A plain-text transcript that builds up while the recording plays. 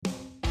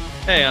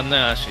Hey, I'm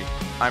Nashi.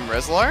 I'm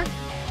Rezlar.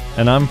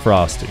 And I'm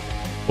Frosty.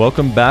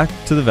 Welcome back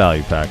to the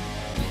Value Pack.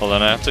 Hold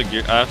on, I have to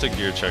gear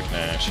check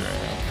Nash right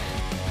now.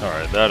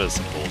 Alright, that is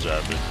some bull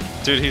jabber.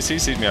 Dude, he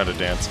CC'd me out of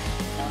dance.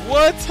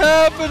 What's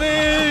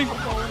happening?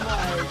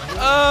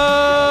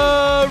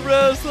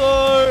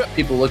 Wrestler!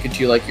 People look at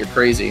you like you're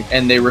crazy,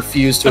 and they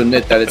refuse to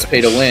admit that it's pay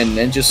to win,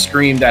 and just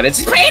scream that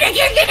it's pay to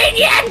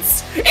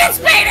convenience! It's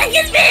pay to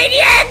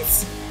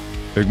convenience!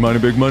 Big money,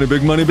 big money,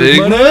 big money,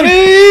 Big money!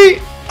 money!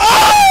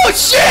 Oh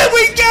shit,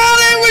 we got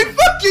it! We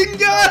fucking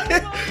got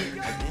it!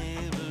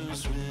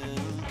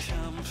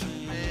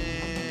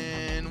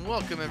 And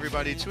welcome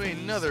everybody to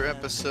another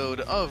episode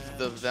of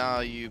the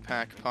Value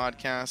Pack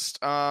podcast.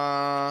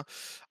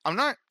 I'm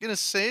not gonna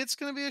say it's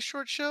gonna be a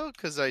short show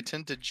because I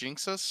tend to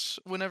jinx us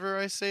whenever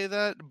I say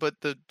that,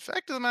 but the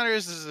fact of the matter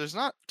is there's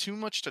not too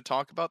much to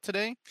talk about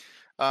today.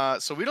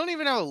 So we don't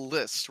even have a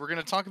list. We're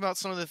gonna talk about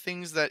some of the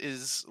things that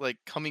is like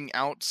coming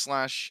out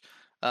slash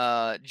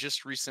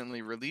just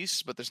recently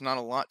released, but there's not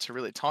a lot to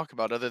really talk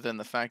about other than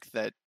the fact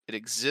that it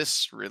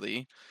exists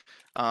really.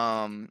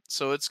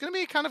 So it's gonna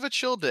be kind of a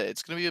chill day.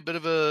 It's gonna be a bit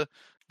of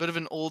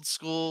an old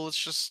school. Let's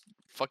just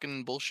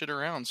fucking bullshit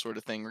around sort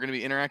of thing. We're gonna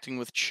be interacting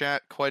with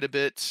chat quite a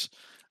bit.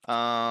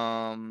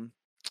 Yeah,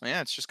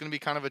 it's just gonna be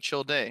kind of a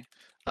chill day.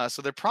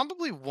 So there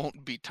probably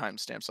won't be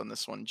timestamps on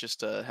this one,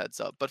 just a heads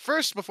up. But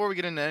first, before we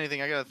get into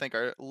anything, I gotta thank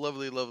our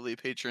lovely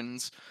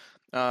patrons.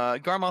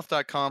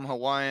 Garmouth.com,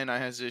 Hawaiian, I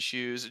Has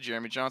Issues,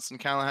 Jeremy Johnson,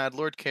 Calahad,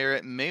 Lord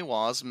Carrot,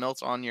 Maywaz,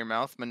 Melt On Your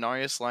Mouth,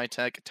 Minarius,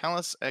 Lytech,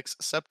 Talus X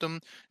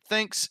Septum,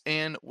 thanks,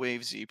 and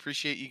Wavesy.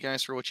 Appreciate you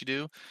guys for what you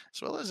do,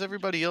 as well as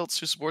everybody else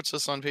who supports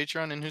us on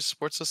Patreon and who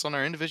supports us on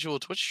our individual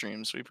Twitch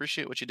streams. We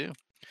appreciate what you do.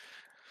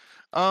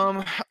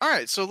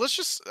 Alright, so let's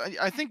just,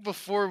 I think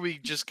before we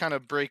just kind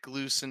of break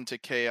loose into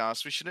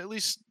chaos, we should at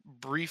least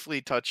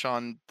briefly touch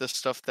on the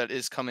stuff that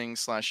is coming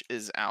slash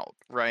is out,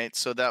 right?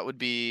 So that would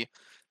be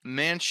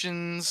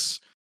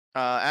Mansions,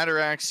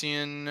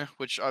 Ataraxian,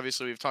 which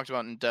obviously we've talked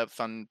about in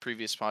depth on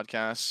previous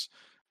podcasts.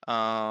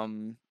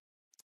 The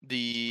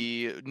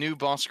new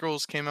boss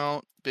scrolls came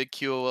out, big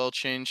QOL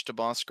change to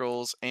boss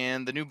scrolls,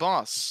 and the new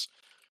boss.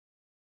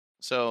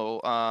 So,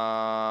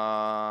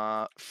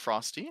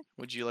 Frosty,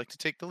 would you like to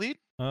take the lead?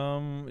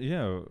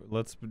 Yeah,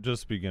 let's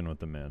just begin with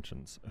the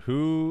mansions.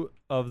 Who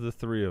of the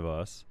three of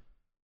us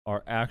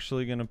are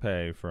actually going to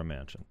pay for a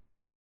mansion?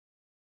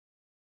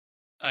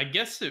 I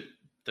guess it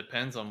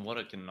depends on what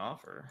it can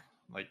offer.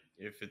 Like,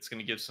 if it's going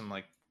to give some,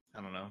 like,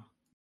 I don't know,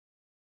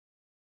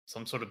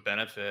 some sort of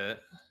benefit.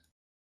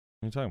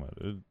 What are you talking about?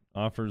 It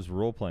offers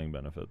role-playing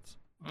benefits.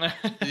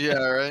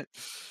 Yeah, right.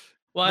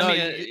 Well, No, I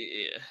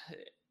mean,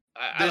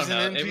 I don't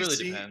know. It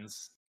really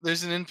depends.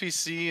 There's an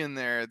NPC in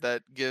there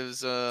that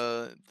gives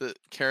the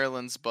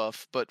Carolyn's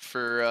buff, but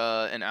for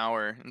an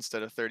hour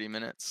instead of 30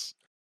 minutes.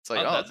 It's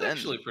like, that's then,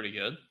 actually pretty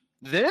good.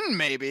 then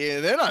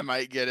I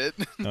might get it.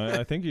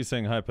 I think he's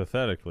saying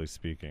hypothetically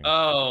speaking.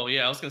 Oh,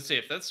 yeah, I was going to say,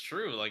 if that's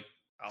true, like,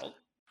 I'll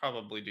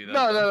probably do that.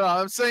 No,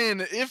 I'm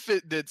saying if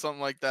it did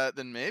something like that,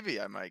 then maybe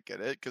I might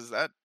get it, because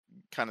that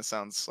kind of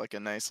sounds like a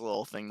nice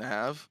little thing to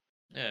have.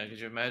 Yeah, could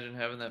you imagine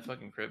having that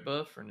fucking crit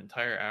buff for an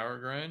entire hour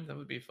grind? That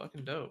would be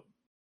fucking dope.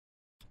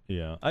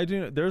 Yeah, I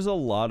do. There's a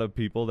lot of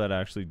people that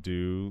actually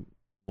do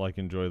like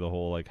enjoy the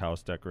whole like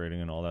house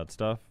decorating and all that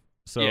stuff.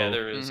 So yeah,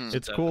 there is.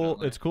 It's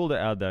cool. It's cool to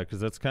add that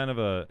because that's kind of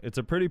it's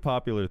a pretty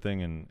popular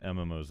thing in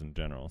MMOs in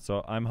general.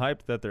 So I'm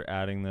hyped that they're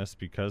adding this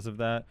because of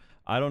that.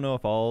 I don't know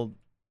if I'll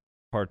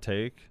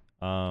partake.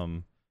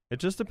 It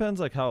just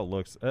depends like how it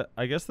looks.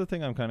 I guess the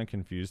thing I'm kind of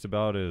confused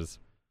about is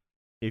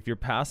if you're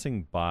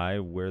passing by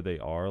where they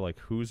are, like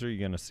whose are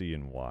you gonna see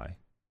and why?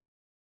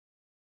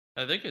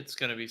 I think it's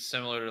going to be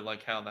similar to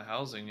like how the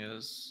housing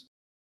is.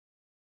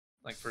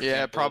 Like, for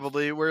Yeah, example,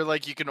 probably where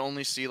like you can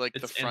only see like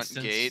the it's front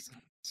gate.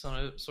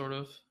 sort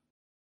of.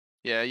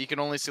 Yeah, you can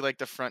only see like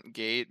the front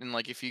gate, and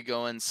like if you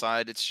go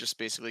inside, it's just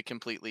basically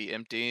completely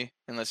empty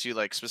unless you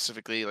like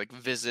specifically like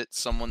visit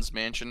someone's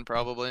mansion,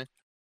 probably.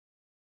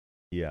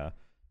 Yeah.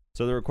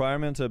 So the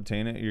requirement to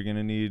obtain it,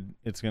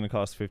 it's gonna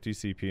cost 50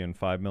 CP and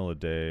 5 mil a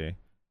day.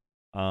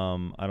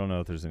 I don't know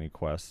if there's any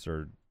quests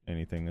or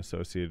anything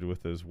associated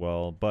with it as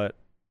well, but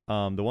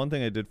the one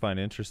thing I did find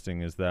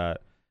interesting is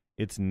that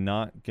it's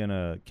not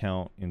gonna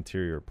count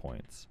interior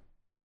points.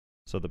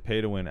 So the pay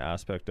to win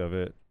aspect of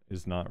it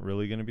is not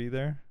really gonna be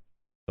there.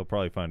 They'll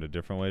probably find a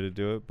different way to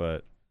do it,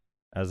 but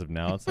as of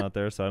now it's not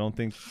there. So I don't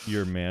think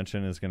your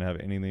mansion is gonna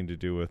have anything to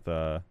do with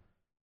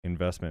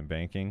investment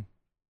banking.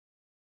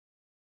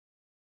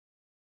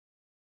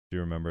 Do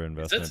you remember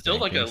investment? Is that still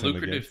like a banking in the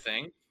lucrative game?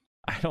 thing?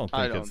 I don't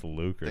think it's Think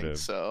lucrative.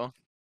 so.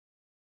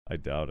 I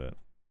doubt it.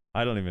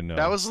 I don't even know.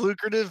 That was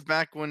lucrative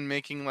back when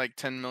making like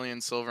 10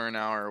 million silver an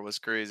hour was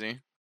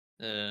crazy.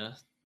 Yeah.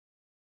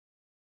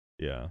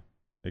 Yeah.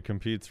 It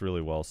competes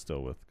really well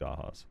still with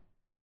Gahas.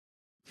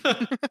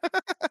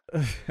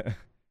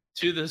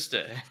 To this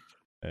day.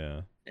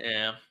 Yeah.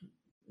 Yeah.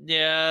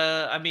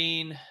 Yeah, I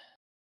mean,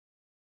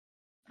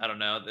 I don't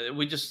know.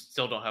 We just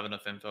still don't have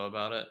enough info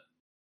about it.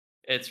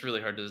 It's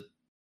really hard to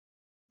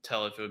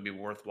tell if it would be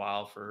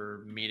worthwhile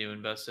for me to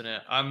invest in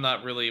it. I'm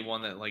not really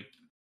one that like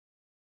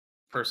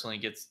personally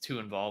gets too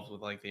involved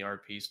with like the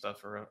RP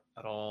stuff or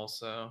at all.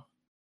 So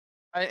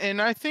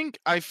I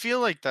feel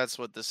like that's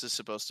what this is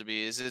supposed to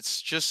be. Is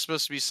it's just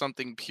supposed to be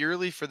something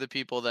purely for the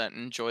people that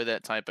enjoy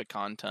that type of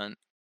content,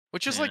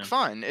 which is like yeah,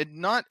 fine.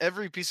 Not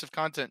every piece of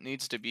content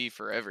needs to be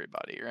for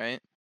everybody, right?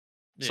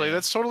 So like, yeah,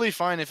 that's totally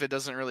fine if it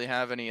doesn't really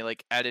have any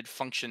like added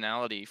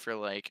functionality for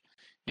like,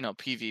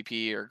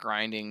 PvP or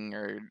grinding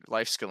or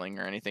life skilling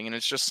or anything, and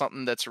it's just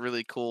something that's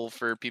really cool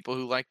for people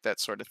who like that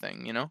sort of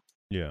thing, you know?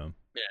 Yeah.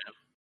 yeah.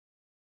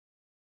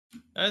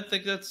 I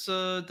think that's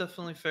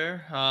definitely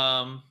fair.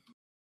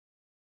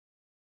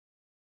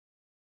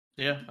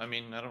 Yeah, I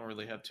mean, I don't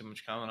really have too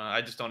much comment on it.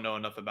 I just don't know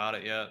enough about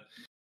it yet.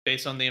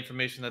 Based on the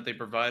information that they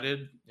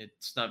provided,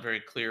 it's not very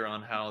clear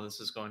on how this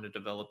is going to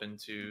develop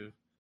into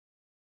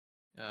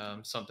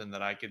something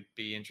that I could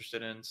be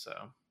interested in. So,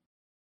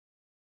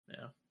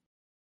 yeah.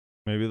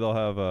 Maybe they'll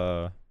have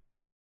I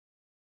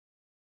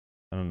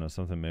don't know,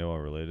 something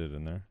Maywell related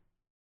in there.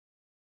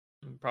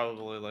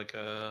 Probably like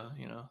a,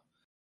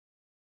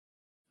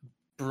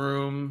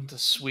 broom to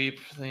sweep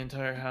the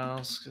entire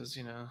house because,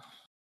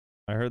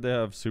 I heard they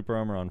have super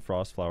armor on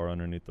Frostflower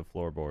underneath the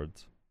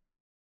floorboards.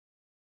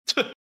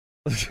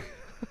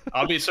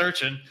 I'll be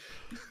searching.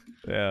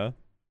 Yeah.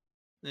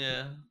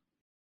 Yeah.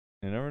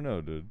 You never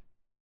know, dude.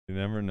 You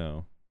never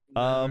know.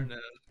 Never know.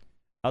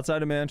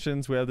 Outside of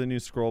mansions, we have the new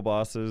scroll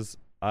bosses.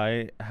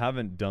 I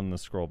haven't done the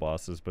scroll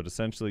bosses, but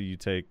essentially you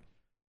take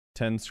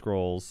 10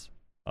 scrolls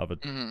of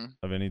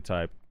of any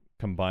type,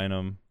 combine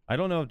them. I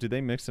don't know, do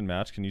they mix and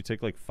match? Can you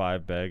take like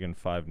 5 Beg and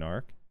 5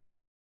 Narc?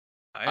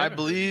 I haven't heard anything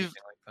believe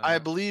like I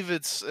that. believe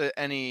it's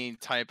any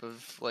type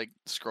of like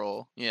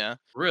scroll. Yeah.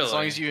 Really? As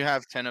long as you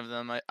have 10 of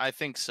them, I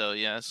think so.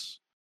 Yes.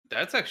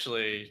 That's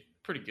actually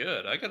pretty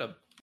good. I got a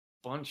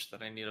bunch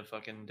that I need to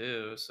fucking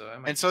do, so I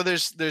might. And so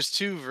there's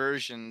two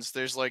versions.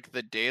 There's like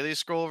the daily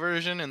scroll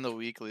version and the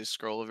weekly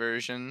scroll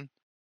version.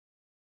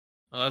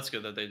 Well, that's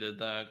good that they did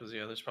that because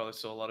yeah, there's probably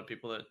still a lot of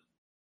people that,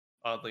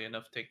 oddly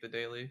enough, take the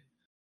daily.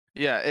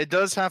 Yeah, it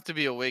does have to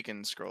be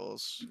awakened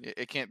scrolls.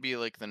 It can't be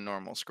like the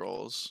normal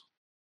scrolls.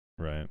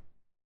 Right.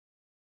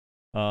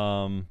 I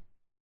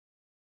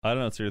don't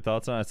know. So your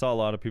thoughts on? I saw a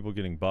lot of people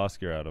getting boss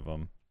gear out of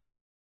them.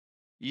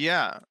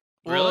 Yeah.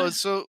 Well, Really?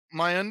 so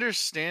my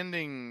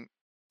understanding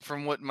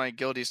from what my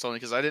guildies told me,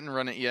 because I didn't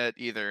run it yet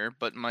either,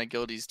 but my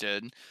guildies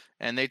did,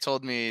 and they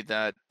told me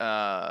that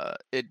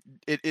it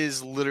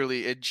is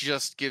literally, it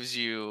just gives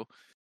you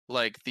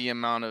like the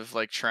amount of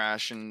like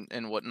trash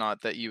and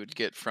whatnot that you would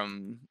get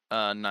from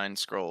 9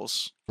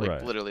 scrolls. Like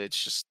Right. literally,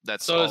 it's just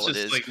that's So it's all it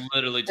just is. like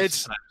literally just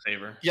It's a time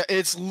saver. Yeah,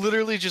 it's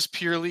literally just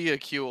purely a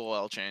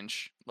QOL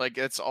change. Like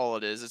that's all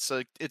it is. It's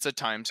a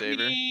time I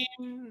saver.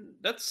 mean,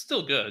 that's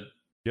still good.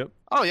 Yep.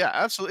 Oh yeah,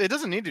 absolutely. It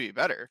doesn't need to be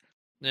better.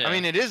 Yeah. I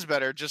mean, it is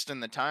better just in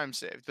the time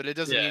saved, but it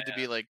doesn't Yeah, need to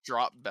be like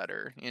drop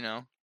better, you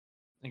know.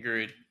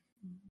 agreed.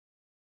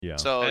 Yeah.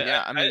 So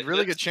yeah, I mean,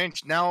 really good that's-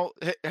 change. Now,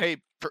 hey,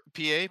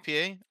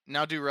 PA,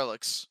 now do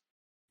relics.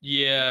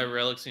 Yeah,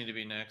 relics need to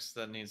be next.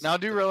 That needs. Now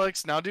do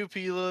relics. Now do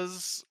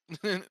Pilas.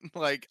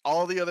 Like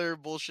all the other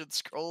bullshit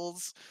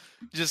scrolls.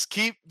 Just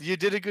keep. You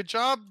did a good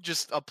job.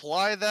 Just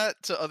apply that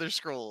to other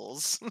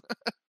scrolls.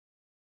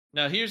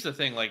 Now here's the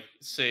thing. Like,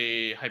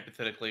 say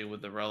hypothetically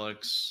with the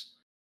relics,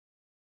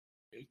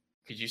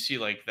 could you see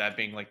like that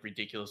being like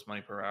ridiculous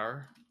money per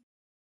hour?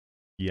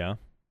 Yeah.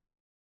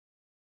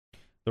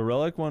 The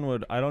relic one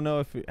would, I don't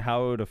know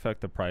how it would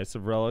affect the price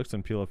of relics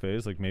and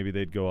PLFAs. Like maybe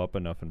they'd go up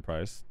enough in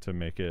price to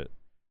make it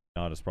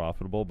not as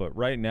profitable. But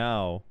right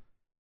now,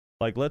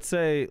 like let's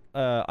say,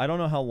 I don't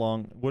know how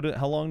long,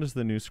 how long does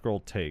the new scroll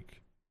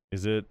take?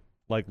 Is it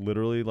like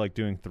literally like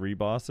doing 3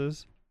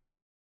 bosses?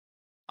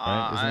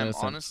 Right? Isn't I'm it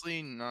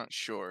honestly not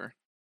sure.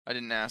 I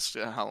didn't ask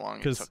how long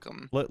it 'Cause took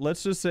them.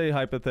 let's just say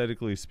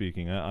hypothetically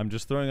speaking, I'm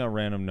just throwing out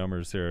random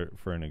numbers here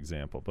for an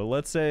example. But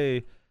let's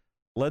say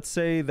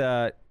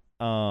that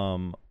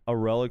a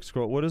relic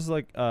scroll, what is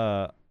like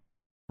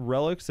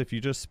relics, if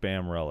you just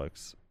spam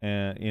relics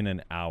and in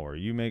an hour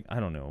you make, I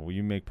don't know,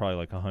 you make probably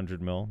like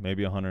 100 mil,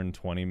 maybe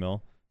 120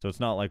 mil, so it's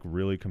not like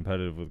really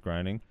competitive with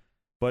grinding.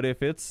 But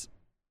if it's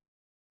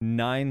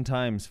 9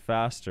 times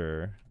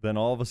faster, then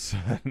all of a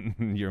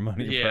sudden your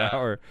money per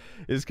hour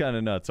is kind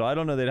of nuts. So I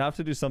don't know, they'd have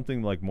to do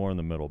something like more in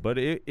the middle, but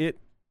it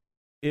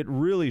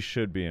really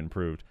should be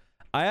improved.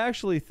 I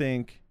actually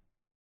think,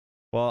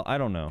 well, I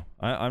don't know,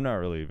 I'm not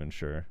really even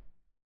sure.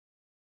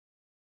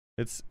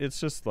 It's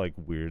just like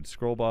weird.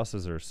 Scroll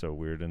bosses are so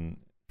weird and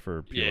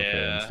for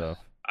PLFA and stuff.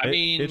 I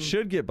mean, it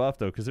should get buffed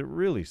though, because it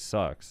really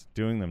sucks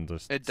doing them.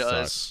 Just It sucks.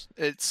 does.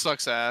 It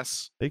sucks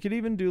ass. They could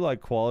even do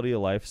like quality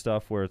of life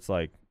stuff where it's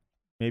like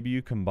maybe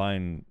you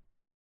combine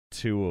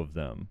 2 of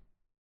them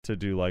to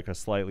do like a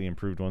slightly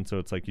improved one. So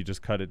it's like you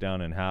just cut it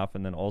down in half,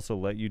 and then also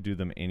let you do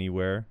them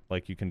anywhere,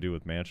 like you can do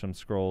with Mansion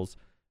scrolls,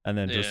 and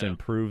then just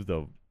improve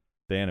the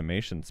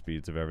animation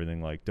speeds of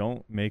everything. Like,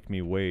 don't make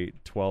me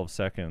wait 12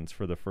 seconds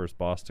for the first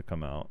boss to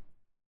come out.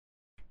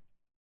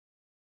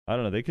 I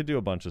don't know. They could do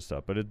a bunch of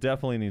stuff, but it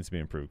definitely needs to be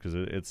improved because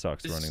it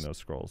sucks Is- running those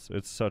scrolls.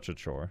 It's such a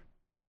chore.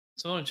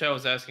 Someone in chat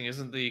was asking,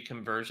 isn't the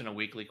conversion a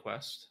weekly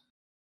quest?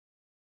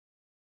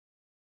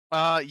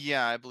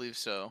 Yeah, I believe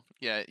so.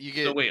 Yeah, you So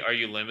get. wait, are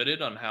you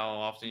limited on how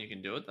often you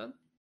can do it then?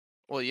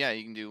 Well, yeah,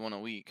 you can do one a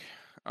week.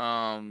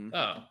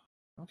 Oh,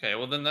 okay.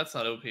 Well, then that's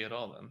not OP at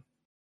all then.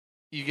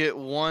 You get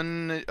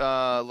one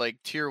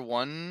like tier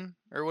 1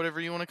 or whatever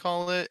you want to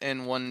call it,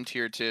 and one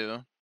tier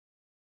 2.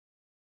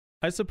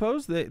 I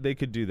suppose they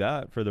could do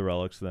that for the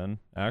relics then,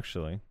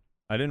 actually.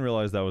 I didn't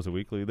realize that was a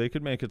weekly. They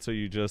could make it so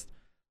you just,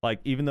 like,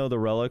 even though the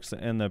relics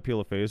and the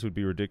Appeal of Phase would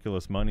be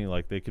ridiculous money,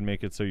 like, they can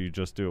make it so you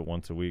just do it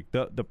once a week.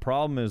 The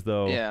problem is,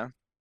 though, Yeah.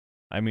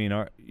 I mean,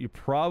 you're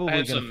probably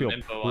have going to some feel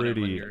info on it when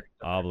pretty you're at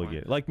that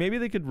obligated. point. Like, maybe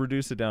they could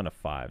reduce it down to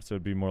 5, so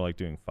it'd be more like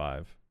doing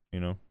 5, you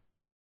know?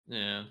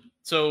 Yeah.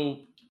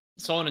 So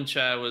someone in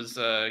chat was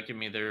giving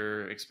me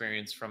their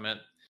experience from it.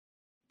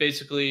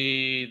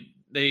 Basically,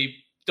 they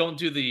don't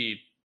do the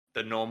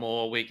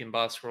normal awaken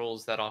boss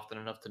scrolls that often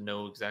enough to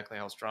know exactly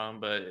how strong,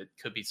 but it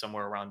could be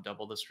somewhere around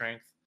double the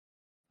strength.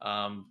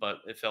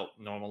 But it felt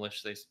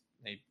normalish. They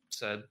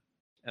said,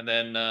 and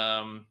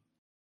then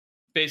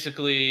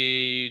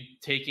basically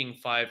taking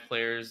 5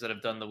 players that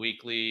have done the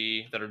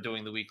weekly, that are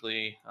doing the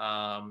weekly.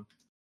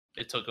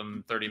 It took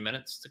them 30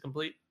 minutes to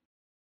complete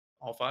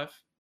all 5.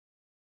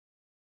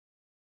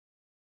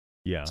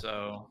 Yeah.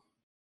 So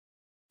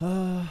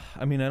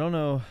I mean, I don't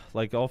know.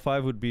 Like, all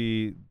 5 would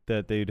be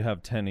that they'd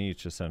have 10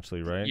 each,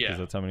 essentially, right? Because Yeah.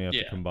 that's how many you have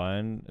to Yeah.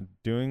 combine.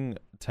 Doing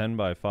 10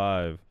 by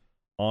 5,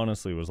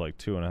 honestly, was like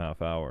 2.5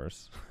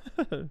 hours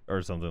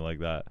or something like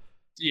that.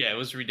 yeah, it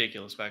was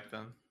ridiculous back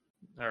then,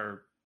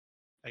 or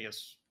I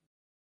guess,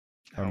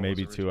 Or how was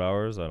maybe it 2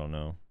 hours. I don't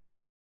know.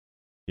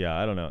 Yeah,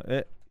 I don't know.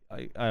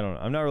 I don't know.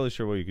 I'm not really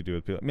sure what you could do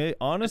with people.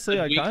 Honestly,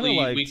 I kind of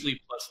like.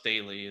 weekly plus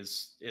daily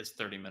is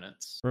 30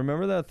 minutes.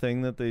 Remember that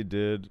thing that they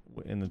did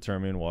in the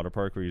Termian Water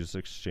Park where you just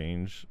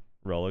exchange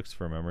relics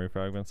for memory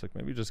fragments? Like,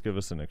 maybe just give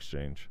us an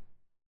exchange.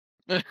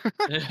 Skip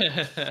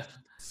the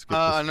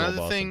scroll Another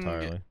boss thing-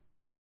 entirely.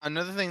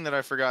 Another thing that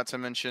I forgot to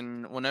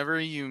mention, whenever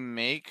you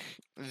make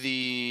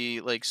the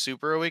like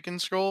super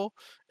awakened scroll,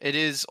 it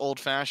is old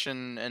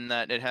fashioned in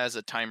that it has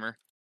a timer.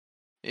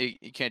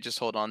 You can't just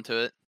hold on to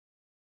it.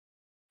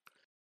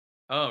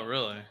 Oh,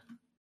 really?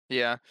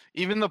 Yeah,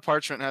 even the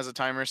parchment has a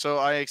timer. So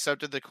I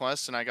accepted the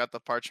quest and I got the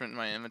parchment in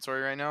my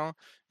inventory right now,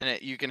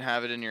 and you can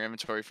have it in your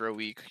inventory for a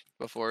week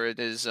before it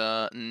is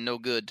no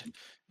good.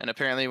 And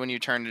apparently, when you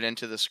turn it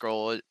into the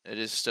scroll, it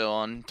is still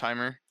on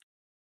timer.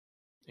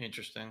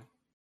 Interesting.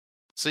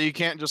 So you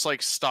can't just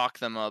like stock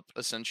them up.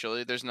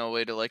 Essentially, there's no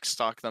way to like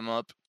stock them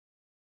up.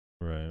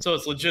 Right. So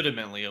it's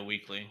legitimately a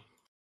weekly.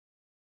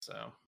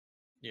 So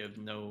you have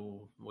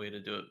no way to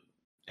do it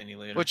any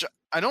later. Which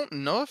I don't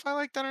know if I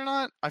like that or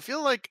not. I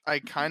feel like I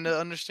kind of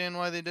understand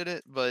why they did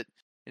it, but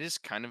it is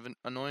kind of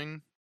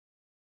annoying.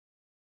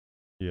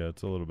 Yeah,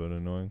 it's a little bit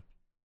annoying.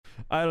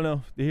 I don't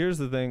know. Here's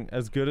the thing.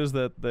 As good as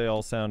that they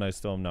all sound, I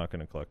still am not going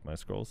to collect my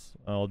scrolls.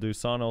 I'll do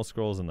Sonel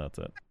scrolls and that's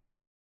it.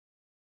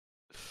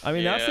 I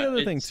mean, that's the Yeah,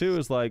 other thing it's- too,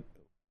 is like,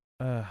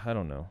 I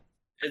don't know.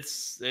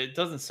 it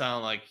doesn't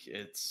sound like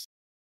it's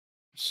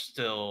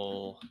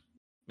still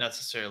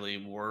necessarily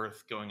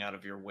worth going out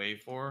of your way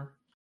for,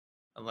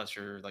 unless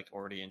you're like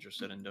already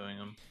interested in doing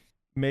them.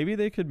 Maybe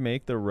they could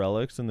make the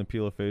relics and the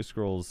Peel of Face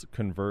scrolls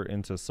convert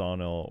into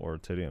Sonel or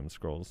Tidium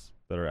scrolls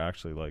that are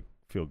actually like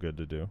feel good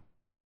to do.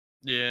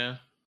 Yeah.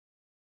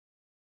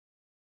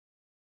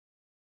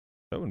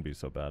 That wouldn't be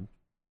so bad.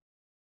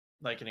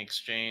 Like an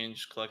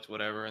exchange, collect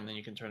whatever, and then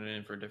you can turn it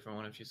in for a different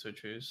one if you so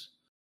choose.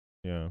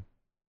 Yeah.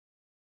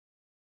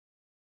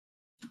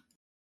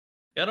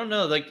 Yeah, I don't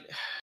know. Like,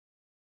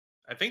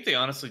 I think they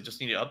honestly just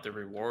need to up the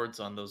rewards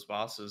on those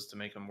bosses to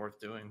make them worth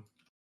doing.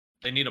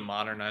 They need to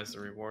modernize the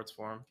rewards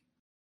for them.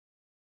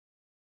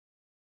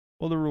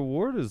 Well, the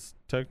reward is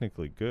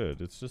technically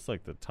good. It's just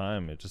like the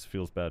time. It just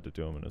feels bad to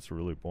do them, and it's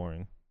really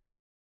boring.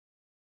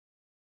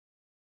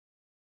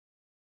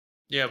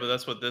 Yeah, but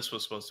that's what this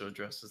was supposed to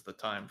address, is the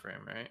time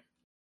frame, right?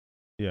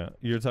 Yeah,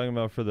 you're talking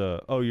about for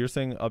the. Oh, you're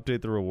saying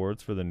update the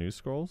rewards for the new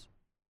scrolls,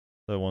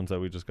 the ones that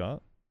we just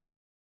got.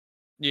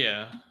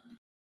 Yeah.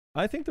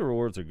 I think the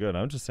rewards are good.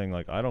 I'm just saying,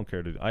 like, I don't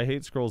care to. I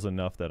hate scrolls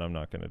enough that I'm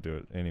not going to do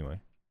it anyway.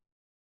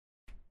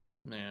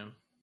 Yeah.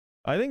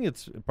 I think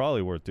it's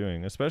probably worth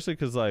doing, especially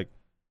because like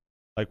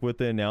with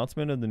the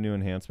announcement of the new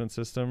enhancement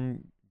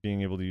system,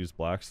 being able to use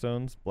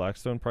Blackstone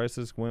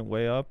prices went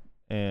way up,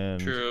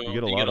 and True. you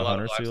get a lot of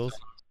hunter Blackstone. seals.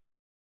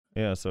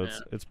 Yeah, so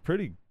it's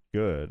pretty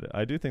good.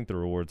 I do think the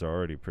rewards are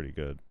already pretty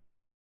good.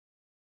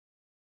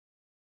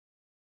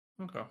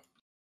 Okay.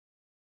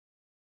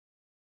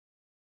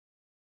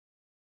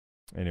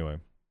 Anyway,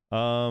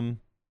 yeah,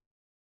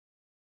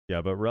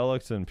 but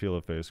relics and Peel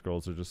of Face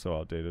scrolls are just so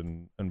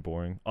outdated and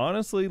boring.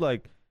 Honestly,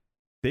 like,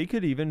 they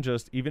could even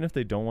if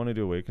they don't want to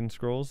do Awakened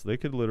scrolls, they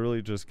could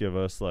literally just give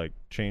us, like,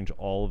 change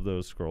all of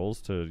those scrolls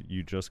to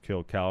you just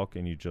kill Calc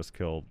and you just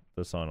kill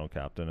the Sonal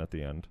Captain at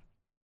the end.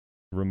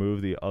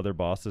 Remove the other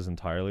bosses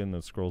entirely and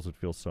the scrolls would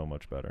feel so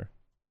much better.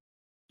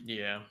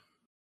 Yeah.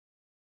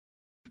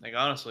 Like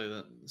honestly,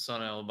 the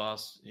Sun El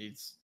boss,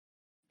 he's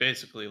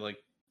basically like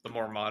the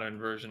more modern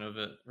version of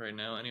it right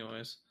now.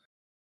 Anyways,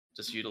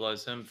 just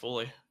utilize him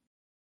fully.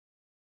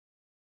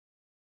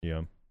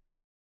 Yeah.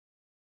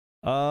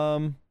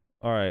 All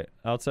right.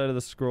 Outside of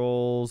the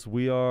scrolls,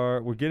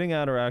 we're getting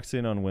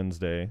Ataraxian on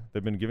Wednesday.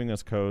 They've been giving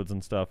us codes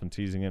and stuff and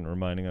teasing it and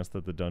reminding us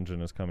that the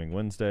dungeon is coming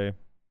Wednesday.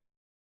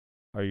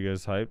 Are you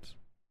guys hyped?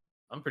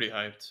 I'm pretty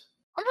hyped.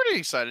 I'm pretty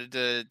excited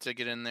to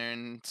get in there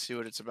and see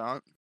what it's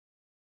about.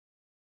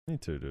 Me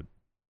too, dude.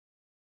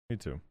 Me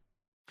too.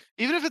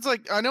 Even if it's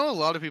like, I know a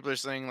lot of people are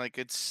saying like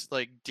it's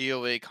like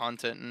DOA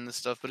content and this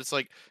stuff, but it's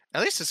like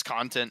at least it's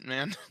content,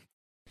 man.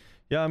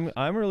 Yeah,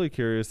 I'm really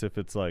curious if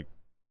it's like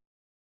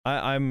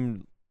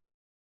I'm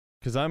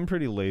because I'm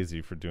pretty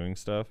lazy for doing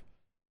stuff,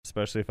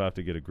 especially if I have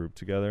to get a group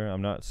together.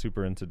 I'm not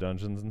super into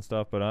dungeons and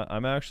stuff, but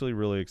I'm actually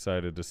really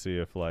excited to see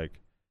if like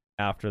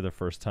after the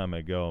first time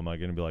I go, am I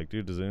gonna be like,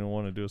 dude, does anyone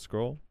want to do a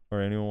scroll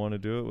or anyone want to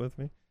do it with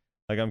me?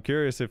 Like, I'm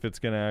curious if it's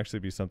gonna actually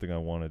be something I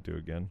want to do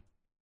again.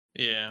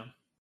 Yeah.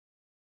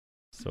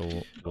 So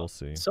we'll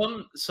see.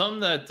 Some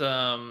that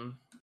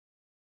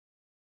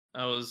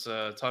I was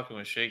talking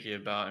with Shaky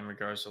about in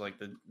regards to like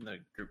the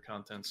group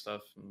content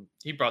stuff, and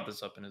he brought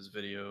this up in his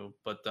video,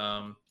 but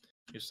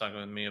he was talking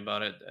with me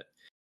about it.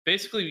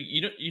 Basically,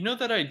 you know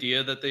that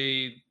idea that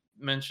they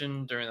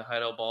mentioned during the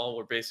Hideout Ball,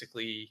 where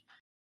basically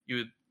you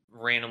would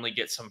randomly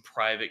get some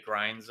private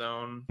grind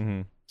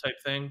zone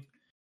type thing.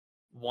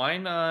 Why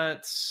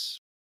not?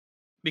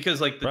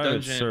 Because like the private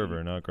dungeon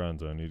server, not grind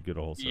zone. You'd get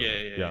a whole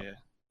server.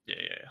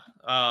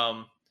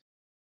 Yeah.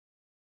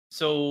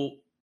 So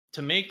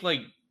to make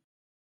like,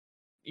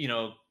 you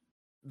know,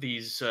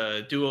 these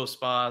duo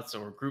spots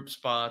or group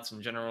spots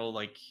in general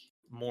like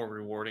more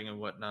rewarding and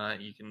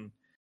whatnot, you can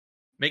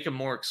make them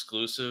more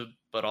exclusive,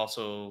 but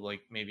also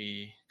like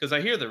maybe because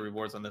I hear the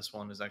rewards on this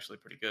one is actually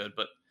pretty good,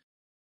 but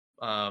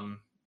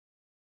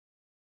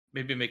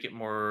maybe make it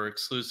more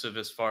exclusive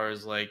as far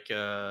as like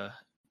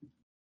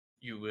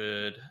you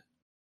would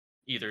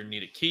either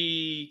need a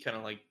key, kind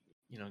of like,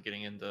 you know,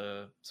 getting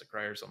into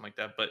Sakurai or something like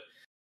that, but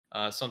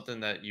something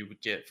that you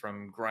would get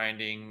from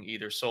grinding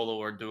either solo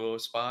or duo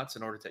spots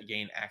in order to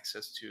gain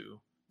access to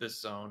this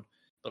zone,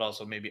 but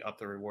also maybe up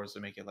the rewards to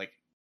make it like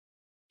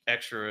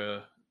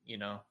extra,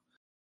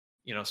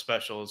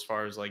 special as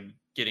far as like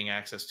getting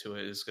access to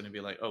it is going to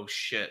be like, oh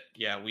shit,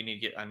 yeah, I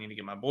need to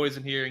get my boys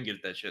in here and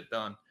get that shit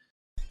done.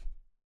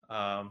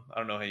 I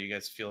don't know how you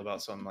guys feel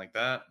about something like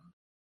that.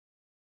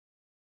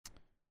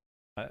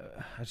 I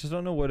just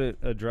don't know what it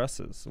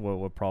addresses.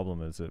 What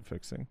problem is it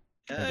fixing?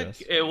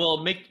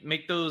 Well,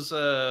 make those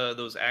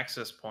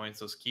access points,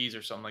 those keys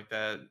or something like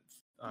that,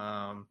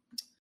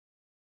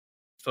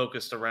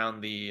 focused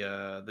around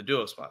the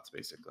duo spots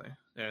basically,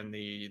 and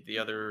the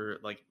other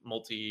like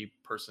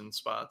multi-person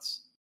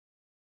spots,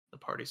 the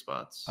party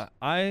spots.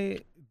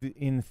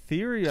 In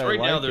theory, so I right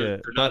like now it.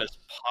 they're not as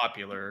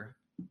popular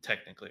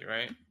technically,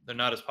 right? They're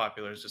not as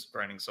popular as just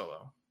grinding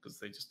solo because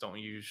they just don't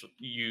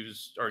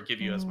use or give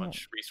you as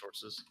much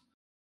resources.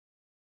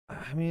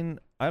 I mean,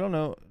 I don't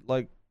know,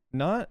 like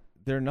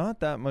they're not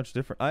that much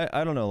different.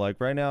 I don't know,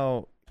 like right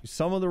now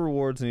some of the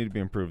rewards need to be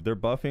improved. They're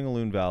buffing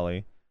Loon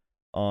Valley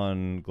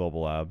on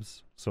Global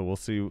Labs, so we'll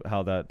see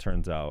how that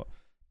turns out.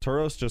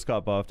 Turos just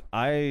got buffed.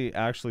 I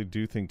actually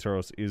do think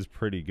Turos is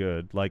pretty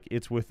good. Like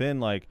it's within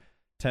like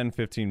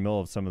 10-15 mil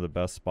of some of the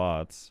best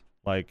spots.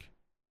 Like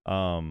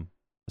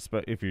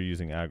if you're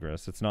using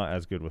Agris, it's not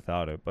as good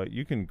without it, but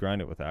you can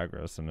grind it with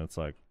Agris and it's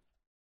like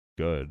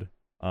good.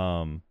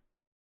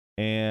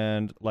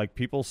 And like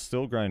people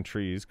still grind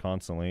trees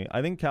constantly.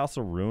 I think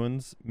Castle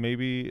Ruins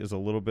maybe is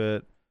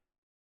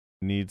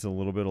needs a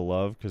little bit of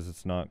love because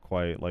it's not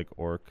quite like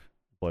Orc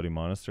Bloody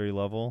Monastery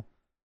level,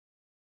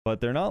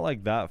 but they're not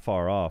like that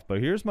far off.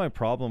 But here's my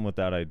problem with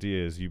that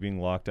idea is you being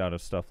locked out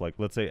of stuff like,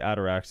 let's say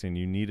Ataraxian,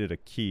 you needed a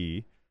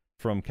key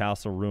from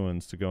Castle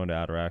Ruins to go into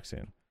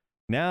Ataraxian.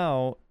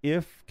 Now,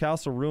 if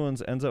Castle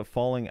Ruins ends up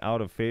falling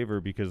out of favor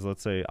because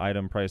let's say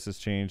item prices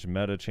change,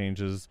 meta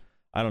changes,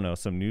 I don't know,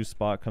 some new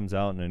spot comes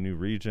out in a new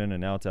region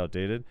and now it's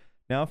outdated.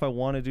 Now, if I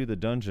want to do the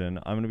dungeon,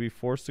 I'm going to be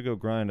forced to go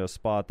grind a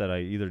spot that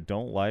I either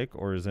don't like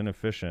or is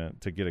inefficient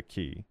to get a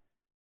key,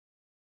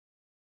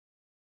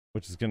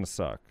 which is going to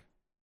suck.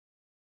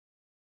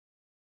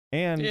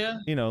 And,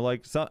 you know,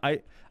 like, so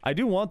I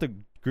do want the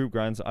group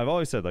grinds. I've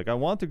always said, like, I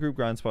want the group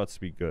grind spots to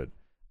be good.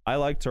 I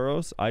like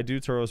Turos. I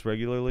do Turos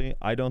regularly.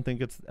 I don't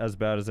think it's as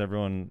bad as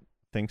everyone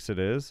thinks it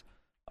is,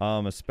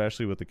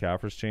 especially with the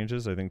Kaffir's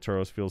changes. I think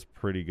Turos feels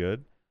pretty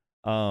good.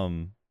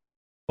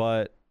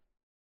 But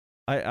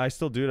I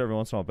still do it every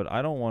once in a while, but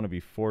I don't want to be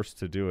forced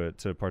to do it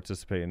to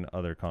participate in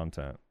other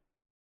content.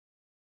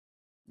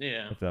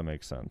 Yeah. If that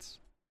makes sense.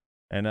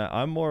 And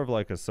I'm more of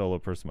like a solo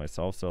person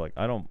myself, so like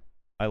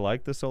I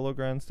like the solo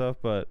grind stuff,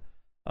 but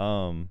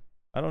I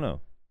don't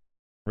know.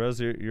 Rez,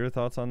 your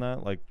thoughts on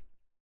that? Like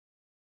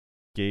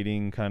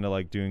gating, kind of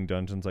like doing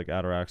dungeons like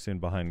Ataraxian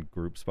behind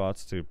group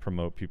spots to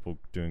promote people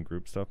doing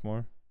group stuff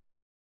more?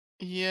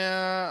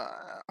 Yeah,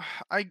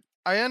 I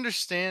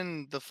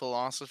understand the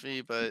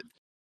philosophy, but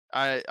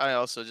I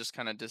also just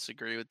kind of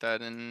disagree with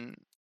that in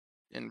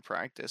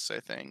practice. I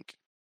think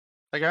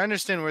like I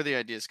understand where the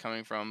idea is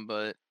coming from,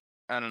 but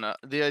I don't know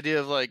the idea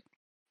of like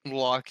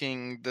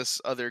locking this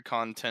other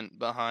content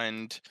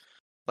behind,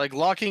 like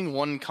locking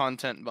one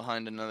content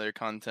behind another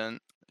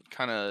content,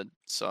 kind of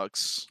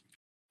sucks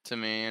to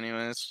me.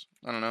 Anyways,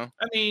 I don't know.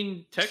 I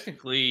mean,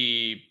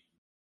 technically,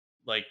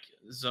 like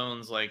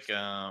zones like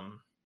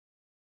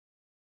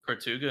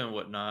Tortuga and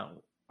whatnot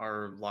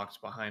are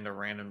locked behind a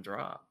random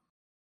drop.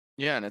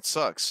 Yeah, and it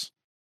sucks.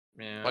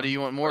 Yeah. Why do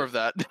you want more but- of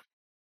that?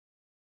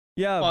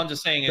 Yeah, Well, I'm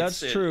just saying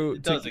that's it true.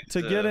 does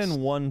To get exist.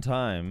 in one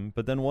time,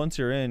 but then once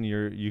you're in,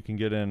 you can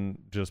get in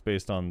just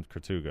based on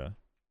Tortuga.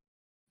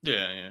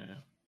 Yeah.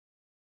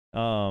 If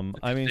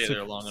I you mean, stay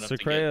there long enough to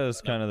get Secrea is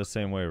enough. kind of the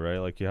same way, right?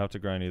 Like you have to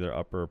grind either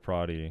upper or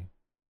proddy.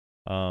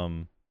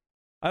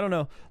 I don't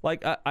know.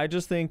 Like I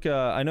just think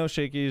I know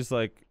Shaky's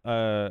like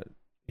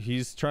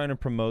he's trying to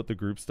promote the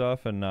group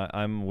stuff, and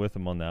I'm with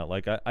him on that.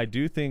 Like I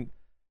do think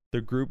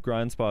the group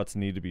grind spots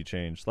need to be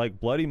changed. Like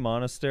Bloody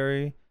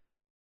Monastery,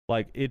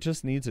 like it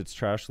just needs its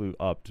trash loot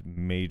upped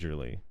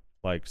majorly.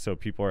 Like so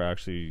people are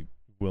actually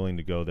willing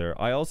to go there.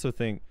 I also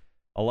think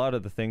a lot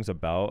of the things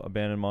about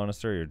Abandoned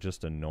Monastery are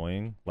just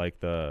annoying. Like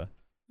the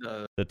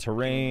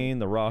terrain,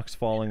 the rocks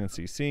falling and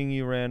CCing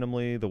you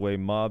randomly, the way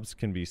mobs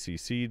can be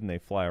CC'd and they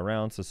fly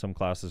around, so some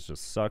classes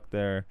just suck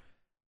there.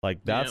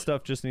 Like that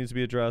stuff just needs to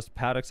be addressed.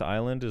 Paddock's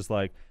Island is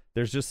like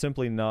there's just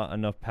simply not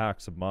enough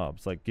packs of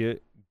mobs. Like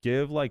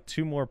give like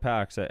 2 more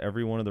packs at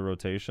every one of the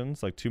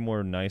rotations, like 2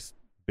 more nice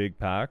big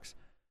packs,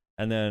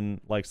 and then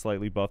like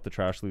slightly buff the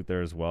trash loot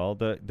there as well.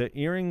 The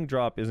earring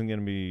drop isn't going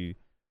to be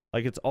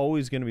like, it's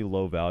always going to be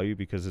low value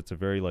because it's a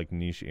very like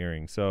niche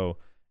earring. So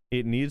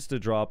it needs to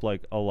drop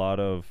like a lot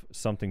of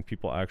something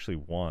people actually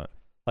want.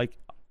 Like,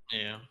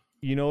 Yeah.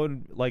 you know,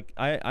 like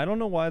I don't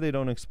know why they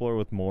don't explore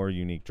with more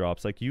unique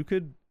drops. Like you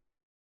could,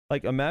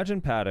 like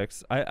imagine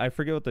Paddocks. I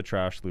forget what the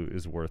trash loot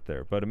is worth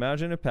there, but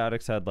imagine if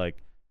Paddocks had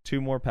like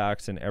 2 more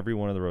packs in every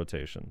one of the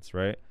rotations,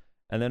 right?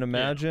 And then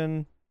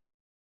imagine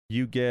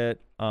you get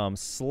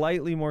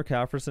slightly more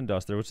Kaffrus and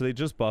Duster, which they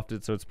just buffed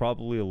it, so it's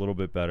probably a little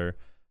bit better.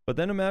 But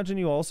then imagine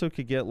you also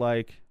could get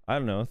like, I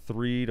don't know,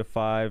 3 to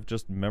 5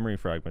 just memory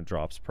fragment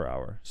drops per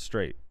hour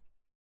straight.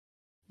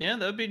 Yeah,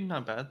 that would be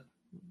not bad.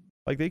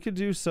 Like they could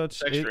do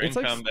such Extra it's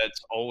income like,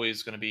 that's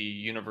always going to be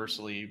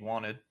universally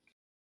wanted.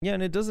 yeah,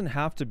 and it doesn't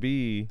have to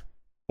be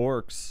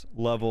Orcs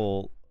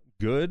level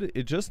good.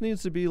 It just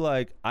needs to be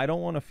like, I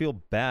don't want to feel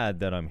bad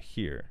that I'm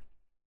here.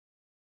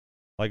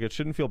 Like it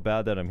shouldn't feel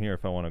bad that I'm here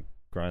if I want to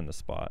grind the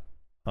spot.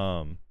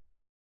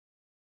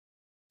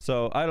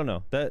 So I don't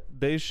know, that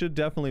they should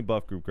definitely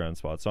buff group grind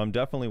spots. So I'm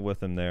definitely with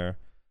them there.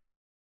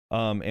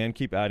 And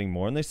keep adding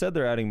more. And they said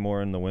they're adding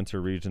more in the winter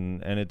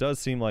region, and it does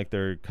seem like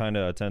they're kind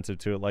of attentive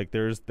to it. Like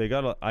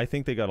I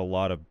think they got a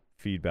lot of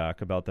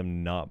feedback about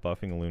them not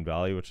buffing Loon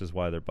Valley, which is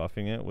why they're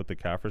buffing it with the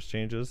Kaffrus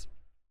changes.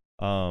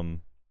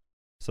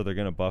 So they're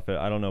gonna buff it.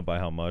 I don't know by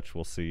how much,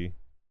 we'll see.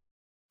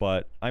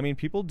 But I mean,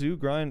 people do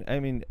grind. I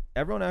mean,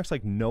 everyone acts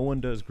like no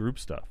one does group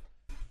stuff.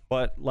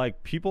 But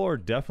like people are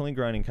definitely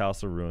grinding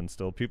Castle Ruin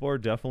still. People are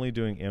definitely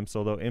doing imps,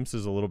 although imps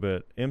is a little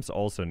bit, imps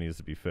also needs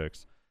to be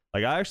fixed.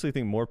 Like I actually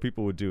think more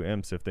people would do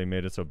imps if they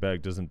made it so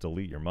Beg doesn't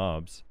delete your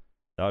mobs.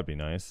 That would be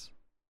nice.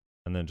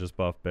 And then just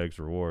buff Beg's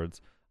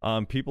rewards.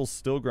 People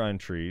still grind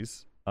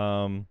trees.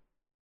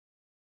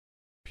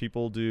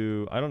 People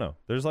do, I don't know.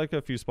 There's like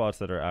a few spots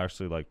that are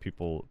actually like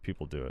people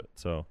do it.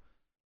 So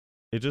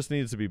it just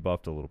needs to be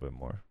buffed a little bit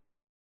more.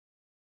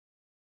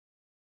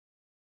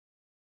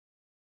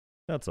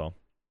 That's all.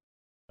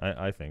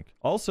 I think.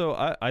 Also,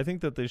 I think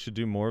that they should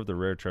do more of the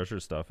rare treasure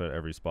stuff at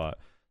every spot.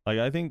 Like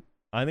I think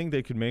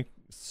they could make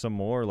some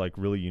more like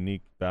really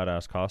unique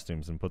badass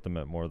costumes and put them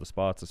at more of the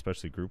spots,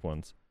 especially group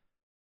ones.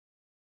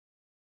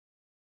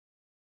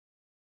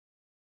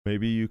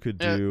 Maybe you could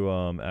do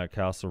at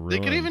Castle Ruins.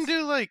 They could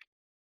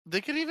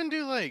even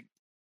do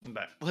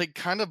Back. like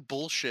kind of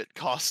bullshit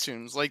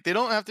costumes. Like they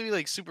don't have to be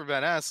like super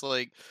badass.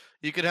 Like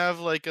you could have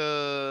like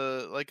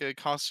a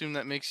costume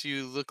that makes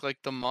you look like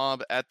the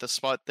mob at the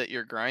spot that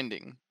you're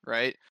grinding,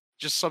 right?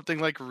 Just something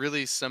like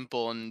really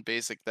simple and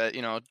basic that,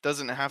 you know,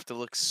 doesn't have to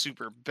look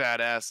super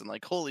badass and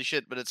like holy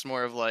shit, but it's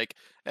more of like,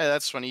 hey,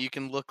 that's funny. You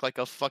can look like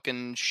a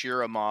fucking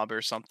Shira mob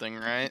or something,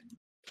 right?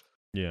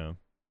 Yeah.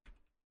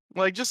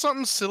 Like just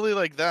something silly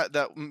like that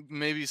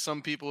maybe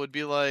some people would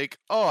be like,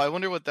 "Oh, I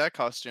wonder what that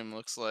costume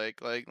looks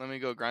like. Like, let me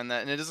go grind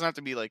that." And it doesn't have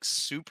to be like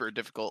super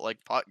difficult, like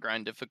pot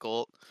grind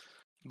difficult,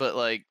 but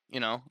like,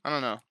 you know, I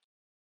don't know.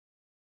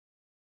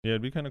 Yeah,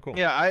 it'd be kind of cool.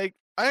 Yeah, I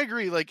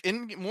agree. Like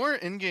more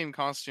in-game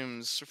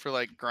costumes for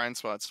like grind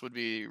spots would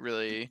be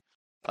really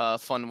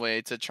fun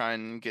way to try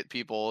and get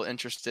people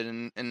interested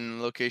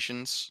in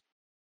locations.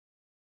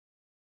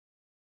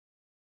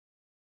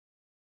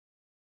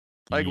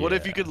 Like, what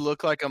if you could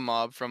look like a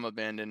mob from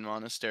Abandoned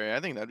Monastery? I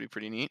think that'd be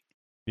pretty neat.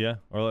 Yeah,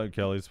 or like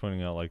Kelly's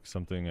pointing out, like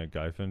something at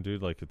Gyfin,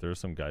 dude. Like if there's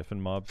some Gyfin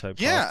mob type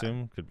Yeah,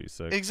 costume, could be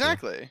sick. too.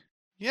 Exactly.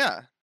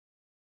 Yeah.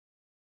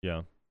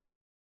 Yeah.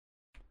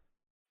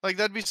 Like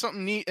that'd be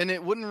something neat, and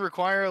it wouldn't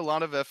require a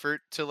lot of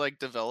effort to like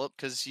develop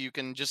because you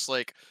can just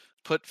like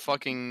put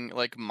fucking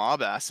like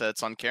mob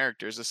assets on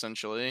characters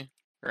essentially,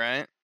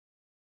 right?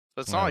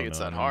 So it's I not like don't it's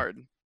know. I that mean, hard.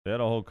 they had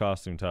a whole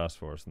costume task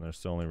force, and they're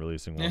still only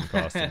releasing one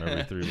costume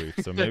every 3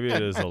 weeks. So maybe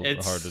it is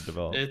hard to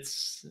develop.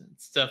 It's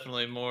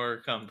definitely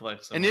more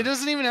complex. And it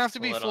doesn't even have to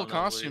be let full on, I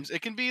believe. costumes.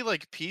 It can be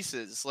like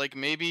pieces. Like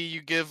maybe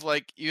you give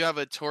like you have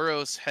a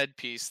Tauros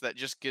headpiece that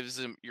just gives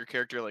him your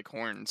character like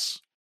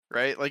horns,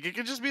 right? Like it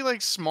could just be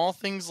like small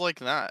things like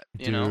that,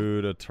 you know?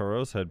 Dude, a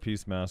Tauros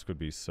headpiece mask would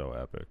be so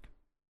epic.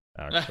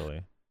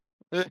 Actually.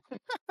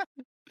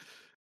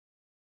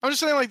 I'm just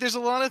saying, like, there's a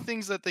lot of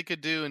things that they could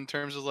do in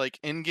terms of like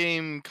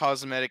in-game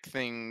cosmetic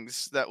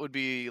things that would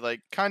be like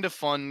kind of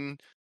fun,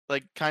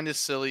 like kind of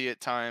silly at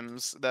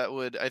times. That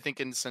would, I think,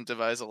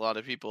 incentivize a lot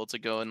of people to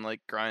go and like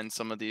grind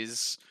some of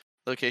these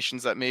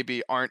locations that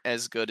maybe aren't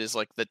as good as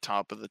like the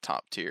top of the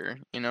top tier.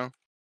 You know?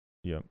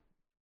 Yep.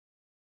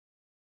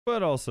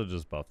 But also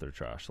just buff their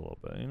trash a little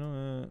bit. You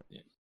know,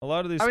 Yeah. a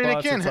lot of these I mean,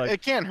 spots, it's like,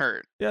 it can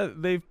hurt. yeah,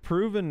 they've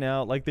proven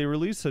now. Like they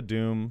released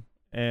Hadoom,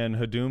 and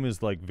Hadoom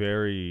is like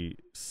very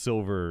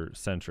silver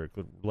centric.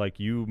 Like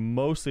you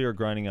mostly are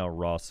grinding out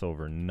raw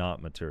silver,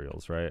 not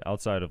materials, right?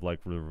 Outside of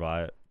like the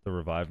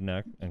revived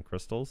neck and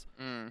crystals.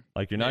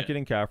 Like you're not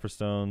getting Kaffir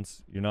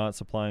stones. You're not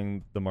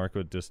supplying the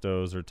Marco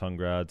distos or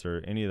Tungrads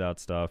or any of that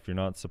stuff. You're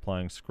not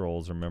supplying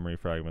scrolls or memory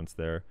fragments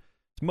there.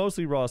 It's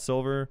mostly raw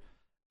silver.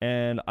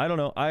 And I don't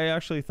know. I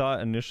actually thought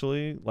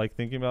initially, like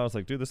thinking about it, I was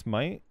like, dude, this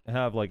might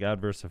have like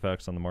adverse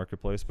effects on the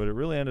marketplace, but it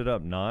really ended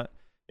up not.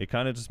 It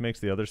kind of just makes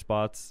the other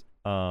spots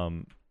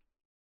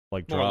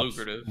like More drops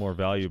lucrative. more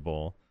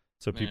valuable.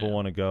 So people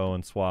want to go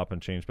and swap and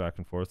change back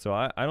and forth. So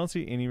I don't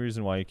see any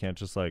reason why you can't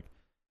just like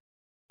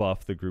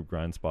buff the group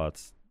grind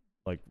spots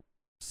like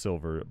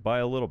silver by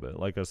a little bit,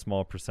 like a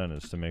small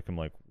percentage to make them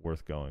like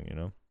worth going, you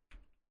know?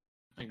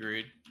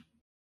 Agreed.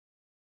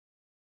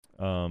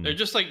 They're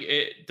just like,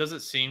 does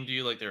it seem to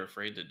you like they're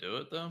afraid to do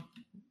it though?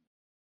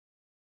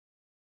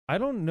 I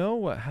don't know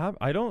what happened.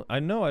 I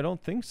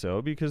don't think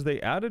so, because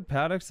they added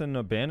Paddocks and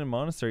Abandoned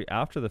Monastery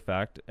after the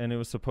fact, and it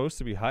was supposed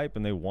to be hype,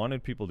 and they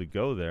wanted people to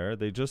go there.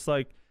 They just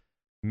like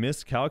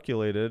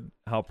miscalculated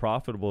how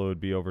profitable it would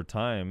be over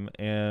time,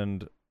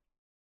 and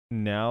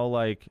now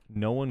like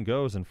no one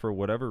goes, and for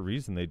whatever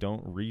reason they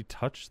don't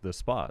retouch the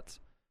spots.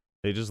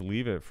 They just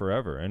leave it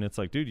forever, and it's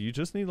like, dude, you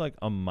just need like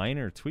a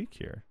minor tweak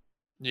here.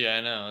 Yeah,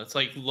 I know. It's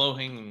like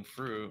low-hanging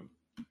fruit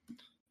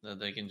that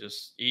they can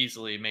just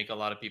easily make a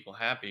lot of people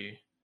happy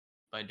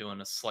by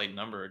doing a slight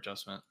number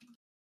adjustment.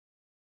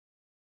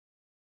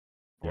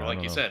 Or Yeah,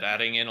 like you said,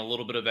 adding in a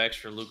little bit of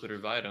extra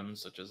lucrative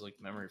items, such as like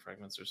memory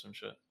fragments or some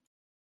shit.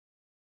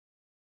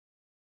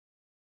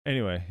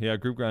 Anyway, yeah,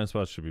 group grind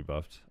spots should be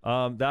buffed.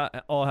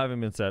 That all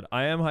having been said,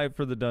 I am hyped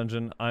for the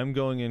dungeon. I'm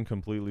going in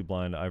completely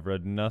blind. I've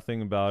read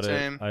nothing about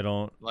it. I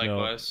don't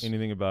know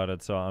anything about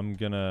it, so I'm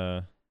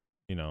gonna,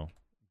 you know,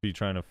 be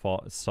trying to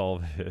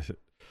solve it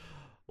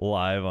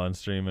live on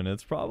stream, and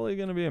it's probably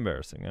going to be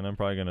embarrassing, and I'm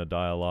probably going to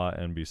die a lot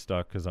and be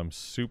stuck because I'm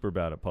super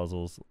bad at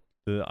puzzles.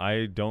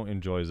 I don't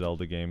enjoy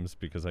Zelda games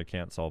because I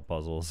can't solve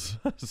puzzles.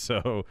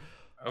 So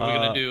are we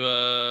gonna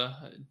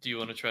do you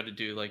want to try to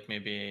do like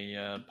maybe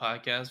a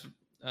podcast?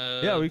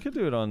 Yeah, we could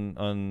do it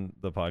on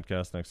the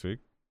podcast next week.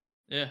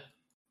 Yeah,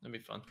 that'd be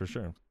fun for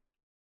sure.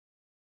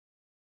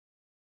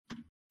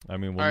 I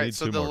mean, we'll need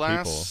two more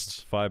people.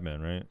 It's 5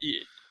 men, right?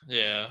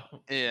 Yeah.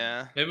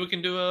 Maybe we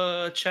can do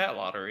a chat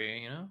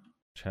lottery, you know?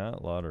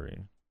 Chat lottery.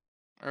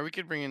 Or we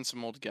could bring in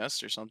some old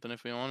guests or something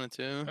if we wanted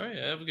to. Oh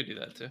yeah, we could do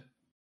that too.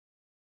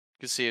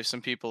 Could see if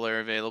some people are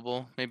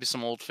available. Maybe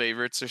some old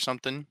favorites or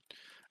something.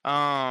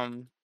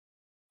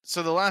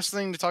 So the last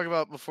thing to talk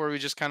about before we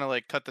just kind of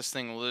like cut this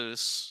thing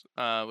loose,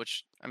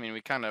 which I mean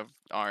we kind of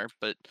are,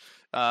 but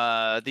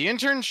the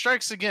intern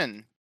strikes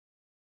again.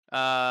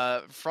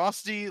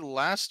 Frosty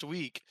last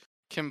week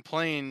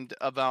complained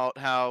about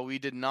how we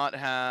did not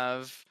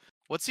have,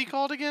 what's he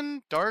called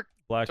again?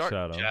 Black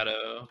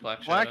Shadow.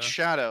 Black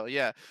Shadow,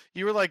 yeah.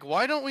 You were like,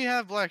 why don't we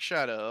have Black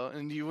Shadow?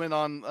 And you went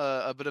on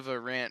a bit of a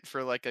rant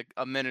for like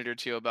a minute or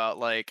two about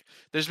like,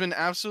 there's been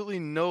absolutely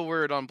no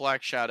word on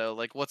Black Shadow,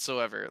 like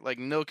whatsoever, like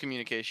no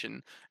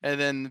communication. And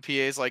then the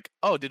PA's like,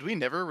 oh, did we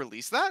never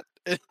release that?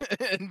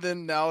 And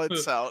then now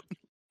it's out.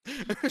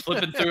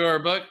 Flipping through our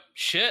book,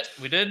 shit,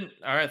 we didn't.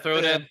 All right, throw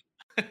it in.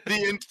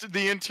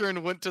 The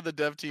intern went to the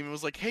dev team and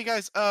was like, hey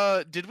guys,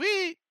 did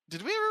we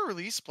ever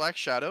release Black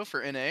Shadow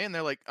for NA? And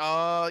they're like,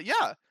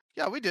 yeah,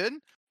 we did.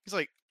 He's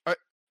like,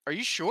 are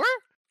you sure?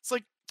 It's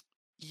like,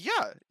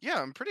 yeah,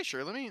 I'm pretty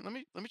sure. Let me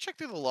check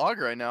through the log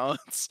right now.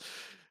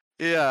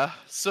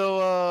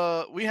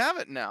 So we have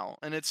it now,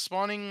 and it's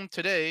spawning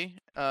today.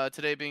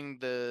 Today being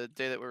the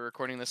day that we're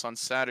recording this on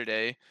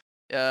Saturday.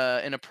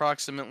 In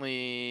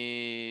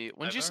approximately,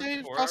 when did you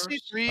say, Frosty?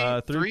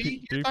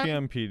 3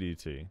 p.m.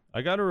 PDT.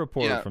 I got a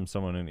report from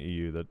someone in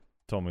EU that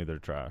told me they're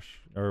trash,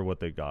 or what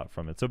they got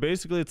from it. So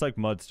basically it's like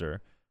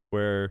Mudster,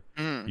 where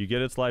you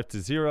get its life to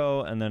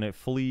 0 and then it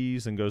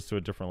flees and goes to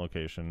a different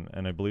location,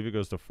 and I believe it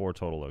goes to 4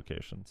 total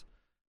locations.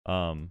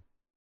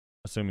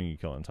 assuming you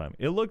kill in time.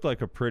 It looked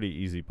like a pretty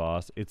easy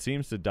boss. It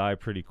seems to die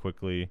pretty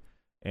quickly,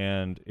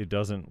 and it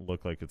doesn't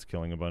look like it's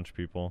killing a bunch of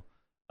people.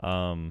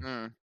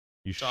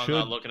 You So I'm should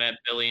not looking at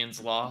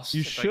billions lost.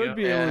 you if I should go.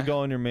 be able to Yeah. go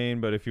on your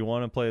main, but if you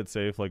want to play it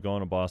safe, like go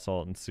on a boss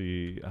alt and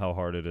see how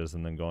hard it is,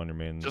 and then go on your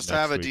main. Just next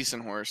have a week.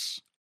 decent horse.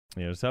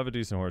 Yeah, just have a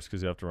decent horse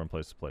because you have to run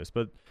place to place.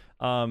 But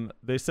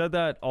they said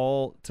that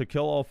to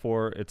kill all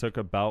 4, it took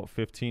about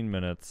 15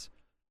 minutes,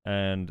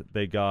 and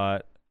they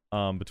got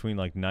between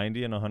like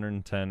 90 and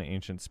 110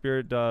 ancient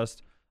spirit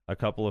dust, a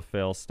couple of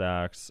fail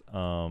stacks,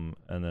 and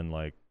then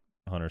like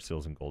 100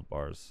 seals and gold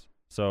bars.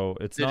 So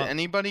it's Did not.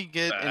 anybody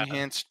get bad.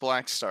 enhanced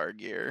Black Star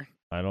gear?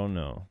 I don't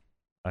know.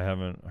 I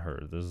haven't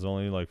heard. This is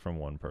only like from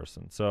one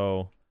person,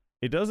 so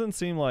it doesn't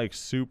seem like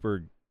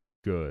super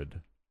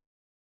good.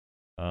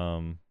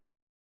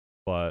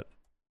 But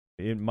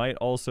it might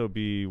also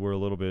be we're a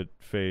little bit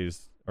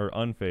phased or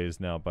unfazed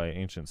now by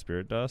ancient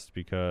spirit dust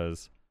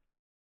because,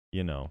 we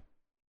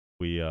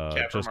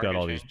just got market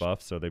all these changed.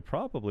 buffs, so they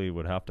probably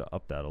would have to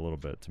up that a little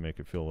bit to make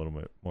it feel a little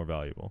bit more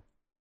valuable.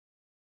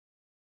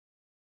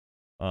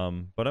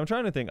 But I'm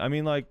trying to think. I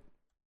mean, like,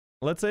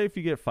 let's say if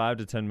you get 5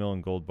 to 10 mil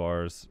in gold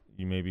bars,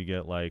 you maybe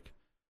get like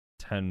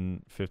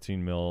 10,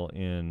 15 mil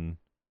in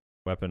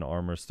weapon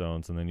armor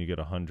stones, and then you get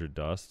 100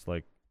 dust,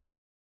 like,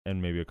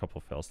 and maybe a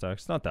couple fail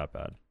stacks. Not that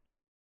bad,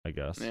 I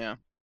guess. Yeah.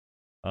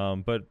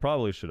 But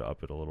probably should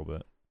up it a little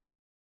bit.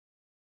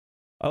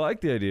 I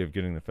like the idea of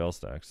getting the fail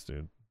stacks,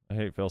 dude. I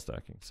hate fail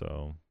stacking,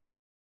 so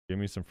give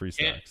me some free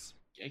Yeah. stacks.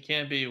 It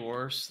can't be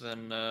worse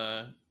than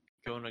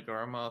going to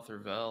Garmoth or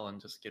Vel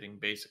and just getting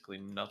basically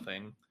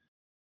nothing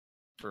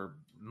for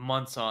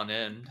months on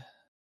end.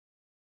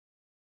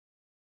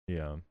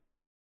 Yeah.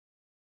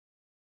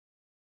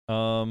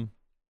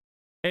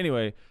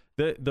 Anyway,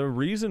 the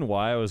reason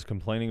why I was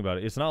complaining about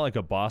it, it's not like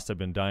a boss I've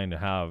been dying to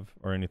have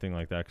or anything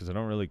like that, because I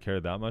don't really care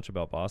that much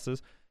about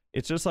bosses.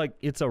 It's just like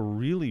it's a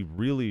really,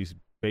 really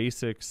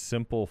basic,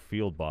 simple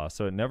field boss,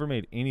 so it never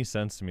made any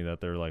sense to me that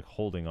they're like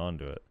holding on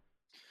to it.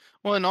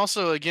 Well, and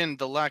also again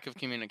the lack of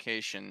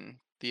communication.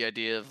 The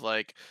idea of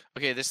like,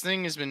 okay, this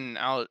thing has been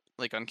out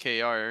like on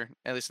KR,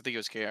 at least I think it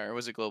was KR, or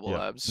was it Global Yeah.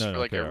 Labs, No, for no,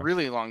 like a KR.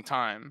 really long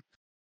time.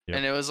 Yep.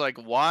 And it was like,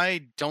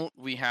 why don't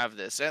we have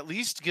this? At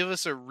least give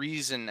us a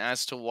reason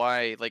as to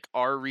why like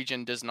our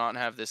region does not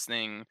have this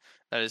thing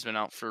that has been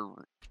out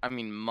for, I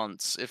mean,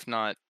 months, if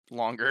not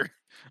longer,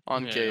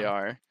 on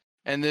Yeah. KR.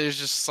 And there's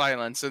just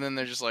silence, and then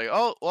they're just like,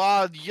 oh,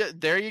 well, yeah,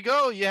 there you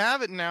go, you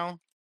have it now.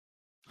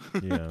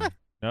 Yeah.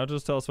 Now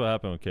just tell us what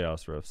happened with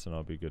Chaos Rifts, and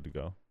I'll be good to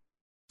go.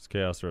 'Cause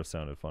Chaos Rifts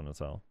sounded fun as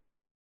hell.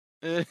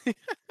 KR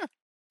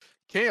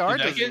Did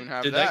doesn't even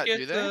have did that, that do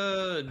get they?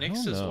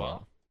 nixed don't as know.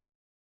 well?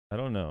 I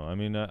don't know. I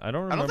mean, I don't I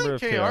don't remember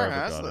think if KR KR ever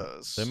has got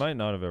those. it. They might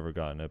not have ever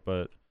gotten it,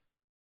 but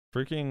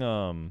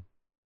freaking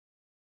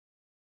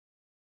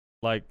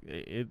like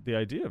the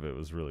idea of it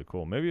was really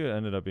cool. Maybe it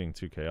ended up being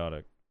too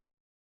chaotic.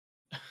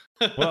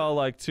 Well,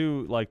 like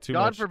too God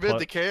much. forbid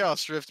the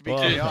Chaos Rift be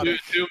Well,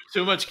 chaotic.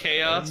 too much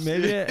chaos.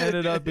 Maybe it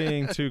ended up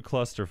being too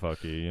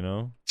clusterfucky, you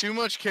know? Too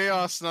much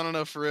chaos, not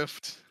enough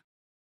rift.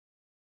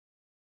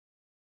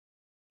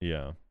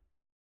 Yeah.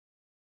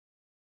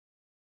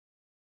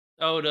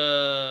 I would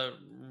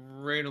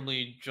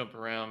randomly jump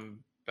around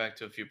back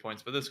to a few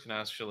points, but this can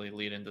actually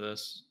lead into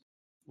this.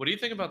 What do you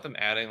think about them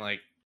adding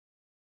like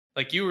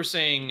you were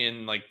saying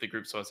in like the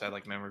group so had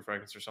like memory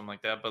fragments or something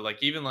like that, but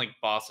like even like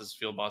bosses,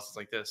 field bosses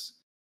like this,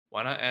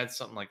 why not add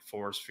something like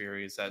Forest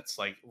Furies that's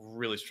like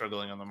really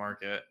struggling on the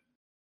market?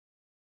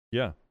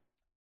 Yeah.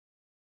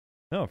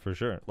 No, for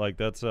sure. Like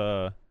that's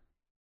I'm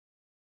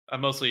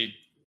mostly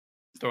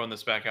throwing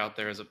this back out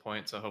there as a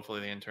point, so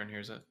hopefully the intern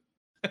hears it.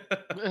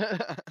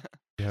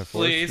 yeah, Forest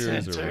Please,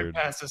 Furies are intern, weird.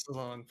 pass this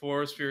along.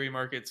 Forest Fury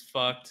market's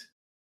fucked.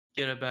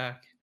 Get it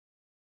back.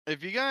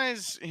 If you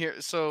guys hear,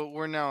 so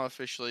we're now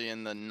officially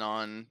in the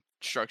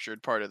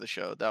non-structured part of the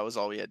show. That was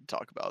all we had to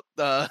talk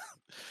about.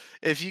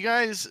 If you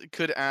guys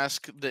could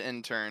ask the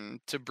intern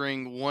to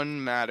bring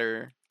one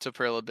matter to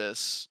Pearl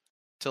Abyss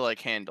to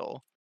like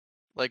handle,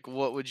 like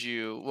what would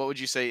you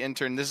say,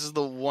 intern? This is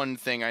the one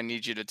thing I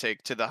need you to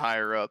take to the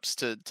higher ups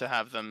to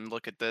have them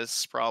look at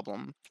this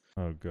problem.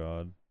 Oh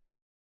god.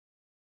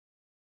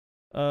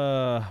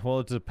 Well,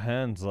 it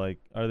depends. Like,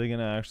 are they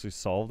gonna actually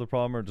solve the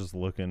problem or just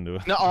look into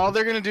it? No, all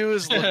they're gonna do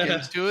is look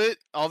into it.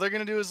 All they're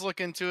gonna do is look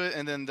into it,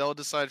 and then they'll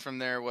decide from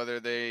there whether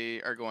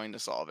they are going to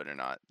solve it or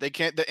not. They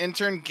can't. The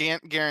intern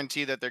can't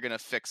guarantee that they're gonna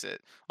fix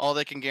it. All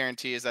they can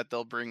guarantee is that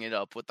they'll bring it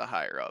up with the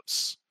higher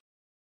ups.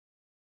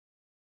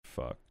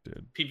 Fuck,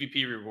 dude.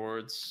 PvP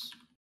rewards.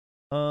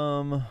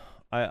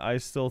 I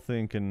still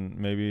think, and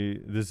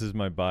maybe this is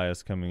my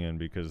bias coming in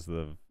because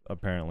of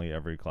apparently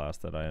every class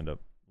that I end up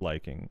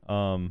liking.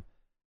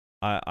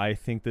 I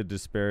think the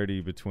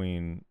disparity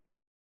between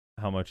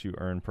how much you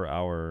earn per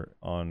hour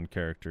on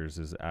characters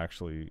is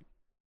actually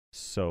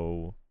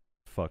so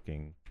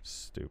fucking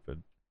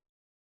stupid.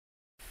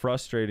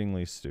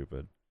 Frustratingly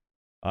stupid.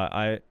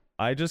 I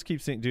just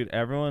keep seeing, dude,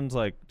 everyone's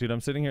like, dude,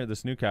 I'm sitting here at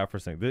this new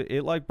Kaffir thing.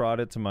 It like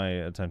brought it to my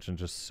attention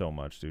just so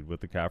much, dude,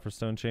 with the Kaffir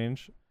stone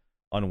change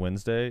on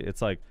Wednesday.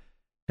 It's like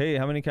hey,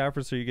 how many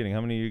Kaffers are you getting?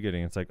 How many are you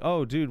getting? It's like,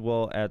 oh, dude,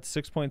 well, at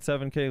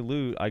 6.7k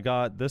loot, I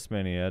got this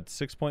many. At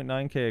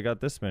 6.9k, I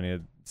got this many.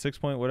 At 6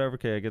 point whatever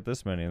k, I get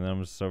this many. And then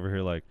I'm just over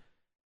here like,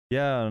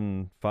 yeah,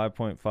 on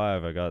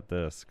 5.5, I got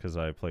this because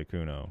I play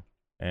Kuno.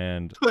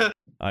 And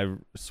I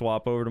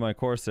swap over to my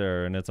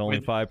Corsair, and it's only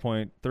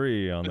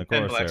 5.3 on the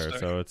Corsair,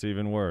 so it's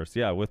even worse.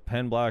 Yeah, with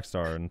Pen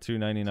Blackstar and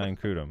 299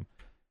 Kudum.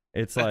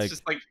 It's That's like,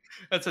 just like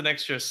that's an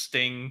extra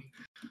sting.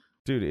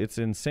 dude, it's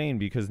insane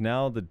because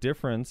now the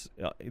difference,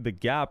 the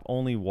gap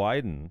only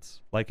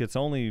widens. Like, it's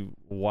only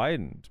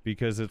widened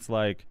because it's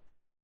like,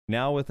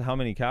 now with how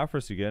many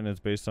Kaffers you get, and it's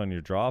based on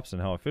your drops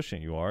and how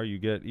efficient you are, you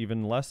get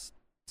even less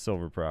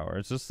silver per hour.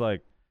 It's just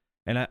like,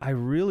 and I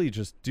really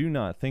just do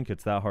not think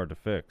it's that hard to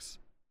fix.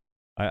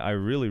 I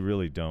really,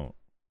 really don't.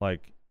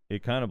 Like,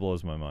 it kind of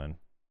blows my mind.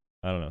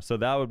 I don't know. So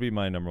that would be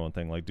my number one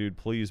thing. Like, dude,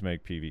 please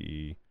make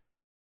PvE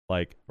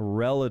like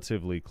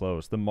relatively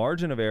close. The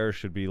margin of error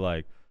should be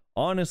like,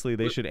 honestly,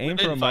 they should aim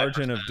for a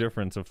margin of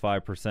difference of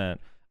 5%.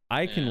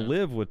 I can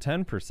live with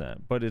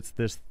 10%, but it's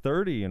this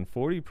 30 and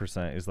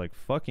 40% is like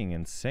fucking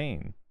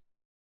insane.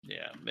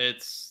 Yeah,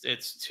 it's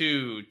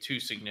too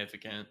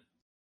significant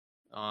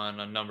on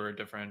a number of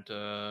different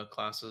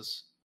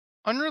classes.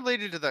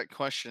 Unrelated to that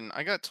question,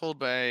 I got told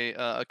by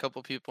a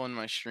couple people in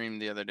my stream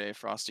the other day,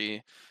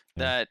 Frosty,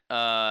 that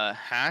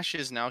Hash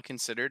is now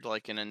considered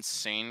like an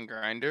insane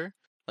grinder,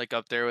 like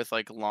up there with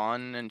like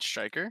Lon and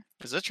Striker.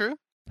 Is that true?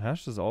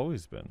 Hash has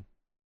always been.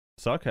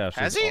 Suck Hash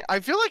Has he?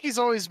 I feel like he's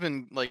always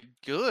been like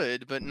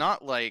good, but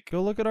not like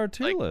go look at our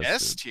tier like list.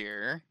 S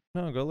tier.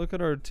 No, go look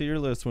at our tier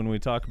list when we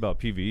talk about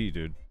PvE,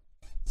 dude.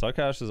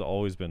 Suckash has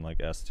always been like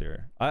S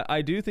tier.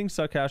 I do think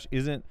Suckash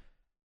isn't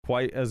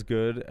quite as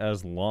good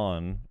as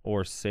Lon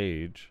or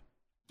Sage,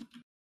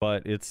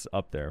 but it's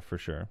up there for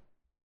sure.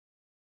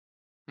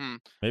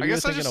 Maybe I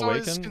guess I just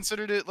Awaken? always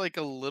considered it like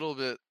a little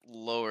bit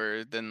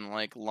lower than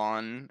like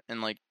Lon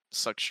and like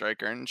Suck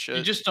Striker and shit.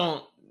 You just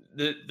don't.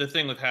 The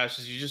thing with Hash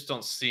is you just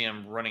don't see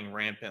him running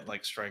rampant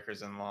like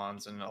Strikers and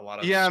Lons and a lot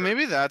of. Yeah,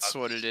 maybe that's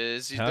what it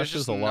is. Hash There's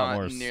just is a lot not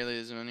more nearly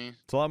as many.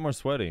 It's a lot more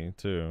sweaty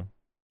too,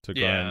 to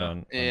grind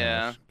on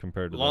Hash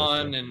compared to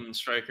Lon and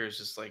Striker is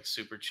just like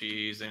super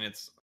cheese and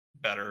it's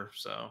better,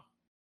 so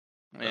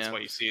that's why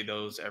you see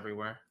those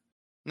everywhere.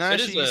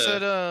 Nash, you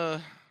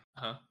said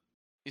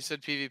you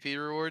said PvP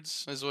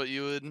rewards is what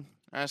you would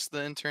ask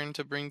the intern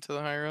to bring to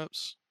the higher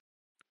ups.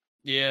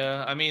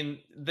 Yeah, I mean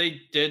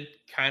they did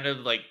kind of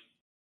like,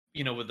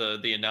 you know, with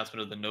the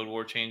announcement of the node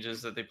war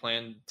changes that they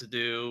planned to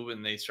do,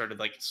 and they started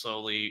like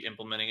slowly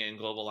implementing it in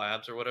global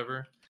labs or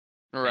whatever.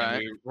 Right.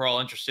 And we're all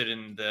interested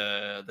in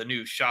the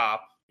new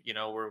shop, you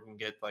know, where we can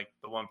get like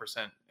the 1%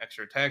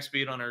 extra attack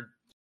speed on our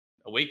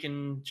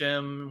Awaken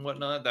gem and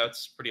whatnot.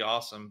 That's pretty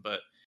awesome.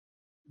 But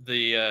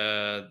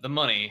the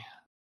money,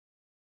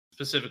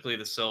 specifically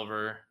the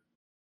silver,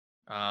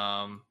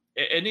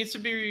 it needs to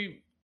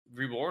be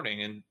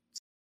rewarding,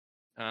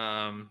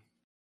 and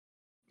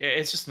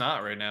it's just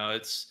not right now.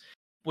 It's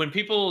when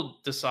people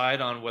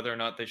decide on whether or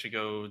not they should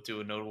go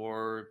do a node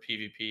war,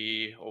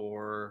 PvP,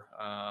 or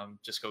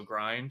just go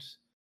grind.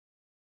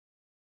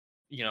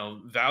 You know,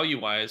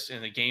 value-wise,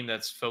 in a game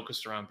that's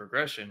focused around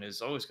progression, is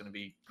always going to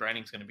be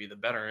grinding's going to be the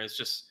better. It's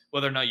just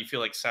whether or not you feel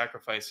like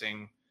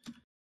sacrificing,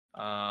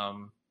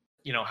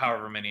 you know,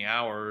 however many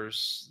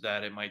hours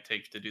that it might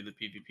take to do the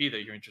PvP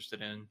that you're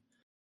interested in,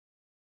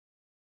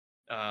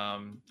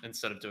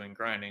 instead of doing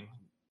grinding.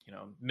 You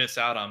know, miss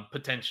out on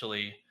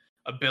potentially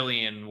 $1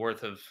 billion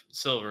worth of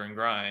silver and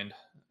grind,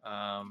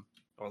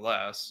 or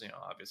less. You know,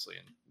 obviously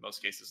in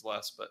most cases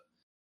less, but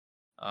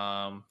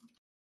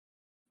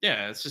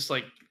yeah, it's just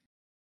like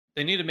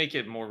they need to make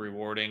it more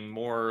rewarding,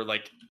 more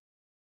like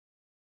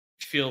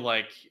feel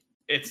like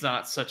it's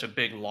not such a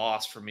big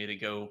loss for me to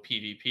go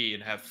PvP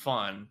and have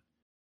fun,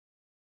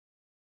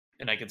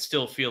 and I can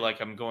still feel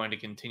like I'm going to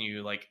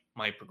continue like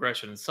my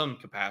progression in some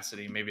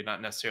capacity. Maybe not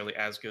necessarily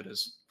as good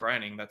as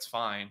grinding. That's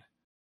fine.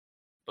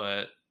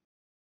 But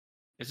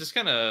it's just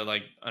kind of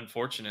like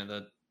unfortunate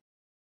that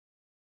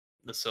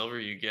the silver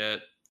you get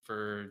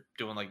for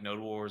doing like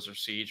node wars or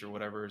siege or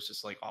whatever is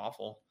just like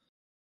awful.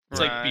 It's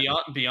like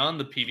beyond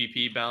the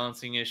PvP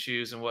balancing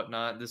issues and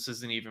whatnot. This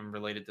isn't even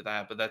related to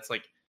that, but that's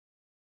like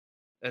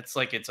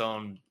its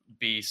own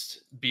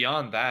beast.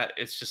 Beyond that,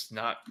 it's just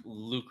not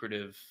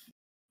lucrative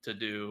to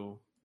do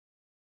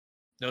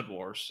node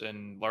wars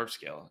and large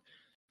scale.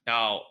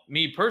 Now,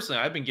 me personally,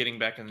 I've been getting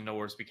back into node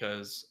wars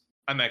because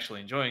I'm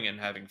actually enjoying it and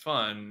having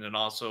fun, and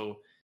also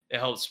it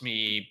helps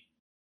me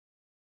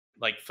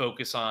like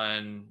focus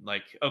on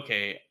like,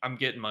 okay, I'm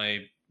getting my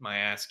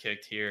ass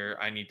kicked here.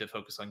 I need to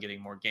focus on getting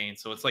more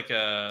gains. So it's like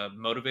a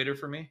motivator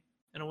for me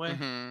in a way.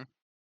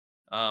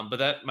 But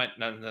that might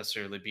not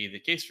necessarily be the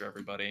case for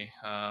everybody.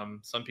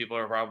 Some people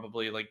are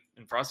probably like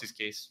in Frosty's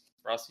case.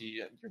 Frosty,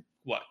 you're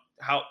what?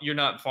 You're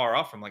not far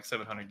off from like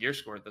 700 gear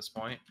score at this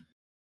point.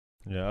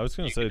 Yeah, I was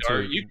gonna say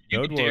too. You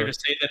could dare to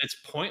say that it's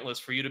pointless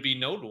for you to be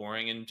node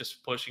warring and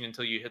just pushing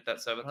until you hit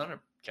that 700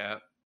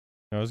 cap.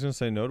 I was gonna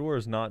say Node War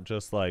is not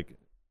just like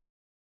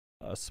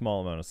a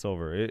small amount of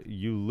silver.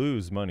 You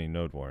lose money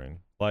node warring.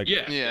 Like,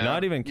 Yeah.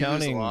 not even You lose a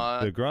counting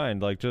lot. the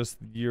grind, like just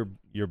your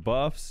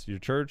buffs, your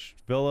church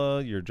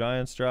villa, your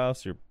giant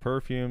strauss, your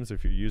perfumes.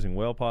 If you're using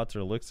whale pots or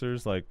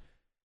elixirs, like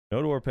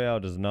node war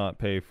payout does not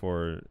pay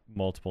for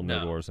multiple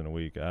node No. wars in a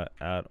week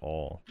at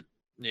all.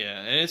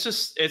 Yeah, and it's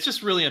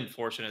just really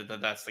unfortunate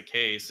that that's the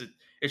case.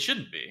 It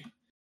shouldn't be.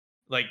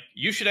 Like,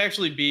 you should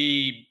actually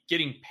be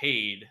getting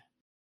paid,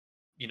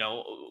 you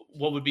know,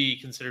 what would be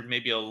considered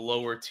maybe a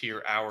lower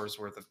tier hours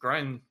worth of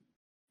grind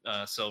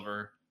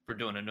silver for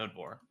doing a node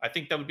war. I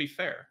think that would be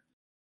fair.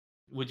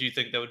 Would you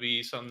think that would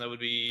be something that would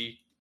be?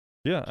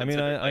 Yeah, I mean,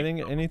 considered, I like, think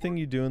normal? anything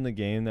you do in the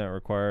game that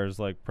requires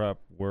like prep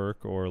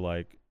work or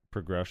like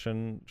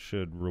progression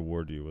should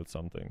reward you with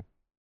something.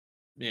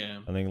 Yeah.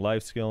 I think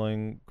life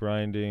skilling,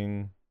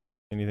 grinding,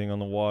 anything on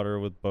the water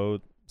with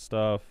boat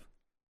stuff,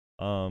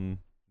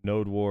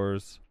 node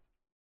wars,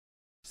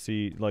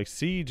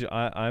 siege.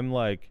 I'm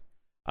like,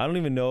 I don't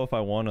even know if I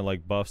want to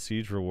like buff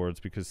siege rewards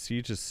because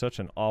siege is such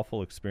an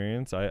awful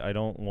experience. I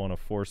don't want to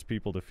force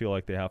people to feel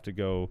like they have to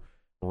go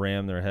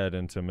ram their head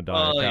into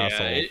Medina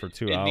Castle for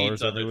 2 it hours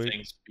needs every other week.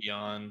 things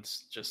beyond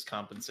just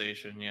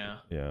compensation. Yeah.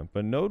 Yeah,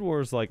 but node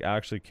wars like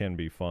actually can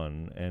be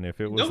fun, and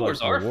if it was Node like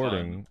wars are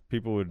rewarding, fun.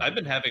 people would. I've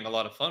been having a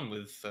lot of fun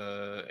with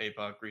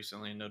APOC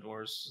recently in Node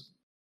Wars.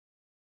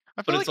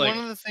 I But feel it's like like,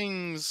 one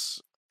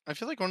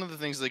of the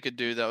things they could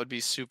do that would be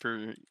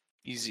super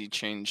easy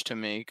change to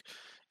make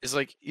is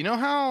like, you know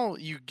how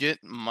you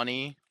get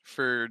money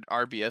for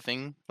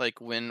RBFing, like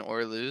win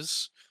or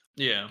lose?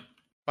 yeah.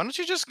 Why don't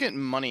you just get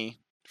money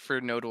for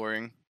node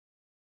warring?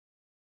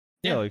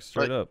 Yeah, Yeah. like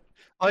straight up.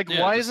 Like, Yeah,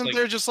 why just isn't like-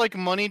 there just like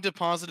money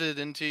deposited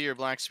into your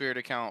Black Spirit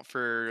account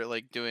for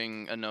like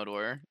doing a node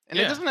war? And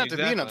it Yeah, doesn't have to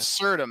be an exactly.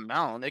 absurd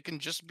amount. It can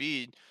just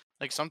be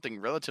like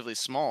something relatively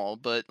small,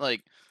 but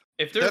like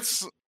If there's,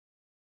 that's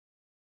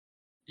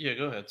yeah,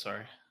 go ahead.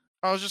 Sorry.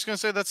 I was just gonna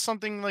say that's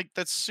something like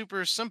that's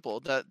super simple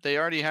that they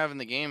already have in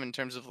the game in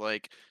terms of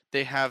like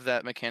they have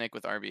that mechanic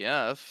with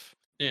RBF.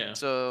 Yeah.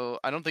 So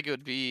I don't think it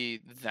would be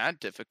that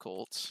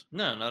difficult.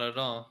 No, not at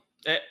all.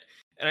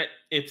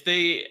 If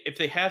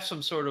they have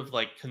some sort of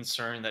like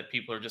concern that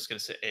people are just going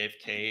to sit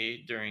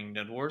AFK during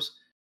Node Wars,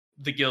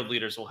 the guild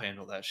leaders will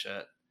handle that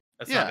shit.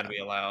 That's not Yeah. going to be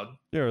allowed.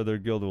 Yeah, or their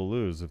guild will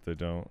lose if they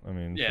don't. I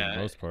mean, for Yeah. the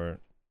most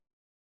part.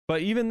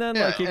 But even then,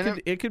 Yeah, like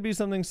and it could be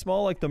something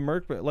small, like the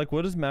merc. Like,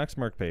 what does max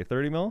merc pay?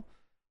 30 mil?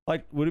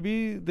 Like, would it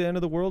be the end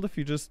of the world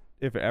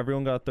if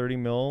everyone got 30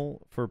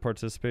 mil for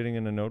participating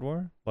in a node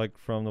war, like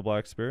from the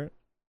Black Spirit?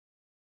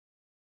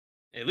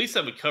 At least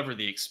that would cover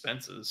the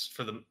expenses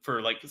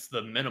for like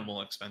the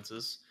minimal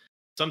expenses.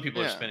 Some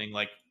people are Yeah. spending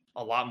like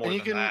a lot more And you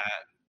than can- that.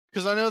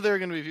 Because I know there are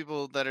going to be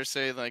people that are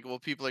saying like, well,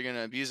 people are going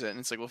to abuse it, and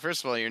it's like, well,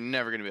 first of all, you're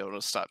never going to be able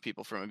to stop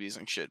people from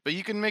abusing shit. But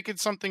you can make it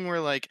something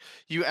where like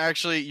your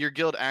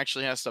guild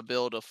actually has to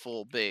build a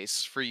full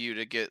base for you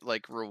to get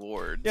like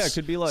rewards. Yeah, it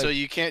could be like so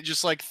you can't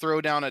just like throw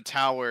down a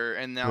tower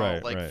and now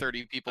Right, like right.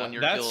 30 people in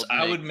your That's guild I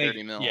make would make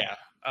 30 mil. Yeah,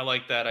 I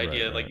like that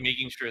idea. Right, Like right.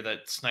 making sure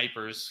that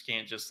snipers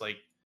can't just like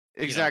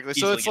Exactly.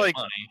 So easily it's get like,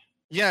 money.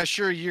 yeah,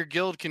 sure, your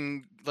guild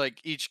can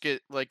like each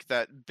get like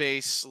that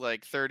base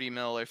like 30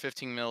 mil or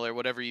 15 mil or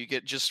whatever you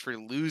get just for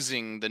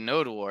losing the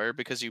node war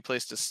because you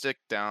placed a stick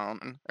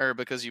down or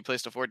because you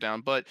placed a fort down,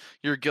 but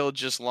your guild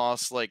just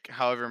lost like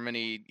however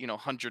many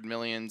 100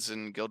 millions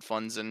in guild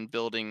funds and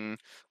building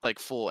like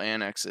full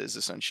annexes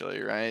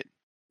essentially, right?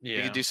 You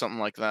Yeah. could do something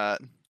like that.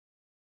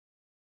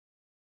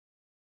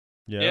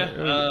 yeah, it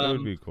would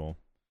um, be cool.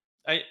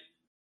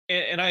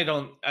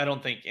 I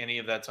don't think any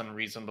of that's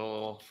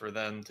unreasonable for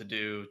them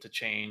to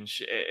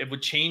change. It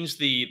would change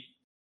the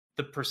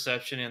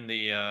perception and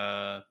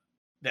the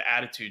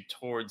attitude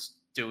towards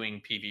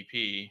doing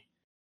PvP,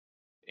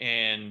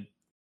 and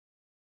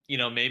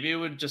maybe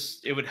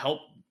it would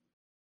help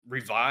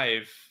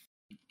revive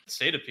the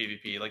state of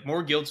PvP. Like,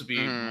 more guilds would be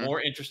Mhm.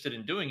 more interested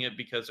in doing it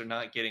because they're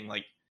not getting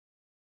like,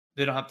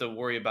 they don't have to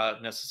worry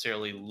about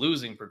necessarily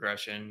losing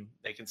progression.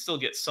 They can still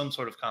get some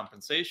sort of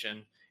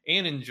compensation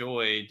and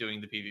enjoy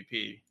doing the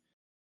PvP.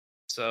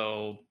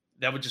 So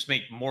that would just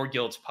make more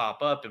guilds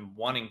pop up and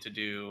wanting to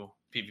do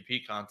PvP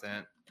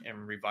content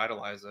and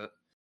revitalize it.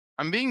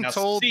 I'm being Now,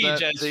 told Siege,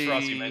 that as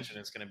Frosty mentioned,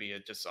 is going to be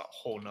just a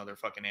whole nother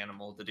fucking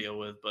animal to deal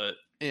with. But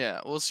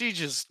yeah, well,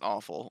 Siege is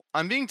awful.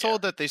 I'm being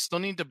told that they still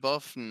need to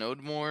buff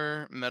node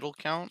more metal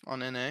count on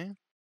NA.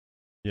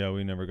 Yeah,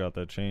 we never got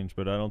that change,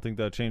 but I don't think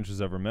that change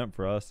was ever meant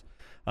for us.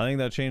 I think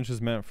that change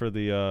is meant for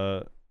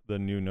the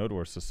new node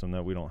war system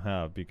that we don't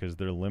have because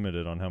they're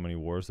limited on how many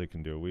wars they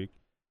can do a week.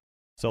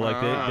 So like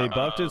they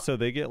buffed it so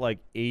they get like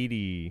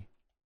 80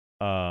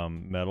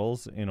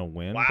 medals in a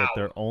win, but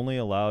they're Wow. only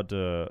allowed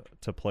to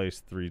place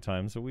 3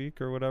 times a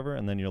week or whatever,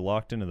 and then you're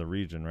locked into the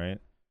region, right?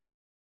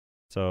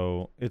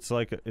 So it's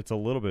like it's a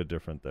little bit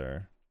different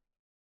there.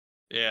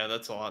 yeah,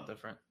 that's a lot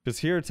different. Because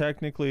here,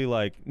 technically,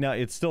 like, now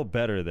it's still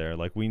better there.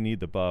 Like, we need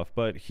the buff.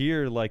 But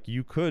here, like,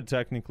 you could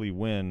technically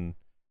win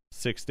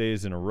 6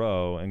 days in a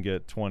row and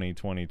get 20.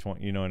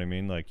 You know what I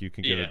mean? Like, you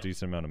can get Yeah. a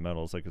decent amount of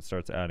medals. Like, it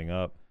starts adding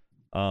up.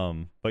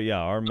 But yeah,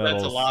 our But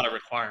medals. that's a lot of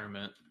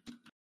requirement.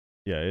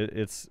 yeah,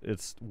 it's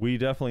we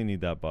definitely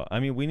need that buff. I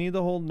mean, we need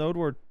the whole node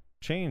war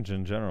change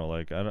in general.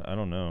 Like I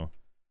don't know.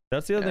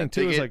 That's the other thing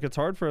too, is like it's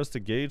hard for us to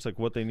gauge like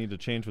what they need to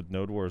change with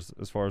node wars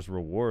as far as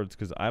rewards,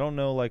 because I don't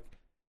know like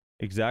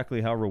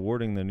exactly how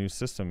rewarding the new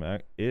system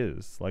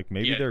is. Like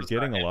maybe they're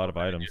getting a lot of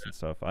items and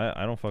stuff.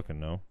 I don't fucking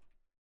know.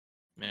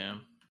 Yeah,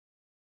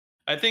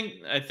 I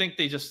think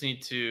they just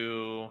need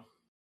to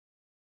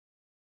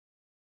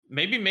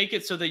maybe make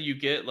it so that you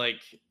get like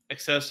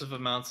excessive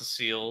amounts of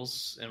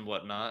seals and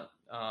whatnot,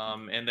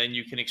 and then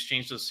you can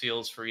exchange those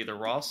seals for either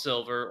raw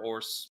silver or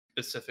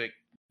specific,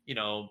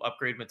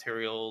 upgrade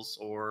materials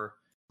or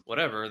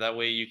whatever. That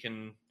way you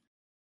can,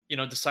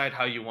 decide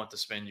how you want to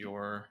spend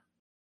your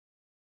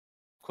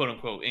quote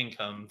unquote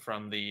income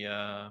from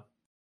the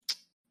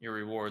your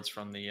rewards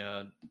from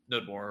the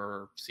node war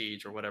or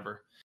siege or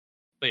whatever.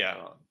 But yeah,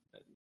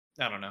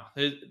 I don't know.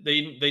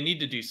 They need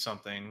to do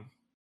something.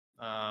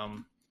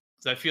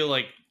 'Cause I feel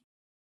like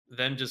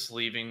them just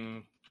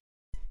leaving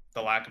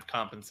the lack of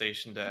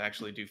compensation to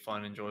actually do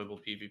fun, enjoyable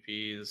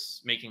PvP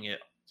is making it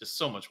just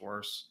so much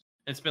worse.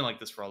 And it's been like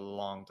this for a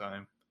long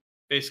time,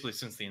 basically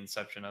since the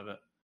inception of it.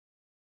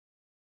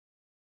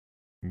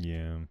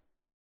 Yeah.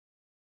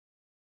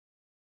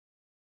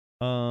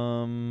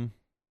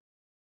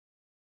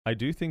 I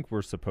do think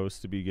we're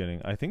supposed to be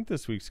getting. I think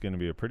this week's going to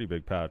be a pretty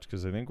big patch,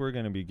 because I think we're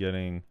going to be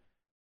getting.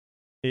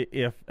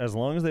 If as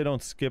long as they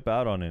don't skip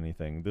out on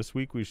anything, this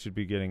week we should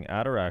be getting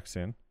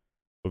Ataraxian.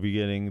 We'll be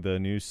getting the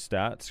new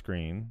stat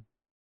screen.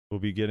 We'll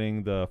be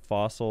getting the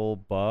fossil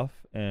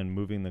buff and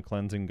moving the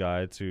cleansing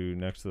guide to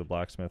next to the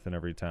blacksmith in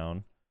every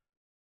town.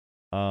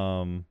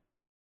 And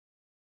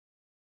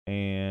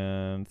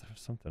there's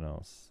something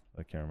else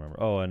I can't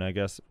remember. Oh, and I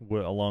guess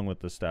along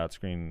with the stat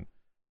screen,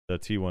 the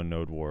T1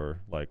 node war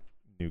like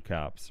new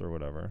caps or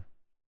whatever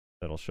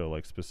that'll show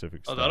like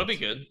specific. Oh, that'll be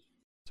good.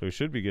 So we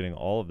should be getting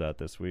all of that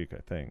this week,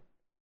 I think.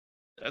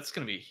 That's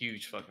gonna be a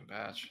huge fucking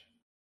patch.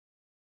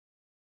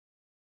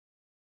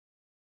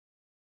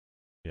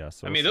 Yeah,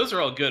 so I mean, those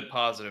are all good,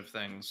 positive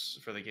things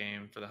for the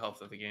game, for the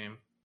health of the game.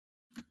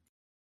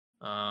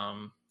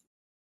 So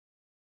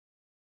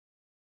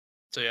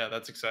yeah,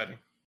 that's exciting.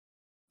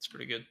 It's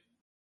pretty good.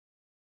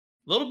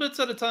 Little bits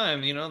at a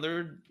time,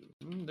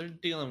 they're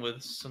dealing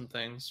with some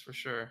things for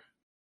sure.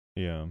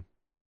 Yeah.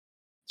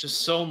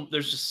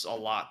 There's just a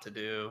lot to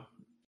do.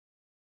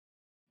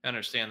 I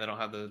understand they don't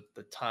have the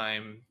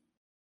time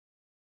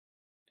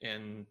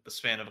in the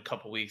span of a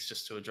couple weeks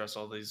just to address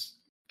all these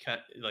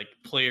like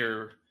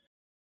player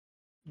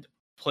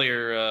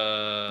pointed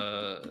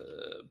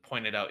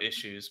out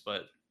issues,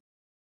 but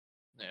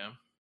yeah,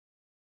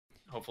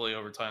 hopefully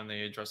over time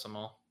they address them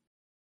all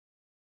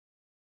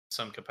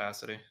some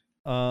capacity.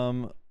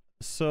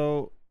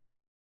 So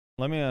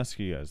let me ask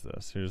you guys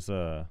this. Here's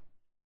a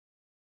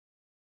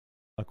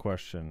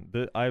question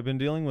that I've been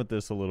dealing with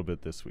this a little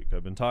bit this week.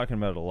 I've been talking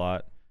about it a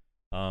lot.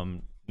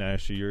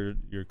 Nash, your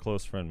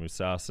close friend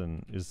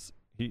Musasin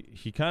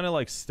he kind of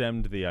like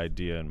stemmed the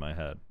idea in my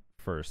head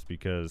first,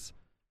 because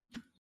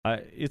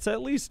it's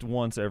at least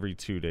once every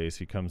 2 days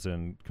he comes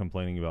in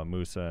complaining about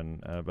Musa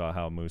and about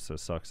how Musa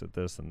sucks at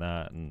this and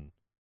that, and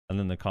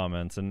then the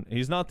comments. And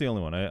he's not the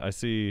only one. I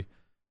see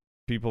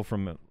people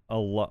from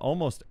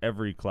almost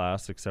every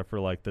class except for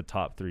like the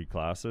top 3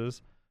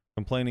 classes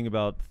complaining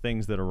about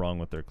things that are wrong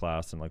with their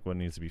class and like what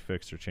needs to be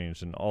fixed or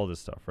changed and all this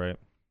stuff, right?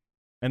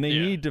 And they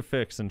need to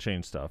fix and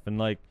change stuff. And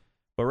like,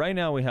 but right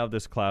now we have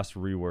this class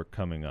rework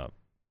coming up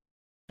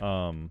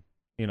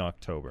in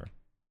October.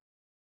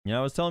 Yeah,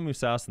 I was telling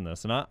Musasin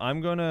this, and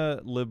I'm going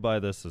to live by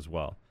this as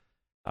well.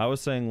 I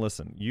was saying,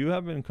 listen, you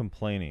have been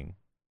complaining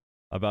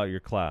about your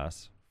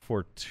class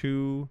for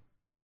 2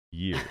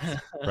 years,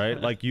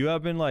 right? Like, you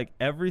have been like,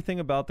 everything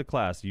about the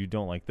class, you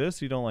don't like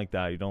this, you don't like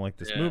that, you don't like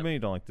this movement, you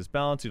don't like this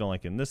balance, you don't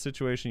like in this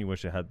situation, you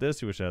wish it had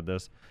this, you wish it had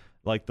this.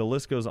 Like, the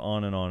list goes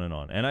on and on and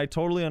on. And I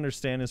totally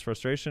understand his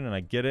frustration, and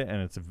I get it,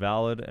 and it's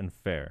valid and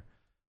fair.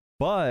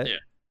 But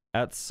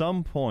at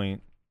some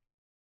point,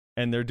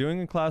 and they're doing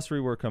a class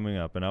rework coming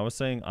up, and I was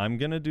saying, I'm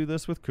going to do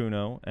this with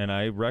Kuno, and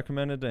I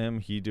recommended to him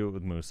he do it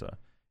with Musa.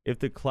 If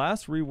the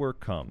class rework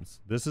comes,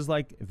 this is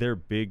like their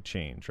big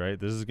change, right?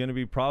 This is going to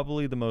be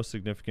probably the most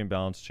significant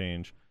balance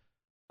change.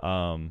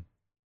 I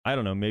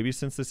don't know, maybe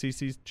since the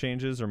CC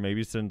changes, or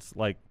maybe since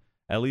like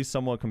at least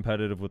somewhat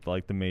competitive with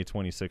like the May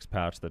 26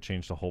 patch that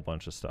changed a whole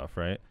bunch of stuff,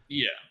 right?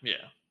 Yeah.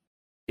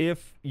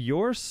 If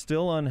you're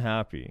still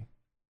unhappy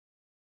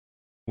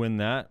when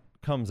that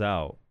comes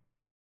out,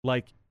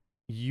 like,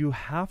 you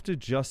have to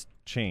just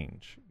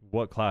change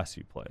what class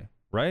you play,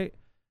 right?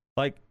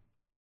 Like,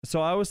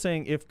 so I was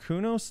saying, if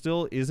Kuno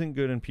still isn't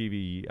good in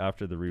PvE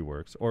after the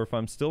reworks, or if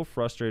I'm still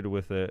frustrated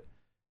with it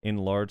in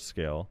large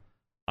scale,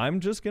 I'm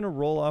just going to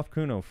roll off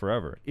Kuno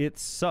forever. It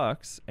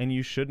sucks, and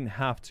you shouldn't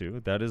have to.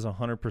 That is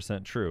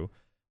 100% true.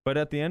 But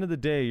at the end of the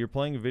day, you're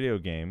playing a video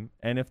game,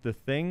 and if the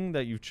thing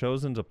that you've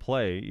chosen to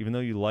play, even though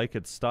you like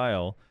its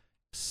style,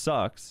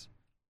 sucks,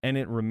 and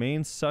it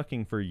remains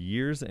sucking for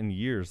years and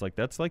years, like,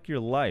 that's like your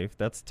life.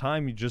 That's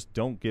time you just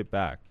don't get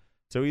back.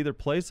 So either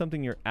play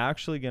something you're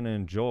actually going to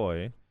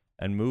enjoy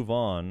and move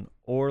on,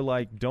 or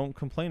like don't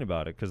complain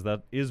about it because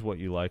that is what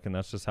you like and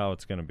that's just how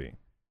it's gonna be.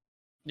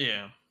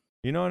 Yeah.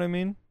 You know what I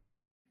mean?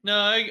 No,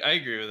 I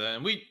agree with that.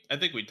 And I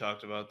think we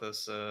talked about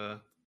this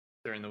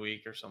during the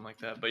week or something like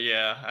that. But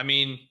yeah, I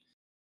mean,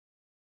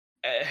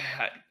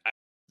 I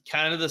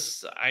kind of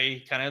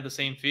have the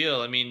same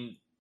feel. I mean,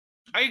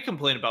 I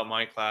complain about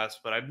my class,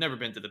 but I've never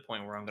been to the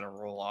point where I'm gonna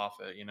roll off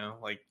it, you know?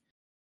 Like,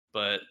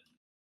 but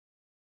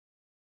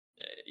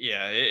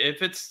yeah,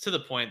 if it's to the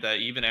point that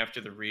even after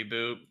the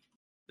reboot,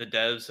 the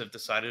devs have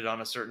decided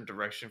on a certain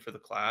direction for the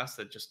class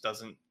that just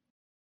doesn't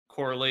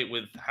correlate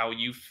with how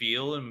you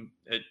feel and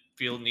it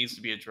feel needs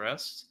to be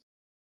addressed,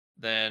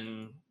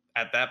 then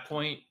at that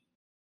point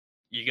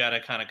you got to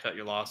kind of cut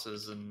your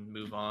losses and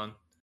move on.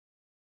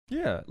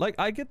 Yeah, like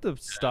I get the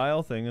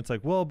style thing. It's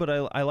like, well, but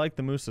I like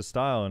the Musa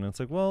style, and it's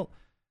like, well,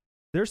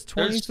 there's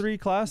 23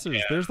 classes.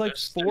 yeah, there's like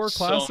there's 4 so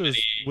classes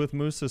many- with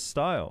Musa's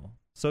style,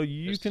 so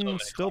you There's so can many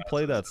still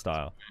play that classes.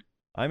 style.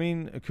 I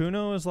mean,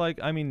 Kuno is like,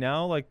 I mean,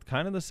 now like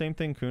kind of the same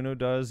thing Kuno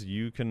does.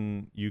 You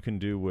can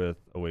do with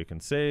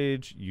Awakened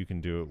Sage. You can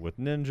do it with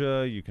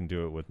Ninja. You can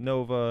do it with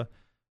Nova.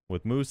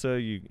 With Musa,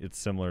 it's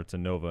similar to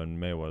Nova and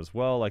Mewa as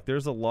well. Like,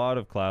 there's a lot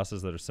of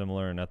classes that are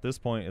similar, and at this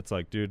point, it's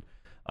like, dude,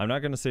 I'm not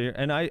gonna say.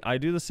 And I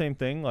do the same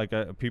thing. Like,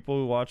 people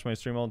who watch my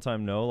stream all the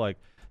time know, like,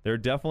 there are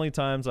definitely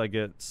times I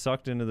get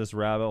sucked into this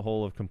rabbit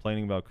hole of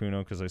complaining about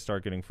Kuno because I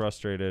start getting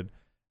frustrated,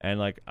 and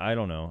like, I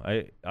don't know,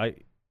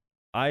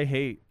 I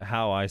hate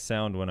how I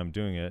sound when I'm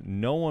doing it.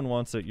 No one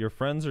wants it. Your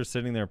friends are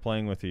sitting there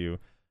playing with you,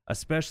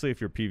 especially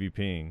if you're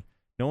PvPing.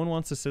 No one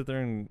wants to sit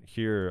there and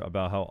hear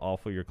about how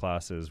awful your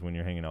class is when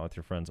you're hanging out with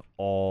your friends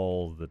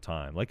all the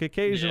time. Like,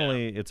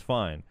 occasionally it's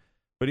fine,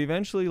 but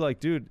eventually, like,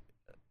 dude,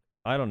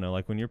 I don't know,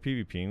 like when you're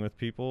PvPing with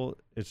people,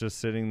 it's just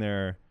sitting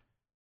there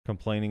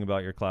complaining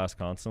about your class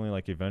constantly.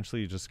 Like,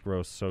 eventually you just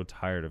grow so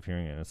tired of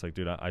hearing it. It's like,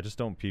 dude, I just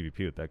don't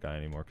PvP with that guy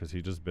anymore because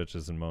he just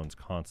bitches and moans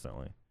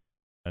constantly.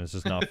 And it's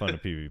just not fun to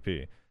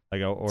PvP.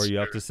 Like, or you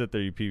have to sit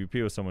there, you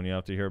PvP with someone, you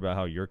have to hear about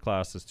how your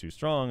class is too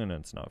strong and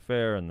it's not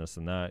fair and this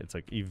and that. It's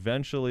like,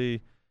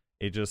 eventually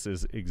it just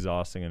is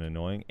exhausting and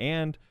annoying.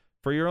 And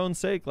for your own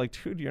sake, like,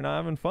 dude, you're not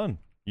having fun.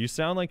 You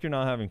sound like you're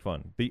not having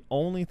fun. The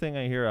only thing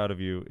I hear out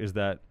of you is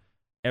that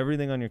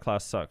everything on your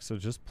class sucks. So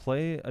just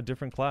play a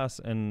different class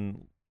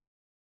and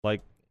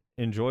like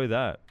enjoy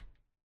that.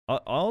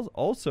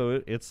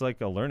 Also, it's like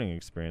a learning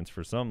experience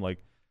for some. Like,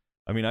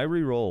 I mean, I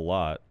reroll a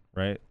lot,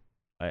 right?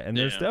 And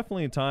there's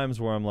definitely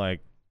times where I'm like,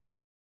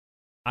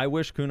 I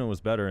wish Kuno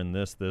was better in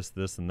this,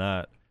 and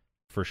that,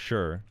 for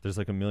sure. There's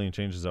like a million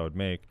changes I would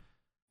make.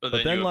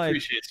 But then you like,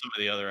 appreciate some of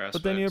the other aspects.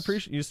 But then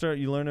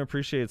you learn to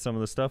appreciate some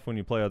of the stuff when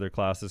you play other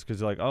classes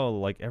because you're like, oh,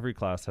 like every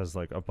class has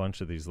like a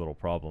bunch of these little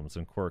problems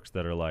and quirks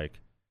that are like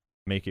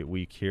make it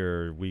weak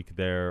here, weak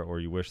there, or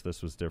you wish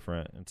this was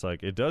different. It's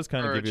like it does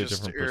kind of give you a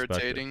different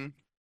perspective.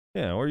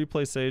 Yeah, or you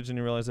play Sage and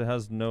you realize it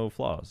has no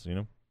flaws, you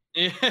know?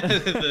 Yeah,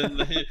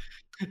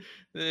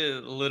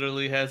 it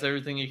literally has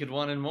everything you could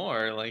want and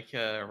more, like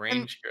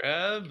range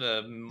grab,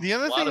 the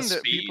other lot thing of that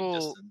speed,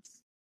 people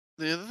distance.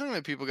 the other thing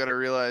that people got to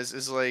realize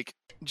is, like,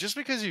 just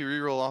because you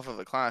reroll off of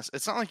a class,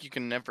 it's not like you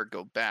can never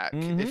go back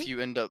if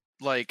you end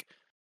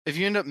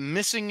up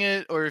missing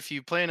it, or if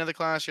you play another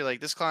class, you're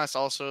like, this class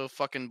also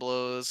fucking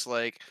blows.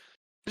 Like,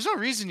 there's no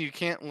reason you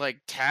can't like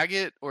tag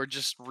it or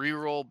just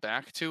reroll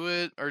back to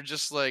it, or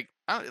just like,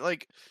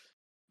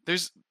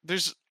 there's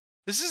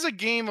this is a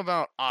game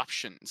about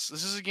options.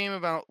 This is a game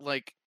about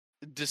like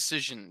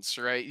decisions,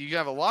 right? You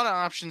have a lot of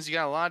options, you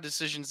got a lot of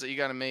decisions that you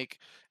got to make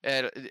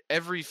at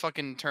every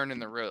fucking turn in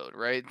the road,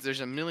 right?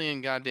 There's a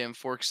million goddamn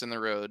forks in the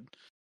road.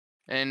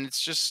 And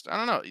it's just, I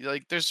don't know,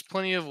 like, there's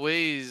plenty of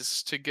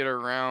ways to get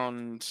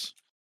around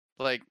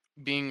like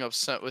being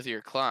upset with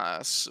your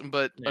class,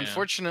 but Yeah.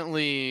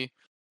 unfortunately,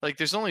 like,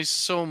 there's only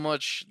so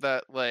much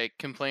that like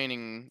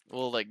complaining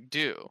will like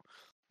do.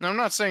 Now, I'm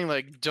not saying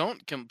like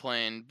don't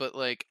complain, but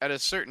like at a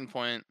certain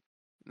point,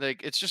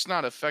 like, it's just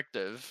not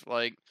effective.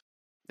 Like,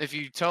 if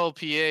you tell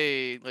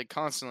PA like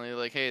constantly,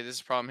 like, hey, this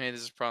is a problem, hey,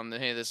 this is a problem,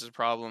 hey, this is a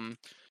problem,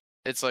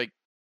 it's like,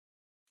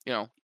 you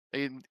know,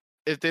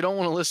 if they don't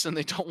want to listen,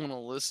 they don't want to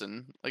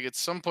listen. Like, at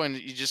some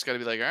point, you just got to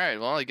be like, all right,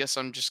 well, I guess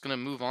I'm just gonna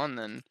move on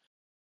then.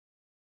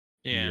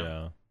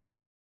 Yeah.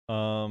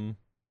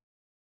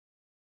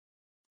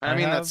 I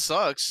mean, that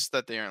sucks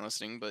that they aren't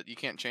listening, but you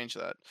can't change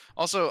that.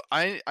 Also,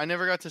 I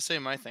never got to say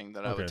my thing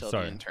that I would tell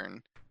the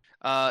intern.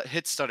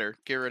 Hit stutter.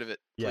 Get rid of it,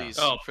 Yeah. please.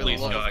 Oh, for please,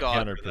 the love of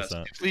God.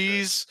 100%.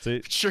 Please, See,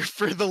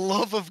 for the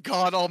love of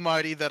God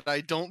Almighty that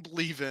I don't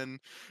believe in,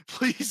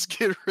 please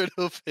get rid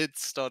of hit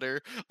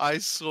stutter. I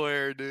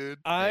swear, dude.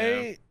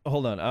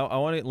 Hold on. I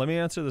want to let me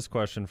answer this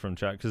question from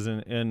chat because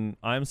in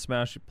I'm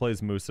Smash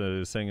Plays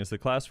Musa is saying, is the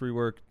class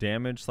rework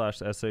damage / SA /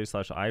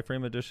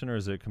 iframe edition, or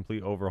is it a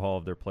complete overhaul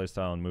of their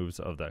playstyle and moves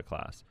of that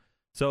class?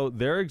 So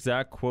their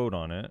exact quote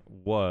on it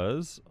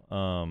was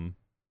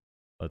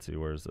let's see,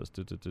 where is this?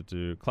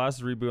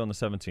 Classes reboot on the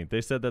 17th.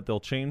 They said that they'll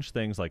change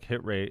things like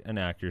hit rate and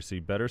accuracy,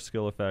 better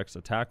skill effects,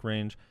 attack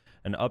range,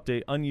 and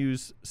update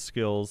unused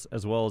skills,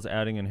 as well as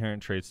adding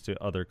inherent traits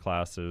to other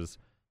classes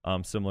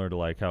similar to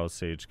like how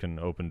Sage can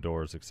open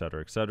doors,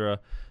 etc., etc.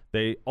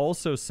 They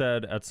also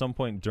said at some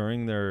point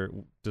during their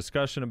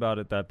discussion about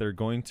it that they're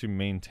going to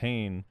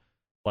maintain,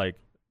 like,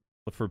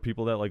 for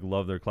people that like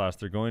love their class,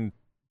 they're going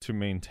to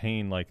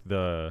maintain like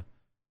the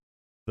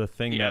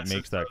thing that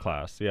makes that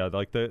class. Yeah,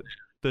 like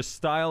the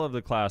style of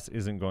the class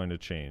isn't going to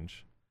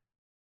change.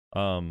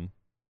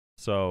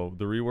 So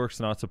the rework's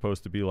not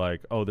supposed to be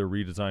like, oh, they're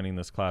redesigning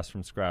this class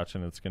from scratch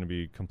and it's going to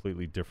be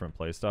completely different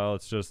playstyle.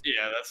 It's just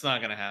that's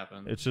not going to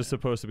happen. It's just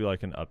supposed to be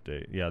like an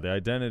update. Yeah, the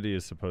identity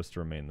is supposed to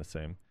remain the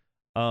same.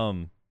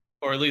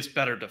 Or at least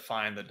better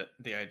define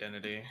the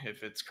identity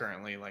if it's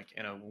currently like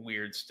in a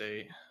weird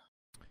state.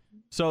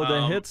 So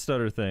the hit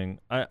stutter thing,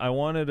 I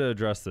wanted to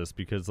address this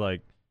because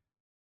like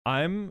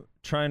I'm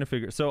trying to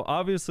figure. So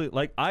obviously,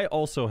 like I've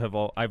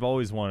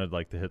always wanted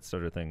like the hit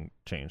stutter thing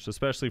changed,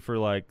 especially for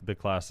like the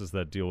classes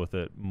that deal with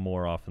it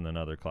more often than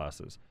other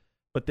classes.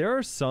 But there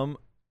are some.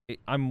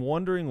 I'm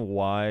wondering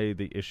why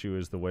the issue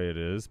is the way it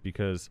is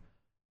because.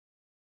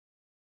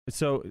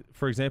 So,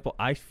 for example,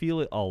 I feel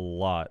it a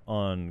lot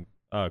on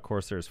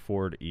Corsair's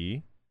Forward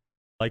E.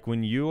 Like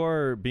when you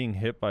are being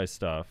hit by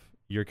stuff,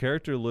 your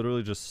character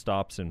literally just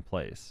stops in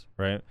place,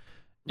 right?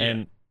 Yeah.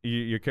 And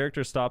your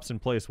character stops in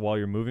place while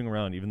you're moving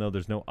around, even though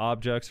there's no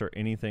objects or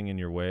anything in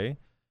your way.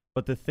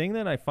 But the thing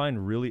that I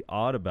find really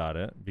odd about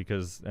it,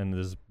 and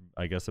this is,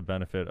 I guess, a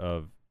benefit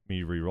of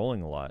me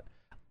re-rolling a lot,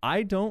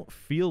 I don't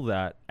feel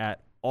that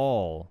at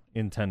all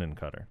in Tendon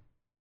Cutter.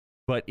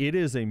 But it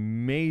is a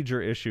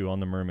major issue on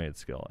the Mermaid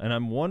skill. And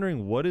I'm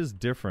wondering what is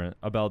different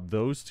about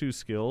those two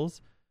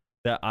skills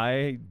that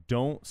I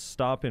don't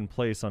stop in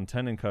place on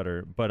Tendon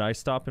Cutter, but I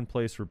stop in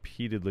place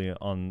repeatedly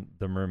on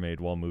the Mermaid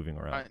while moving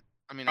around.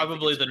 I mean,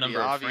 probably the number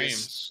of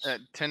frames.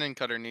 That Tendon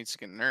Cutter needs to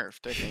get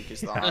nerfed, I think,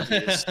 is the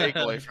obvious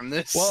takeaway from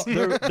this. Well,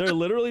 they're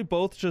literally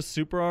both just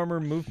super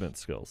armor movement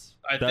skills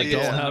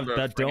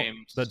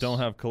that don't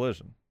have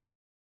collision.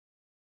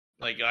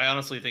 Like, I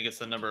honestly think it's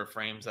the number of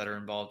frames that are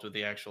involved with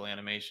the actual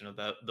animation of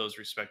those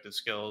respective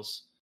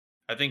skills.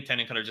 I think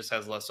Tendon Cutter just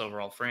has less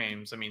overall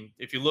frames. I mean,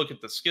 if you look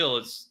at the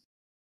skill,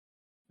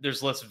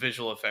 there's less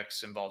visual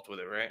effects involved with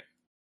it, right?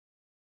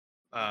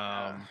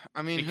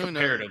 I mean, who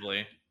comparatively.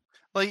 knows?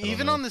 Like,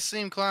 even on the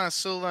same class,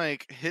 so,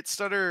 like, Hit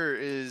Stutter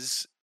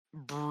is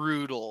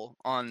brutal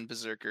on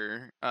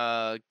Berserker.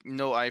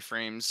 No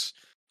iframes.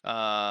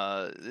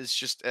 It's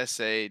just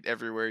SA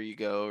everywhere you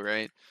go,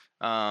 right?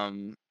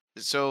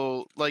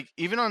 So, like,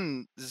 even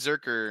on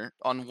Zerker,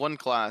 on one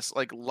class,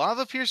 like,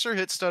 Lava Piercer,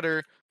 Hit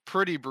Stutter,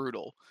 pretty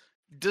brutal.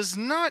 Does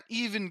not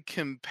even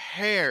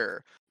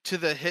compare to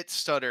the Hit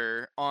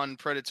Stutter on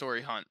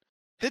Predatory Hunt.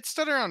 Hit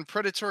Stutter on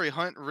Predatory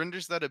Hunt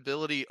renders that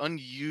ability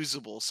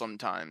unusable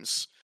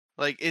sometimes.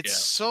 Like, it's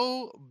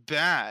so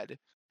bad.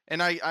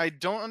 And I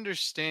don't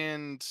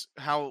understand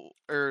how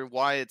or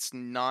why it's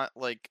not,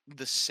 like,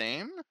 the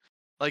same.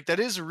 Like, that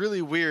is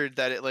really weird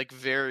that it, like,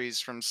 varies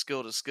from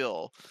skill to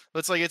skill. But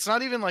it's like, it's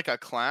not even, like, a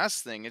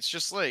class thing. It's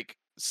just, like,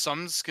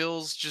 some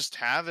skills just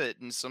have it,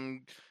 and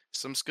some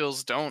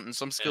skills don't, and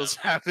some skills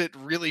have it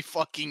really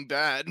fucking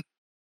bad.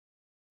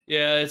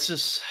 Yeah, it's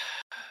just...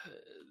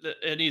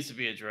 It needs to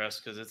be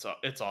addressed because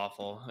it's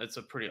awful. It's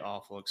a pretty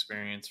awful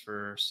experience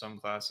for some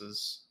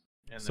classes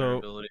and their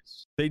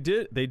abilities. They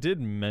did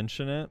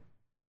mention it,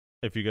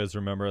 if you guys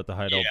remember, at the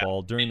Hideout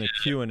Ball during the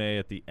Q&A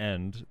at the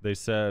end. They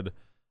said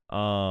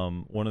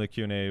one of the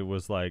Q&A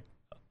was like,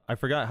 I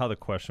forgot how the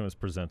question was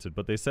presented,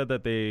 but they said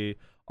that they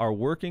are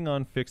working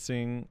on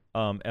fixing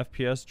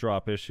FPS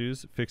drop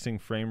issues, fixing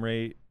frame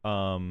rate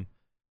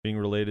being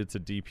related to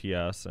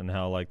DPS, and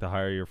how like the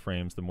higher your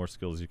frames, the more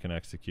skills you can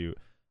execute.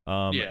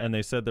 And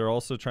they said they're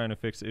also trying to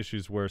fix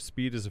issues where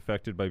speed is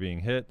affected by being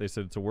hit. They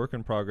said it's a work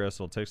in progress.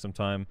 It'll take some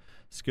time.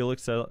 Skill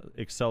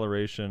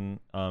acceleration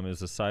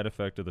is a side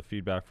effect of the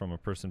feedback from a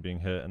person being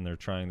hit, and they're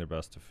trying their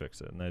best to fix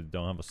it. And they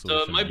don't have a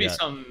solution. So it might be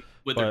some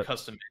with their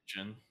custom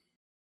engine.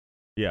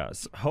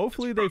 Yes.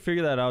 Hopefully they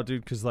figure that out,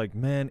 dude, because, like,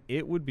 man,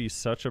 it would be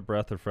such a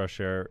breath of fresh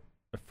air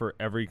for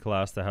every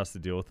class that has to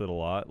deal with it a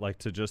lot. Like,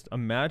 to just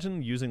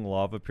imagine using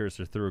Lava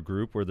Piercer through a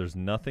group where there's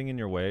nothing in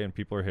your way and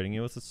people are hitting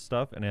you with this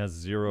stuff and it has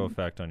zero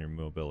effect on your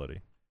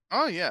mobility.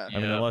 Oh, yeah. I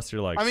mean, unless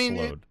you're, like,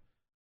 slowed.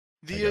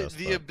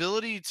 The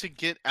ability to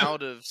get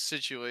out of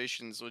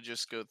situations would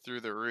just go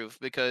through the roof,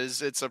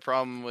 because it's a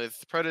problem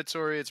with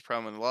Predatory, it's a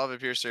problem with Lava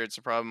Piercer, it's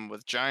a problem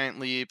with Giant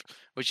Leap,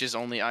 which is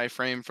only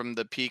iframe from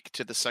the peak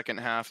to the second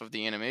half of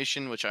the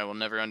animation, which I will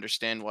never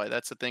understand why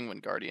that's a thing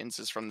when Guardians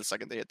is from the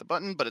second they hit the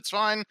button, but it's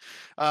fine.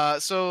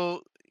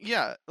 So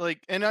yeah,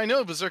 like, and I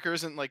know Berserker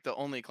isn't like the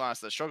only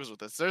class that struggles with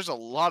this. There's a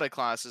lot of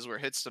classes where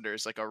hit stutter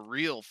is like a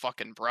real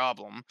fucking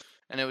problem,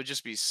 and it would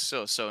just be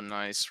so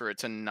nice for it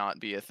to not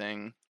be a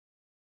thing.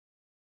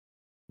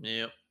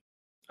 Yep,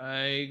 I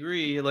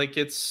agree. Like,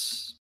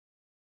 it's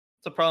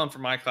a problem for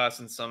my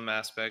class in some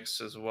aspects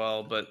as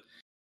well, but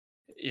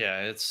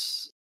yeah,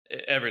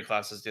 every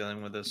class is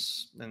dealing with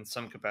this in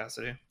some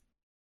capacity.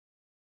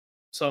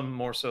 Some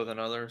more so than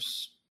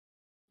others.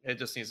 It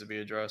just needs to be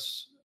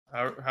addressed.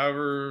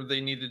 However they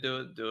need to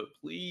do it,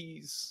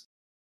 please.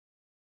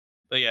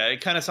 But yeah,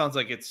 it kind of sounds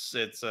like it's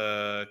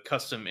a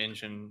custom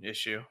engine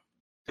issue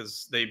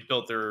because they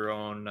built their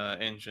own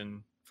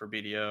engine for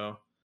BDO,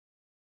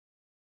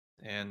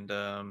 and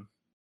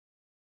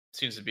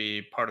seems to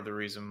be part of the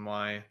reason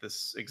why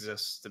this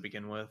exists to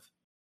begin with.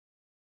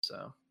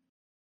 So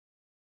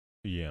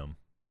Yeah.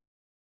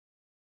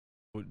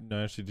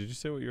 No, actually, did you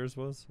say what yours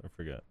was? I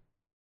forget.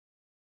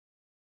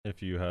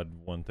 If you had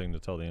one thing to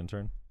tell the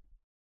intern.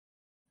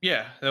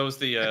 yeah, that was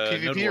the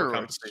PvP node war rewards.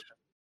 compensation.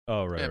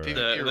 Oh, right, Yeah, right.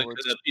 PvP The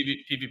rewards.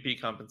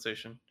 PvP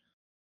compensation.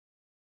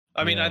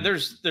 I mean, Yeah.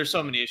 there's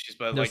so many issues,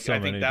 but There's like so I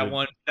think many, that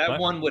dude.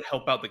 one would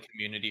help out the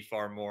community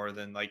far more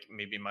than like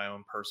maybe my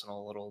own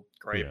personal little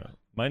gripe. Yeah.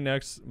 My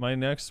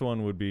next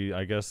one would be,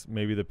 I guess,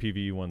 maybe the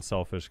PvE one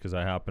selfish because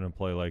I happen to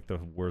play like the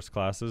worst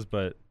classes,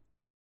 but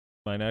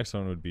my next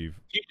one would be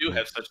You do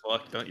have such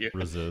luck, don't you?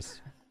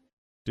 resist.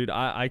 Dude,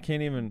 I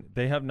can't even.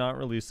 They have not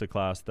released a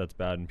class that's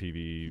bad in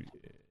PvE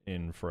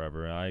in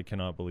forever. I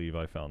cannot believe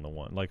I found the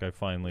one. Like, I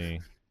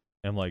finally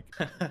am like,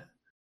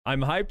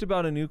 I'm hyped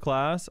about a new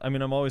class. I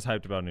mean, I'm always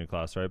hyped about a new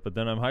class, right? But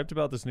then I'm hyped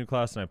about this new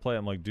class and I play it.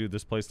 I'm like, dude,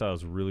 this playstyle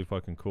is really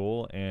fucking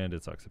cool and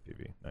it sucks at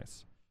PvE.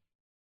 Nice.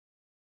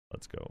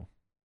 Let's go.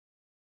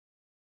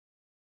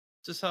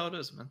 Just how it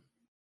is, man.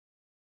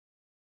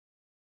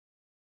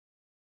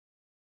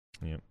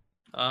 Yep.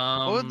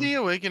 What would the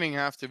awakening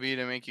have to be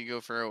to make you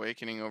go for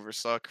awakening over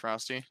suck,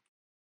 Frosty?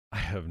 I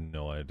have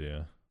no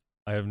idea.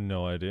 I have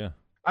no idea.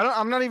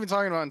 I'm not even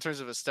talking about in terms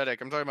of aesthetic.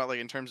 I'm talking about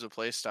like in terms of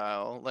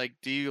playstyle. Like,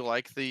 do you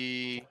like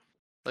the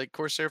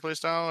Corsair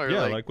playstyle or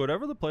Yeah, like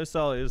whatever the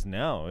playstyle is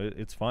now,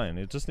 it's fine.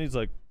 It just needs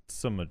like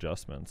some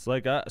adjustments.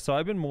 Like, so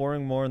I've been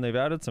mooring more, and they've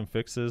added some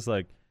fixes.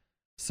 Like,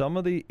 some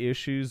of the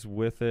issues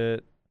with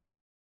it.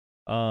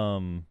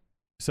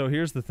 So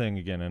here's the thing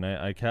again, and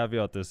I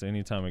caveat this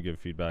anytime I give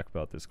feedback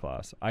about this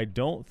class. I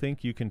don't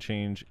think you can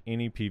change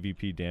any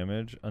PvP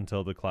damage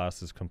until the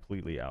class is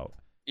completely out.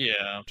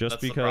 Yeah, just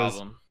that's because the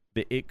problem.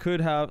 It could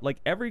have,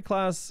 like, every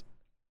class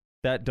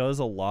that does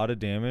a lot of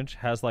damage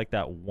has like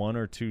that one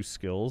or two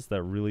skills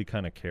that really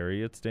kind of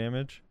carry its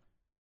damage.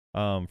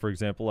 For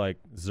example, like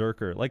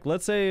Zerker. Like,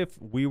 let's say if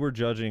we were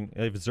judging,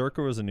 if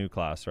Zerker was a new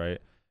class, right,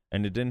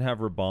 and it didn't have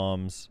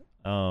bombs,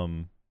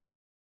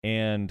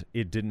 and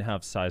it didn't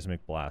have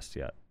seismic blast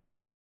yet,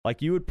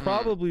 like, you would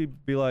probably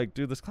be like,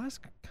 dude, this class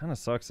kind of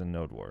sucks in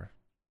Node War.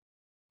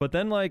 But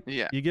then, like,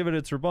 you give it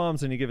its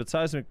bombs and you give it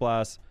seismic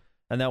blast,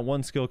 and that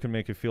one skill can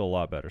make it feel a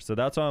lot better. So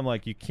that's why I'm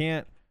like, you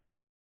can't,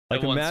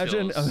 like,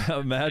 imagine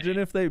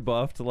if they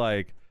buffed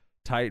like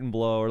Titan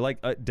Blow or like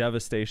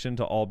Devastation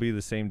to all be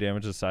the same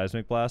damage as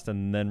seismic blast,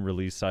 and then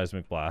release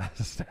seismic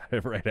blast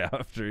right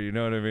after. You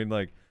know what I mean?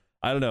 Like,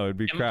 I don't know, it'd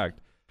be cracked.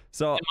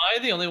 So am I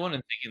the only one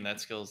in thinking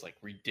that skill is like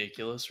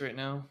ridiculous right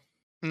now?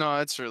 No,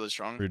 it's really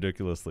strong.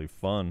 Ridiculously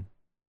fun.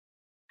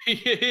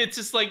 It's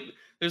just like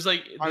there's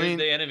like I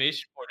the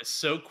animation for it is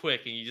so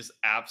quick, and you just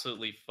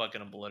absolutely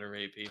fucking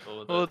obliterate people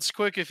with Well, it. it's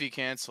quick if you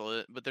cancel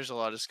it, but there's a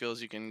lot of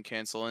skills you can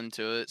cancel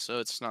into it, so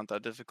it's not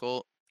that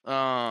difficult.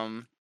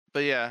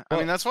 But yeah, I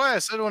mean, that's why I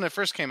said when it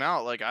first came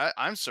out, like,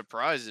 I'm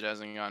surprised it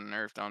hasn't gotten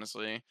nerfed,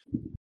 honestly.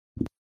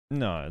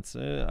 No, it's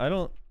I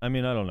don't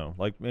know.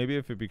 Like, maybe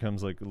if it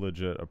becomes like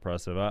legit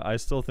oppressive, I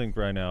still think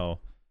right now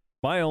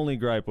my only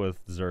gripe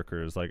with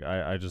Zerker is like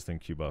I just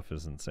think Q buff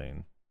is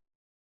insane.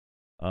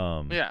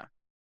 Yeah.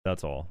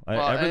 That's all.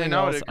 Well, Everything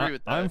I would else, agree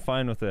with that. I'm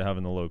fine with it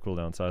having the low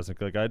cooldown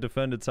seismic. Like, I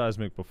defended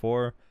seismic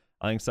before.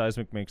 I think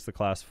seismic makes the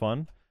class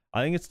fun.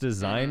 I think it's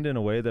designed in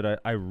a way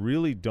that I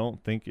really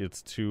don't think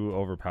it's too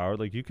overpowered.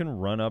 Like, you can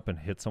run up and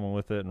hit someone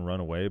with it and run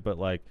away, but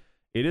like,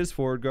 it is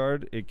forward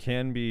guard. It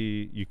can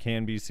be, you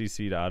can be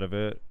CC'd out of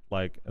it,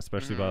 like,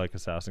 especially by like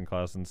assassin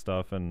class and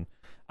stuff. And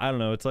I don't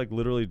know, it's like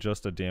literally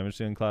just a damage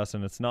dealing class,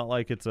 and it's not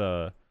like it's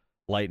a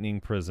lightning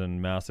prison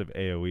massive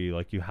AoE.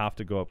 Like, you have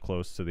to go up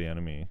close to the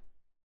enemy.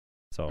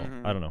 So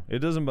I don't know. It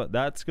doesn't, but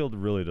that skill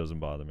really doesn't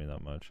bother me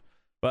that much.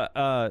 But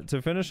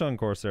to finish on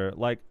Corsair,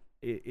 like,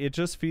 it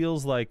just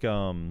feels like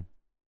I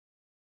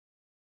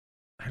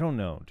don't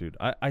know, dude.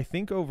 I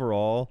think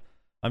overall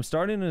I'm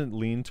starting to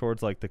lean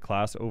towards like the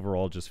class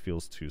overall just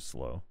feels too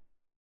slow.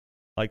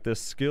 Like, the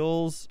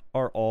skills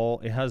are all,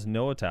 it has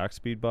no attack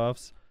speed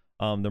buffs.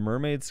 The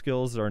mermaid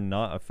skills are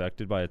not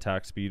affected by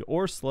attack speed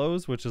or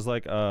slows, which is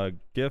like a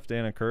gift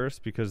and a curse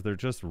because they're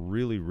just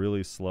really,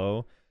 really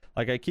slow.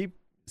 Like, I keep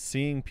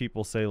seeing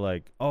people say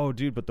like, oh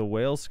dude, but the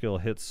whale skill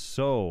hits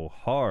so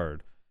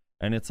hard,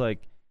 and it's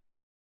like,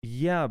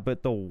 yeah,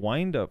 but the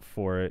wind up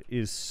for it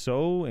is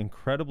so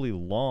incredibly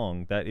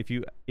long that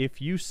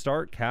if you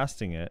start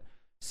casting it,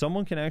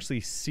 someone can actually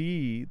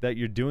see that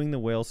you're doing the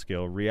whale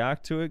skill,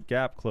 react to it,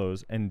 gap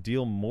close, and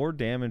deal more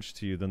damage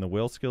to you than the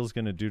whale skill is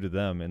going to do to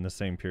them in the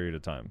same period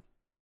of time.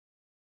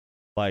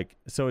 Like,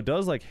 so it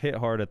does like hit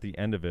hard at the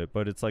end of it,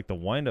 but it's like the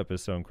wind up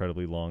is so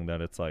incredibly long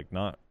that it's like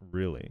not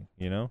really,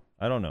 you know?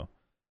 I don't know.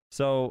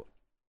 So,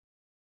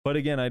 but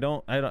again, I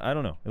don't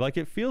know. Like,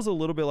 it feels a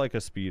little bit like a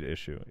speed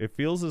issue. It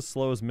feels as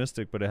slow as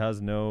Mystic, but it has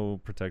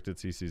no protected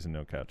CCs and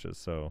no catches.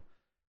 So,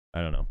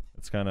 I don't know.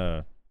 It's kind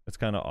of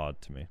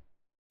odd to me.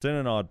 It's in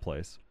an odd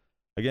place.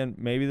 Again,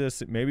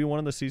 maybe one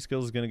of the C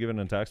skills is going to give it an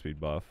attack speed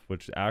buff,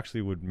 which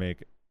actually would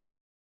make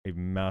a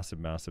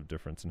massive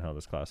difference in how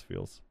this class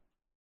feels.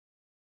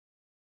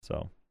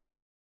 So,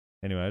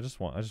 anyway, I just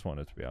want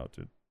it to be out,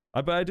 dude.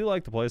 But I do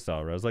like the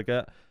playstyle, Rez. Like,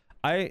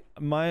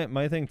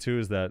 my thing too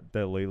is that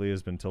lately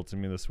has been tilting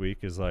me this week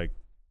is like,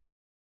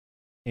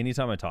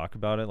 anytime I talk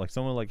about it, like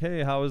someone like,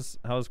 hey, how's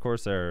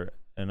Corsair?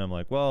 And I'm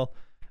like, well,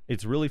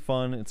 it's really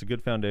fun. It's a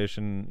good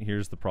foundation.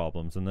 Here's the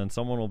problems. And then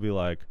someone will be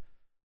like,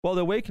 well,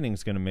 the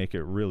Awakening's going to make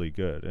it really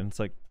good. And it's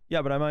like,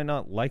 yeah, but I might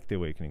not like the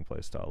Awakening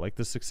playstyle. Like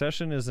the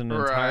Succession is an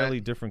entirely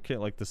different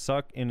kit. Like the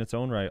Suck in its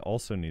own right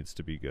also needs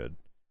to be good.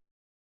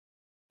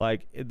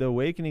 Like the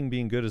Awakening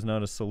being good is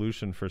not a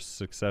solution for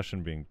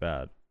Succession being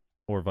bad,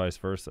 or vice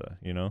versa,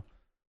 you know?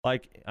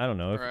 Like, I don't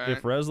know,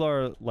 if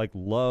Rezlar like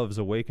loves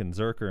Awakened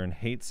Zerker and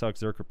hates Suck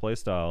Zerker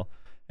playstyle,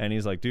 and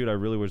he's like, dude, I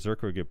really wish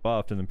Zerker would get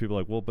buffed, and then people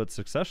are like, well, but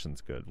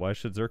Succession's good. Why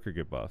should Zerker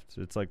get buffed?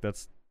 It's like,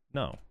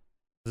 no.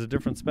 It's a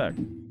different spec.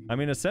 I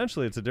mean,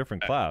 essentially, it's a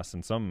different class,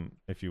 and some,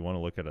 if you want to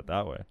look at it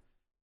that way.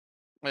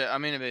 Yeah, I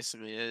mean, it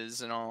basically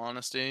is, in all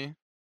honesty.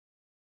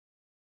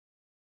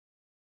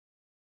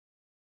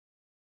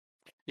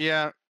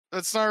 Yeah,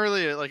 that's not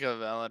really like a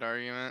valid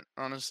argument,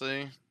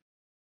 honestly.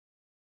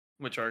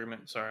 Which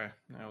argument? Sorry,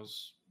 I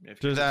was.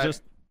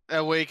 Just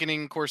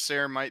Awakening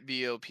Corsair might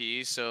be OP,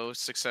 so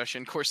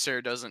Succession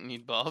Corsair doesn't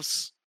need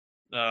buffs.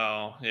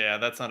 Oh, yeah,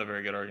 that's not a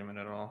very good argument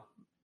at all.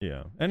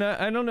 Yeah, and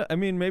I don't know. I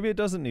mean, maybe it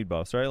doesn't need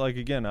buffs, right? Like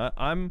again,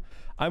 I'm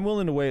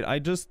willing to wait.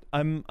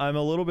 I'm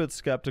a little bit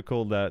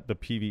skeptical that the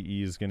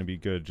PvE is going to be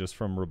good just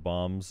from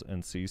Rabombs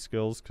and C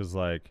skills, because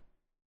like,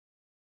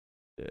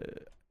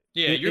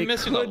 you're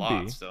missing a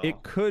lot. Still,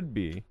 it could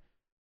be,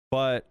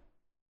 but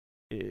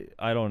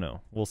I don't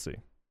know. We'll see.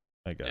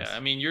 I guess. Yeah, I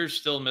mean, you're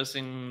still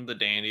missing the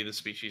Dandy, the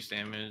species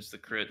damage, the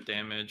crit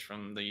damage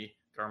from the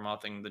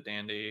Garmothing, the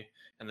Dandy,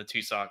 and the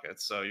 2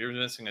 sockets. So you're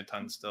missing a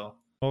ton still.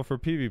 Well, for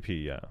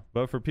PvP, yeah.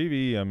 But for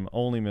PvE, I'm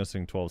only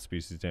missing 12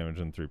 species damage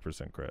and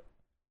 3% crit.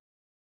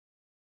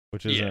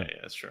 Which isn't... Yeah,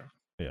 that's true.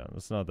 Yeah,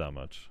 that's not that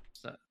much.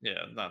 Not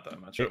that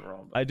much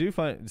overall. But... I do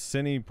find...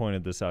 Cine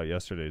pointed this out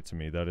yesterday to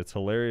me, that it's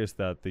hilarious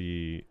that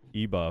the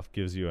E-buff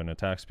gives you an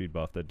attack speed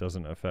buff that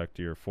doesn't affect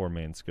your 4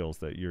 main skills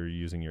that you're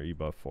using your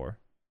E-buff for.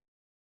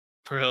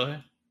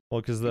 Really? Well,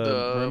 because the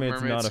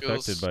mermaid's not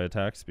affected by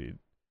attack speed.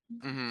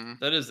 Mm-hmm.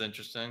 That is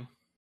interesting.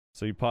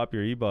 So you pop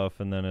your E-buff,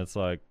 and then it's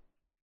like,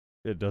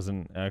 it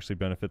doesn't actually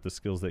benefit the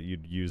skills that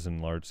you'd use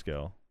in large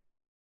scale.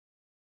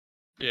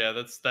 Yeah,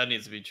 that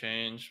needs to be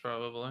changed,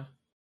 probably.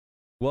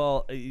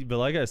 Well, but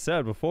like I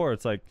said before,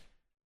 it's like,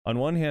 on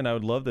one hand, I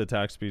would love the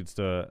attack speeds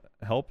to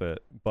help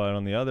it, but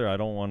on the other, I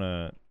don't want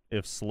to...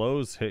 If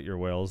slows hit your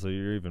whales,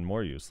 you're even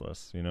more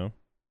useless, you know?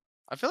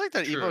 I feel like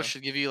that Evo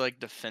should give you like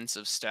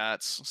defensive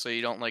stats, so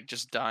you don't like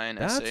just die in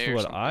SA That's or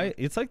what something.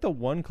 it's like the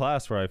one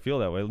class where I feel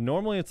that way.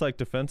 Normally it's like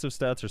defensive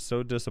stats are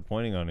so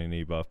disappointing on an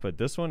E-buff, but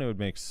this one it would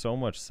make so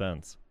much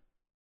sense.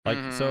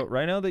 Like so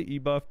right now the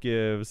E-buff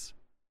gives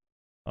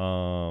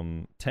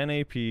 10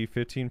 AP,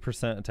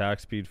 15%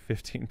 attack speed,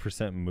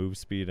 15% move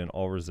speed, and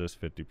all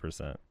resist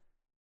 50%.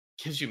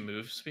 Gives you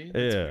move speed?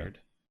 That's weird.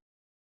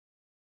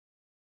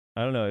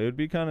 I don't know. It would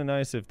be kind of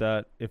nice if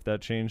that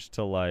changed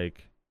to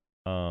like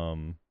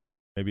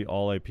maybe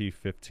all AP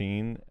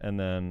 15, and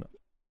then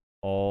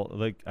all,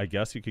 like, I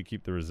guess you could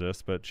keep the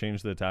resist, but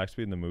change the attack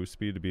speed and the move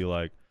speed to be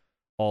like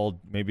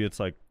all, maybe it's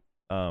like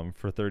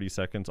for 30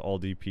 seconds all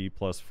DP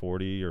plus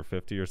 40 or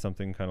 50 or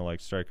something, kind of like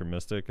Striker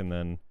Mystic, and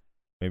then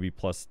maybe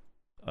plus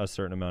a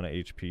certain amount of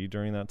HP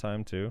during that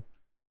time too.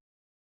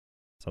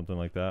 Something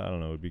like that. I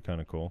don't know. It would be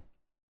kind of cool.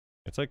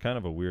 It's like kind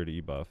of a weird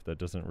E-buff that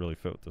doesn't really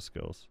fit with the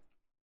skills.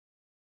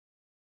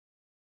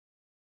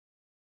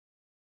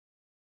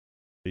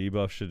 The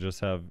E-buff should just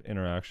have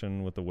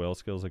interaction with the whale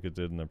skills like it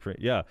did in the pre.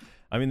 Yeah,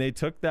 I mean they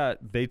took that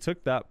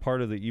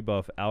part of the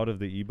E-buff out of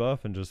the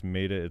E-buff and just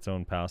made it its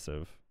own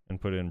passive and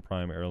put it in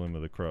Prime Heirloom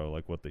of the Crow,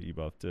 like what the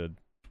E-buff did.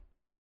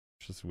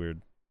 It's just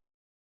weird.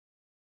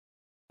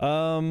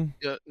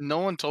 Yeah, no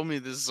one told me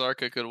this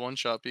Zarka could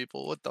one-shot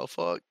people. What the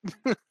fuck?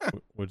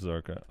 Which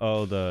Zarka?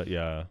 Oh,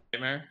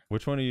 Nightmare?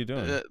 Which one are you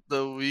doing?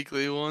 The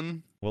weekly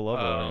one. What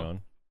level are you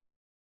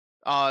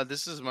on?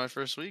 This is my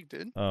first week,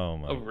 dude. Oh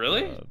my. Oh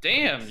really? God.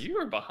 Damn, you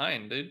were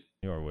behind, dude.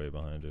 You are way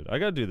behind, dude. I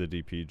gotta do the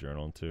DP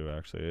journal too,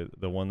 actually.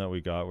 The one that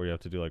we got where you have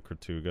to do like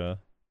Kratuga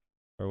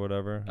or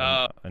whatever.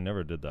 I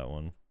never did that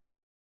one.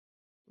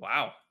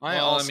 Wow. I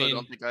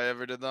don't think I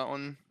ever did that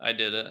one. I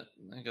did it.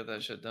 I got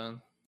that shit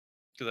done.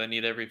 Because I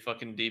need every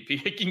fucking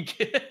DP I can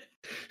get.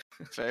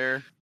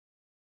 Fair.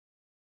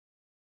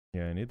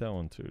 Yeah, I need that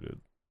one too,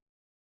 dude.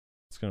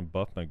 It's gonna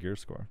buff my gear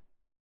score.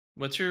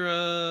 What's your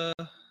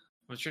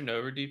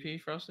Nova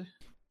DP, Frosty?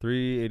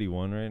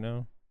 381 right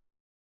now.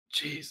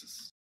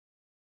 Jesus.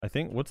 I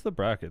think, what's the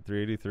bracket?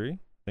 383? I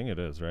think it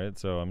is, right?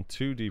 So I'm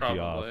 2 DP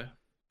Probably. off.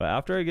 But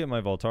after I get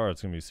my Voltara,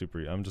 it's gonna be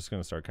super. I'm just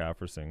gonna start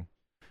Caphrising.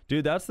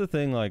 Dude, that's the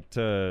thing, like,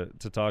 to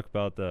talk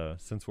about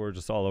since we're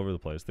just all over the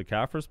place, the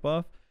Caphras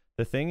buff.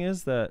 The thing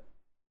is that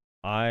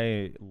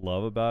I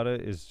love about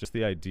it is just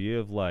the idea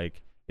of,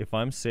 like, if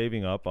I'm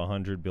saving up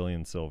 100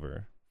 billion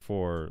silver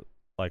for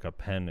like a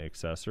pen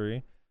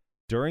accessory,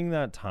 during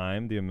that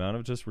time, the amount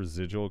of just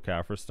residual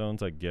Kaffir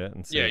stones I get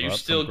and save you're up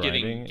still from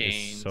getting grinding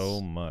gains. is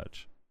so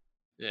much.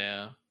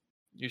 Yeah,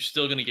 you're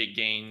still gonna get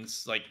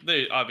gains. Like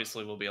they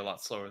obviously will be a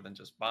lot slower than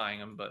just buying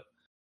them, but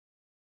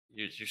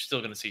you're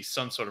still gonna see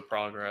some sort of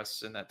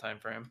progress in that time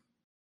frame.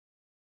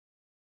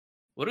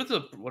 What is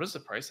the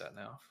price at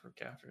now for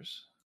Kaffirs?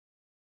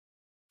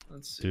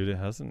 Let's see. Dude, it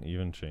hasn't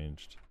even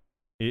changed.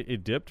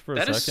 It dipped for a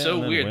That second. is so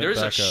and then weird. went There's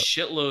a back up.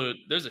 shitload.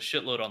 There's a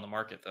shitload on the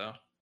market though.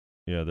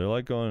 Yeah, they're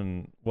like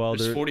going. Well,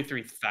 There's they're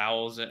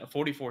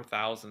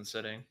 44,000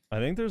 sitting. I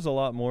think there's a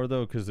lot more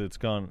though, because it's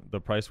gone. The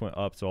price went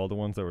up, so all the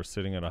ones that were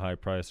sitting at a high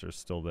price are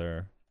still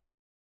there.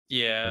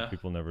 Yeah. That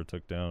people never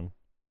took down.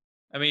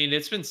 I mean,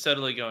 it's been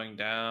steadily going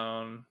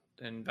down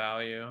in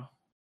value.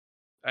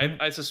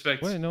 I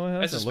suspect. Wait, no, it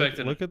I hasn't. suspect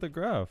Look at the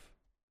graph.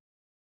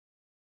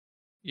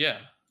 Yeah.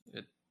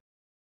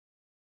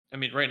 I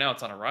mean, right now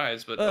it's on a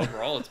rise, but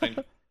overall it's been.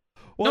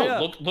 Well,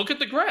 no, yeah. look at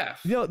the graph.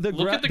 Yeah,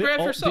 look at the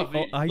graph yourself.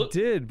 I Look-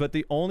 did, but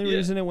the only Yeah.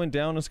 reason it went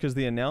down is because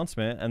the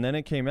announcement, and then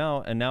it came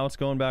out, and now it's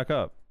going back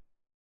up.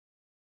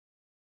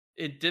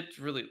 It dipped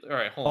really. All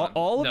right, hold on.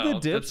 All of No, the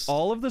dips, that's-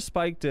 all of the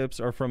spike dips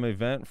are from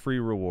event free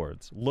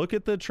rewards. Look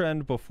at the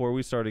trend before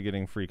we started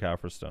getting free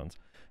Kaffir stones.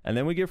 And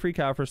then we get free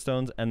Kaffir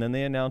stones, and then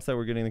they announced that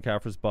we're getting the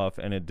Kaffir's buff,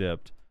 and it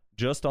dipped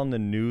just on the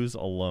news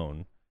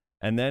alone.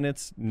 And then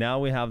now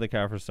we have the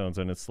Kaffir stones,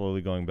 and it's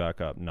slowly going back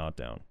up, not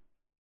down.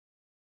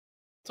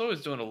 It's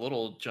always doing a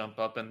little jump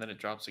up and then it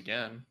drops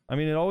again. I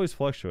mean, it always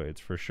fluctuates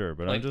for sure,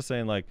 but I'm Like, just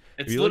saying, like,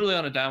 if It's you look- literally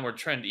on a downward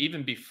trend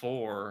even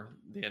before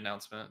the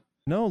announcement.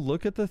 No,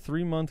 look at the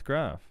 3-month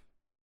graph.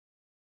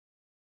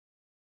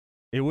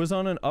 It was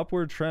on an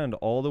upward trend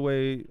all the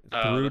way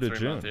through The to 3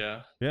 June. month,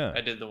 yeah. Yeah.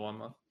 I did the 1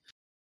 month.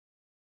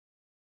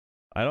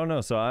 I don't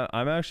know. So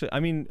I'm actually, I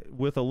mean,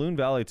 with Aloon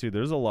Valley too,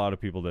 there's a lot of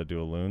people that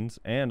do Aloons,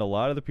 and a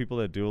lot of the people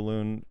that do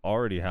Aloon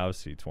already have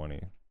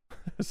C20.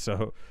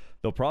 So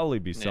they'll probably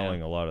be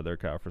selling a lot of their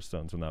Kaffir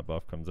stones when that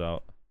buff comes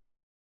out.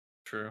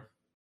 True.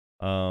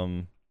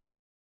 I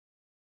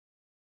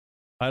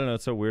don't know.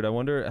 It's so weird. I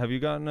wonder, have you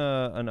gotten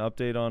an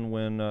update on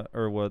when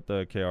or what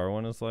the KR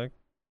one is like?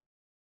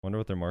 Wonder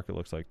what their market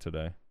looks like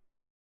today.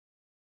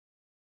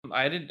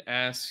 I didn't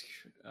ask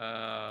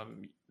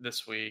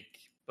this week,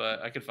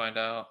 but I could find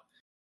out.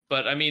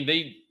 But I mean,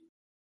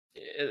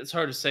 it's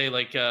hard to say.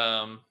 Like,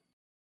 I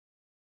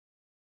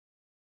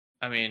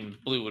mean,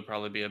 blue would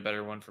probably be a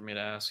better one for me to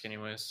ask,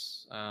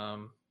 anyways.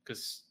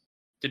 Because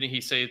didn't he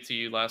say to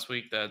you last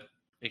week that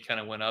it kind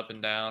of went up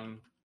and down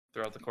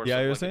throughout the course? Yeah,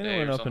 of he like was saying a it day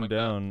went or up something and like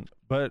that? down,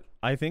 but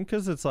I think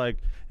because it's like,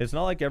 it's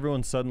not like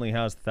everyone suddenly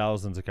has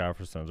thousands of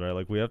Kaffir stones, right?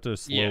 Like we have to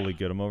slowly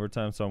get them over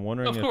time. So I'm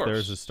wondering Of if course.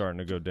 theirs is starting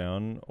to go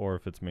down or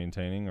if it's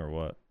maintaining or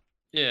what.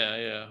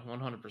 Yeah,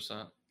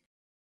 100%.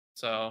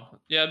 So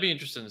yeah, it'd be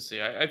interesting to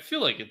see. I feel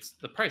like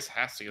the price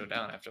has to go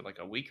down after like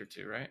a week or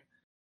two, right?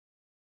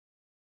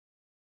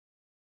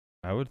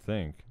 I would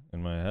think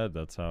in my head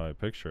that's how I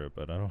picture it,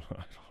 but I don't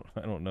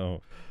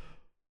know.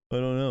 I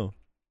don't know.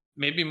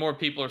 Maybe more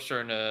people are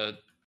starting to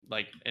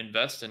like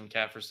invest in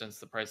Kaffir since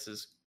the price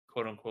is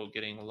quote unquote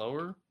getting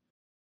lower.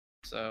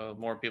 So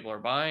more people are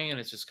buying, and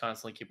it's just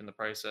constantly keeping the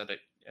price at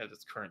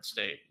its current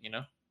state. You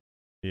know?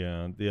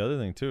 Yeah. The other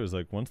thing too is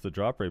like once the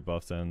drop rate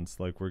buffs ends,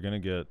 like we're gonna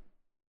get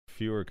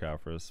fewer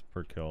Kaffirs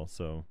per kill.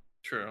 So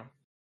True.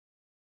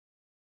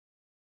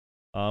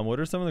 what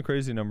are some of the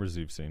crazy numbers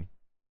you've seen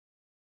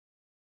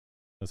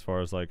as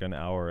far as like an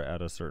hour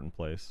at a certain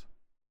place?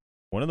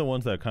 One of the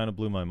ones that kind of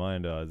blew my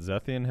mind,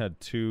 Zethian had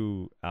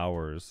 2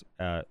 hours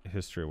at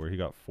History where he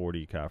got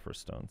 40 Kaffir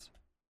stones.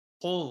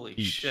 Holy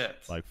Each, shit!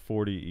 like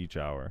 40 each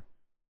hour.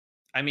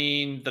 I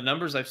mean, the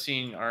numbers I've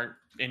seen aren't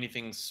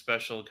anything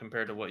special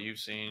compared to what you've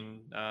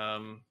seen.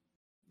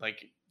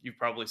 Like you've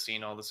probably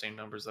seen all the same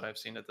numbers that I've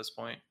seen at this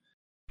point.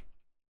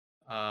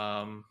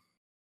 I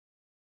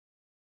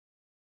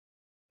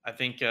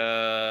think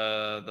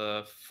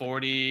the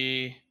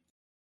 40.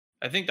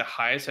 I think the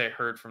highest I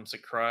heard from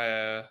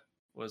Sakraya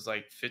was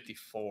like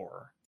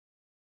 54,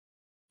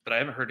 but I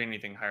haven't heard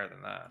anything higher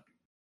than that.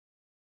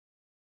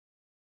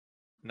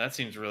 And that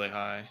seems really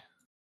high.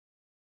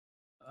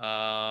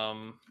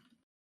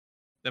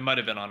 That might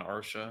have been on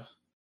Arsha.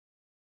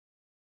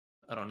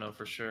 I don't know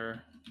for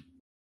sure.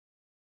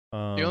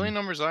 The only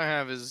numbers I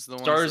have is the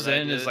ones Stars that I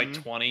End is like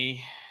did.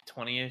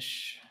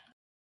 20-ish.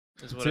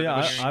 Is what So yeah,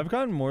 I've been hearing. I've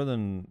gotten more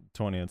than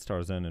 20 at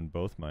Stars End in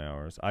both my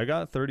hours. I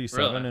got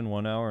 37 Really? in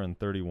 1 hour and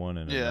 31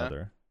 in Yeah.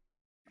 another.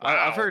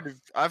 I've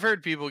Wow.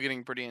 heard people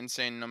getting pretty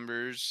insane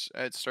numbers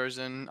at Stars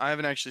Inn. I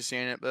haven't actually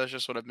seen it, but that's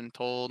just what I've been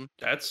told.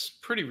 That's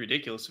pretty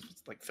ridiculous. If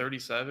it's like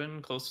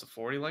 37, close to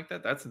 40 like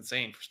that, that's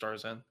insane for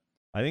Stars End.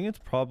 I think it's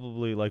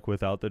probably like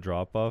without the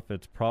drop off,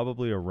 it's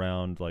probably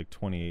around like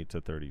 28 to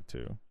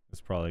 32.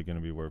 It's probably going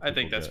to be where people I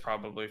think that's get.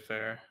 probably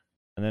fair.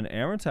 And then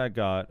Amatak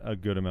got a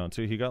good amount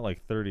too. He got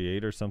like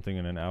 38 or something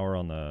in an hour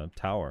on the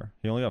tower.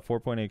 He only got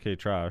 4.8k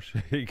trash.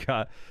 He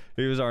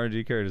was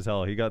RNG carried as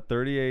hell. He got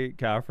 38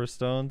 Kaffir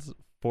stones,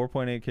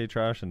 4.8k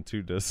trash, and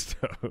 2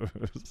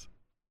 distos.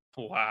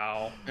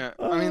 Wow. Yeah,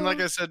 I mean,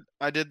 like I said,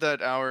 I did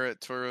that hour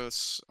at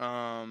Tauros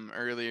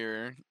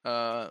earlier,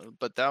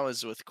 but that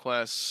was with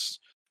quests,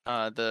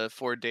 the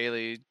 4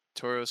 daily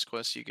Tauros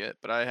quests you get.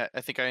 But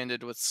I think I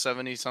ended with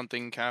 70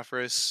 something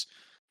Caphras,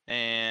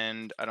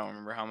 and I don't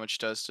remember how much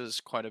dust is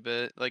quite a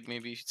bit, like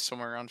maybe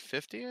somewhere around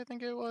 50, I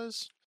think it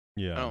was.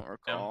 I Yeah. don't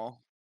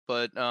recall.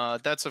 But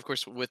that's of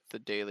course with the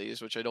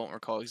dailies, which I don't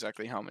recall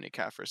exactly how many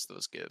Caphras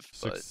those give.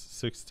 But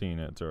 16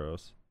 at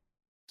Duros.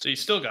 So you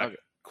still got Okay.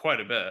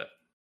 quite a bit.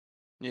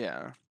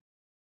 yeah.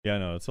 Yeah,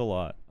 no, it's a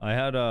lot. I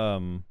had I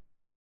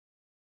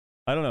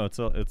don't know, it's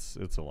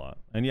a lot.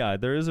 And yeah,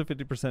 there is a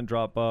 50%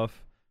 drop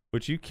buff,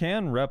 which you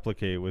can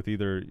replicate with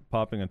either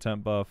popping a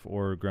temp buff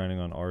or grinding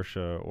on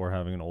Arsha or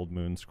having an old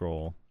moon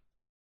scroll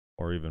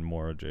or even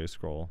more a J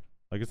scroll.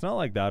 Like it's not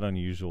like that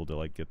unusual to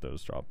like get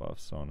those drop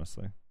buffs,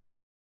 honestly.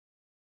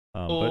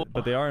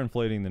 But they are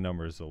inflating the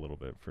numbers a little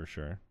bit for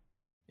sure.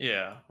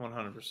 Yeah,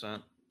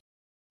 100%.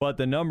 But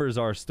the numbers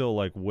are still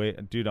like way,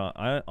 dude.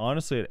 I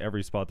honestly at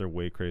every spot they're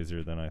way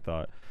crazier than I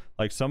thought.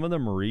 Like some of the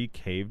Marie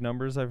Cave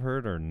numbers I've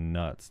heard are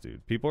nuts,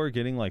 dude. People are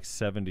getting like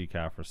 70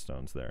 Caphras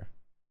stones there.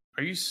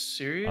 Are you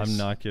serious? I'm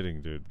not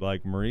kidding, dude.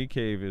 Like Marie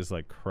Cave is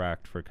like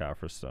cracked for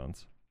Caphras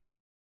stones.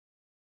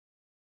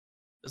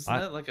 Isn't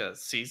that like a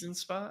season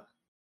spot?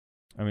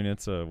 I mean,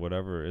 it's a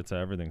whatever. It's a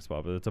everything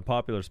spot, but it's a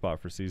popular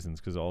spot for seasons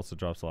because it also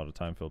drops a lot of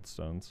time filled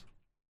stones.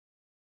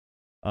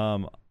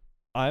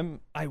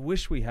 I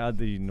wish we had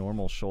the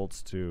normal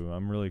Schultz too.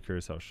 I'm really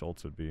curious how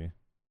Schultz would be.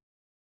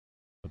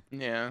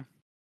 Yeah.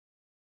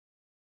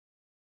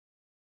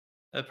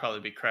 That'd probably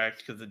be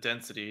cracked because the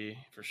density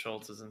for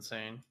Schultz is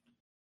insane.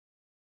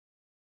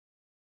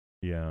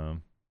 Yeah.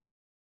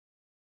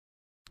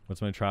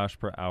 What's my trash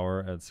per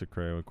hour at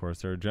Secreo with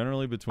Corsair?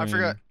 Generally between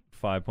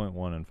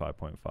 5.1 and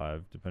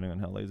 5.5, depending on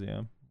how lazy I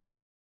am.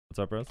 What's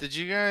up, bros? Did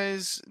you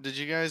guys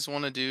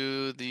want to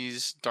do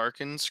these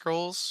darkened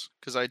scrolls?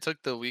 Because I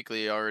took the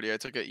weekly already. I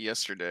took it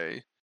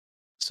yesterday.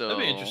 So I'd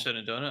be interested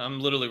in doing it. I'm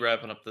literally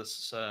wrapping up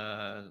this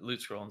loot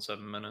scroll in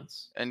 7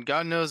 minutes. And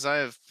God knows I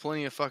have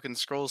plenty of fucking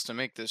scrolls to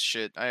make this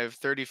shit. I have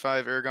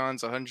 35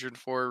 Ergons,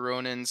 104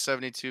 Ronins,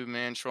 72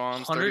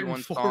 Manschwams,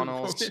 31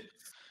 Faunals,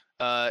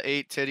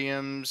 8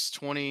 Tidiums,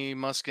 20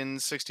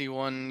 Muskins,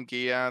 61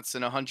 Giats,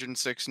 and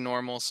 106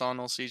 normal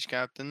Sonal Siege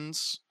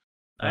Captains.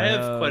 I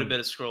have quite a bit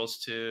of scrolls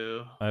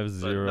too. I have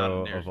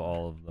 0 of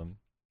all of them.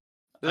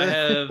 I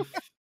have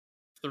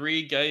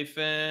 3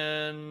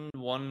 Gyfin,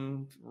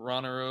 1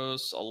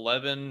 Roneros,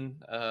 11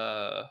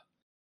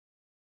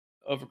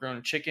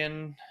 overgrown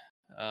chicken,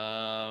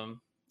 1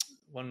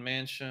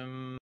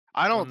 Mansham.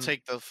 I don't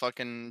take the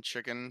fucking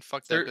chicken.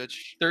 Fuck that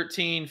bitch.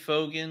 13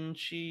 Fogan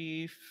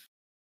Chief,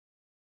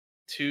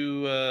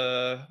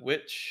 2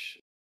 Witch,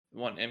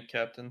 1 Imp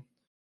Captain.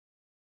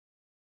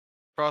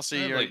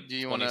 Frosty, do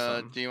you want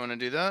to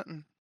do that?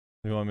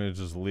 You want me to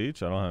just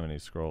leech? I don't have any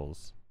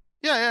scrolls.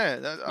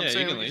 Yeah. I'm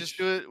saying we could just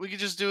do it. We could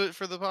just do it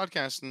for the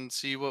podcast and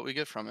see what we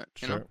get from it.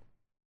 You know?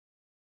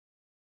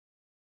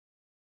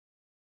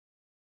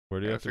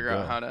 Where do you have to figure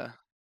out how to?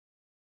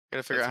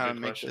 Gotta figure out how to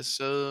make this.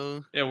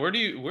 So yeah, where do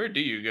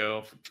you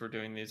go for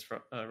doing these,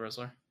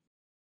 Rosler?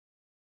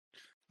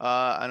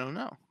 I don't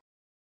know.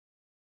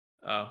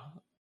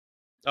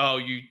 Oh,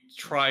 you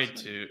tried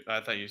to. I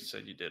thought you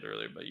said you did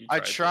earlier, but you. I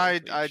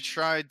tried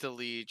to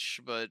leech,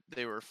 but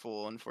they were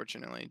full,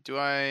 unfortunately. Do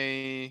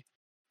I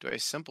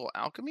simple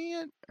alchemy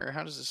it, or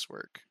how does this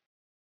work?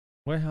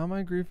 Wait, how am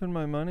I griefing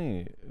my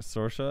money,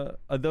 Sorsha?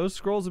 Those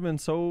scrolls have been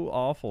so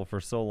awful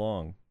for so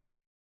long.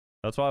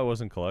 That's why I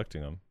wasn't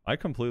collecting them. I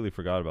completely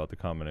forgot about the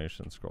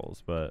combination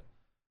scrolls, but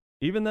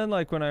even then,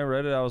 like when I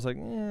read it, I was like,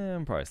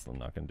 I'm probably still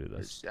not gonna do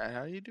this. Is that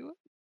how you do it?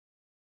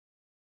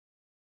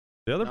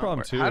 The other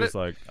problem too is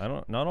like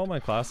not all my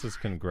classes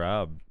can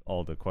grab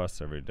all the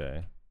quests every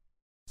day,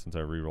 since I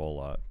reroll a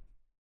lot.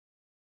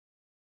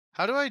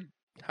 How do I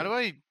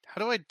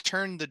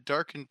turn the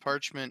darkened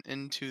parchment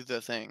into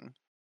the thing?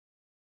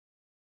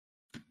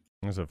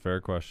 That's a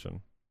fair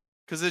question.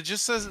 Because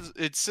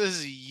it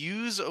says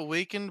use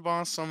awakened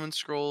boss summon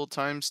scroll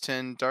times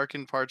 10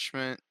 darkened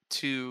parchment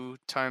 2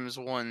 times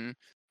 1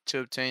 to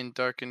obtain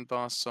darkened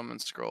boss summon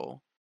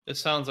scroll. It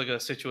sounds like a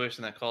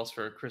situation that calls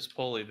for a Chris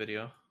Poley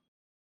video.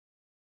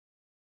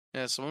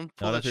 Yeah, someone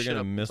pull Not that if you're shit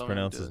gonna up.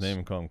 mispronounce his name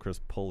and call him Chris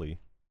Pulley.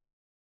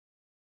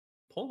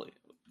 Pulley?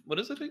 What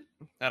is it?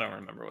 I don't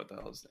remember what the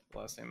hell his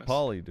last name is.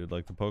 Polly, dude,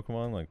 like the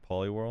Pokemon, like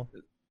Poliwhirl.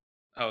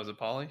 Oh, is it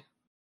Polly?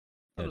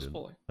 That was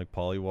Polly. Like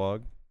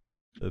Pollywog,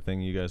 the thing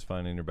you guys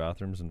find in your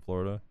bathrooms in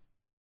Florida.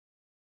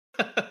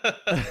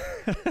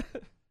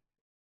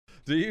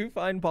 Do you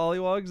find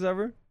Pollywogs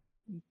ever?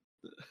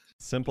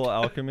 Simple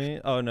alchemy.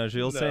 Oh no,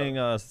 Gilles saying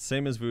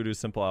same as voodoo,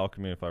 simple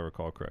alchemy, if I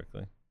recall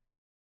correctly.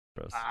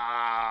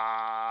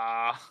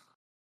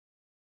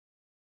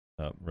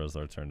 Oh,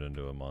 Roslar turned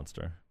into a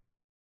monster.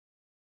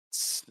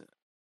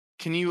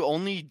 Can you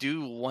only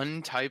do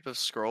one type of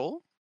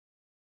scroll?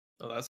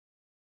 Oh, that's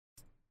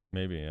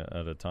maybe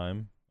at a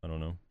time. I don't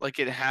know. Like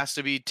it has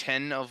to be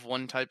 10 of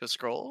one type of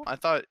scroll? I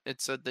thought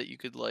it said that you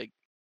could like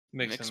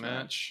mix and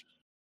match.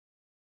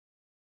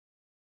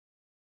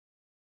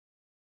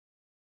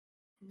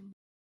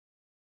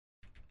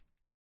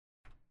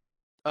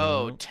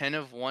 Oh, No. 10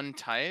 of one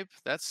type?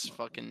 That's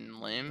fucking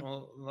lame.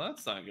 Well,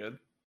 that's not good.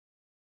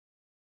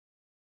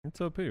 It's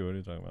OP. What are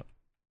you talking about?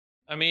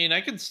 I mean,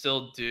 I could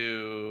still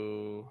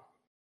do.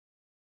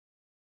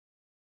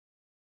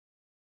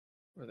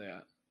 Where are they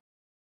at?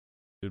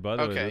 Dude, by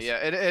the way, Okay, this, yeah,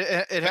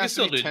 it can has to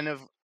still be do- 10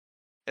 of.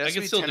 It I has to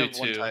can be still 10 do of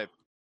one 2. type.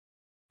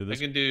 dude, I this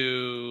can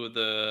do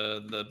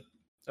the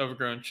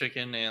overgrown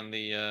chicken and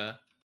the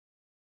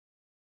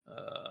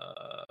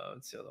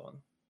what's the other one?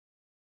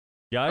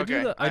 yeah, I do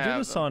Okay, I do the have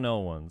them.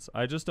 Sawmill ones.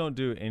 I just don't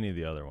do any of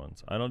the other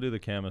ones. I don't do the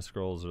Camus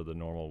scrolls or the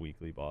normal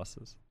weekly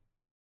bosses.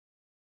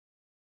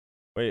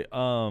 Wait,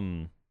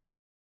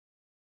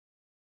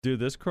 dude,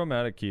 this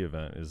chromatic key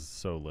event is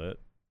so lit.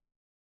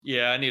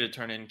 Yeah, I need to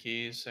turn in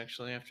keys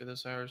actually after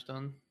this hour's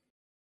done.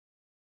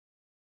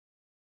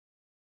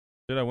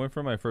 Dude, I went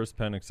for my first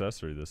pen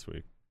accessory this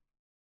week.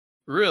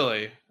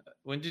 Really?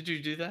 When did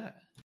you do that?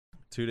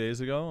 2 days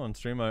ago on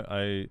stream,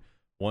 I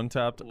one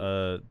tapped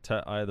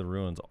Tet Eye of the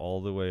Ruins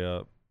all the way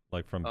up,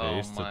 like from Oh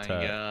base to my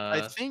Tet. god!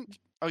 I think.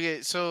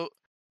 Okay, so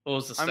What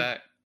was the I'm-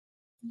 stack?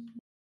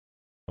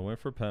 I went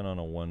for pen on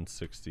a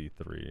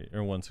 163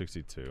 or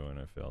 162 and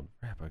I failed.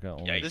 Crap, I got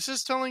only. Yikes. this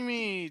is telling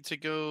me to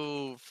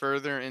go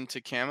further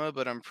into Kama,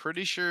 but I'm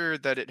pretty sure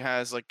that it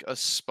has like a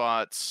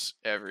spots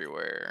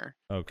everywhere.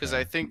 Okay. Because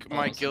I think my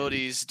Almost like-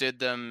 guildies did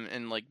them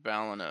in like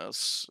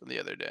Balanos the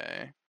other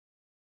day.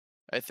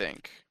 I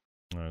think.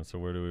 All right, so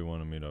where do we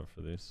want to meet up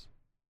for these?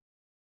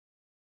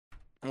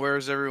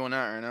 Where's everyone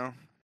at right now?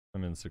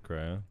 I'm in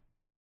Sakrea.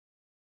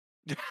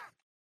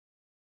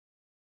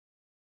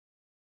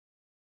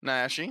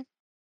 Nashi?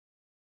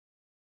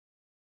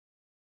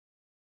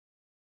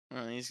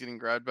 Oh, he's getting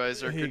grabbed by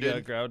his He Zerker, got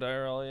dude. grabbed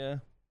IRL, yeah.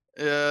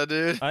 Yeah,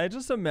 dude. I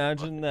just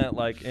imagine that,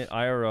 like in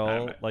IRL,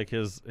 Alright. like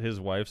his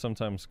wife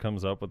sometimes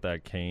comes up with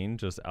that cane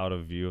just out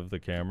of view of the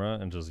camera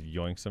and just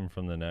yoinks him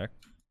from the neck.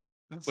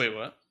 Wait,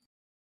 what?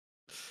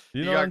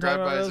 You He know what got I'm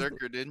grabbed by a talking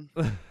Zerker, dude.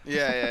 about?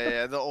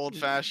 Yeah. The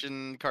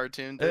old-fashioned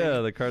cartoon thing. Yeah,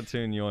 the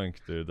cartoon yoink,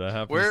 dude. That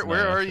happens. Where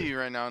to are Nyashi. you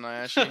right now,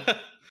 Nyashi?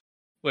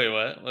 Wait,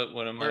 what?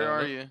 What am I? Where are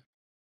what- you?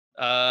 2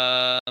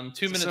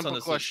 It's a minutes on simple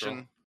the sleep scroll.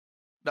 question.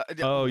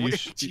 Oh, you Where-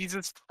 sh-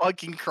 Jesus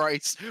fucking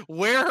Christ!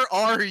 Where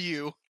are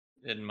you?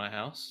 In my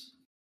house.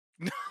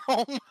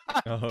 Oh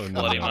my. Oh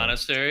no. Bloody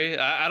monastery.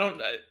 I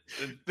don't.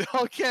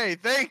 Okay,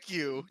 thank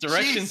you.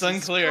 Directions Jesus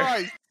unclear.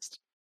 Christ.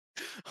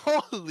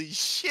 Holy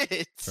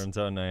shit! Turns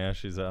out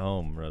Nyashi's at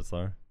home,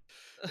 wrestler.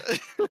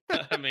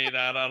 I mean,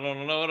 I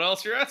don't know what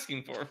else you're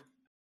asking for.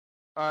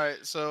 All right,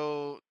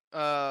 so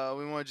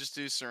we want to just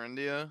do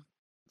Serendia.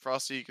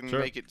 Frosty, you can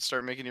Sure.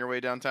 start making your way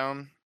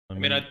downtown. I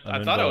mean, I'm I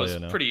in thought I was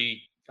Velia now.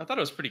 pretty. I thought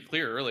it was pretty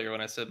clear earlier when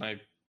I said my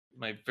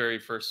very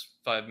first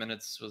 5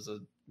 minutes was a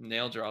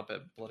nail drop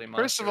at Bloody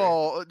Monastery. First of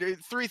all,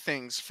 3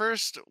 things.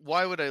 First,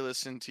 why would I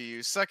listen to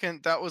you?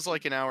 Second, that was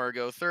like an hour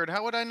ago. Third,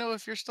 how would I know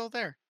if you're still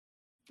there?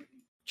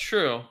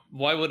 True.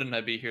 Why wouldn't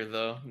I be here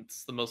though?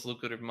 It's the most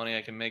lucrative money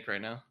I can make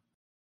right now.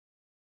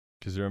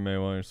 Because you're a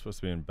Mayweather, you're supposed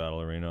to be in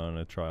Battle Arena on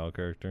a trial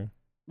character.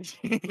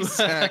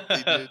 Exactly,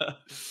 dude.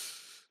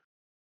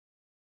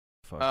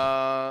 Fuck.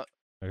 Uh,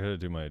 I gotta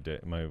do my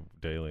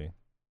daily.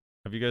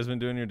 Have you guys been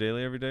doing your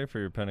daily every day for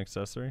your pen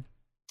accessory?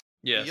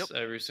 Yes, Yep.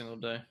 every single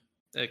day,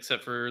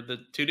 except for the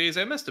 2 days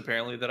I missed.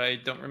 Apparently, that I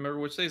don't remember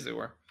which days they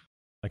were.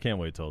 I can't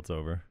wait till it's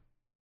over.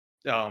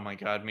 Oh my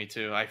god, me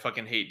too. I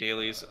fucking hate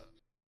dailies.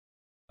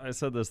 I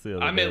said this the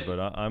other I'm day, in- but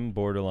I'm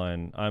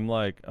borderline. I'm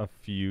like a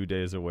few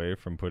days away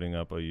from putting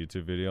up a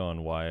YouTube video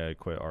on why I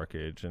quit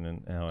Arcade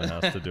and how it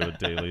has to do with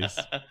dailies.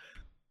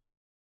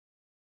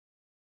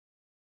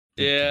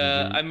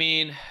 Yeah, I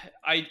mean,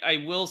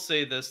 I will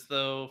say this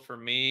though. For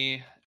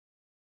me,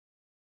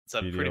 it's a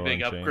pretty Video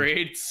big Unchained.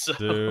 upgrade. So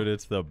Dude,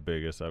 it's the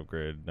biggest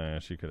upgrade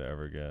she could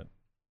ever get.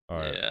 All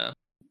right. yeah.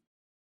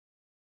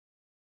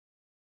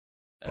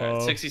 All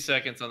right, Oh. 60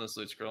 seconds on the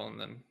salute scroll, and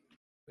then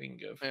we can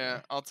go. from yeah,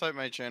 there. I'll type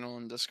my channel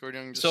in Discord.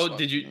 You can just So swap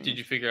did me.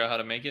 you figure out how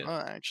to make it? Oh,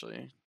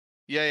 actually,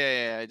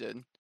 yeah, I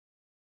did.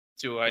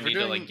 Do I if we're need to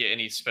like doing- get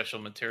any special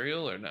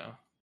material or no?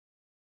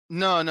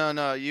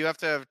 No. You have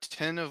to have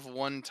 10 of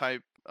one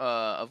type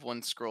of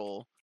one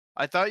scroll.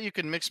 I thought you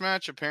could mix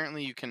match.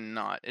 Apparently, you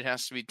cannot. It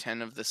has to be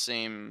 10 of the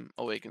same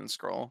awakened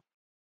scroll,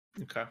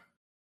 Okay.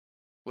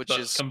 which But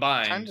is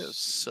combined, kind of the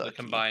sucky.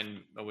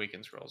 combined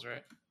awakened scrolls,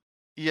 right?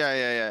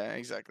 Yeah,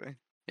 exactly.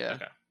 Yeah.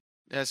 Okay.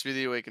 It has to be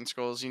the awakened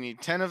scrolls. You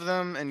need 10 of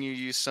them, and you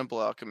use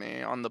simple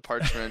alchemy on the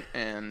parchment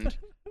and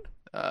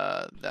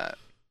that.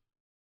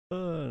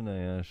 Oh,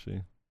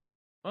 Nyashi.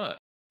 What?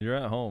 You're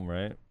at home,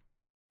 right?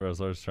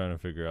 Wrestler's trying to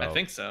figure out I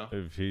think so.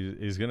 if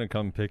he's gonna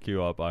come pick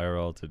you up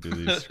IRL to do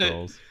these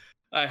scrolls.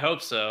 I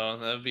hope so.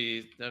 That'd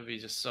be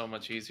just so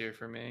much easier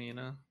for me, you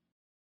know.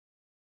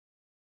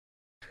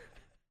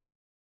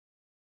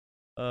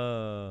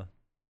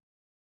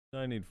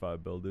 I need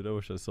 5 bill, dude. I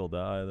wish I sold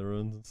that Eye of the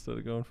Ruins instead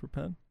of going for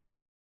pen.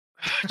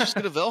 Just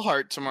get a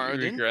Velheart tomorrow, You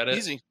dude. regret it?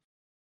 Easy.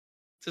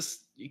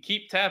 Just you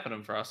keep tapping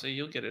them, Frosty.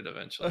 You'll get it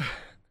eventually.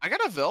 I got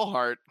a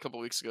Velheart a couple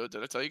weeks ago.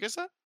 Did I tell you guys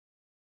that?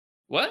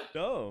 What?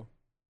 No.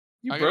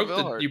 You I got a broke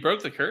Velheart. you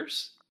broke the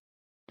curse?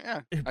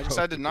 Yeah, It I broke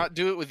decided to the not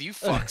do it with you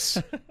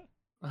fucks.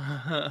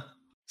 What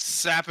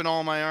Sapping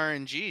all my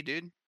RNG,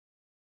 dude.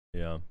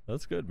 Yeah,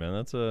 that's good, man.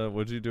 That's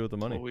what'd you do with the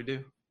money? we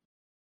do.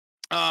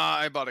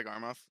 I bought a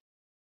Garmoth.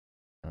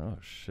 Oh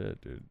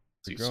shit, dude.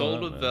 So You're you growing sold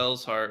up, with man.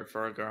 Vel's heart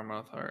for a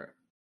Garmoth heart.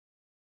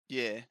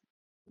 Yeah.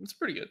 It's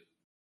pretty good.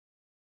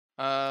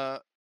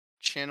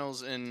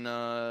 Channels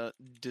in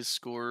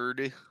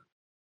Discord.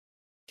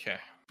 Okay.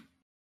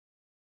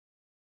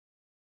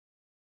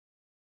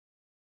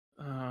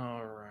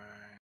 All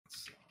right.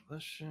 So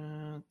this shit.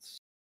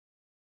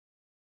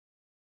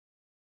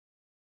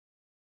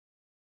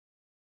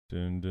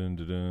 Dun dun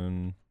dun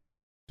dun.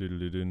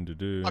 Doodly dun dun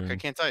dun. Fuck, I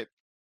can't type.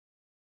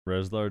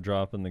 Reslar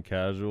dropping the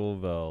casual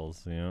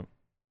Vels. Yep.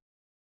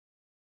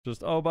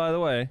 Just by the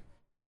way,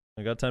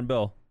 I got 10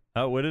 bill.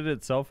 What did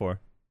it sell for?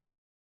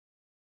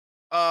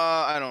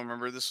 I don't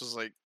remember. This was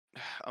like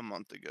a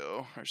month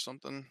ago or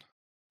something.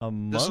 A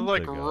month This was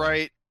like ago.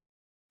 right.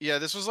 Yeah,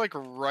 this was like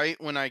right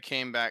when I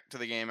came back to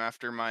the game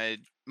after my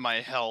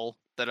hell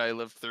that I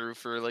lived through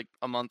for like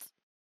a month.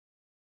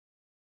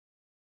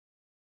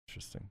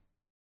 Interesting.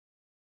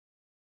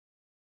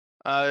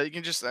 You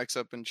can just X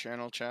up in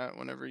channel chat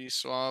whenever you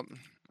swap.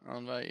 I'll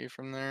invite you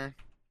from there.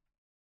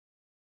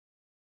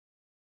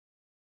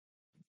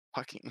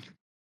 Fucking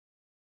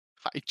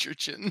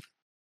hydrogen.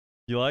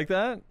 You like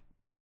that?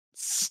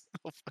 So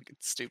fucking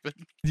stupid.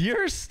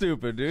 You're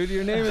stupid, dude.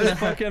 Your name is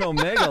fucking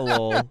Omega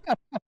lol.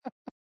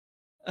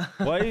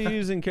 Why are you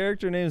using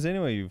character names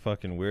anyway, you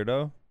fucking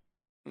weirdo?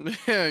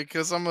 Yeah,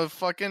 because I'm a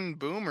fucking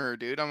boomer,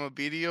 dude. I'm a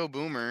BDO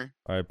boomer.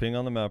 All right, ping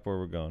on the map where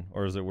we're going,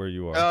 or is it where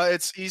you are?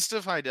 It's east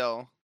of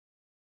Heidel,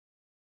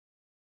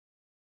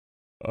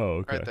 Oh,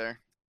 okay. right there.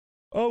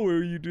 Oh,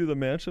 where you do the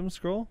mansion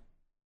scroll?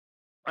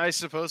 I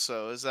suppose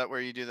so. Is that where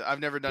you do that? I've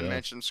never done Yes.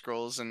 mansion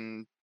scrolls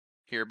in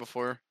here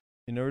before.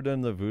 You never done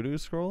the voodoo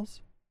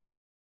scrolls?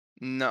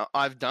 No,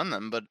 I've done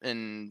them, but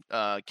in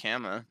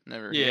Kama,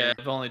 never Yeah, here.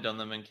 I've only done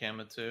them in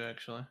Kama too,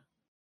 actually.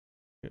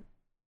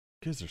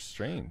 Kids are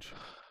strange.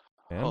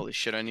 Man. Holy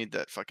shit, I need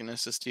that fucking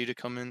SSD to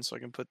come in so I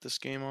can put this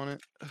game on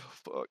it. Oh,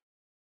 fuck.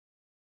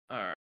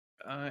 Alright.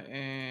 I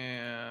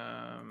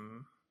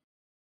am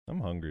I'm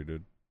hungry,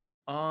 dude.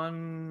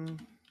 on.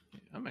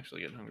 I'm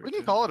actually getting hungry. We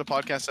can too. call it a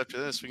podcast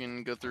after this. We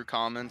can go through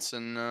comments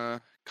and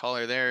call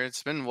her there.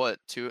 It's been what,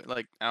 hour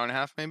and a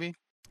half maybe?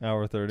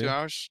 Hour 30. 2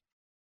 hours?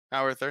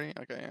 Hour 30?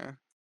 Okay, yeah.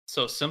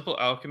 So simple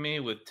alchemy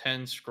with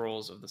 10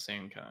 scrolls of the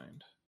same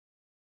kind.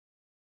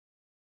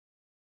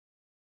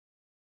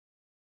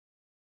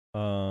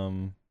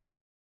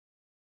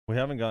 We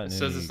haven't gotten It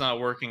says any... it's not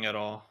working at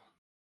all.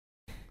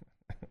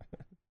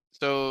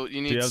 So you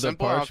you need have the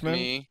simple parchment?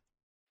 alchemy,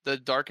 the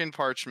darkened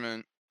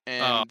parchment,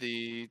 and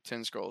the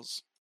 10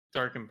 scrolls.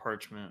 Darkened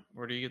parchment.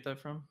 Where do you get that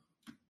from?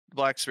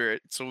 Black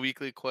Spirit. It's a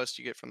weekly quest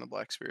you get from the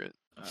Black Spirit.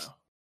 Oh.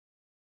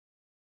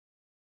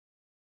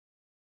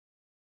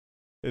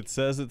 It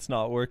says it's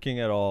not working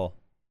at all.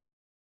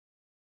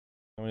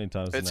 How many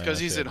times? It's did I 'cause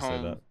ask he's you at to say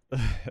home. that?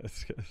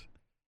 It's 'cause-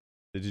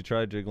 Did you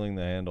try jiggling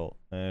the handle,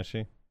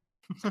 Ashy?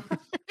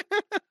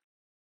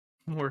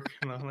 I'm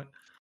working on it.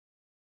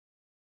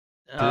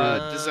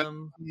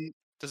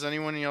 Does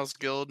anyone else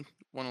guild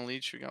want to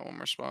leech? We got one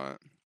more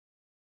spot.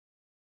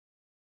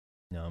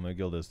 No, my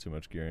guild has too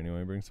much gear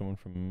anyway. Bring someone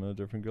from a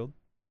different guild.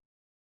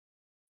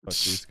 Fuck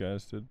these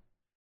guys, dude.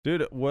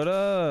 Dude, what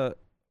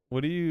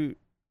do you?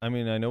 I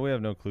mean, I know we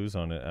have no clues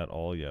on it at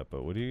all yet,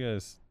 but what do you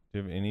guys? Do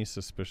you have any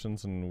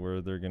suspicions on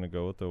where they're gonna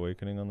go with the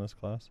awakening on this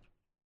class?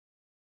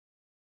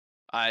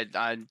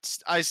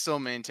 I still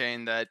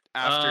maintain that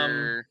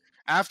after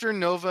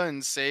Nova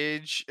and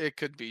Sage, it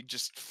could be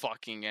just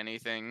fucking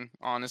anything,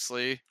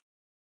 honestly.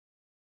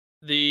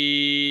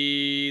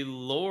 The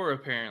lore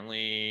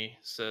apparently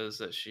says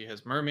that she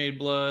has mermaid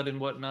blood and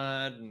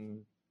whatnot,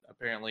 and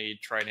apparently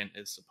Trident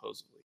is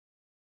supposedly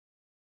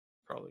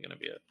probably going to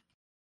be it.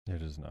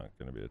 It is not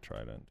gonna be a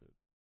trident, dude.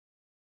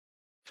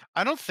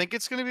 I don't think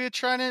it's gonna be a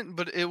Trident,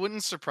 but it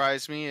wouldn't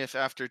surprise me if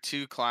after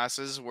 2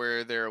 classes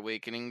where their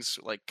awakenings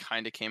like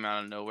kind of came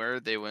out of nowhere,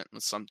 they went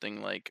with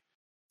something like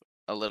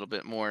a little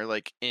bit more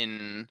like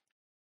in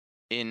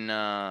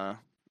I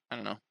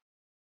don't know,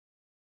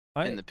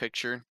 in the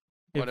picture,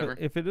 whatever.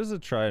 If it is a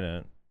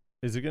trident,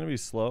 is it gonna be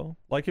slow?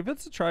 Like if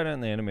it's a trident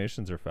and the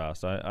animations are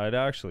fast, I'd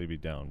actually be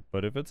down.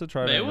 But if it's a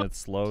trident and it's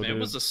slow, It dude,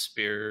 was a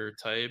spear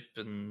type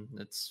and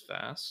it's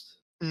fast.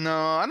 No,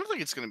 I don't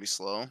think it's gonna be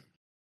slow.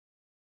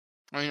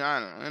 I mean, I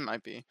don't know. It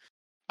might be.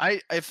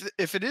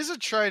 If it is a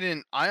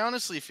Trident, I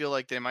honestly feel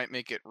like they might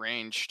make it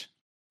ranged.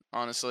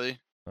 Honestly.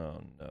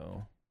 oh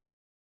no.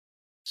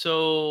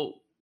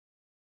 So,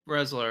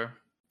 Resler,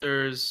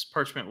 there's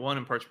Parchment 1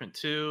 and Parchment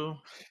 2.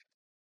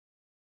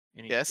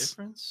 Any Yes.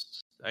 difference?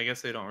 I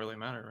guess they don't really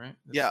matter, right?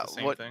 It's Yeah. the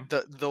same What thing.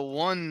 the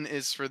 1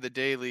 is for the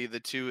daily, the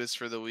 2 is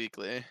for the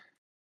weekly.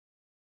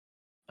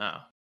 Oh.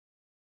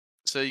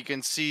 So you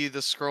can see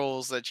the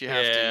scrolls that you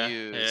have to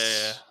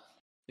use.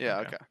 Yeah.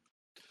 Okay. Okay.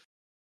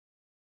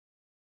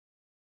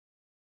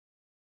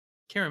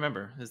 Can't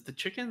remember. Is the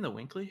chicken the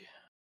Winkley?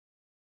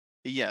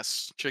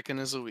 Yes. Chicken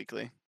is a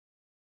weekly.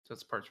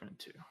 That's Parchment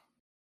 2.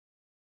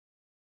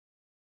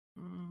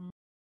 Mm.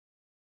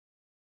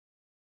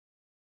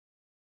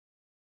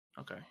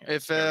 Okay. yeah,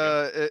 If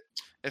there we go.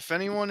 if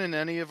anyone in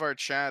any of our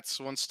chats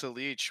wants to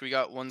leech, we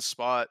got one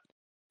spot.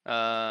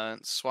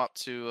 Swap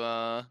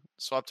to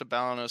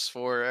Balanos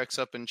 4 X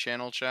up in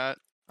channel chat.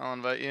 I'll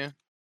invite you.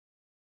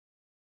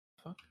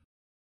 Fuck.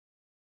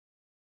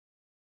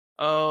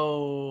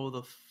 Oh,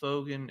 the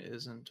Fogan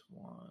isn't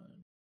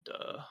one.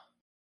 Duh.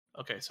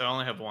 Okay, so I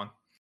only have one.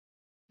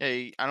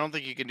 Hey, I don't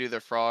think you can do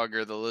the frog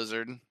or the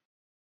lizard.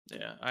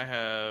 Yeah, I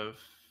have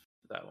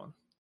that one.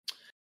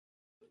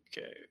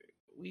 Okay,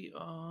 we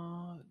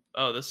are.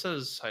 Oh, this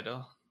says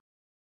Heidel.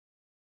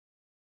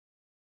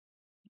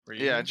 Were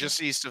you Yeah, here?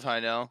 just east of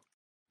Heidel,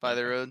 by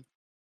the Okay. road.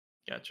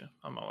 Gotcha.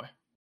 On my way.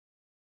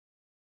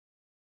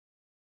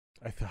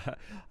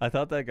 I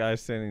thought that guy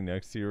standing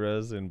next to you,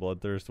 Rez, in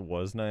Bloodthirst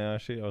was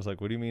Nayashe. I was like,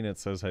 what do you mean it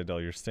says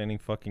Heidel? You're standing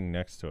fucking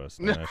next to us,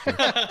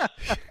 Nayashe.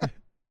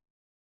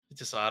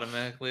 Just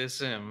automatically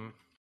assume.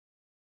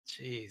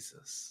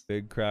 Jesus.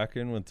 Big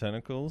Kraken with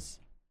tentacles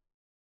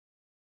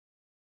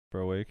for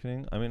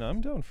Awakening. I mean,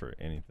 I'm down for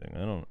anything.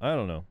 I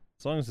don't know.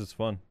 As long as it's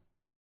fun.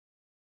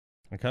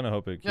 I kind of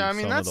hope it keeps Yeah, I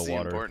mean some that's of the the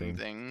water important theme.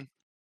 thing.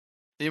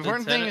 The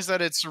important thing is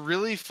that it's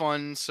really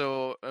fun,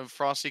 so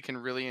Frosty can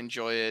really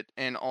enjoy it,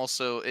 and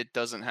also it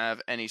doesn't have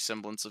any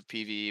semblance of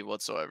PvE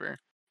whatsoever.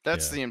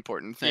 That's Yeah. the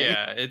important thing.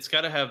 Yeah, it's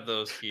got to have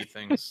those key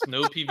things.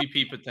 No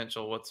PvP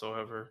potential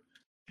whatsoever.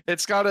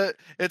 It's gotta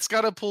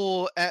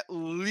pull at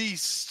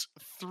least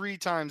 3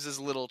 times as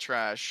little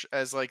trash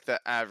as like the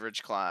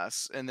average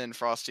class, and then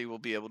Frosty will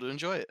be able to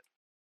enjoy it.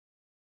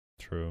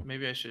 True.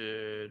 Maybe I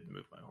should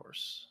move my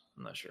horse.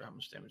 I'm not sure how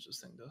much damage this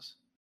thing does.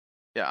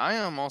 Yeah, I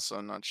am also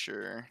not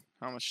sure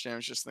how much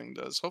damage this thing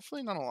does.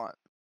 Hopefully not a lot.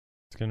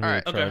 It's going to be a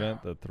Alright. Okay.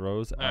 trident that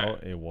throws out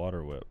Alright. a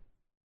water whip.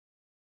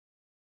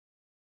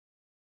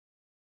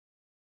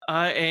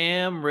 I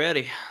am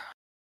ready.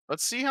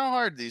 Let's see how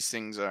hard these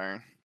things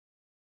are.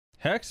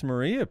 Hex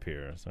Marie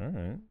appears. All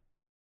right.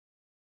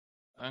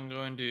 I'm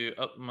going to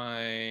up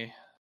my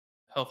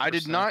health. I did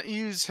percent. not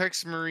use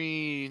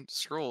Hexmarie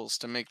scrolls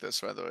to make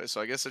this, by the way, so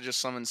I guess I just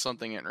summoned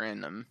something at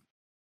random.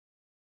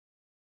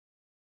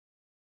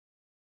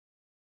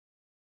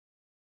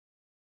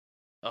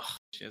 Oh,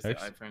 she has the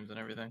Hex- iframes and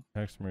everything.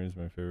 Hex Marie is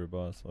my favorite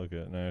boss. Look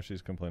at now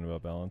she's complaining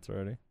about balance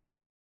already.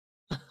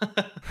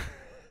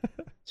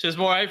 She has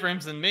more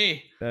iframes than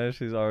me. Yeah,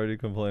 she's already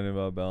complaining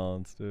about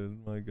balance,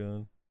 dude. My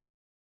god.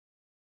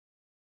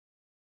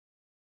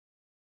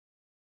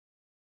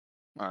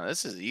 Oh,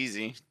 this is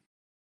easy.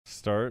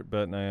 Start,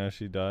 bet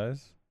Nayashe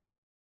dies.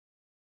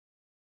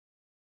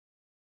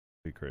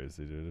 Be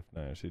crazy, dude, if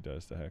Nayashe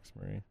dies to Hex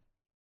Marie.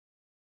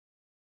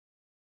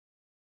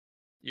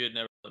 You'd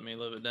never let me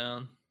live it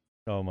down.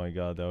 Oh my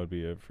god, that would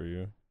be it for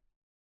you.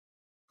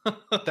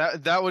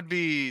 That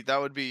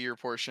would be your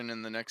portion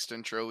in the next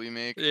intro we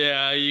make.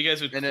 Yeah, you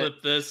guys would In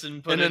clip this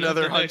and put in it in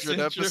another the next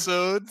 100 intro.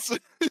 episodes.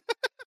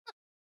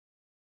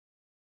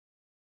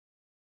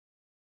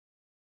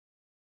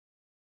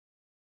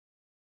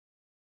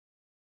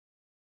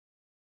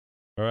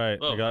 All right,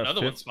 Oh, I got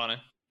another one spawning.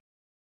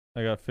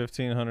 I got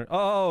 1500.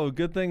 Oh,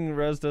 good thing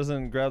Rez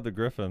doesn't grab the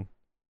Griffin.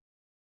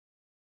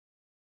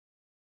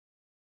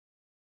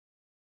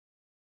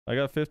 I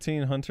got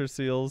 15 hunter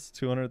seals,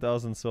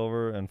 200,000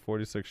 silver, and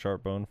 46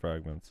 sharp bone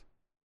fragments.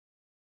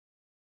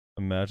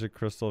 A magic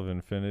crystal of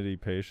infinity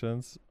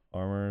patience,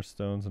 armor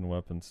stones, and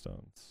weapon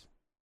stones.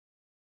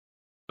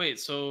 Wait,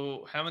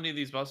 so how many of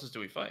these bosses do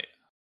we fight?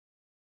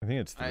 I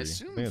think it's 3. I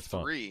assume think it's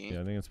 3.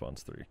 Yeah, I think it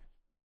spawns 3.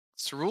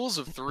 It's rules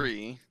of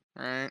 3,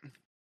 right?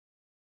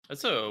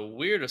 That's a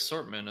weird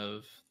assortment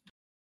of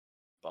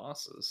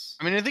bosses.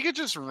 I mean, I think it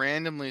just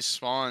randomly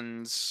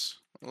spawns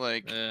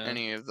like Yeah.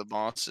 any of the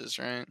bosses,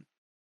 right?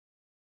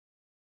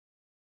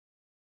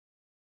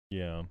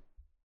 Yeah.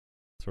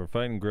 So we're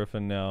fighting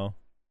Griffin now.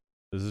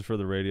 This is for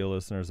the radio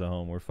listeners at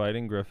home. We're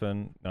fighting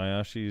Griffin.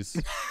 Nayashe's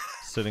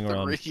sitting The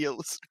around. radio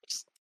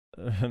listeners.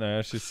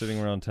 Nayashe's sitting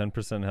around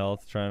 10%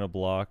 health, trying to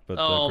block, but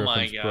Oh the my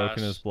Griffin's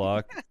broken his gosh.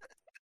 block.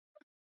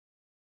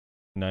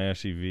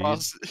 Nayashe V.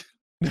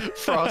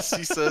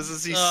 Frosty says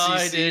as he I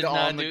CC'd did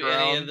not on the do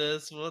any of ground.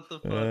 this. What the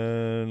fuck?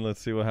 And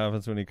let's see what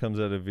happens when he comes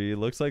out of V.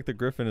 Looks like the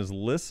Griffin is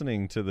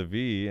listening to the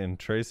V and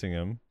tracing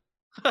him.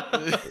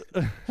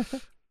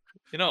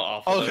 You know how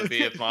awful Oh. it would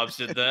be if mobs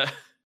did that.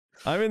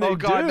 I mean, they Oh,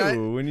 God,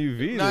 do. When you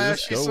V, they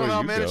just Nayashe go where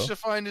somehow you managed go. to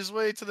find his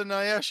way to the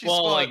Nayashe Well,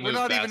 spot. like We're move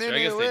not faster. even I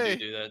in guess the they way.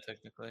 do that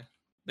technically.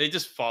 They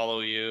just follow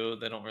you.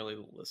 They don't really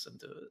listen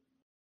to it.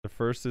 The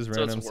first is So it's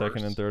random, second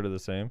and worse. third are the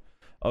same.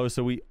 Oh,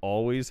 so we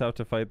always have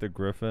to fight the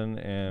Griffin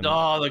and...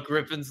 No, the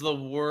Griffin's the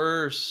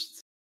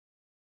worst.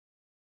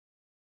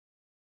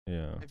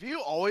 Yeah. If you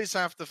always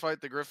have to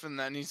fight the Griffin,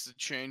 that needs to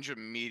change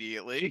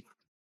immediately.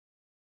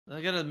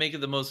 I gotta make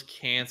it the most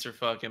cancer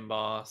fucking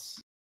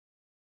boss.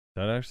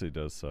 That actually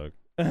does suck.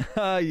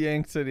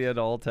 Yank said he had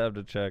to alt tab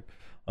to check.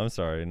 I'm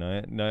sorry.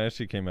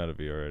 Nayashe came out of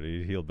V already.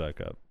 He healed back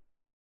up.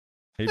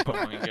 He, Oh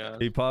my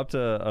god. he popped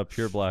a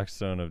pure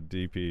blackstone of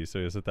DP, so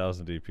he has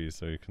 1,000 DP,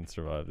 so he can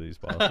survive these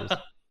bosses.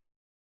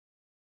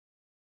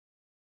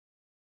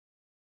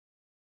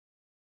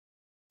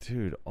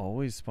 Dude,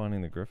 always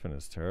spawning the Griffin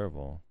is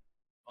terrible.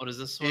 What is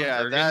this one?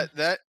 Yeah,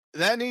 Ergen?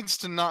 that needs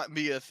to not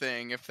be a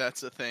thing if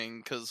that's a thing,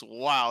 because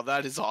wow,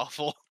 that is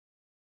awful.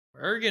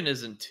 Ergen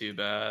isn't too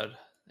bad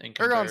in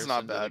Ergon's comparison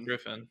not to the bad.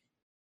 Griffin.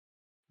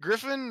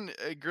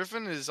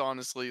 Griffin is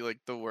honestly like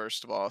the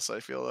worst boss, I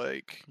feel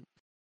like.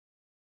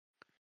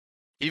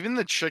 Even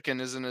the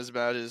chicken isn't as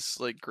bad as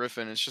like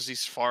Griffin. It's just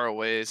he's far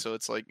away, so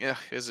it's like, yeah,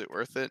 is it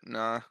worth it?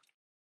 Nah.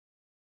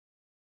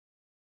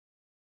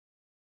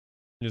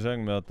 You're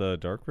talking about the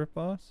Dark Rip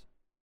boss?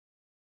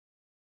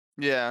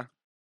 Yeah.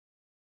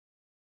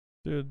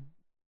 Dude,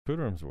 Food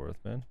Room's worth,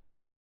 man.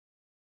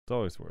 It's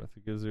always worth.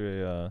 It gives you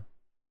a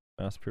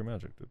mass pure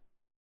magic, dude.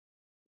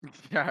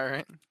 Yeah,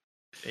 alright.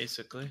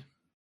 Basically.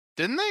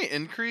 Didn't they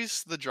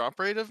increase the drop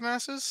rate of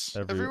masses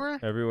everywhere?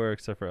 Everywhere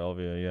except for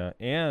Elvia, yeah.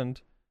 And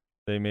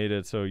they made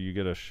it so you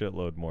get a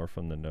shitload more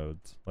from the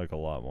nodes, like a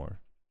lot more.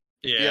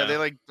 Yeah, they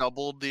like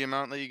doubled the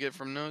amount that you get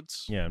from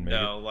nodes. Yeah, and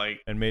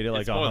made it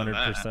like it's more than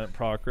 100%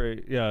 proc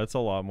rate. Yeah, it's a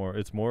lot more.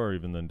 It's more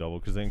even than double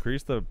because they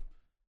increased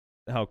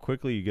how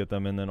quickly you get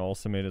them, and then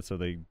also made it so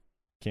they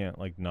can't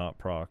like not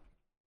proc.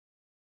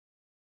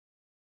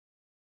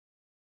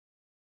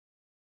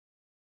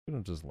 We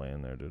don't just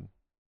land there, dude.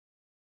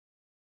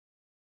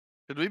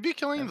 Should we be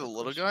killing the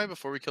little guy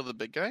before we kill the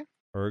big guy?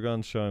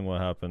 Oregon's showing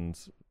what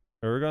happens.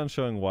 Oregon's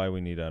showing why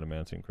we need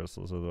adamantine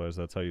crystals. Otherwise,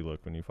 that's how you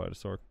look when you fight a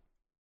Sork.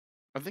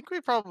 I think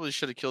we probably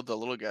should have killed the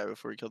little guy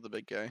before we killed the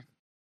big guy.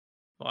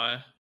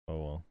 Why? Oh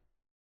well.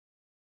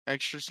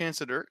 Extra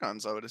chance at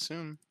Urgons, I would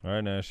assume. All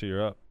right, Nashi,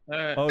 you're up.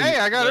 Alright. Oh, Hey,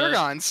 I got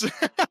Urgons!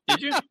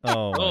 Did you?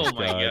 Oh my Oh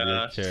my god, you're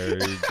gosh.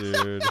 carried,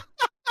 dude.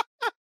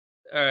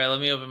 Alright, let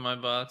me open my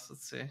box.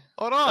 Let's see.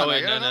 Hold on, Oh,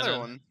 wait, I got no, another no.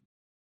 one.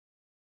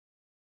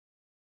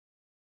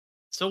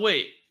 So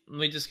wait,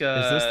 we just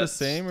got. Is this the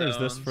same or is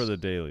this for stones. the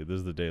daily? This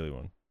is the daily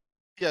one.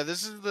 Yeah,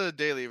 this is the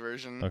daily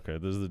version. Okay,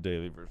 this is the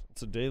daily version.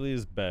 So daily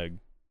is bag.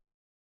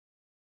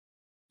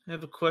 I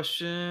have a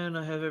question.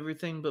 I have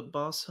everything but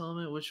boss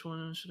helmet. Which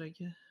one should I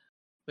get?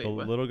 Wait, The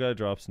what? little guy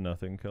drops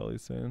nothing,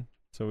 Kelly's saying.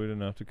 So we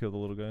didn't have to kill the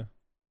little guy.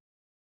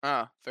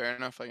 Ah, fair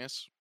enough, I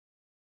guess.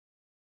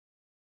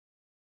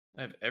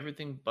 I have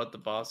everything but the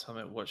boss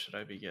helmet. What should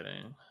I be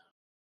getting?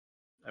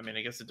 I mean,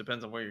 I guess it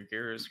depends on where your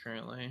gear is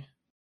currently.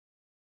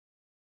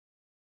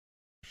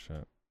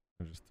 Shit.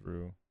 I just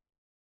threw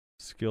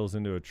skills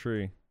into a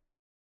tree.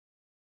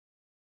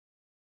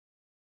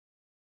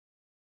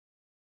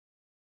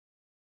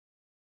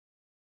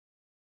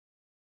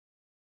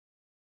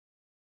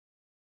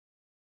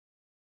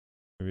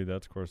 Maybe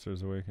that's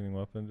Corsair's Awakening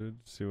weapon, dude.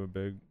 See what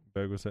Beg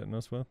was hitting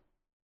us with?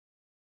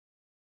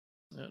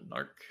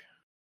 Narc.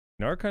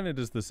 Narc kind of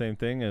does the same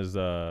thing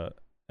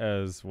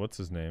as what's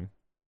his name?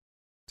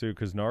 Too,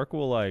 because Narc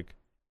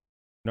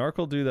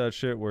will do that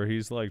shit where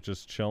he's like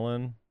just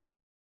chilling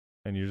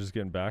and you're just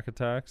getting back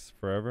attacks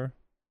forever.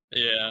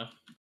 Yeah.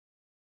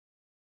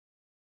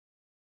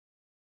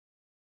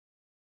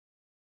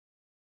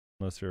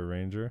 Unless you're a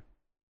ranger.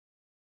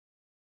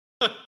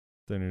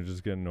 Then you're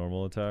just getting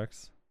normal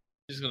attacks.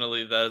 Just gonna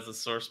leave that as a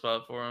sore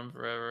spot for him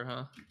forever,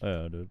 huh?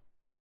 Yeah, dude.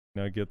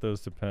 Now get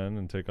those to pen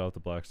and take off the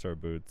Black Star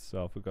boots,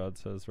 Alpha God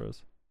says,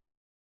 Rose.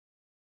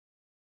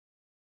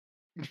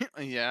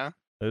 Yeah.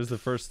 That is the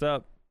first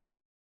step.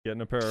 Getting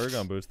a pair of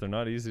Ergon boots. They're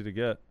not easy to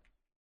get.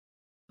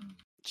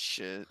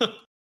 Shit.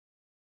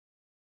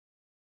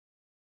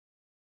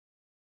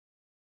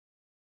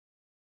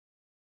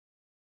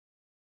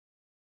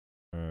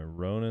 Alright,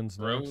 Ronan's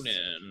next.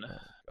 Ronin. Oh,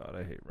 God,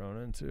 I hate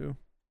Ronan too.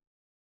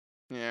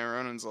 Yeah,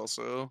 Ronan's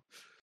also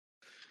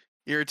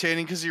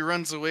irritating because he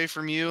runs away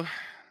from you.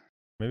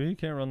 Maybe he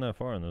can't run that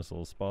far in this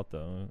little spot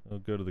though. He'll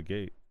go to the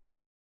gate.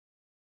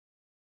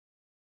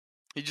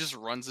 He just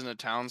runs into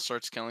town,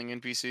 starts killing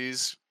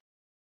NPCs.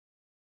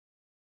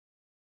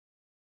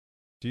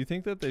 Do you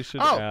think that they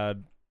should Oh!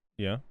 add?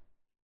 Yeah.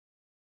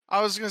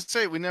 I was gonna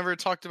say we never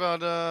talked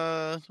about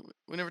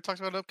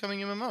upcoming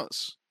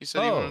MMOs. You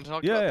said you wanted to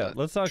talk about that.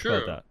 Let's talk about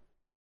True. that.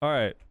 All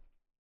right.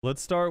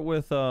 Let's start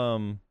with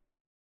Sword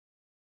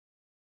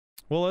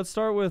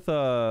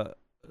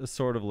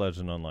of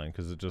Legend Online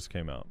because it just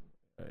came out.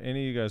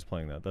 Any of you guys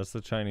playing that? That's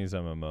the Chinese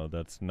MMO.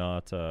 That's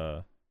not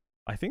I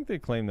think they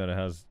claim that it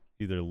has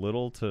either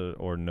little to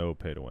or no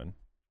pay to win.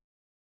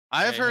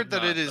 I have I heard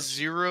have that it not, is but-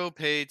 0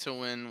 pay to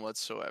win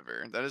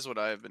whatsoever. That is what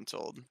I have been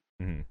told.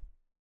 Mhm.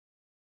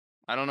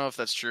 I don't know if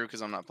that's true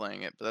because I'm not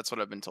playing it, but that's what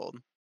I've been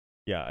told.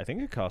 Yeah, I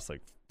think it costs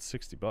like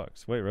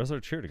 $60. Wait,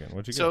 Resler cheered again.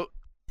 What'd you So,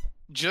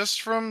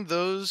 just from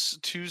those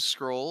 2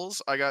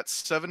 scrolls, I got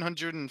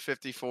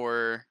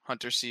 754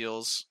 hunter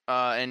seals,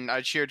 and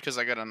I cheered because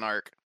I got a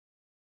narc.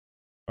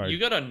 All right. You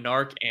got a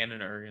Narc and an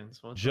Ergen.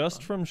 So what get? the Just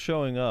fuck? from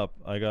showing up,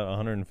 I got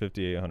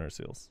 158 hunter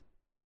seals.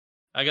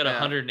 I got Yeah.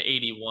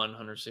 181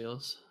 hunter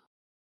seals.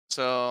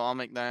 So I'll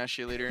make Nash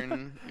your leader,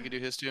 and you can do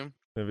his too.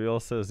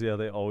 Naviel says, yeah,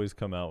 they always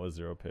come out with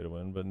 0 pay to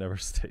win, but never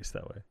stays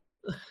that way.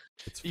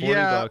 It's $40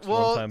 Yeah,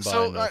 well, one time buy,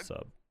 so no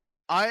sub.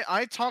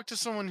 I talked to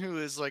someone who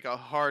is like a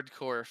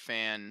hardcore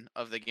fan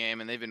of the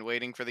game, and they've been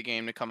waiting for the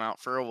game to come out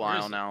for a Where while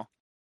is it? now.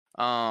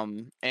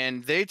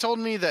 And they told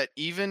me that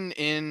even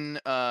in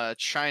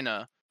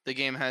China, the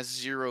game has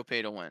 0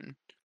 pay to win.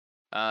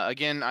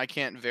 Again, I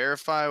can't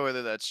verify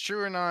whether that's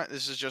true or not.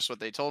 This is just what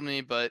they told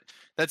me, but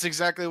that's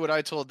exactly what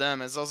I told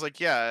them. As I was like,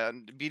 yeah,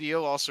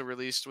 BDO also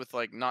released with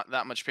like not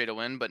that much pay to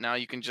win, but now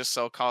you can just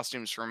sell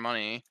costumes for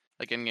money,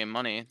 like in-game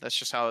money. That's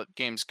just how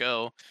games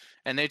go.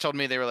 And they told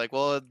me, they were like,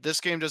 well,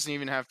 this game doesn't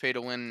even have pay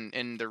to win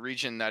in the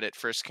region that it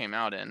first came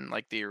out in,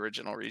 like the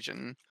original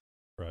region.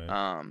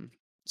 Right.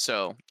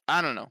 So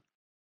I don't know.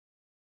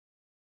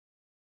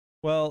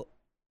 Well,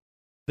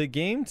 the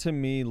game to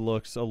me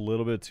looks a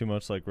little bit too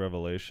much like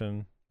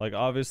Revelation. Like,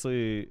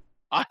 obviously,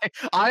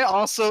 I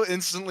also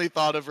instantly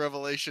thought of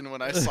Revelation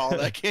when I saw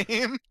that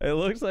game. it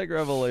looks like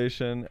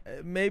Revelation.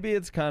 Maybe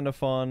it's kind of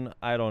fun.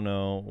 I don't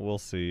know. We'll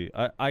see.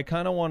 I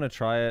kind of want to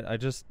try it.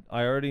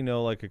 I already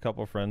know like a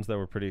couple friends that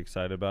were pretty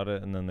excited about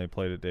it, and then they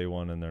played it day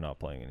one and they're not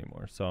playing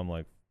anymore. So I'm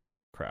like,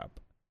 crap.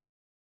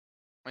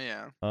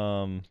 Yeah.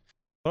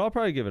 But I'll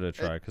probably give it a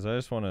try because I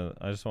just want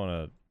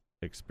to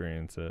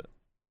experience it.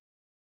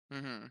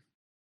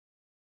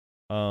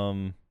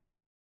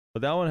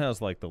 But that one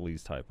has like the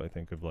least hype, I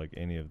think, of like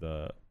any of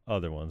the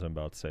other ones I'm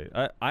about to say.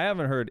 I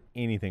haven't heard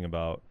anything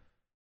about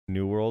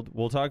New World.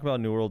 We'll talk about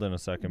New World in a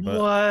second.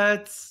 But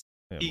what?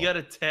 Yeah, He got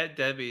a Tet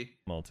Debbie.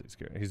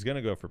 Multi-scare. He's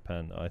gonna go for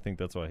Pen though. I think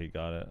that's why he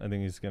got it. I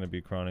think he's gonna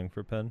be crowning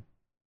for Pen.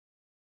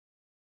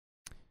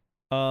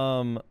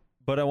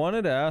 But I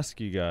wanted to ask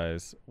you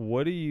guys,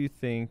 what do you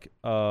think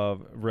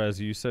of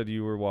Rez? You said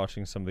you were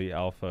watching some of the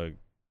alpha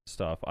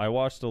stuff. I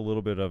watched a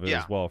little bit of it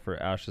as well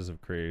for Ashes of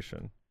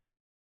Creation.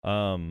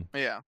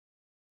 Yeah.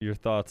 Your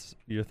thoughts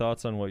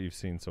on what you've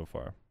seen so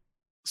far?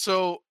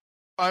 So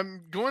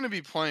I'm going to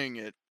be playing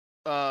it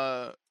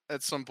at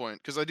some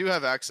point because I do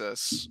have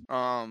access.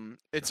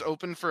 It's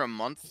open for a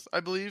month, I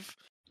believe.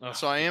 Oh,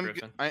 so I am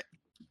Griffin.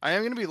 I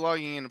am going to be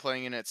logging in and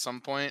playing it at some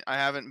point. I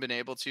haven't been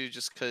able to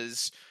just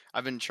because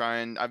I've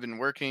been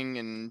working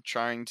and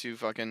trying to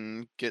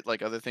fucking get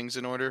like other things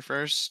in order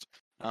first.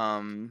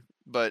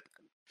 But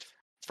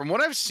from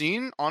what I've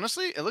seen,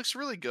 honestly, it looks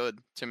really good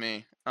to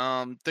me.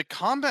 The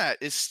combat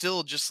is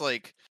still just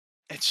like,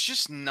 it's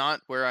just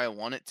not where I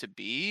want it to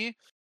be.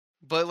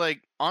 But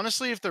like,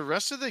 honestly, if the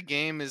rest of the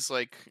game is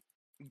like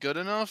good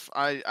enough,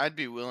 I'd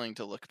be willing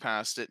to look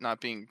past it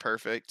not being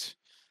perfect.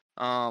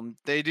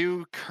 They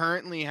do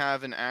currently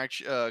have an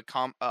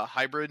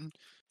hybrid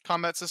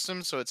combat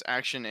system, so it's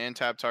action and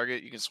tab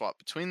target. You can swap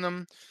between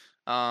them.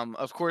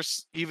 Of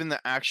course, even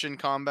the action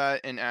combat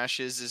in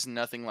Ashes is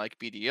nothing like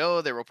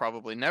BDO. There will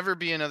probably never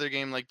be another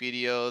game like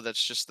BDO.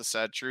 That's just the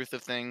sad truth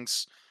of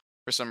things.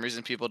 For some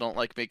reason, people don't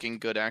like making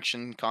good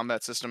action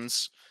combat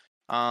systems.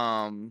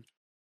 Well,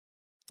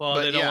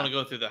 but they don't yeah. want to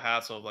go through the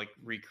hassle of like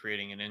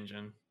recreating an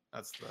engine.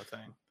 That's the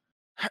thing.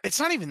 It's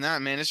not even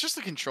that, man. It's just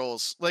the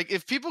controls. Like,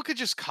 if people could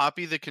just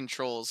copy the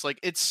controls, like,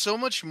 it's so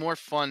much more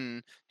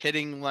fun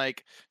hitting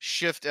like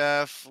Shift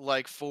F,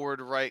 like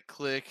forward right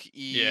click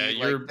E,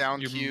 Yeah, like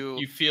down Q.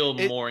 You feel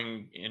It- more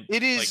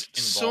It is like,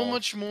 so involved.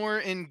 much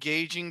more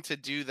engaging to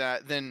do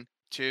that than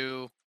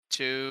 2,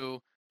 2,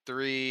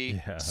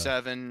 3, Yeah.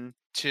 7,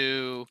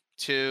 2,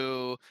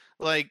 2.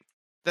 Like,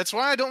 that's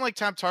why I don't like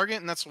Tap Target,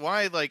 and that's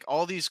why like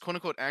all these quote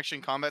unquote action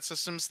combat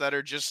systems that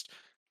are just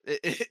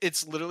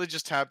it's literally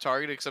just tab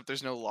target except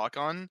there's no lock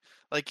on.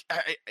 Like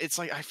it's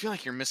like I feel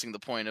like you're missing the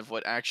point of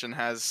what action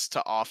has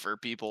to offer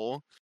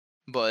people.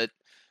 But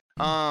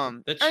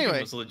That chicken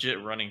anyway, was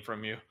legit running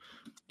from you.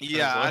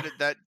 yeah, well.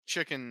 that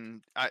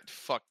chicken.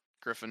 Fuck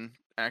Griffin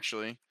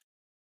actually.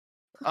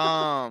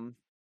 But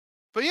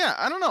yeah,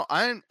 I don't know.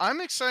 I'm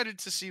excited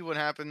to see what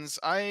happens.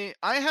 I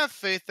have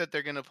faith that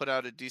they're gonna put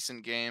out a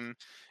decent game.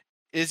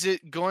 Is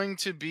it going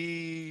to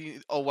be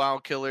a WoW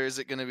killer? Is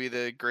it going to be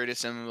the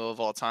greatest MMO of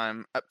all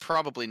time?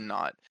 Probably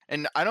not.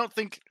 And I don't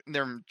think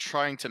they're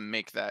trying to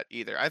make that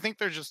either. I think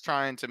they're just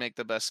trying to make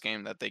the best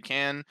game that they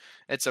can.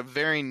 It's a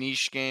very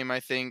niche game, I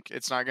think.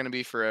 It's not going to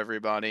be for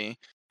everybody,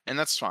 and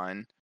that's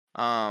fine.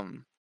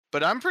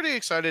 But I'm pretty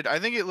excited. I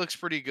think it looks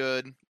pretty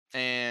good,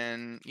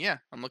 and yeah,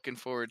 I'm looking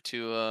forward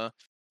to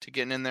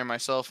getting in there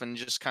myself and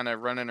just kind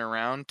of running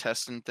around,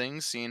 testing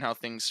things, seeing how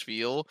things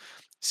feel.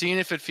 Seeing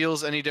if it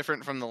feels any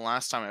different from the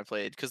last time I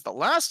played, because the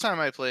last time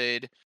I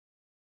played,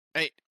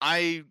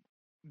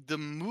 the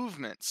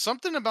movement,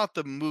 something about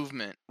the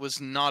movement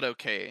was not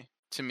okay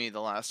to me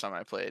the last time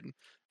I played.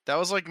 That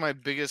was like my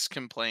biggest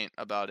complaint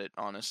about it,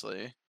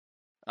 honestly.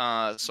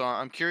 So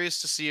I'm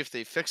curious to see if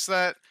they fix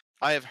that.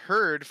 I have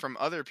heard from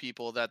other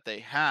people that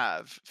they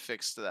have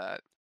fixed that.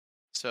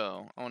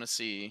 So I want to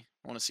see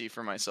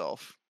for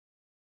myself.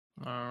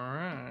 All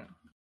right.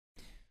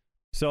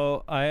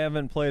 So I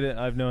haven't played it.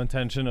 I have no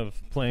intention of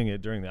playing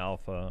it during the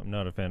alpha. I'm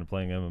not a fan of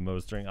playing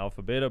MMOs during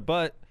alpha beta,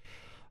 but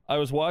I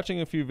was watching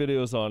a few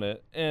videos on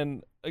it,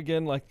 and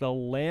again, like the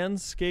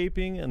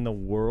landscaping and the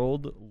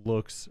world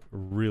looks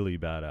really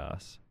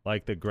badass.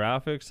 Like the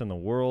graphics and the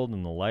world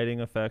and the lighting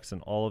effects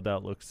and all of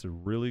that looks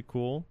really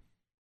cool.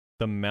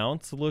 The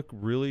mounts look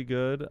really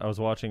good. I was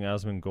watching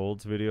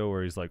Asmongold's video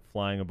where he's like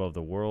flying above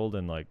the world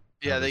and like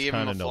Yeah, they gave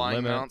him a no flying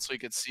limit. mount so he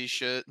could see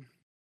shit.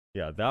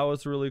 Yeah, that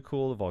was really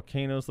cool. The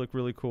volcanoes look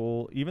really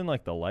cool. Even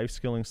like the life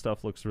skilling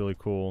stuff looks really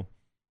cool.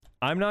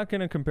 I'm not going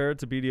to compare it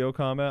to BDO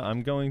combat.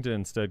 I'm going to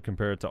instead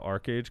compare it to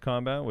Arcage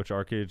combat, which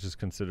Arcage is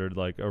considered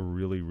like a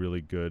really, really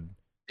good.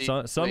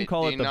 Some Wait,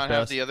 call do it you the not best.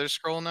 have the other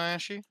scroll,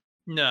 Nyashi?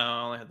 No,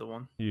 I only had the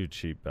one. You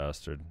cheap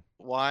bastard.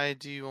 Why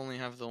do you only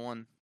have the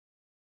one?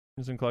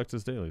 He doesn't collect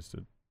his dailies,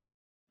 dude.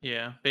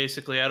 Yeah,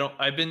 basically, I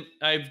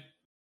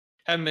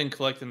haven't been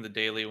collecting the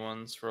daily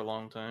ones for a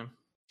long time.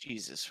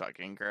 Jesus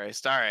fucking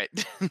Christ! All right.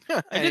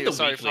 I did the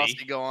Sorry, weekly.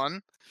 Frosty, go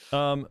on.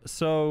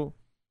 So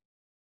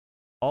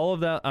all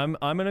of that, I'm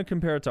gonna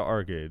compare it to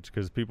Arcage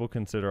because people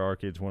consider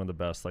Arcage one of the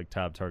best like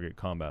tab target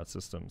combat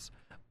systems.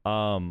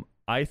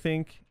 I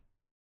think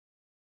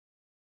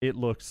it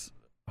looks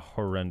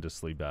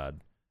horrendously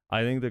bad.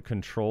 I think the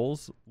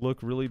controls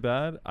look really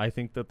bad. I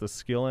think that the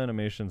skill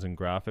animations and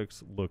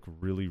graphics look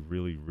really,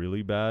 really,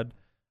 really bad.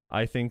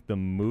 I think the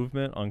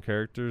movement on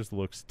characters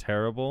looks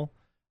terrible.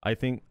 I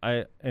think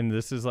and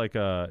this is like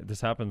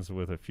this happens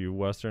with a few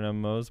Western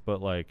MMOs, but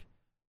like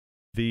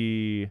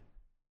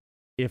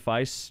if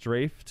I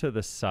strafe to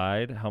the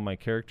side, how my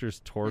character's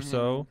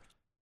torso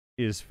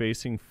is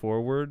facing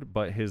forward,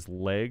 but his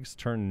legs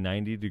turn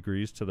 90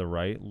 degrees to the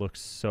right, looks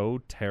so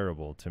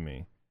terrible to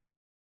me.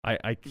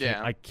 I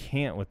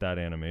can't with that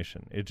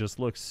animation. It just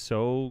looks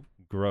so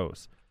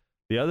gross.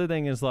 The other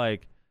thing is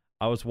like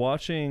I was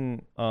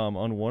watching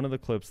on one of the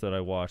clips that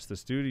I watched,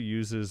 this dude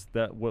uses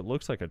that what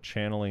looks like a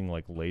channeling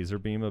like laser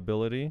beam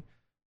ability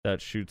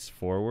that shoots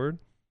forward.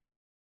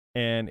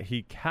 And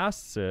he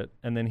casts it,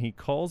 and then he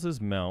calls his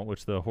mount,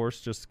 which the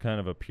horse just kind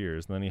of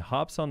appears, and then he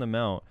hops on the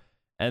mount,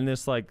 and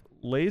this like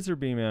laser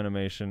beam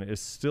animation is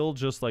still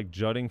just like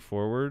jutting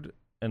forward,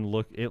 and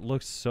it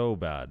looks so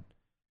bad.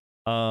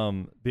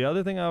 The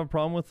other thing I have a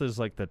problem with is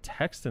like the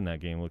text in that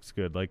game looks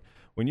good. Like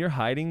when you're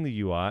hiding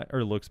the UI,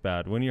 or looks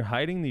bad. When you're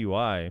hiding the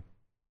UI,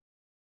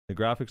 the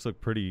graphics look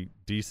pretty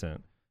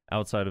decent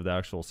outside of the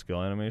actual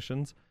skill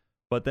animations.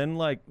 But then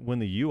like when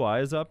the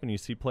UI is up and you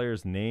see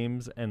players'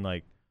 names and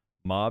like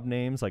mob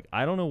names, like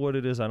I don't know what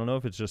it is. I don't know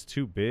if it's just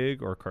too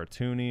big or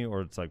cartoony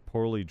or it's like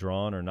poorly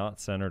drawn or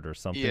not centered or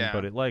something. Yeah.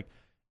 But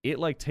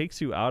it takes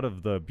you out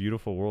of the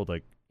beautiful world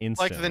like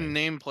instantly. Like the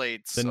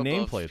nameplates, The above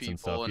nameplates people and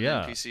stuff, and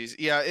yeah. NPCs.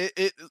 Yeah,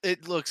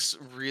 it looks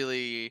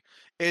really.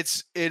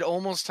 It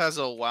almost has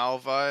a WoW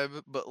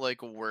vibe, but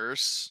like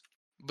worse.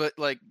 But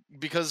like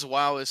because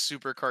WoW is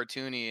super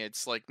cartoony,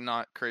 it's like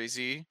not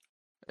crazy.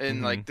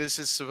 And like this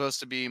is supposed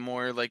to be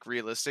more like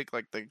realistic.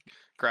 Like the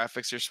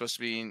graphics are supposed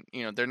to be,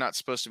 they're not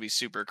supposed to be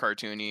super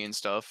cartoony and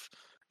stuff.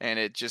 And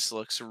it just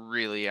looks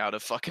really out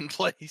of fucking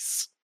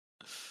place.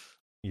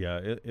 Yeah,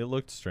 it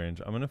looked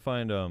strange. I'm gonna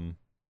find the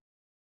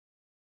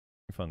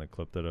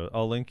clip that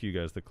I'll link you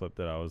guys the clip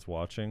that I was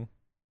watching.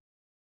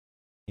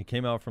 It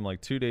came out from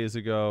like 2 days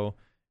ago.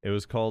 It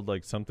was called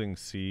like something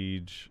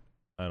Siege.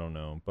 I don't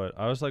know, but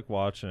I was like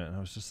watching it and I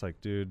was just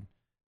like, dude,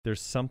 there's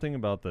something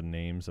about the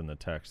names and the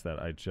text that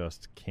I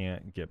just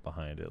can't get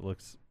behind.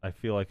 I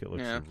feel like it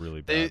looks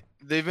really bad.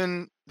 They've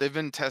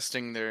been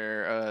testing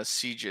their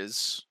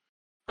sieges.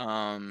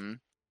 It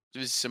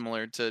was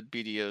similar to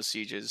BDO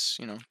sieges,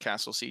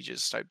 castle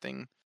sieges type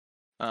thing.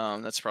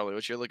 That's probably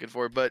what you're looking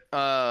for. But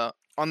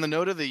on the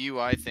note of the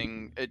UI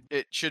thing,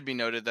 it should be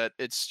noted that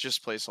it's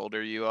just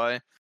placeholder UI.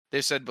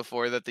 They said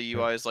before that the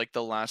UI is like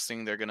the last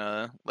thing they're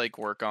gonna like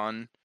work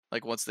on.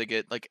 Like once they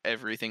get like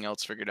everything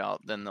else figured out,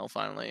 then they'll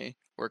finally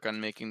work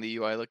on making the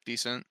UI look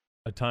decent.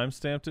 I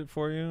timestamped it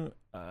for you.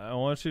 I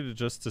want you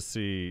to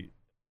see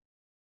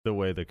the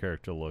way the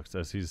character looks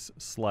as he's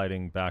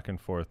sliding back and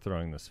forth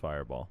throwing this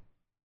fireball.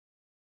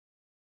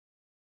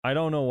 I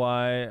don't know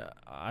why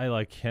I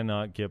like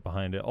cannot get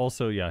behind it.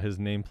 Also, yeah, his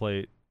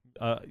nameplate,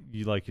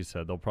 like you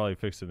said, they'll probably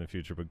fix it in the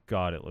future, but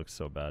God, it looks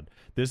so bad.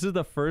 This is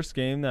the first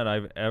game that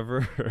I've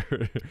ever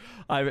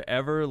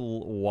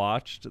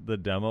watched the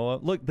demo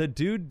of. Look, the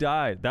dude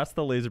died. That's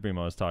the laser beam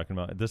I was talking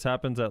about. This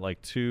happens at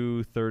like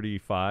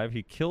 2:35.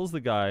 He kills the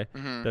guy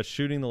that's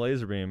shooting the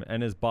laser beam,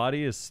 and his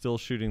body is still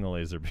shooting the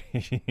laser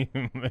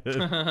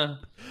beam.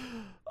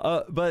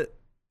 But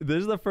this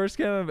is the first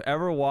game I've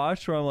ever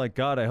watched where I'm like,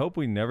 God, I hope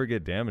we never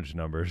get damage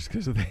numbers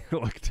because they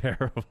look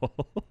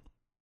terrible.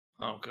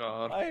 Oh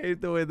God. I hate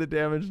the way the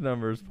damage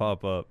numbers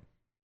pop up.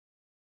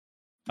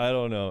 I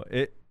don't know.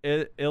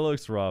 It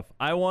looks rough.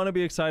 I want to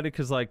be excited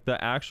because like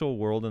the actual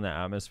world and the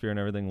atmosphere and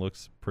everything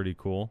looks pretty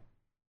cool.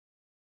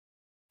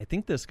 I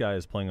think this guy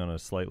is playing on a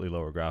slightly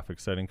lower graphics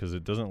setting because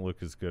it doesn't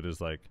look as good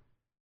as like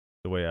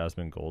the way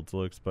Asmongold's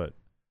looks, but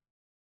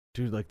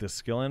dude, like the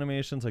skill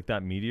animations, like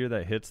that meteor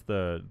that hits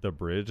the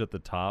bridge at the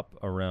top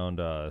around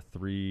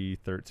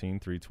 313,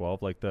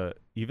 312, like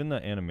even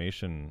the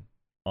animation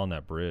on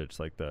that bridge,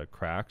 like the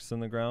cracks in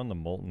the ground, the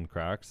molten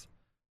cracks,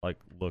 like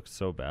look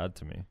so bad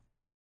to me.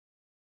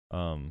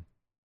 I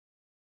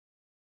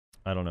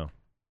don't know.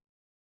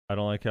 I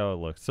don't like how it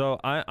looks. So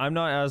I'm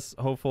not as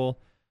hopeful.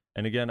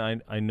 And again,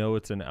 I know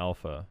it's an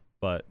alpha,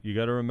 but you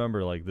got to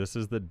remember, like this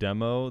is the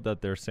demo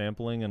that they're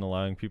sampling and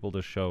allowing people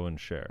to show and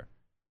share.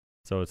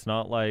 So it's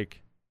not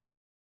like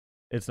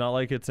it's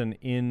an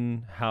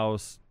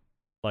in-house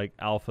like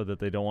alpha that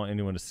they don't want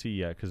anyone to see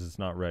yet because it's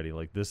not ready.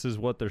 Like this is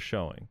what they're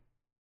showing.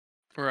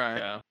 Right.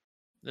 Yeah,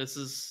 this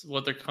is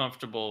what they're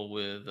comfortable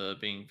with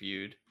being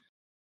viewed.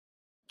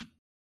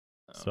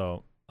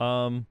 So,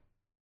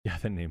 yeah,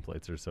 the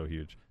nameplates are so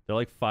huge. They're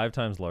like 5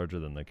 times larger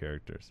than the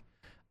characters.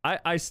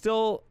 I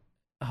still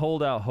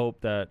hold out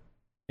hope that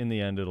in the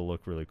end it'll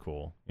look really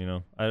cool. You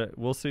know,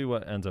 we'll see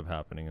what ends up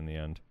happening in the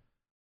end.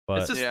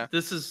 But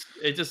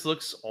it just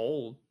looks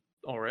old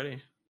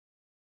already.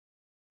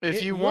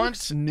 If you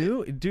looks want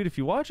new, dude, if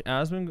you watch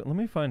Asmund, let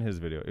me find his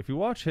video. If you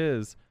watch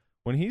his,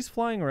 when he's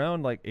flying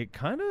around, like it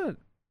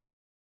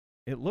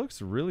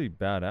looks really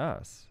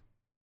badass.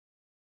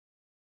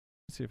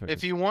 Let's see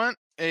if you want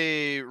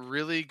a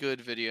really good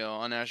video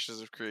on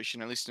Ashes of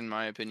Creation, at least in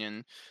my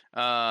opinion,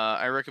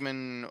 I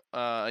recommend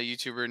a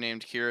YouTuber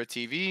named Kira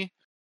TV.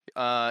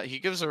 He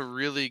gives a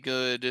really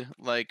good,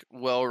 like,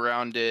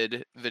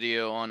 well-rounded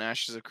video on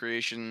Ashes of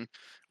Creation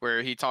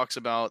where he talks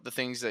about the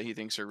things that he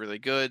thinks are really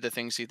good, the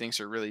things he thinks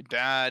are really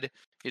bad.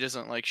 He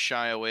doesn't like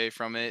shy away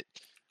from it.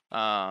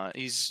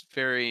 He's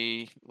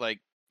very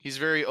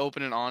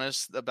open and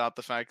honest about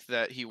the fact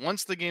that he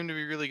wants the game to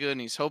be really good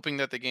and he's hoping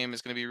that the game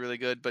is going to be really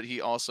good, but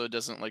he also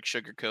doesn't like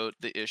sugarcoat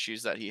the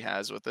issues that he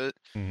has with it.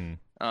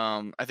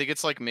 Mm-hmm. I think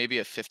it's like maybe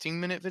a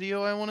 15-minute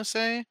video, I want to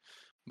say.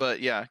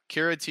 But yeah,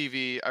 Kira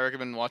TV, I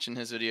recommend watching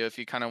his video if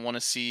you kind of want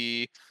to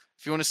see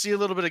a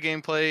little bit of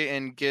gameplay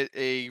and get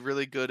a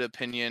really good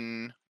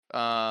opinion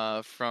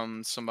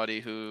from somebody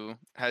who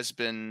has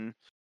been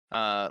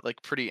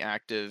like pretty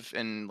active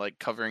in like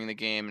covering the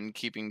game and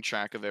keeping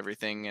track of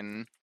everything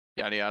and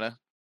yada yada.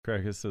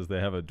 Krakus says they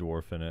have a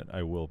dwarf in it.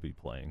 I will be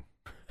playing.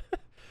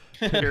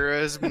 Kira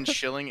has been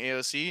shilling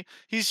AOC.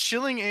 He's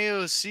shilling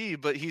AOC,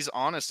 but he's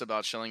honest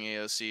about shilling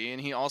AOC,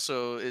 and he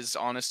also is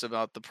honest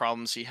about the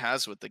problems he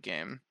has with the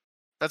game.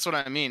 That's what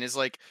I mean. Is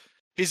like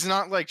he's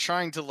not like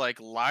trying to like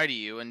lie to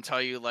you and tell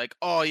you like,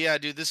 oh yeah,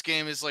 dude, this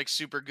game is like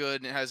super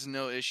good and it has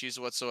no issues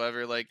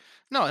whatsoever. Like,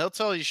 no, he'll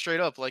tell you straight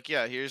up, like,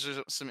 yeah, here's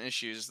some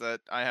issues that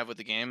I have with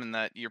the game and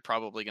that you're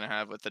probably gonna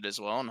have with it as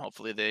well, and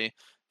hopefully they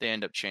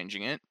end up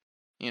changing it.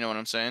 You know what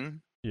I'm saying?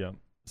 Yeah.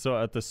 So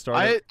at the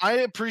start, I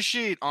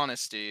appreciate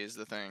honesty is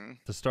the thing.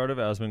 The start of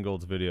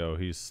Asmongold's video,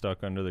 he's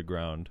stuck under the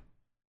ground,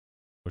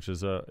 which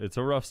is it's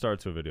a rough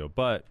start to a video.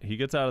 But he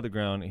gets out of the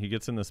ground, he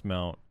gets in this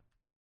mount.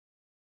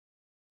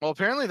 Well,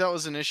 apparently that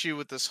was an issue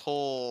with this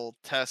whole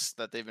test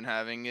that they've been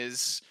having.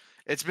 It's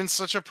been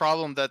such a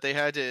problem that they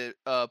had to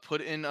put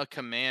in a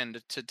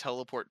command to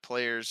teleport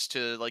players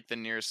to like the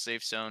nearest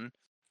safe zone,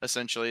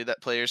 essentially,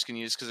 that players can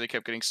use because they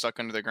kept getting stuck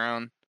under the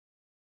ground.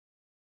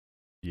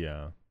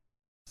 Yeah.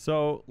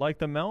 So, like,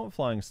 the mount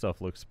flying stuff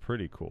looks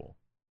pretty cool.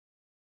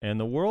 And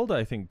the world,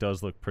 I think,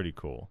 does look pretty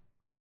cool.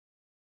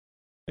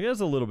 It has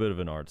a little bit of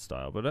an art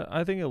style, but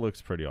I think it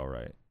looks pretty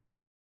alright.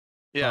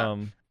 Yeah.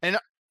 And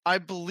I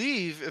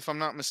believe, if I'm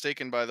not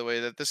mistaken, by the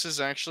way, that this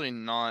is actually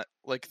not,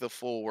 like, the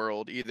full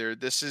world either.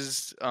 This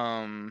is,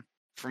 from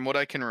what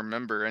I can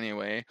remember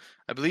anyway,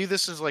 I believe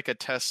this is, like, a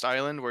test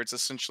island where it's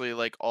essentially,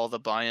 like, all the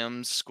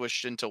biomes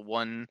squished into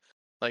one,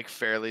 like,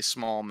 fairly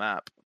small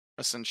map,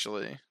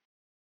 essentially.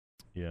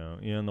 Yeah,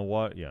 and the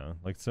water,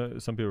 like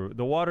some people,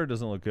 the water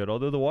doesn't look good.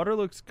 Although the water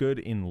looks good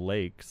in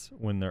lakes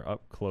when they're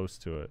up close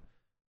to it,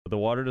 but the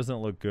water doesn't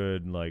look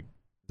good like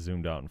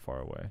zoomed out and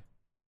far away.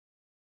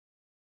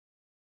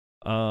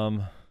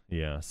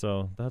 Yeah,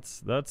 so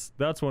that's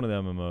one of the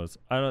MMOs.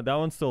 That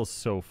one's still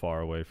so far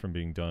away from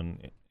being done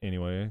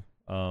anyway.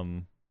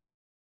 So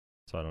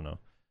I don't know.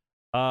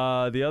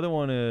 The other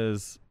one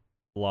is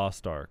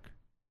Lost Ark.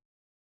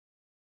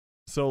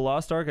 So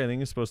Lost Ark, I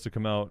think, is supposed to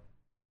come out.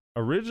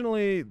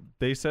 Originally,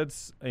 they said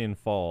in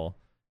fall,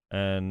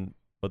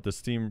 but the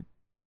Steam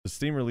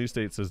release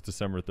date says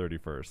December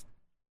 31st.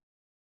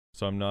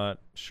 So I'm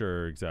not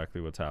sure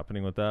exactly what's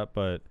happening with that,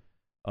 but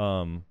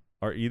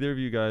are either of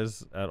you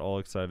guys at all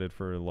excited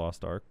for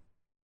Lost Ark?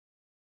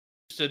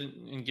 Interested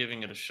in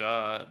giving it a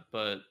shot,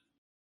 but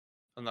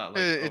I'm not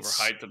like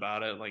overhyped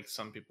about it like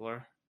some people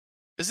are.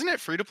 Isn't it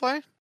free to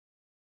play?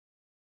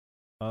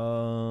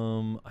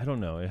 I don't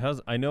know.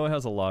 I know it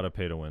has a lot of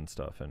pay to win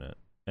stuff in it.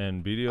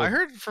 And video. I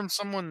heard from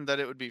someone that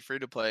it would be free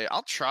to play.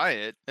 I'll try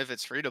it if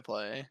it's free to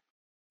play.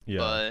 Yeah.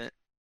 But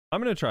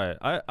I'm gonna try it.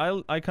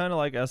 I kind of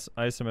like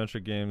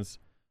isometric games.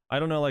 I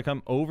don't know, like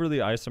I'm over the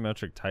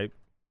isometric type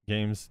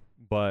games,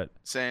 but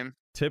same.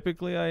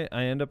 Typically, I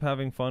end up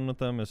having fun with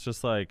them. It's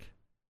just like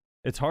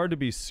it's hard to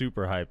be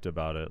super hyped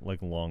about it,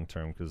 like long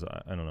term, because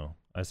I don't know,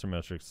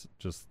 isometrics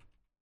just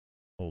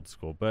old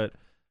school. But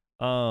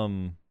I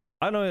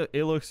know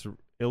it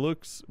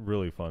looks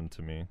really fun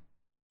to me.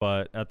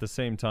 But at the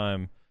same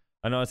time,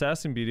 I know I was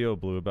asking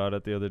BDO Blue about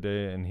it the other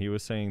day, and he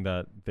was saying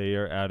that they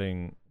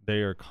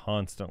are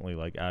constantly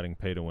like adding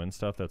pay to win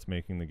stuff that's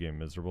making the game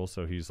miserable.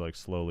 So he's like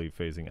slowly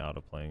phasing out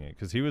of playing it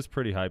because he was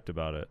pretty hyped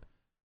about it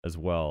as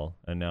well,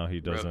 and now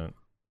he doesn't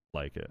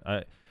like it.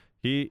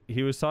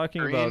 He was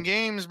talking Korean about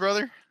games,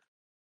 brother.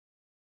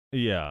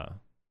 Yeah,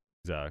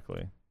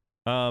 exactly.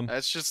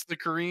 That's just the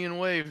Korean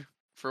way.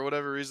 For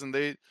whatever reason,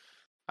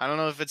 I don't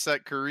know if it's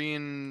that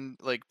Korean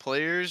like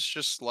players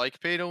just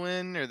like pay to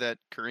win, or that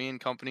Korean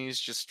companies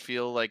just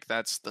feel like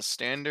that's the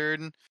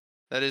standard.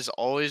 That is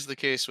always the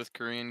case with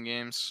Korean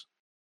games.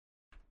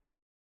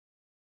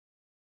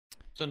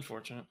 It's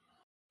unfortunate.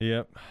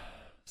 Yep.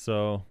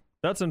 So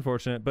that's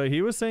unfortunate. But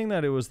he was saying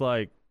that it was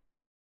like,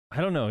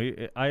 I don't know.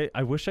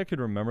 I wish I could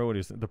remember what he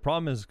was. The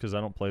problem is because I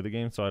don't play the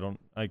game, so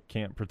I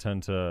can't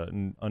pretend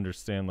to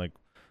understand like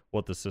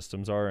what the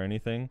systems are or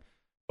anything.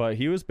 But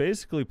he was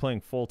basically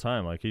playing full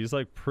time. Like he's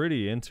like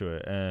pretty into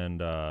it,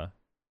 and I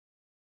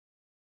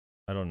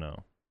don't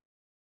know.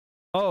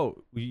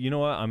 Oh, you know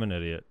what? I'm an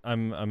idiot.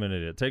 I'm an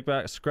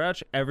idiot.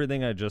 Scratch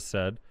everything I just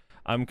said.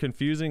 I'm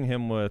confusing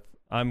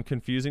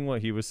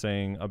what he was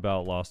saying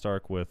about Lost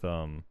Ark with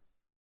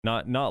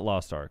not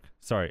Lost Ark.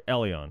 Sorry,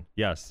 Elion.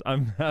 Yes,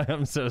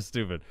 I'm so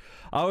stupid.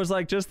 I was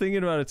like just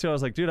thinking about it too. I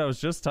was like, dude, I was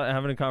just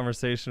having a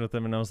conversation with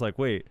him, and I was like,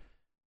 wait,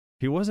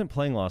 he wasn't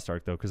playing Lost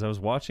Ark though, because I was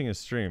watching his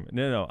stream.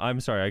 No, I'm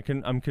sorry.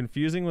 I'm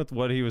confusing with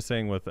what he was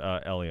saying with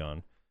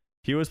Elion.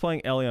 He was playing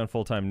Elion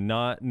full time,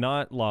 not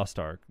Lost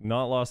Ark,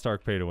 not Lost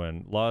Ark pay to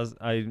win.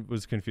 I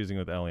was confusing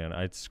with Elion.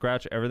 I'd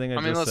scratch everything I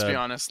just said. Let's be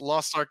honest.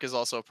 Lost Ark is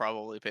also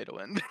probably pay to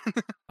win.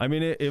 I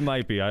mean, it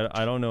might be.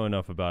 I don't know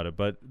enough about it,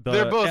 but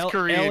they're both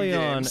Korean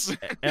games.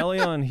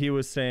 Elion, he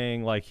was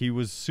saying like he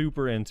was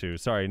super into.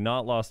 Sorry,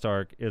 not Lost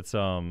Ark. It's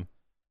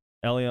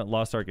Elion.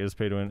 Lost Ark is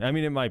pay to win. I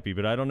mean, it might be,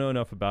 but I don't know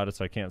enough about it,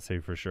 so I can't say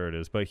for sure it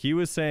is. But he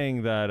was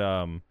saying that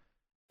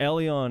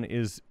Elion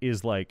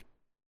is like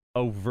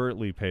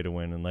overtly pay to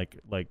win, and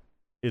like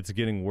it's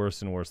getting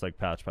worse and worse, like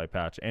patch by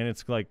patch, and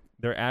it's like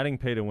they're adding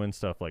pay to win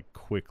stuff like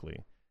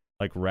quickly,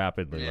 like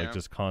rapidly, like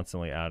just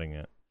constantly adding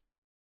it.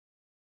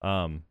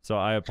 So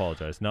I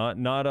apologize. Not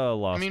a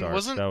Lost Ark.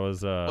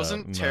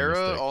 Wasn't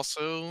Terra mistake.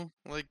 also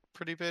like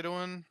pretty pay to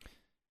win?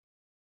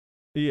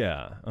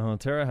 Yeah,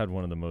 Terra had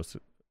one of the most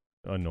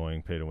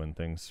annoying pay to win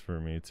things for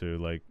me too.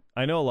 Like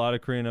I know a lot of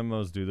Korean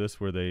MMOs do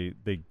this where they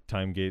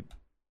time gate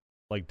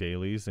like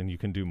dailies, and you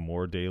can do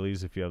more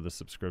dailies if you have the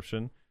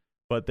subscription,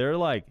 but they're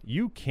like,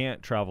 you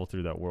can't travel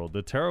through that world.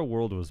 The Terra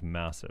world was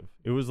massive.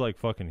 It was like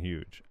fucking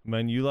huge.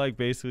 Man, you like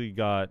basically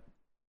got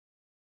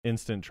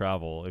instant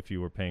travel if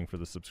you were paying for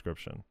the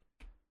subscription,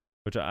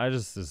 which I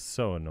just is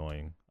so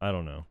annoying. I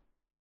don't know.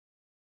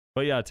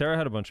 But yeah, Terra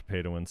had a bunch of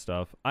pay to win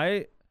stuff.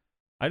 I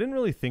didn't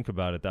really think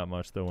about it that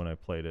much though when I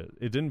played it.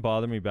 It didn't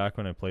bother me back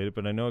when I played it,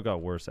 but I know it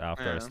got worse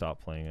after I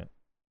stopped playing it.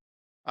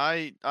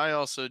 I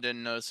also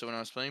didn't notice it when I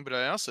was playing, but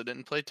I also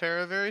didn't play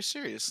Terra very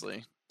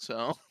seriously,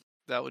 so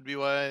that would be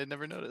why I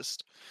never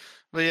noticed.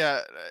 But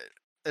yeah,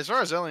 as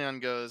far as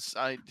Elion goes,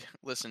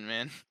 listen,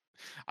 man.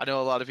 I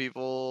know a lot of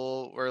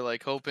people were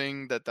like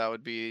hoping that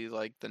would be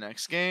like the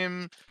next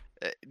game.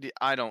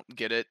 I don't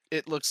get it.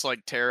 It looks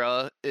like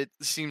Terra. It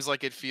seems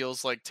like it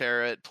feels like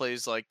Terra. It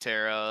plays like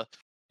Terra.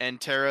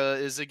 And Terra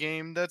is a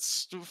game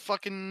that's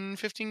fucking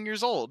 15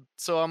 years old.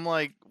 So I'm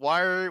like,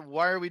 why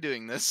are we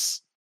doing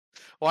this?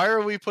 Why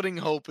are we putting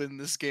hope in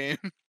this game?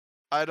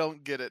 I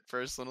don't get it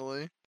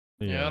personally.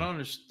 Yeah, I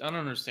don't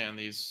understand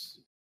these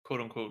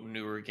quote unquote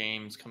newer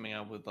games coming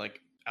out with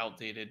like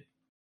outdated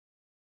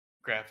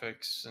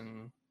graphics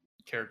and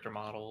character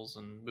models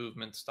and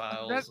movement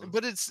styles.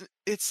 But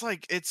it's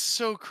like it's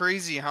so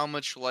crazy how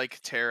much like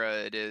Terra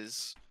it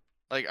is.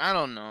 Like I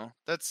don't know.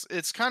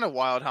 It's kind of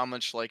wild how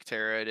much like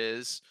Terra it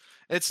is.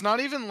 It's not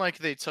even like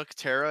they took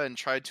Terra and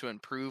tried to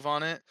improve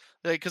on it.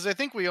 Like, because I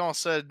think we all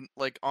said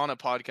like on a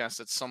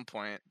podcast at some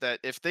point that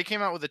if they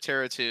came out with a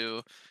Terra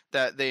 2,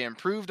 that they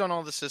improved on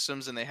all the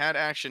systems and they had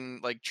action,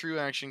 like true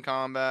action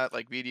combat,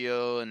 like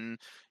video, and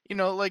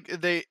like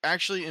they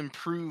actually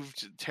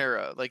improved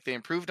Terra. Like they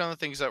improved on the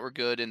things that were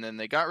good, and then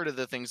they got rid of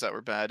the things that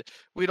were bad.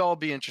 We'd all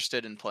be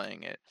interested in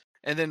playing it.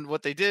 And then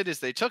what they did is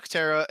they took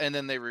Terra and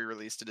then they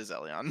re-released it as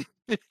Elion.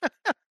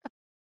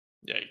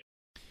 Yay.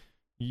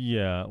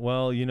 Yeah,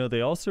 well, they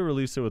also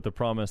released it with the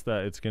promise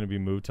that it's going to be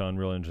moved to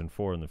Unreal Engine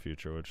 4 in the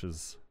future, which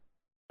is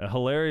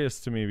hilarious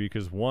to me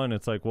because one,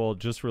 it's like, well,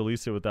 just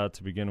release it with that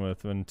to begin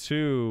with, and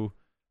two,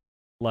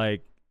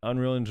 like,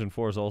 Unreal Engine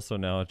 4 is also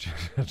now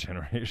a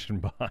generation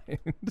behind,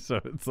 so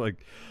it's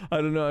like, I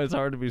don't know, it's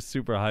hard to be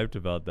super hyped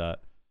about that.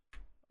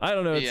 I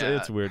don't know,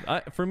 it's weird.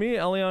 For me,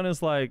 Elion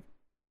is like,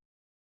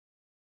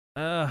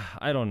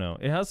 I don't know.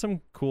 It has some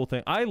cool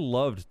thing. I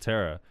loved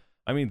Terra.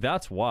 I mean,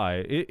 that's why.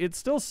 It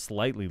still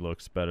slightly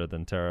looks better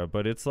than Terra,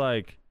 but it's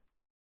like,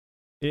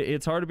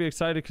 it's hard to be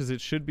excited because it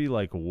should be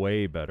like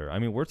way better. I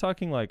mean, we're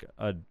talking like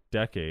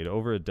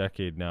over a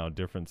decade now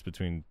difference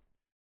between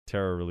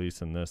Terra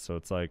release and this, so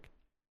it's like,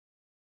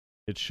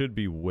 it should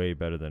be way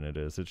better than it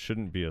is. It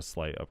shouldn't be a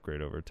slight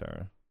upgrade over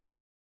Terra.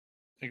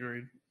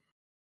 Agreed.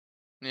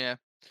 Yeah.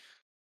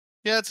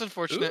 Yeah, it's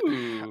unfortunate.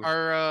 Ooh.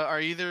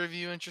 Are either of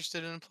you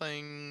interested in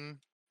playing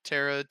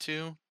Terra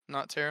 2,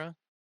 not Terra?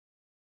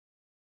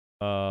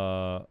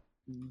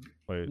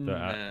 Wait,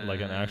 like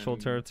an actual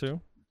Terra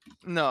 2?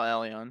 No,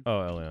 Elion. Oh,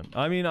 Elion.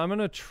 I mean, I'm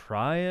gonna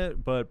try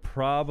it, but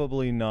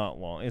probably not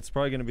long. It's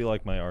probably gonna be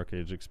like my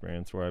Arcade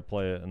experience where I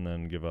play it and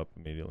then give up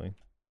immediately.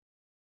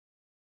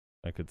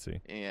 I could see.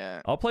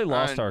 Yeah. I'll play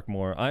Lost Ark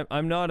more.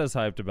 I'm not as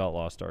hyped about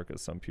Lost Ark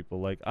as some people.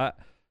 Like I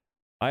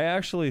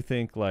actually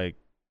think like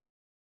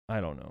I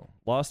don't know.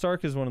 Lost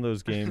Ark is one of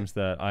those games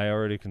that I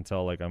already can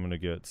tell like I'm gonna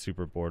get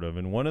super bored of.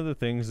 And one of the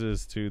things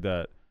is too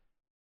that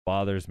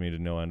bothers me to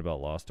no end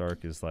about Lost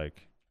Ark is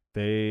like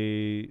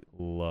they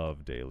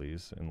love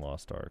dailies in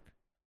Lost Ark.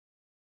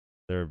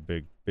 They're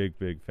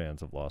big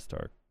fans of Lost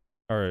Ark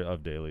or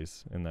of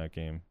dailies in that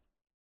game.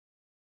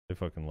 They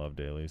fucking love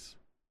dailies.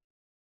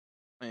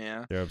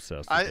 Yeah. They're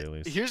obsessed with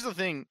dailies. Here's the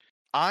thing.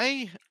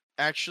 I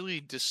actually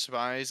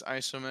despise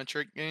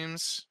isometric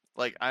games.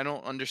 Like I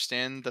don't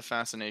understand the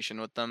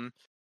fascination with them.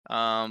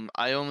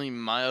 I only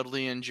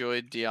mildly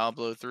enjoyed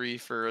Diablo 3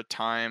 for a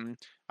time.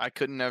 I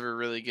could never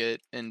really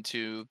get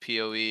into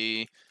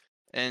PoE.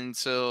 And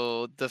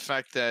so the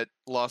fact that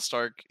Lost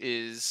Ark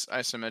is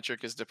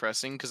isometric is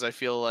depressing because I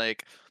feel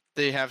like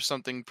they have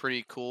something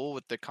pretty cool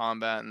with the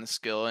combat and the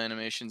skill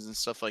animations and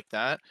stuff like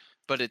that,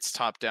 but it's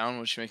top down,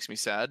 which makes me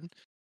sad.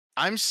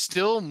 I'm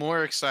still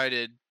more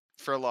excited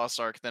for Lost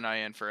Ark than I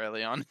am for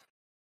Elion.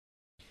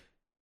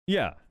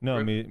 Yeah,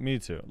 no, me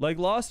too. Like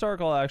Lost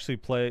Ark I'll actually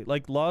play.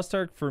 Like Lost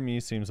Ark for me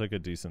seems like a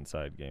decent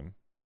side game.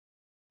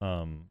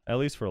 At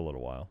least for a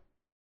little while.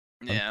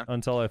 Yeah.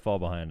 Until I fall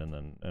behind and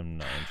then I'm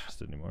not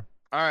interested anymore.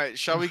 All right,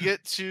 shall we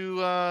get to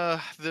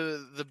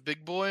the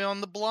big boy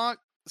on the block?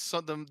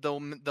 So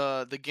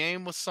the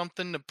game with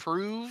something to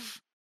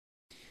prove?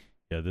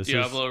 Yeah, this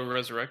Diablo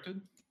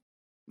Resurrected?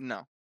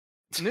 No.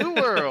 New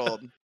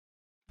World.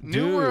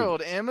 New Dude.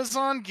 World.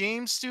 Amazon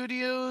Game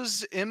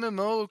Studios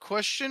MMO ?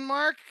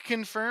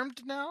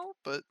 Confirmed now,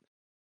 but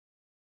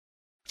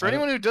for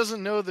anyone who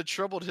doesn't know the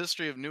troubled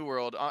history of New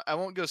World, I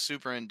won't go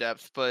super in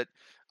depth, but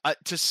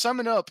to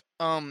sum it up,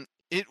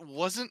 it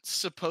wasn't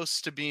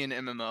supposed to be an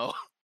MMO.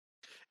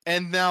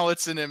 And now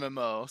it's an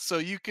MMO, so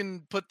you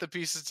can put the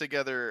pieces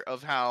together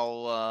of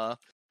how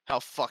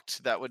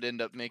fucked that would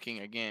end up making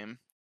a game.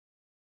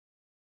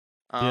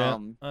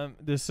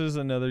 This is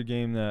another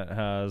game that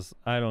has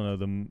I don't know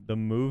the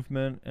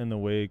movement and the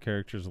way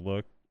characters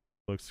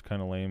looks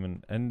kind of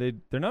lame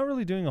and they're not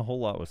really doing a whole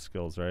lot with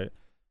skills, right?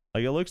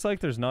 Like it looks like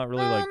there's not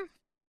really like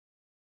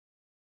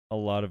a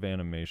lot of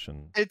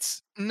animation.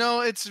 It's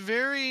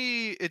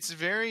very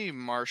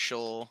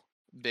martial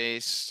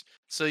based.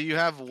 So you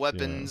have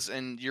weapons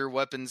and your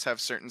weapons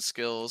have certain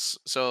skills.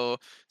 So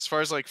as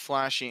far as like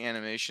flashy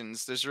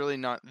animations, there's really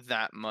not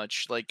that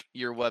much. Like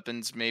your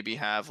weapons maybe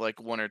have like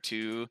one or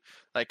two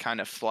like kind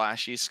of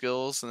flashy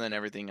skills, and then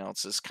everything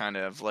else is kind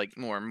of like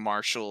more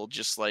martial,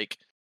 just like,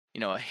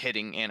 you know, a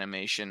hitting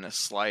animation, a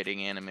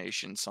sliding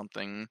animation,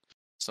 something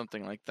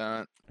like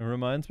that. It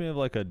reminds me of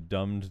like a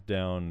dumbed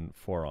down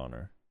For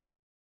Honor.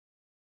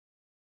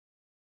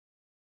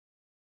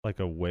 Like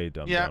a way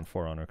dumbed down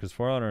For Honor, because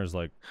For Honor is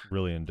like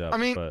really in depth. I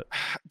mean, but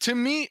to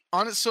me,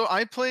 so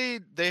I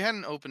played. They had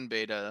an open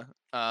beta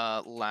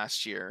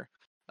last year,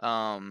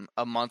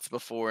 a month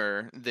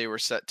before they were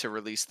set to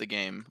release the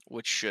game,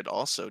 which should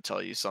also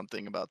tell you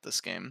something about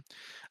this game.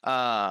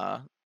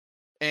 And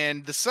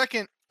the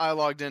second I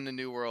logged into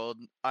New World,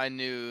 I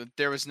knew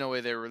there was no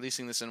way they were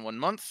releasing this in 1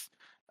 month,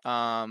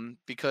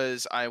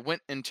 because I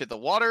went into the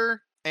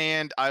water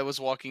and I was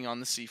walking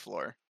on the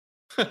seafloor.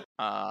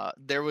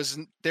 There was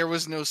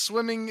no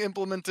swimming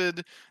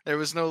implemented. There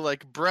was no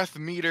like breath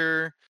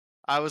meter.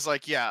 I was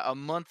like, yeah, a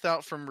month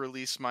out from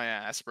release, my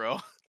ass, bro.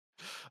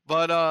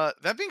 But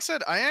that being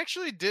said, I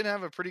actually did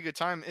have a pretty good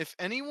time. If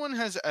anyone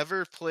has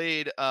ever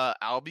played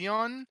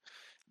Albion,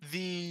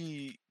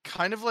 the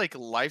kind of like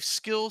life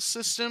skill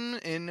system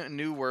in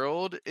New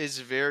World is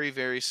very,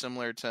 very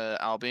similar to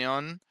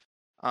Albion.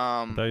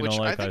 you Which don't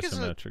like I think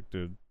isometric,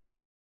 dude.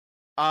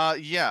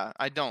 yeah,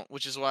 I don't,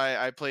 which is why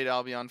I played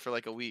Albion for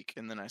like a week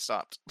and then I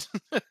stopped.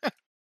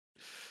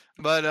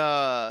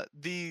 But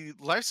the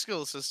life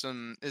skill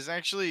system is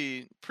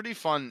actually pretty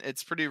fun.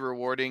 It's pretty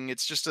rewarding.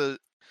 It's a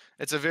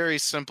very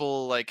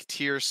simple like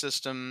tier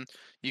system.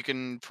 You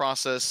can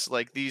process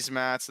like these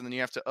mats and then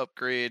you have to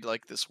upgrade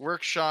like this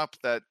workshop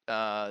that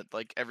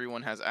like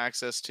everyone has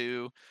access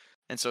to.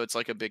 And so it's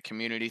like a big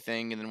community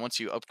thing. And then once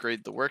you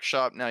upgrade the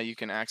workshop, now you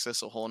can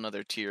access a whole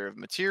nother tier of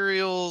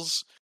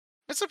materials.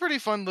 It's a pretty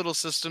fun little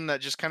system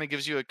that just kind of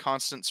gives you a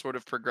constant sort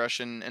of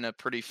progression in a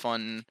pretty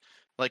fun,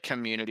 like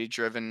community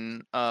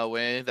driven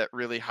way that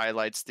really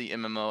highlights the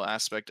MMO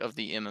aspect of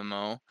the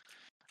MMO.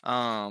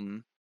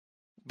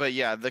 But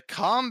yeah, the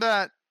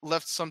combat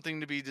left something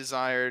to be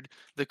desired.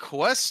 The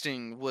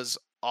questing was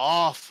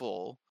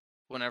awful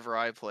whenever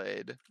I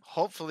played.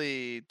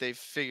 Hopefully they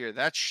figure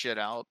that shit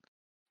out,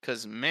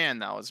 because man,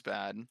 that was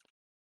bad.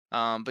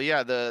 But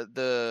yeah,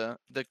 the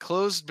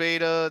closed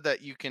beta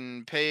that you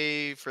can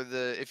pay for,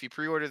 if you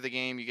pre-order the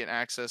game, you get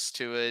access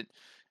to it.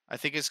 I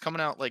think it's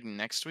coming out like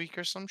next week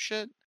or some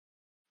shit.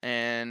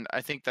 And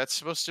I think that's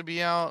supposed to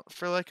be out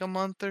for like a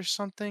month or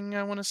something,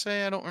 I want to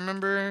say. I don't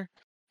remember.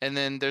 And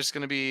then there's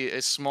going to be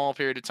a small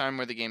period of time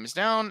where the game is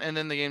down, and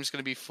then the game's going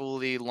to be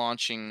fully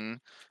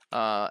launching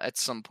at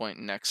some point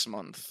next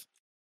month.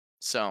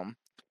 So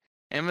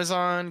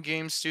Amazon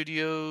Game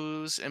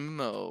Studios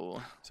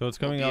MMO. So it's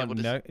We'll coming be out. able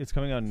to- It's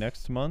coming out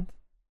next month.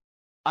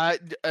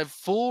 A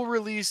full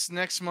release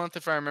next month,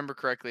 if I remember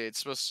correctly. It's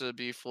supposed to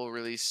be full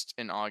released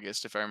in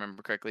August, if I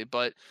remember correctly.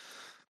 But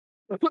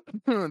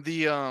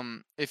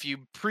if you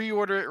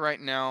pre-order it right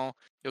now,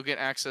 you'll get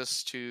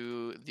access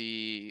to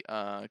the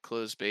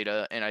closed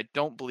beta, and I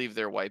don't believe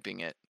they're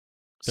wiping it.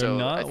 They're So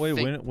not. I Wait,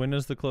 think, when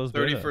is the closed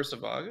beta? 31st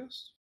of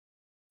August.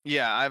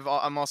 yeah,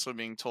 I'm also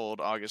being told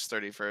August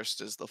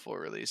 31st is the full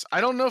release.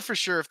 I don't know for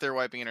sure if they're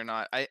wiping it or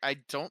not. I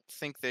don't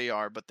think they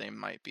are, but they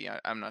might be.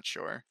 I'm not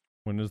sure.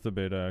 When is the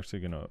beta actually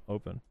gonna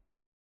open?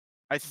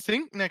 I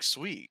think next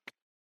week.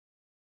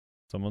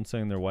 Someone's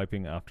saying they're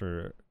wiping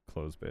after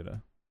closed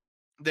beta.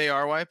 They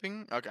are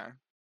wiping? Okay.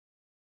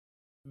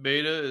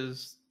 Beta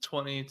is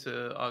 20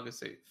 to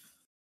August 8th.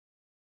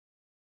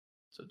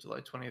 So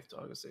July 20th to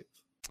August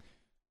 8th.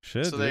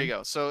 Shit. So there you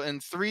go. So in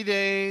 3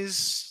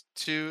 days,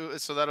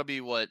 so that'll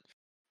be what,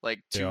 like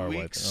They 2 are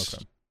weeks,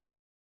 wiping. Okay.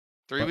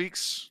 3 But-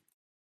 weeks.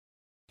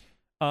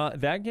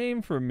 That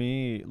game for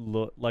me,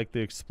 like the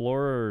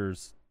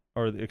explorers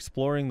or the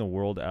exploring the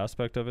world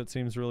aspect of it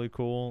seems really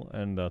cool,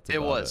 and that's It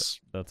about was.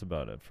 That's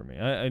about it for me.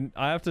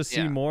 I have to see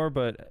Yeah. more,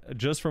 but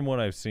just from what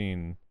I've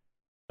seen,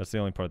 that's the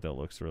only part that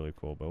looks really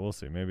cool. But we'll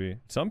see. Maybe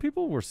some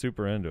people were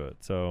super into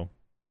it. So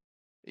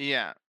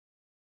Yeah.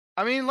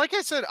 I mean, like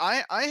I said,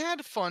 I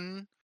had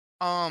fun.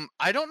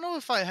 I don't know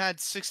if I had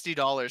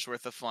 $60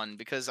 worth of fun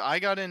because I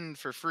got in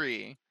for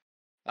free.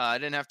 I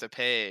didn't have to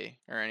pay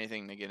or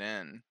anything to get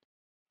in.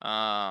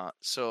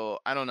 So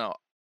I don't know.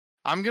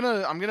 I'm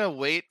gonna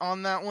wait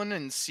on that one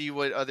and see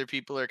what other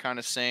people are kind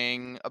of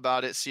saying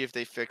about it. See if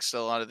they fixed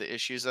a lot of the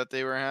issues that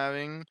they were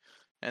having,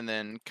 and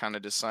then kind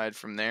of decide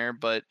from there.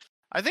 But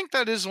I think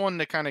that is one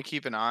to kind of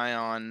keep an eye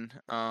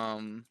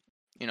on.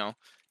 You know,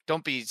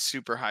 don't be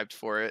super hyped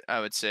for it, I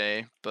would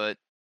say, but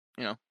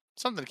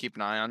something to keep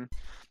an eye on.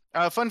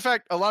 Fun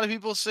fact: a lot of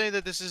people say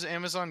that this is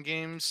Amazon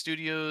Game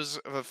Studios'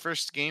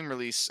 first game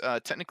release.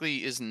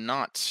 Technically, is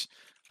not.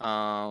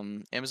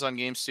 Amazon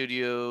Game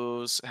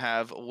Studios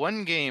have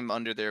one game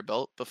under their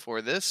belt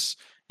before this,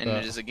 and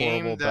that it is a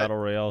horrible game that battle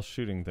royale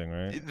shooting thing,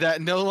 right?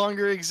 no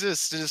longer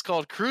exists. It is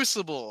called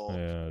Crucible.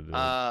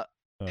 Yeah.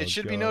 Dude. It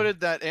should be noted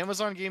that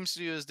Amazon Game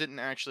Studios didn't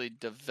actually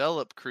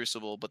develop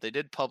Crucible, but they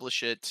did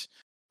publish it.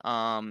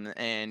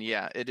 And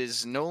yeah, it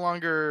is no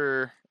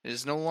longer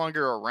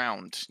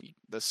around.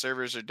 The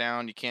servers are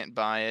down. You can't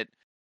buy it.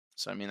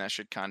 So I mean, that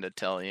should kind of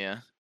tell you.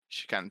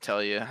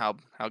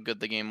 How good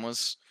the game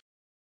was.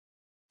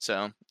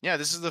 So yeah,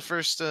 this is the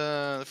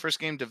first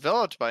game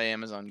developed by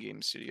Amazon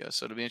Game Studios.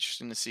 So it'll be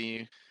interesting to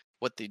see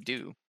what they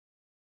do.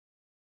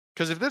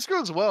 Because if this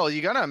goes well,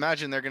 you gotta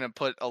imagine they're gonna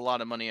put a lot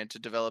of money into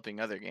developing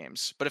other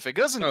games. But if it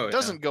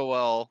doesn't go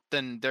well,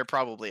 then they're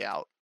probably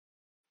out.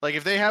 Like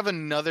if they have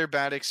another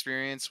bad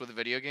experience with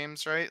video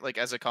games, right? Like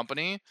as a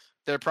company,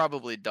 they're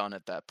probably done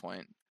at that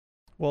point.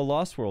 Well,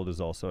 Lost World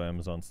is also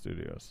Amazon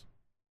Studios.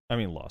 I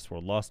mean,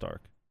 Lost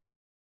Ark.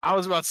 I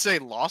was about to say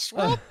Lost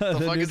World. The the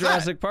fuck new is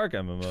Jurassic Park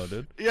MMO,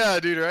 dude. that? Yeah,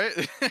 dude,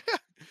 right?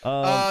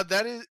 Um,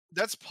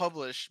 that's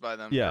published by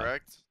them, yeah.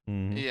 correct?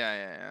 mhm.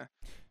 Yeah.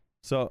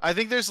 So I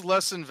think there's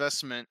less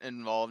investment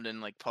involved in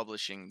like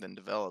publishing than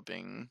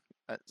developing.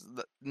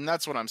 And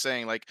that's what I'm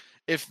saying. Like,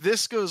 if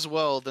this goes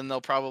well, then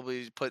they'll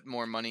probably put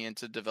more money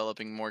into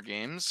developing more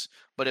games.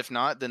 But if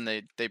not, then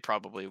they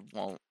probably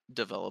won't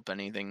develop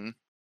anything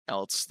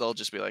else. They'll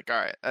just be like, all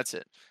right, that's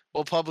it.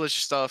 We'll publish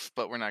stuff,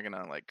 but we're not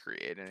gonna like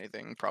create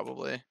anything.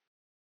 Probably.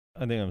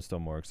 I think I'm still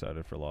more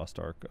excited for Lost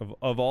Ark.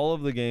 Of all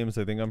of the games,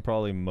 I think I'm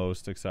probably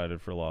most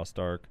excited for Lost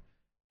Ark.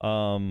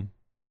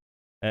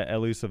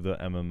 At least of the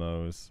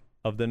MMOs.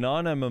 Of the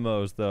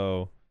non-MMOs,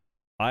 though,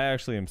 I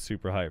actually am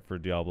super hyped for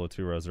Diablo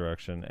 2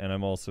 Resurrection, and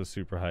I'm also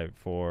super hyped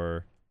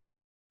for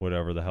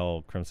whatever the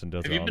hell Crimson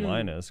Desert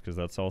Online is, because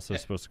that's also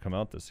supposed to come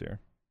out this year.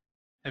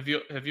 Have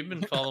you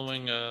been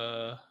following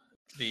the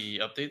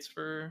updates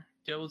for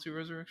Diablo 2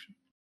 Resurrection?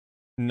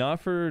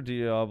 Not for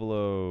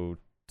Diablo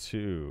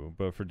 2,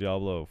 but for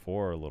Diablo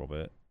 4 a little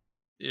bit.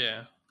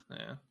 Yeah.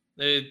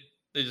 They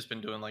just been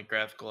doing like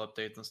graphical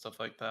updates and stuff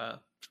like that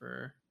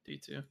for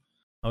D2.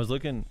 I was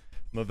looking,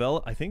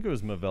 Mavella, I think it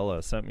was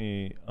Mavella sent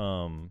me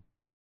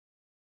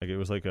like it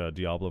was like a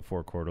Diablo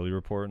 4 quarterly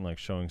report and like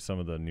showing some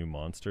of the new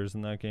monsters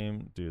in that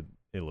game. Dude,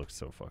 it looks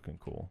so fucking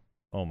cool.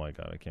 Oh my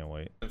god, I can't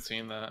wait. I haven't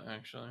seen that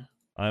actually.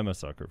 I'm a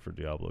sucker for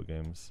Diablo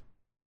games.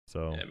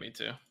 So Yeah, me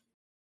too.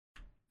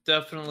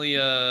 Definitely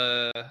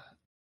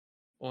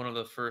one of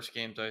the first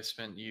games I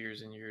spent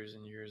years and years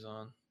and years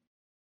on.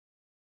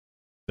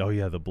 oh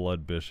yeah, the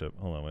Blood Bishop.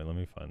 Hold on, wait, let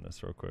me find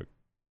this real quick.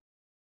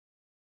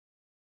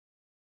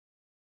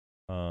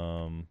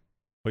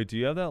 Wait, do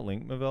you have that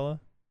link, Mavella?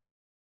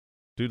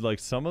 Dude, like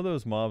some of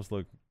those mobs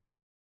look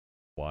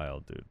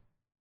wild, dude.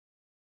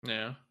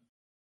 Yeah.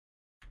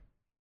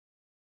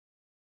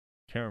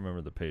 Can't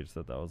remember the page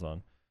that was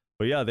on.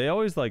 But yeah, they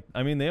always like,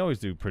 I mean, they always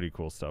do pretty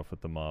cool stuff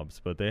with the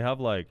mobs, but they have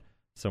like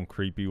some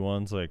creepy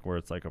ones, like where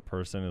it's like a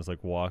person is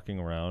like walking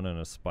around and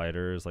a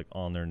spider is like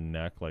on their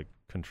neck, like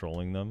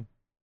controlling them.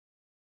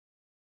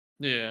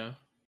 Yeah.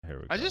 Here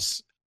we go.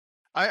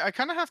 I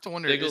kind of have to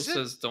wonder. Diggle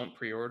says don't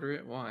pre-order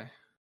it. Why?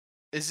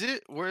 Is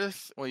it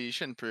worth? Well, you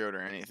shouldn't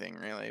pre-order anything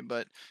really,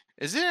 but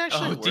is it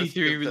actually worth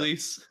D3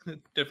 release?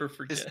 Never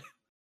forget.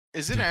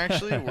 Is it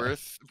actually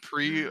worth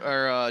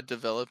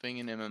developing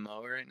an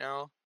MMO right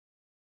now?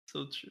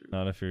 So true.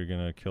 Not if you're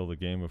gonna kill the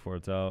game before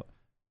it's out.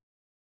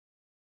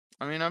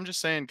 I mean, I'm just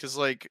saying, because,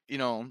 like, you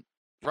know,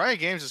 Riot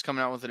Games is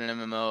coming out with an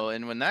MMO,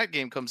 and when that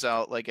game comes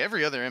out, like,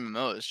 every other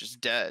MMO is just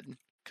dead,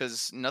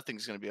 because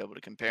nothing's going to be able to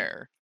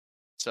compare.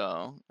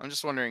 So, I'm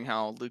just wondering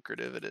how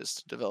lucrative it is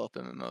to develop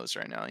MMOs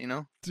right now, you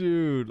know?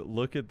 Dude,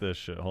 look at this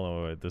shit. Hold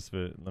on,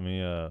 wait. Let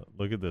me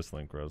look at this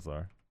link,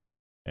 Roslar.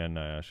 And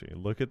Nyashi.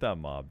 Look at that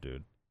mob,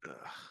 dude. Ugh.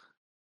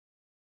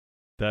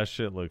 That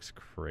shit looks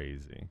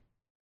crazy.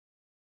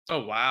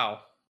 Oh wow.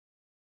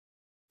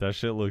 That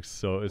shit looks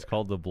so... It's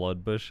called the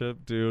Blood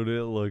Bishop. Dude,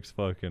 it looks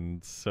fucking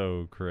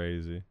so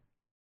crazy.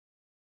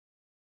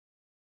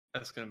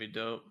 That's gonna be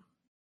dope.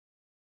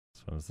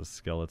 This one's the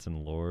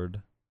Skeleton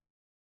Lord.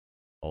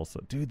 Also,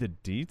 dude, the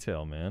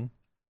detail, man.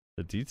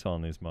 The detail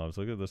on these mobs.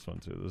 Look at this one,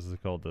 too. This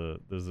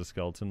is the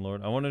Skeleton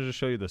Lord. I wanted to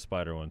show you the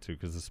spider one, too,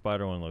 because the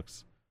spider one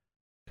looks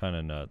kind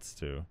of nuts,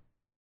 too.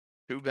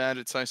 Too bad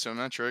it's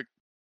isometric.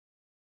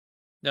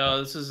 No,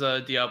 this is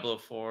Diablo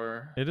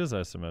 4. It is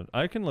isometric.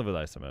 I can live with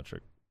isometric.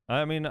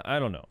 I mean, I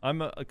don't know.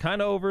 I'm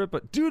kind of over it,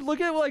 but dude, look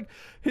at like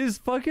his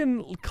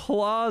fucking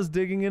claws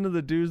digging into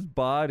the dude's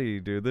body,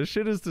 dude. This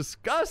shit is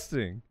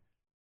disgusting.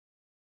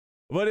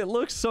 But it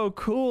looks so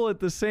cool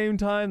at the same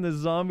time, the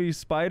zombie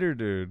spider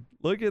dude.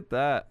 Look at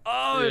that.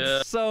 Oh, Yeah.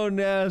 It's so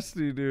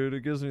nasty, dude.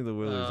 It gives me the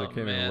willies. I Oh, can't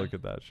even man. look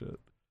at that shit.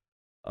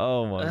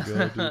 Oh my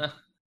god, dude.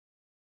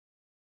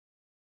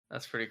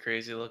 That's pretty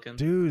crazy looking.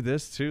 Dude,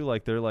 this too,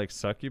 like they're like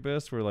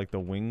succubus, where like the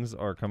wings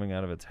are coming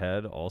out of its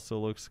head, also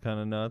looks kind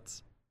of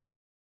nuts.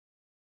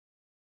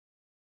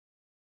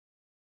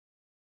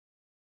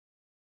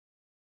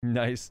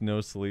 Nice,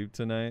 no sleep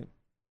tonight.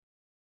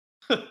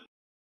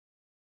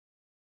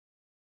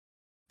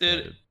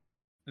 Dude,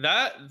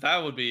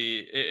 that would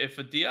be if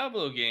a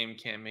Diablo game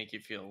can't make you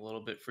feel a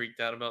little bit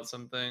freaked out about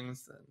some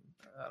things, then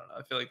I don't know.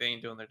 I feel like they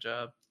ain't doing their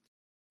job.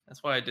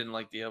 That's why I didn't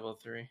like Diablo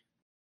 3.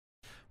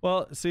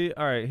 Well, see,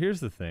 all right, here's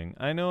the thing.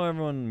 I know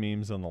everyone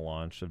memes on the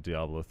launch of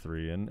Diablo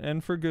 3,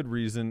 and for good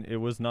reason. It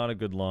was not a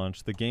good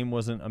launch. The game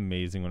wasn't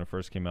amazing when it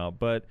first came out,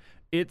 but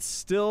it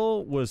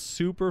still was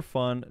super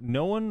fun.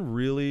 No one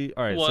really...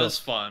 All right, It was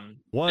fun.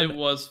 It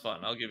was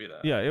fun. I'll give you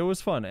that. Yeah, it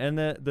was fun. And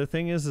the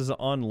thing is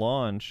on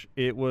launch,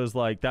 it was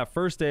like that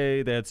first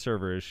day they had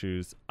server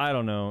issues. I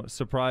don't know.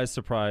 Surprise,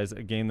 surprise.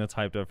 A game that's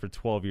hyped up for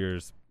 12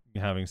 years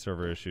having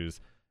server issues.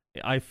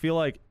 I feel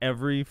like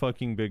every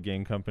fucking big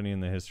game company in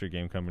the history of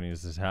game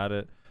companies has had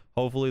it.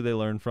 Hopefully they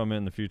learn from it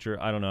in the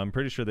future. I don't know. I'm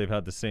pretty sure they've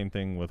had the same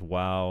thing with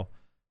WoW.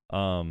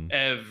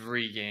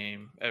 Every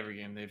game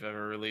they've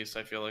ever released,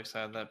 I feel like's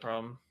had that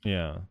problem.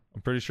 Yeah,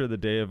 I'm pretty sure the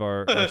day of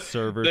our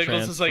server Nichols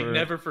transfer. is like,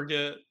 never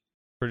forget.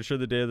 Pretty sure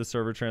the day of the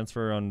server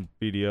transfer on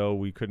BDO,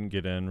 we couldn't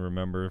get in.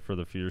 Remember, for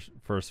the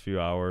first few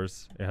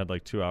hours, it had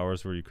like 2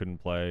 hours where you couldn't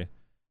play.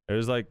 It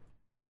was like,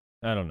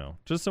 I don't know,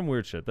 just some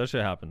weird shit. That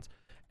shit happens.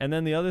 And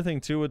then the other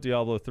thing too with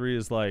Diablo 3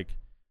 is like,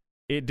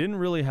 it didn't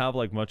really have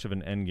like much of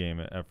an end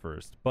game at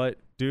first. But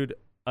dude,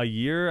 a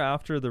year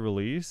after the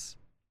release,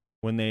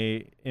 when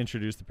they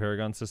introduced the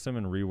Paragon system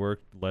and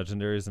reworked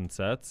legendaries and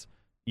sets,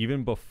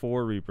 even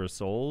before Reaper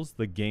Souls,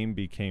 the game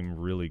became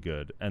really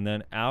good. And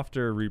then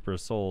after Reaper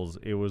Souls,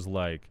 it was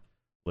like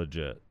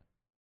legit.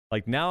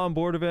 Like now I'm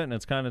bored of it and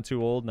it's kind of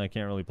too old and I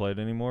can't really play it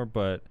anymore,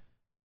 but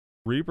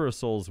Reaper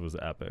Souls was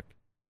epic.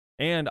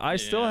 And I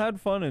still had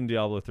fun in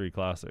Diablo 3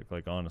 Classic.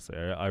 Like honestly,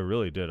 I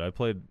really did. I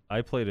played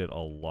it a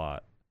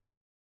lot.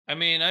 I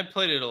mean, I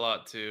played it a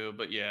lot too,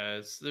 but yeah,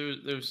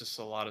 there was just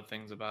a lot of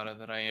things about it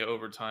that I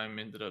over time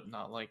ended up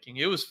not liking.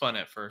 It was fun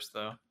at first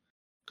though,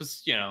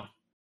 because you know,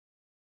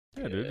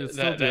 yeah, dude, it's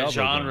still that Diablo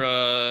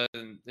genre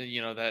and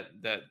you know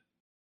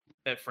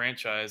that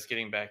franchise,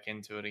 getting back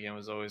into it again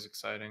was always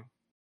exciting.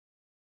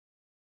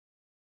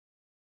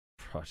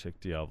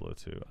 Project Diablo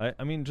 2.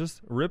 I mean,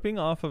 just ripping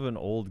off of an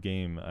old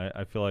game,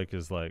 I feel like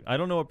is like, I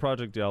don't know what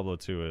Project Diablo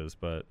 2 is,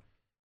 but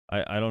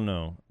I don't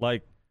know.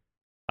 Like,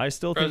 I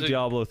still think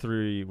Diablo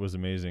 3 was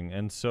amazing,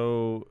 and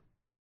so,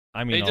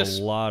 I mean, a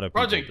lot of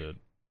people did.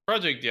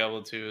 Project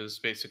Diablo 2 is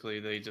basically,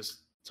 they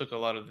just took a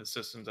lot of the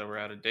systems that were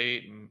out of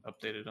date and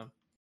updated them.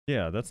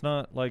 Yeah, that's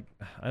not, like,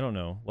 I don't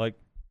know. Like,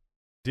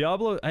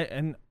 Diablo,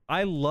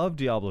 I love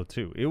Diablo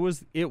 2.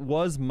 It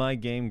was my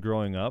game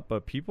growing up,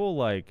 but people,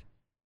 like,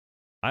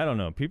 I don't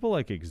know. People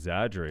like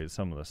exaggerate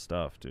some of the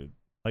stuff, dude.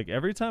 Like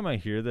every time I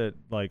hear that,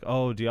 like,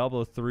 oh,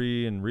 Diablo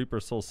 3 and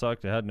Reaper Soul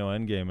sucked, it had no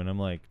end game, and I'm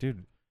like,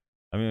 dude,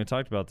 I mean, we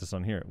talked about this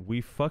on here.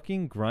 We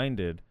fucking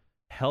grinded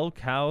hell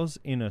cows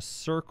in a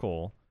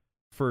circle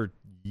for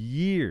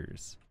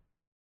years.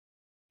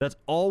 That's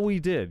all we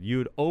did. You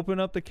would open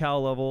up the cow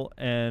level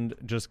and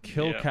just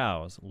kill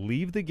cows.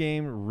 Leave the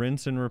game,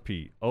 rinse and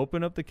repeat.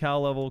 Open up the cow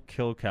level,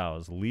 kill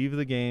cows. Leave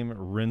the game,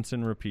 rinse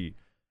and repeat.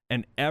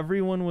 And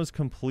everyone was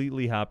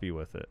completely happy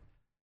with it.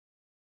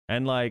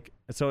 And like,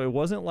 so it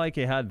wasn't like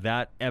it had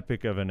that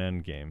epic of an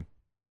end game.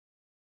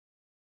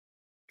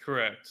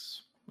 Correct.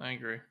 I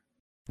agree.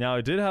 Now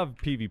it did have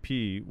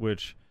PvP,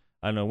 which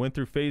I don't know, went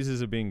through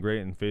phases of being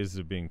great and phases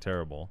of being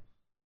terrible.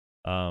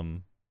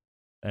 And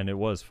it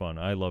was fun.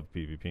 I loved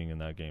PvPing in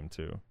that game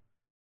too.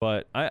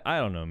 But I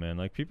don't know, man.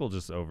 Like, people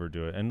just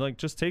overdo it. And like,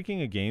 just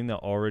taking a game that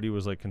already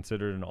was like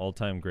considered an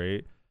all-time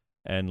great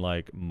and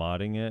like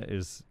modding it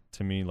is,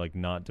 to me, like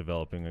not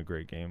developing a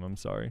great game. I'm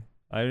sorry.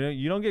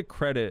 You don't get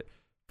credit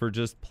for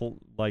just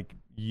like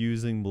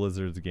using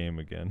Blizzard's game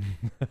again.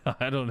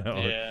 I don't know.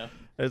 Yeah.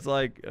 It's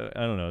like,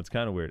 I don't know. It's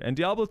kind of weird. And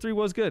Diablo 3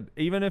 was good.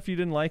 Even if you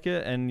didn't like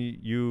it and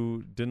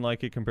you didn't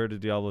like it compared to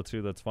Diablo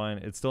 2, that's fine.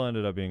 It still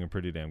ended up being a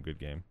pretty damn good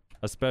game,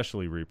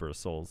 especially Reaper of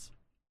Souls.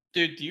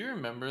 Dude, do you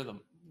remember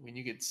when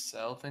you could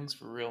sell things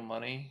for real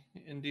money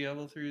in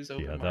Diablo 3's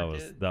open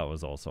market? that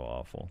was also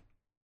awful.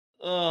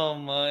 Oh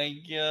my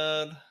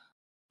god.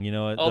 You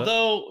know what?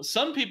 Although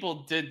some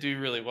people did do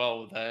really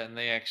well with that, and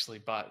they actually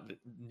bought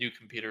new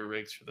computer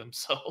rigs for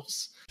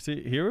themselves.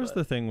 See, here was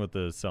the thing with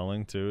the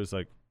selling too, is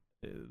like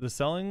the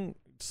selling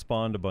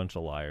spawned a bunch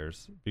of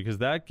liars, because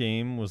that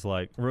game was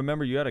like,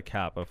 remember, you had a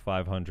cap of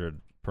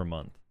 500 per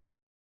month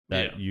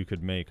that you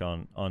could make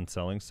on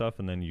selling stuff,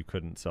 and then you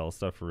couldn't sell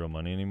stuff for real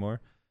money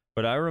anymore.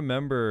 But I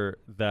remember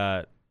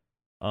that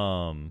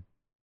I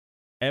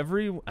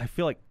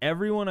feel like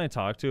everyone I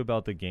talked to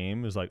about the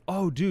game is like,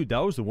 oh dude, that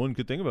was the one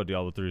good thing about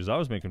Diablo 3 is I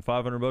was making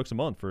 $500 a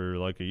month for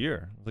like a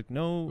year. I was like,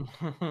 no,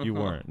 you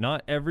weren't.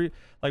 Not every,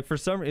 like, for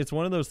some, it's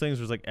one of those things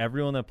where it's like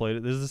everyone that played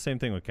it, this is the same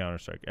thing with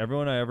Counter-Strike.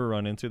 Everyone I ever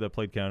run into that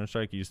played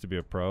Counter-Strike used to be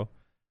a pro.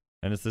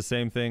 And it's the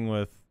same thing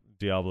with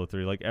Diablo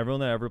 3. Like,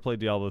 everyone that ever played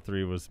Diablo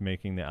 3 was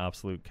making the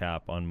absolute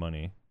cap on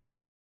money.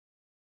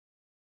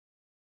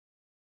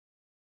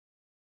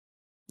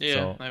 Yeah,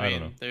 So, I don't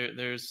mean, know.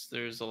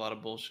 there's a lot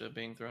of bullshit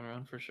being thrown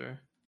around for sure.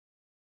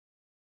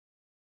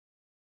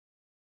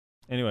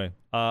 Anyway,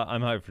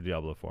 I'm hyped for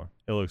Diablo 4.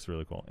 It looks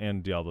really cool.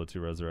 And Diablo 2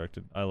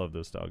 Resurrected. I love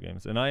those style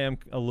games. And I am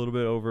a little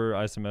bit over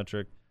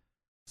isometric.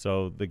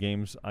 So the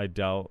games, I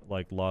doubt,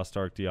 like Lost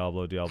Ark,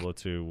 Diablo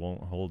 2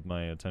 won't hold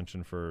my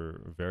attention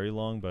for very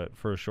long, but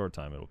for a short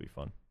time it'll be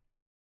fun.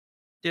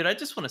 Dude, I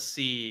just want to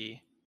see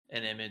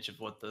an image of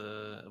what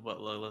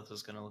Lilith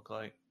is going to look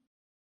like.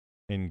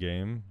 In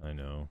game, I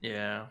know.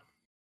 Yeah.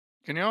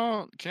 Can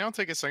y'all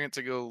take a second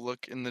to go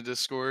look in the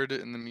Discord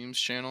in the memes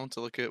channel to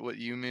look at what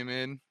Yume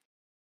made?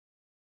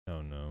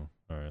 Oh no.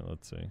 All right,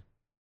 let's see.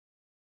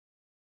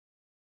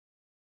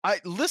 I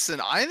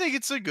think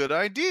it's a good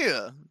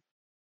idea.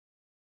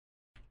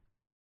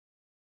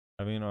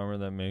 Having armor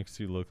that makes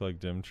you look like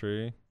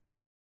Dimtree.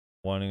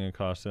 Wanting a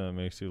costume that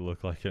makes you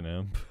look like an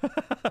imp.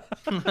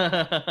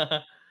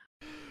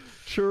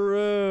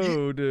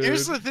 True, dude.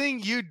 Here's the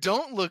thing, you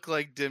don't look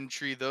like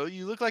Dimtree though.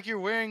 You look like you're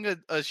wearing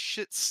a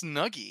shit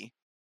snuggie.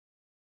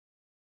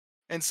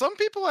 And some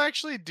people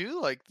actually do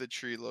like the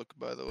tree look,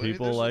 by the way.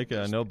 People like it.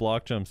 I know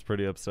Blockjump's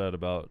pretty upset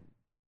about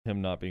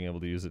him not being able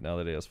to use it now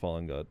that he has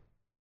Fallen God.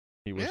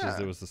 He wishes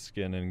it was a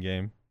skin in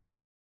game.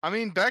 I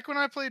mean, back when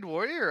I played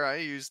Warrior, I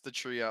used the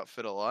tree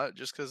outfit a lot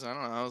just because, I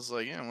don't know, I was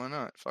like, yeah, why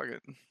not? Fuck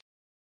it.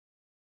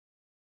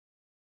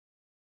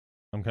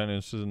 I'm kind of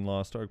interested in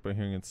Lost Ark, but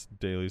hearing its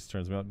dailies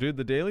turns me out. Dude,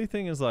 the daily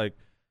thing is like,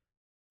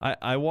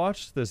 I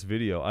watched this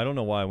video. I don't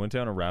know why. I went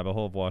down a rabbit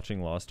hole of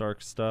watching Lost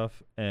Ark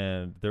stuff,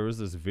 and there was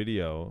this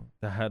video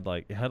that had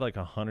like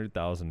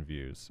 100,000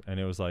 views, and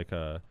it was like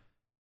an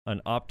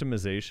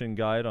optimization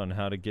guide on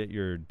how to get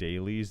your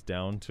dailies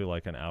down to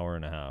like an hour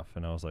and a half.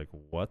 And I was like,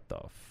 what the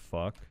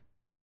fuck?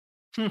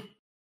 I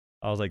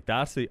was like,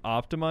 that's the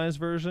optimized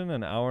version,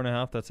 an hour and a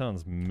half? That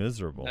sounds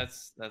miserable.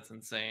 That's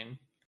insane.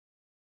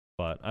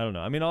 But I don't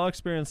know. I mean, I'll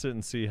experience it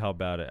and see how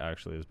bad it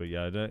actually is. But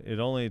yeah, it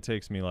only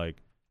takes me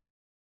like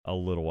a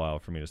little while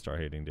for me to start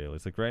hating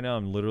dailies. Like right now,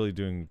 I'm literally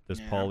doing this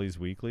Polly's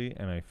weekly,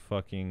 and I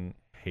fucking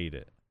hate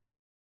it.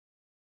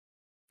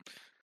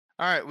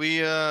 All right, we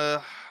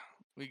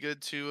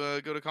good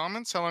to go to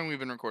comments? How long have we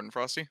been recording,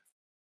 Frosty?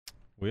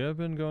 We have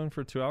been going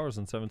for 2 hours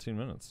and 17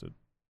 minutes, dude.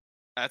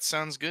 That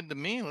sounds good to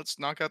me. Let's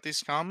knock out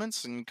these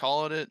comments and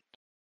call it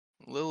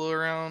a little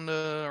around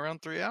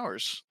 3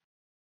 hours.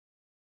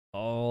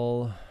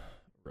 All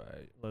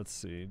right. Let's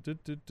see.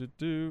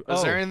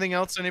 Is there anything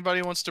else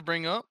anybody wants to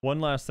bring up? One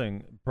last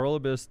thing. Pearl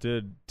Abyss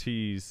did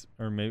tease,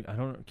 or maybe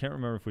can't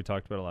remember if we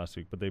talked about it last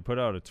week, but they put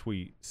out a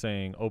tweet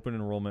saying open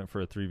enrollment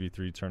for a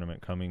 3v3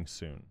 tournament coming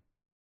soon.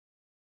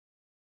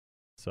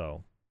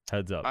 So,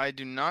 heads up. I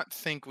do not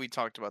think we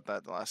talked about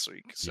that last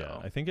week. So.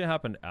 Yeah, I think it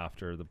happened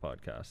after the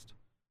podcast.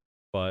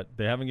 But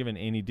they haven't given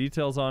any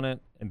details on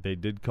it, and they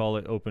did call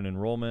it open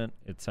enrollment.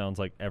 It sounds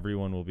like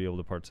everyone will be able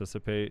to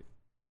participate,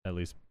 at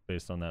least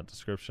based on that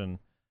description.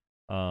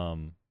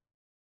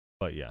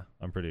 But yeah,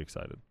 I'm pretty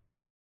excited.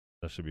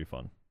 That should be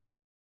fun.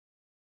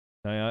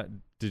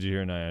 Did you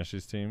hear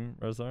Nyashi's team,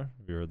 Rezar?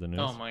 Have you heard the news?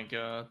 Oh my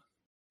god.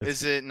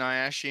 Is it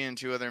Nyashi and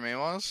 2 other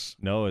Meiwas?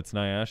 No, it's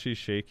Nyashi,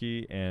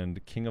 Shaky,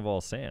 and King of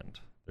All Sand.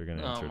 They're going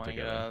to enter together. Oh my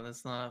god,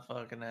 that's not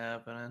fucking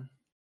happening.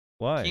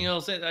 Why? King of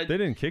All Sand, they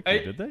didn't kick you,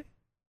 did they?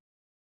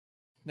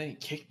 They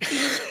kick.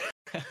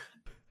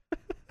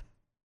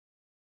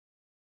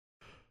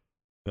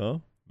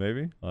 No,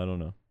 maybe, I don't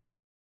know.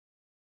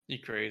 You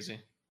crazy.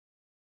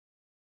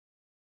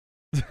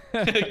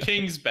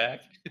 King's back.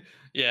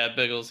 Yeah,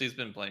 Biggles, he's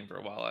been playing for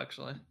a while,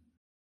 actually.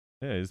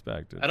 Yeah, he's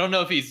back, dude. I don't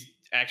know if he's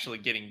actually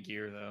getting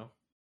gear, though.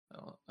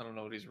 I don't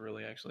know what he's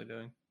really actually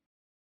doing.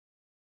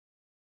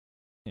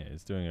 Yeah,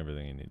 he's doing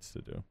everything he needs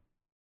to do.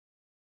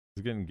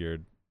 He's getting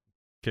geared,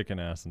 kicking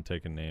ass and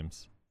taking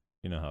names.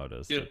 You know how it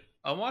is. Dude,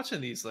 I'm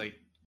watching these, like,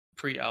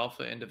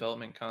 pre-alpha and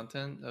development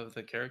content of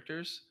the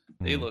characters.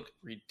 They Mhm. look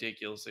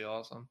ridiculously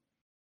awesome.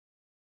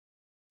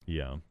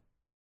 Yeah.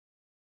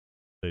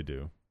 They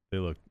do. They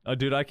look.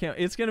 Dude, I can't.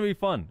 It's gonna be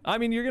fun. I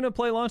mean, you're gonna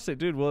play launch day,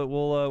 dude.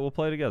 We'll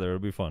play together. It'll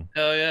be fun.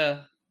 Hell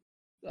yeah.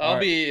 All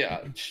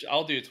right.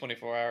 I'll do a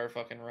 24-hour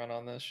fucking run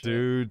on this shit.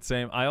 Dude,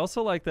 same. I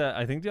also like that.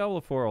 I think Diablo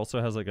 4 also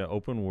has like an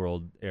open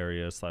world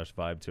area /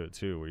 vibe to it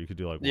too, where you could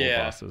do like world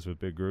Yeah. bosses with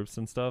big groups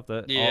and stuff.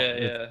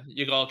 Yeah.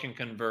 You all can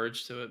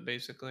converge to it,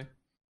 basically.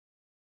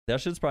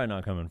 That shit's probably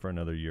not coming for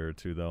another year or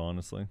two, though.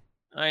 Honestly.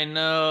 I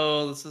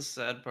know. This is the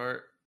sad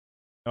part.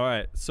 All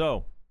right.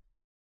 So,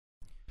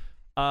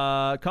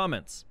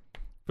 comments.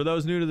 For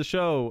those new to the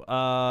show,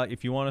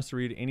 if you want us to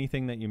read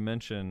anything that you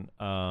mention,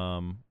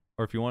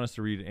 or if you want us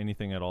to read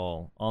anything at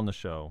all on the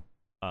show,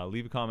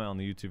 leave a comment on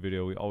the YouTube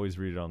video. We always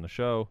read it on the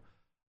show.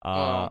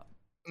 Not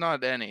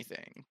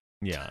anything.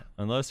 Yeah,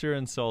 unless you're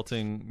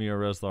insulting me or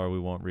Reslar, we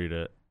won't read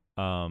it.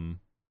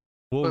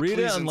 We'll But read it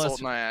please unless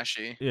insult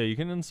Nyashi. yeah, you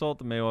can insult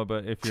the Mewa,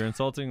 but if you're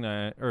insulting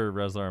or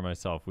Reslar or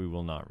myself, we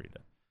will not read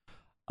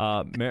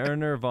it.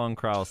 Mariner von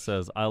Kraus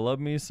says, "I love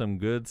me some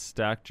good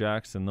stack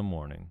jacks in the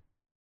morning."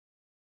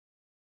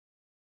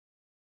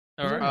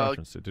 All What's that right.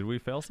 reference to? Did we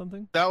fail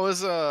something? That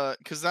was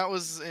because that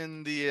was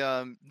in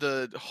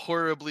the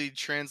horribly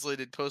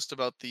translated post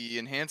about the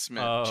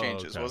enhancement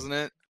changes, okay. wasn't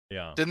it?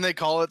 Yeah. Didn't they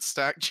call it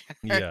stack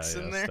Yeah, jacks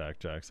in there? stack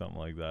jack, something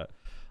like that.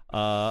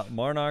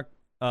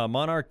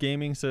 Monarch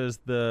Gaming says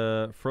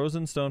the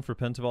Frozen Stone for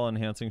Pentaval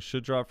enhancing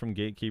should drop from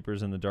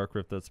Gatekeepers in the Dark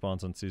Rift that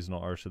spawns on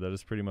Seasonal Arsha. That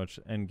is pretty much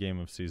end game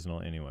of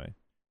Seasonal anyway.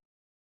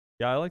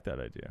 Yeah, I like that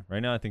idea. Right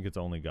now, I think it's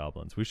only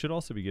Goblins. We should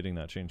also be getting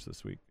that changed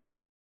this week.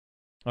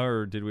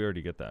 Or did we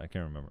already get that? I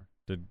can't remember.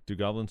 Do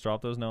Goblins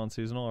drop those now on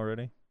Seasonal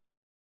already?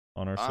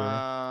 On our server?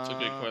 That's a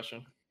good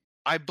question.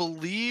 I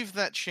believe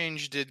that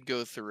change did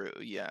go through.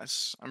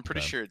 Yes, I'm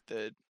pretty Okay. sure it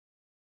did.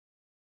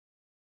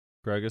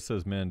 Gregus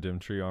says, man, Dim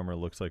Tree armor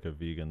looks like a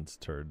vegan's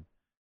turd.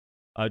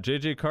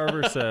 JJ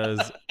Carver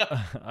says,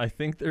 I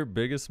think their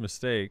biggest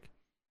mistake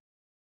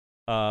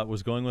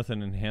was going with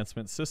an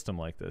enhancement system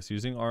like this.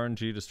 Using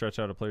RNG to stretch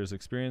out a player's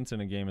experience in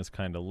a game is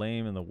kind of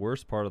lame, and the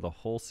worst part of the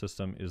whole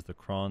system is the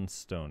cron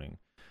stoning.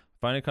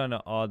 I find it kind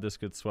of odd this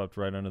gets swept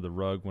right under the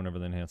rug whenever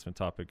the enhancement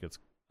topic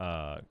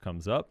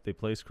comes up. They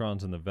place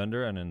crons in the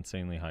vendor at an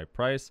insanely high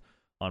price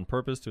on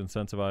purpose to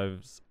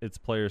incentivize its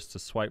players to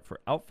swipe for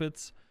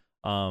outfits.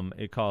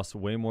 It costs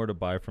way more to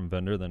buy from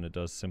vendor than it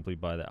does simply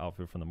buy the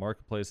outfit from the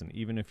marketplace, and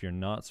even if you're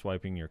not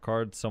swiping your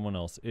card, someone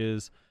else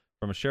is.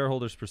 From a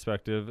shareholder's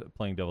perspective,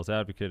 playing devil's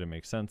advocate, it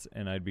makes sense,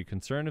 and I'd be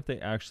concerned if they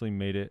actually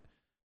made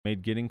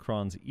getting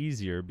crons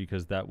easier,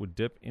 because that would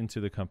dip into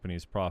the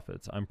company's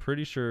profits. I'm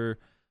pretty sure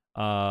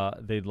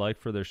they'd like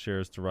for their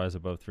shares to rise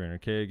above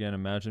 300k again.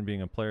 Imagine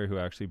being a player who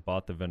actually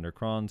bought the vendor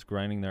crons,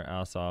 grinding their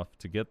ass off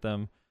to get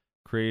them,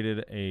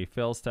 created a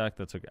fail stack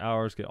that took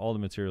hours, get all the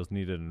materials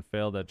needed, and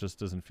fail. That just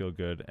doesn't feel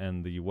good,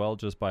 and the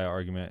just buy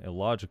argument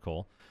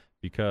illogical,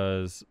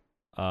 because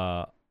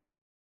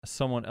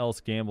someone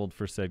else gambled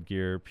for said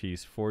gear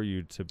piece for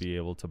you to be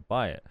able to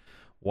buy it.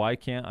 Why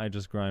can't I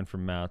just grind for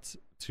mats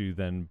to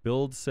then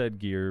build said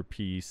gear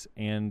piece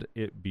and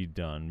it be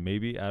done?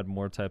 Maybe add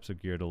more types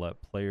of gear to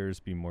let players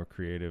be more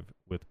creative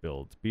with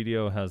builds.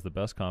 BDO has the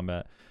best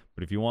combat,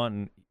 but if you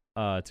want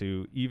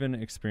to even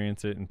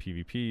experience it in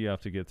PvP, you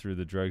have to get through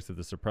the dregs of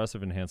the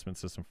suppressive enhancement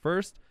system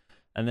first,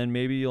 and then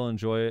maybe you'll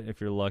enjoy it if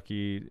you're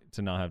lucky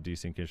to not have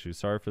desync issues.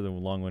 Sorry for the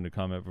long-winded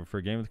comment, but for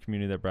a game with a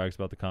community that brags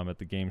about the combat,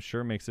 the game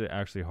sure makes it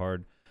actually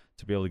hard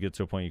to be able to get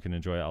to a point you can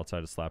enjoy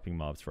outside of slapping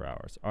mobs for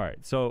hours. All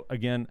right, so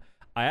again,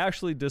 I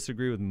actually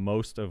disagree with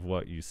most of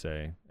what you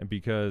say,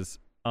 because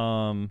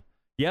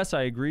yes,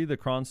 I agree the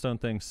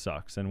Cronstone thing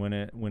sucks, and when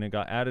it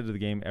got added to the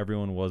game,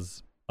 everyone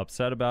was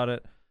upset about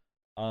it,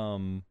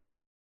 and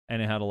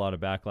it had a lot of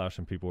backlash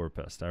and people were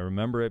pissed. I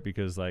remember it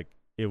because like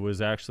it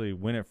was actually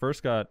when it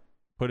first got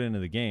put into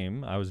the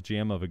game, I was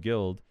GM of a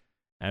guild,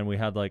 and we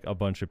had like a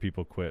bunch of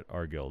people quit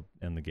our guild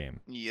in the game.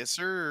 Yes,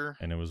 sir.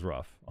 And it was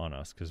rough on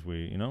us because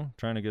we,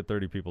 trying to get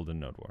 30 people to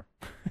Node War.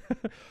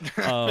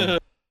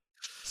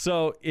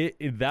 So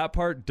that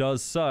part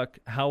does suck.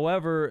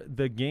 However,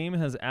 the game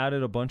has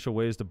added a bunch of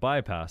ways to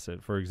bypass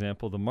it. For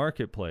example, the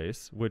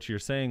marketplace, which you're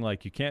saying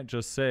like you can't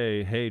just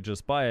say, hey,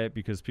 just buy it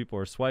because people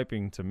are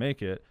swiping to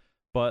make it.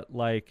 But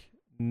like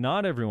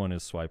not everyone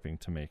is swiping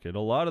to make it. A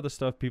lot of the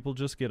stuff people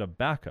just get a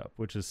backup,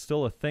 which is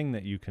still a thing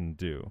that you can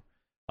do.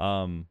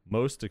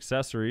 Most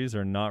accessories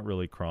are not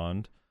really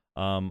croned.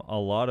 A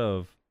lot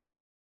of,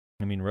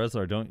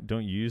 Reslar,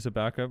 don't you use a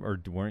backup,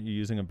 or weren't you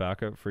using a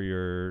backup for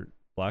your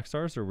Black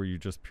Stars, or were you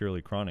just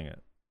purely cronning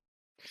it?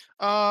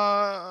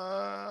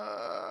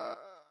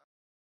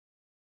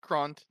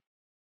 Croned.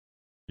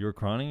 You were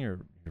cronning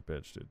your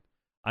bitch, dude.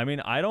 I mean,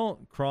 I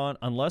don't cron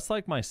unless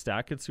like my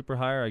stack gets super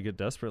high or I get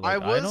desperate.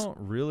 Like I don't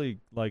really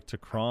like to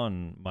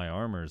cron my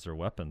armors or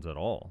weapons at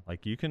all.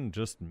 Like you can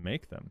just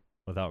make them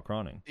without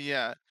cronning.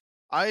 Yeah.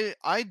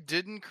 I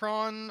didn't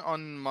cron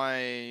on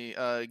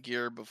my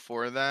gear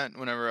before that.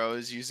 Whenever I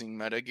was using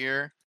meta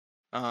gear,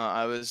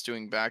 I was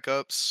doing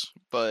backups,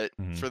 but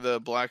for the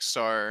Black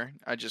Star,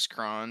 I just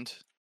croned.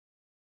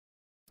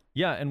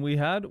 Yeah, and we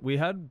had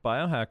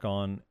Biohack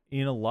on.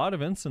 In a lot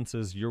of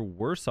instances, you're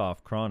worse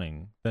off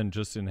cronning than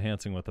just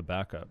enhancing with a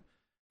backup.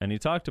 And he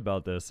talked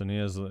about this, and he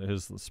has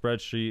his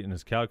spreadsheet and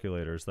his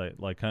calculators that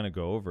like kind of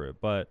go over it.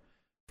 But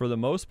for the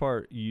most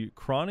part,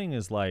 cronning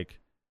is like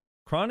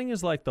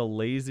the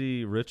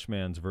lazy rich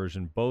man's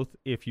version, both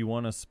if you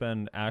want to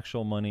spend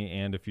actual money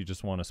and if you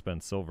just want to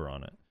spend silver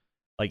on it.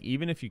 Like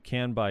even if you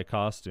can buy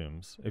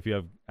costumes, if you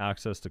have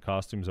access to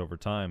costumes over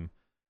time,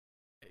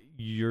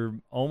 you're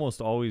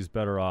almost always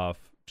better off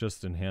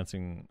just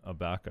enhancing a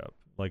backup.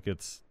 Like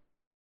it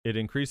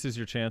increases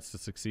your chance to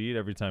succeed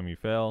every time you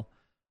fail.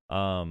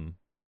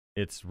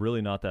 It's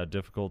really not that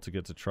difficult to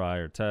get to try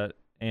or tet.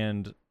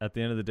 And at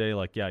the end of the day,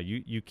 like, yeah,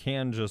 you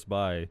can just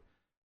buy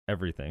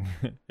everything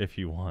if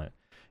you want.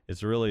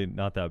 It's really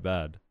not that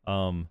bad.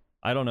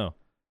 I don't know.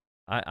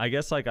 I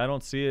guess like I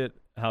don't see it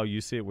how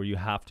you see it, where you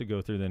have to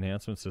go through the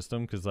enhancement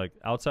system, because like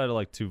outside of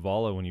like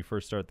Tuvala, when you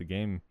first start the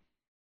game,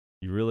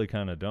 you really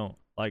kind of don't.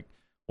 Like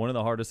one of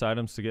the hardest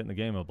items to get in the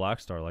game, a Black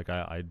Star, like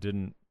I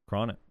didn't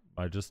cron it.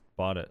 I just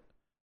bought it.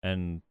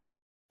 And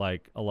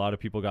like a lot of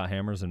people got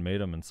hammers and made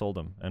them and sold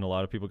them. And a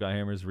lot of people got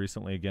hammers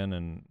recently again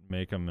and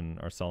make them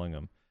and are selling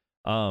them.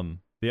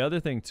 The other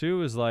thing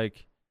too is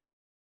like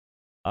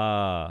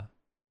the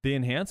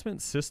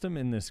enhancement system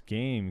in this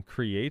game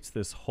creates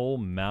this whole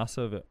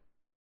massive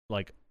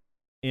like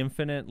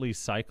infinitely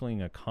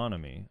cycling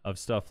economy of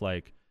stuff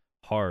like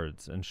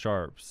hards and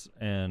sharps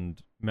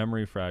and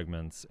memory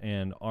fragments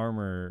and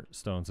armor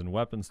stones and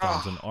weapon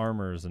stones and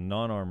armors and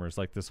non-armors.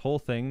 Like this whole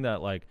thing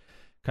that like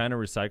kind of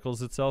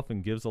recycles itself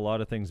and gives a lot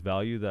of things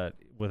value that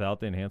without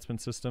the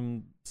enhancement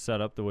system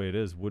set up the way it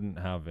is wouldn't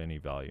have any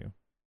value.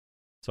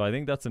 So I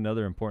think that's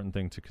another important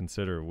thing to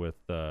consider with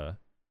the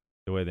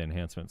way the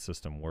enhancement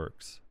system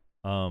works.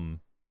 But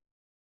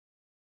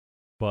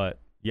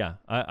yeah,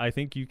 I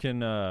think you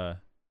can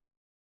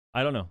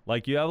I don't know,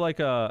 like you have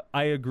like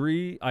I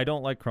agree, I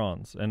don't like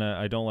crons, and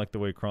I don't like the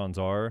way crons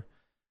are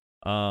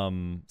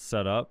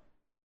set up.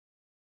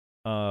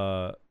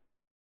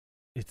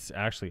 It's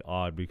actually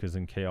odd because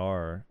in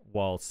KR,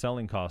 while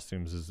selling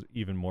costumes is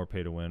even more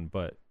pay to win,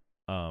 but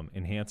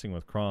enhancing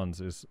with crons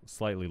is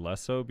slightly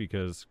less so,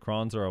 because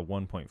crons are a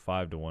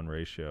 1.5 to 1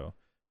 ratio,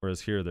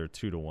 whereas here they're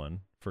 2 to 1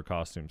 for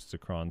costumes to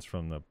crons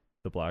from the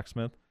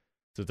blacksmith.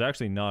 So it's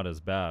actually not as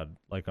bad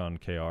like on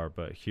KR,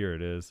 but here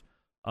it is.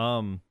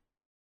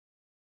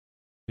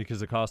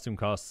 Because the costume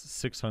costs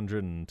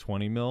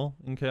 620 mil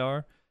in KR,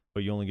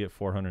 but you only get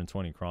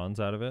 420 crons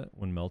out of it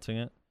when melting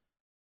it.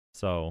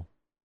 So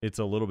it's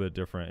a little bit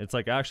different. It's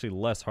like actually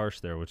less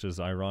harsh there, which is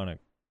ironic.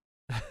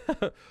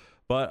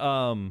 But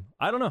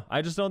I don't know.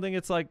 I just don't think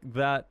it's like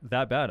that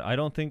bad. I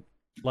don't think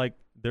like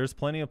there's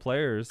plenty of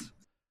players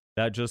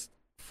that just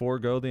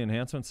forego the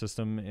enhancement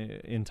system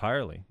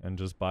entirely and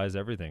just buys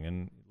everything.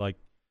 And like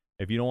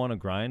if you don't want to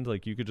grind,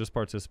 like you could just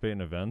participate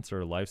in events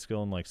or life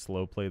skill and like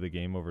slow play the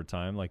game over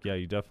time. Like yeah,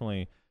 you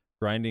definitely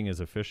grinding is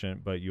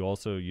efficient, but you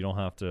don't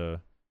have to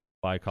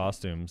buy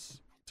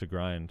costumes to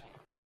grind.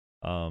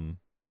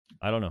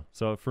 I don't know.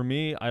 So for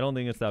me, I don't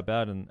think it's that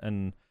bad,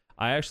 and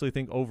I actually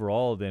think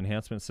overall the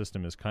enhancement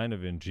system is kind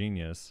of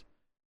ingenious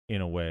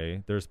in a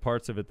way. There's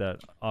parts of it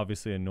that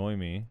obviously annoy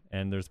me,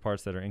 and there's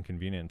parts that are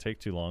inconvenient and take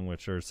too long,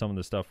 which are some of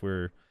the stuff we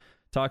were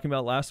talking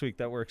about last week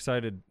that we're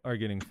excited are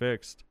getting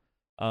fixed.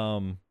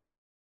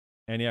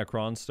 And yeah,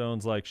 cron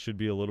stones like should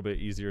be a little bit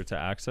easier to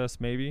access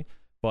maybe,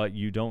 but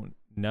you don't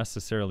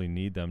necessarily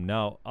need them.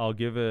 Now, I'll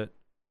give it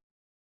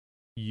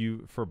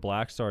for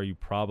Black Star you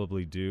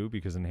probably do,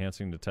 because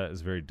enhancing the tet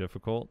is very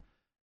difficult.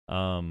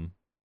 Although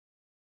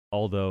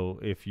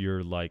if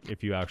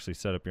you actually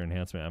set up your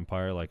enhancement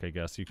empire, like I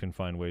guess you can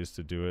find ways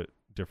to do it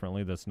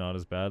differently that's not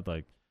as bad.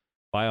 Like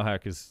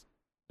Biohack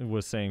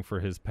was saying for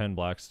his Pen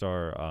Black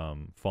Star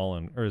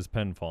Fallen, or his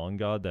Pen Fallen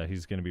God, that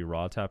he's going to be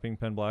raw tapping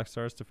Pen Black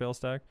Stars to fail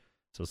stack.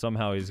 So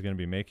somehow he's going to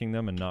be making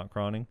them and not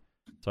cronning.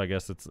 So I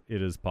guess it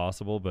is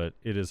possible, but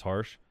it is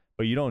harsh.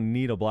 But you don't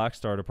need a Black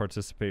Star to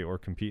participate or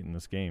compete in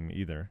this game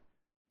either.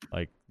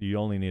 Like you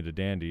only need a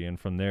Dandy, and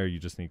from there you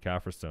just need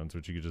Kaffir Stones,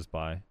 which you could just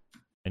buy.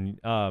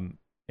 And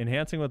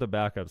enhancing with a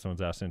backup,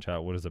 someone's asking in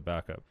chat, what is a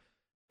backup?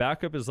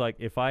 Backup is like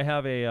if I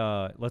have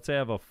a let's say I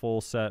have a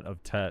full set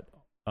of Tet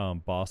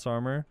boss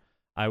armor,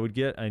 I would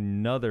get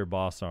another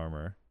boss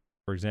armor.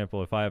 For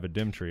example, if I have a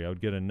dim tree, I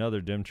would get another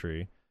dim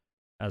tree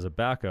as a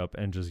backup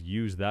and just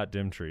use that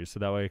dim tree, so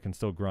that way I can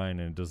still grind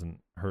and it doesn't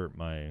hurt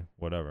my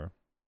whatever.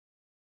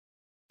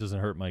 It doesn't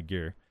hurt my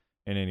gear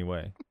in any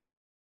way.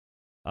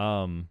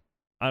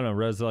 I don't know,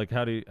 Rez, like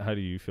how do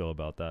you feel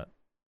about that?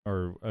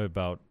 Or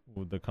about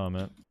the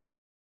comment?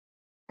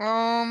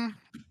 I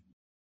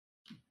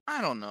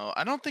don't know.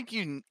 I don't think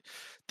you.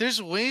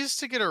 There's ways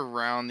to get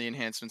around the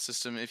enhancement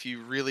system if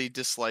you really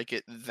dislike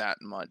it that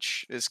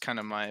much, is kind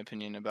of my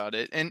opinion about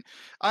it. And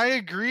I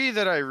agree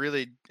that I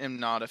really am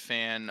not a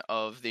fan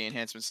of the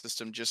enhancement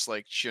system, just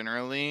like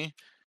generally.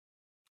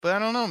 But I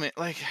don't know, man.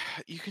 Like,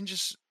 you can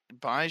just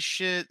buy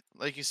shit.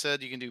 Like you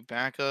said, you can do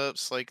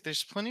backups. Like,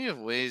 there's plenty of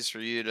ways for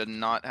you to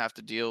not have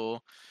to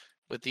deal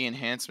with the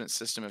enhancement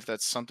system if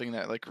that's something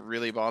that like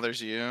really bothers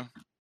you.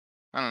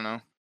 I don't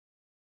know.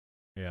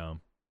 Yeah.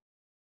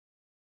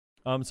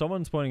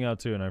 Someone's pointing out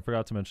too, and I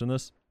forgot to mention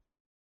this.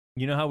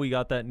 You know how we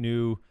got that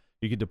new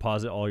you could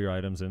deposit all your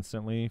items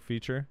instantly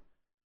feature?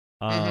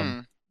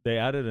 Mhm. They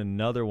added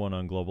another one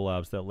on Global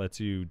Labs that lets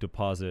you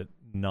deposit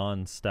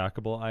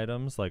non-stackable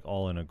items like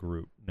all in a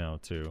group now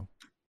too,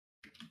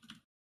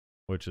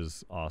 which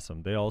is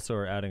awesome. They also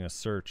are adding a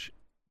search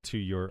to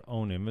your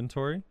own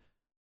inventory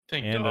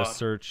Thank and God. a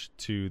search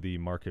to the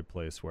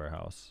marketplace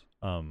warehouse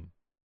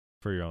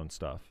for your own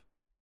stuff.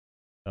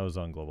 That was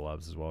on Global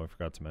Labs as well. I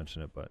forgot to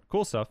mention it, but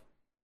cool stuff.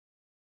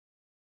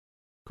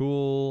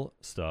 Cool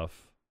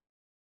stuff.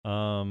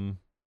 Yeah.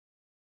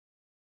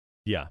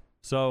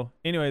 So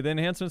anyway, the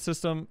enhancement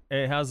system,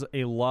 it has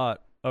a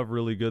lot of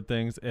really good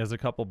things. It has a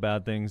couple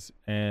bad things,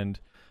 and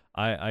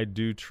I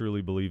do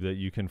truly believe that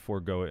you can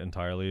forego it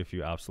entirely if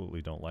you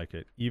absolutely don't like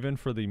it. Even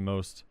for the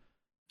most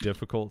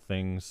difficult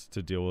things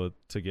to deal with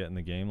to get in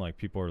the game, like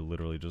people are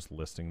literally just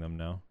listing them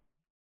now.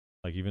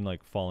 Like even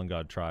like Fallen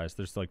God tries,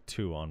 there's like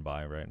 2 on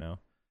buy right now.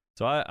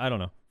 So I don't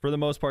know. For the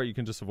most part, you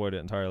can just avoid it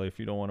entirely if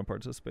you don't want to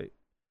participate.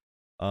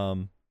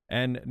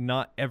 And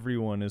not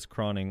everyone is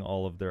crawling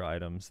all of their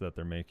items that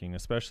they're making.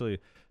 Especially,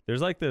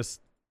 there's like this.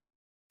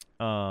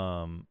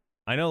 I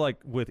know like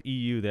with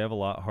EU, they have a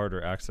lot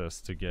harder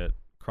access to get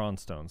cron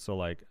stones. So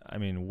like, I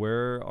mean,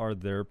 where are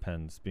their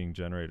pens being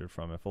generated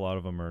from if a lot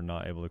of them are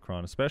not able to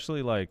cron?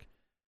 Especially like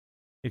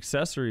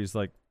accessories.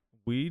 Like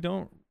we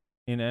don't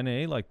in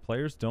NA, like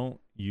players don't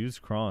use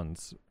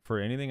crons for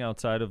anything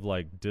outside of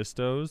like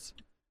distos.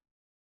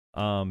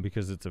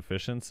 Because it's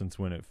efficient, since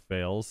when it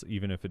fails,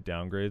 even if it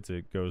downgrades,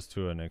 it goes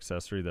to an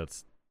accessory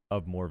that's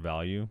of more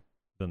value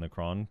than the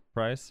cron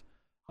price.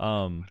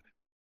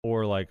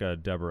 Or like a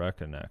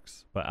Deboreka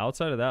next. But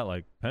outside of that,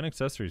 like pen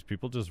accessories,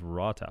 people just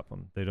raw tap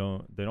them. They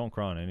don't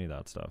cron any of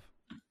that stuff.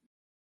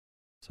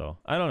 So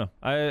I don't know.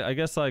 I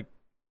guess like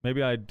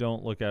maybe I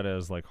don't look at it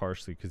as like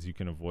harshly because you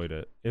can avoid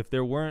it. If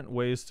there weren't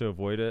ways to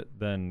avoid it,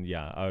 then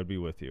yeah, I would be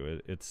with you.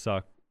 It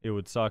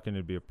would suck and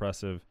it'd be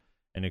oppressive.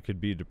 And it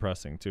could be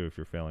depressing too if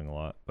you're failing a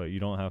lot, but you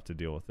don't have to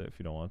deal with it if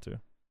you don't want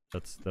to.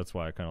 That's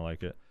why I kind of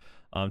like it.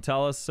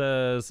 Talus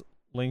says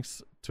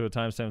links to a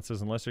timestamp that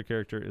says unless your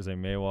character is a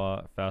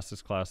Meiwa,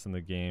 fastest class in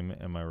the game.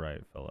 Am I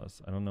right,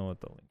 fellas? I don't know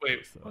what the link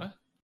Wait, is though. what?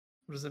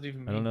 What does that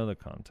even mean? I don't know the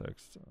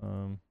context. It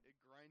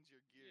grinds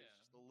your gears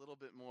just a little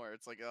bit more.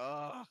 It's like,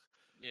 ah.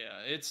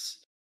 Yeah,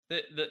 it's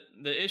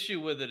the issue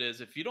with it is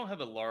if you don't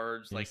have a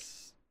large like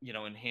Yes.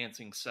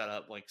 enhancing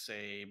setup, like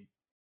say,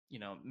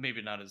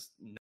 maybe not as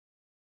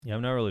Yeah,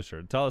 I'm not really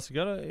sure. Tell us, you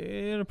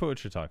gotta put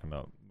what you're talking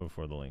about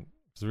before the link,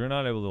 because we're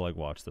not able to like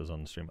watch those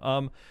on the stream.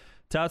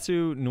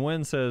 Tatsu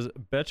Nguyen says,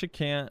 "Bet you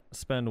can't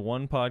spend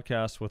one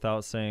podcast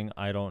without saying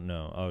I don't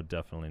know." Oh,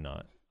 definitely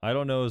not. I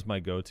don't know is my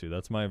go-to.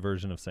 That's my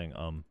version of saying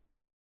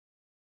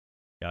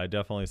Yeah, I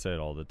definitely say it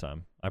all the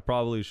time. I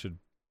probably should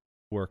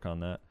work on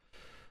that.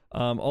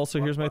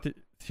 Also, here's my theory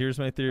I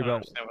don't about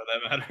understand why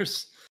that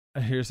matters.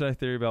 Here's my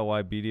theory about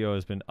why BDO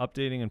has been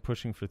updating and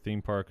pushing for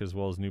theme park as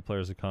well as new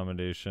players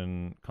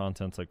accommodation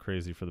contents like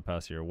crazy for the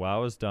past year.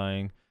 WoW is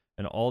dying,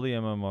 and all the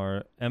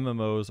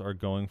MMOs are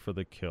going for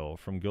the kill.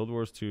 From Guild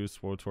Wars 2,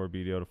 SWTOR,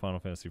 BDO to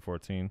Final Fantasy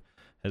 14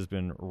 has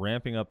been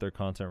ramping up their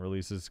content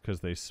releases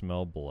because they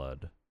smell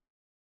blood.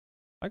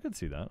 I could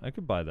see that. I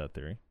could buy that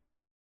theory.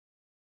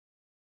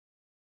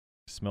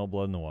 Smell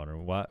blood in the water.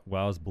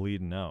 WoW's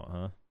bleeding out,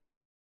 huh?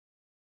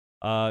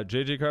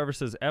 JJ Carver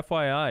says,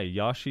 FYI,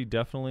 Yashi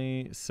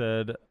definitely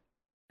said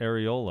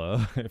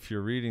areola. If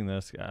you're reading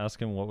this,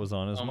 ask him what was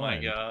on his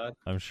mind. Oh my god.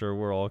 I'm sure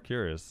we're all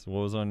curious.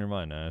 What was on your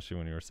mind, Ashley,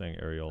 when you were saying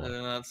I areola?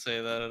 did not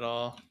say that at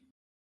all.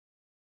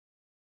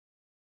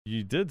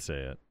 You did say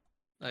it.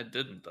 I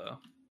didn't though.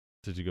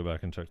 Did you go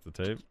back and check the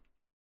tape?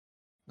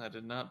 I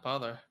did not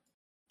bother.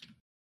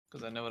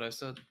 Because I know what I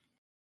said.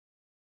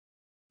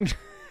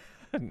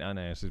 No,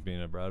 Ashley's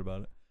being a brat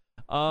about it.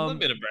 I'm a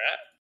bit of brat.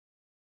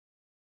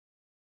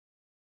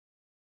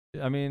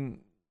 I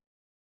mean,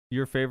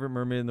 your favorite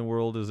mermaid in the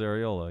world is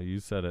Areola. You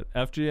said it.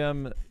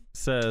 FGM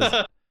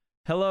says,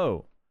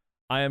 hello.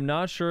 I am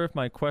not sure if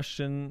my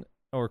question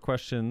or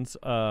questions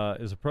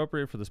is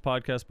appropriate for this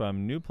podcast, but I'm a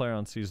new player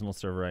on seasonal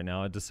server right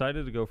now. I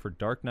decided to go for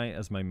Dark Knight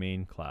as my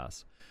main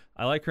class.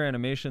 I like her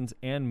animations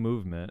and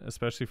movement,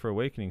 especially for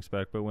Awakening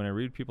spec, but when I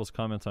read people's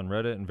comments on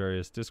Reddit and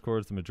various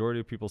Discords, the majority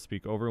of people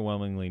speak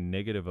overwhelmingly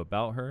negatively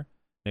about her,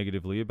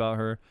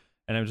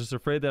 and I'm just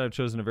afraid that I've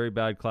chosen a very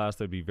bad class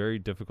that would be very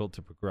difficult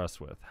to progress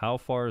with. How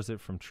far is it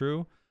from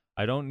true?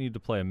 I don't need to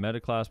play a meta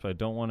class, but I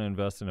don't want to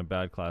invest in a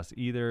bad class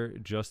either,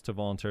 just to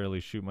voluntarily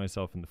shoot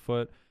myself in the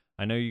foot.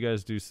 I know you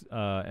guys do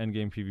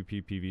endgame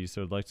PvP, PV,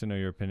 so I'd like to know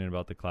your opinion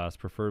about the class,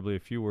 preferably a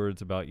few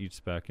words about each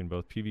spec in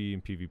both PvE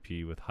and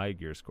PvP with high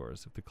gear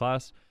scores. If the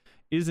class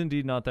is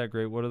indeed not that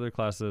great, what other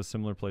classes,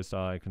 similar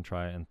playstyle I can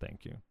try, and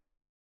thank you.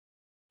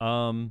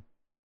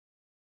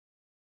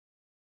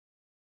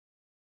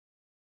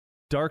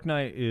 Dark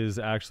Knight is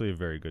actually a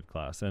very good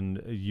class,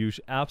 and you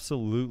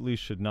absolutely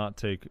should not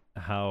take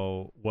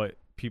what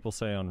people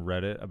say on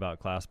Reddit about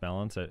class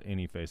balance at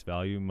any face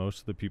value. Most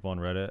of the people on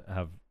Reddit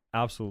have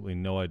absolutely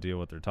no idea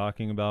what they're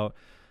talking about.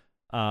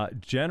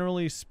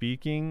 Generally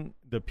speaking,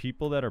 the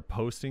people that are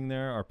posting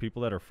there are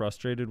people that are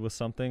frustrated with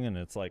something, and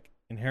it's like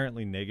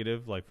inherently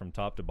negative, like from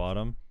top to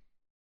bottom.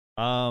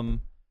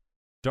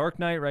 Dark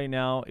Knight right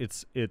now,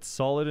 it's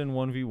solid in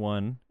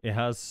 1v1. It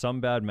has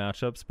some bad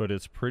matchups, but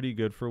it's pretty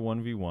good for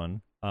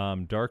 1v1.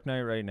 Dark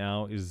Knight right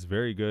now is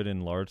very good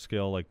in large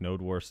scale, like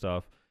Node War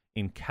stuff.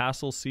 In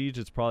Castle Siege,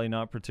 it's probably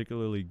not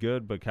particularly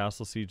good, but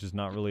Castle Siege is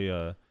not really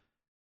a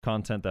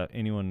content that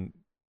anyone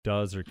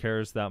does or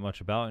cares that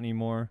much about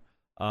anymore.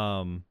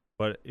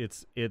 But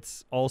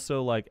it's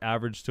also like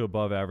average to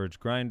above average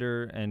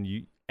grinder, and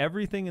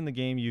everything in the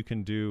game you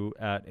can do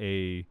at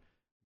a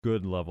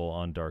good level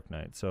on Dark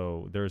Knight.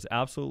 So there's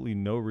absolutely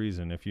no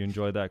reason, if you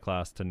enjoy that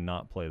class, to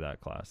not play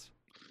that class.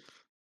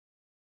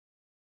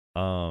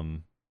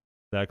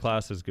 That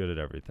class is good at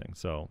everything.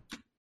 So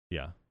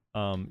yeah.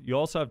 You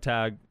also have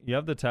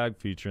the tag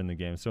feature in the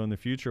game. So in the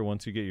future,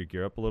 once you get your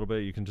gear up a little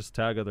bit, you can just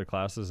tag other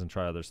classes and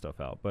try other stuff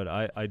out. But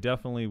I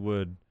definitely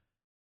would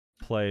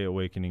play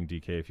Awakening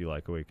DK if you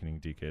like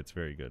Awakening DK. It's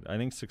very good. I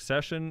think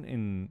Succession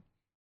in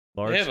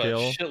large scale, they have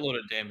a shitload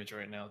of damage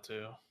right now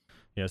too.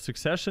 Yeah,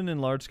 Succession in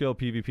large scale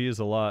PvP is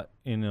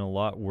in a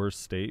lot worse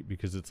state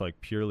because it's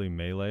like purely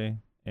melee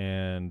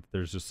and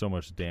there's just so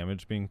much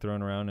damage being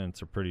thrown around, and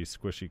it's a pretty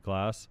squishy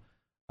class.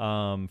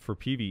 For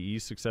PvE,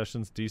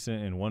 Succession's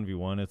decent. In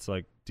 1v1, it's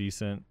like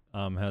decent.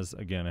 It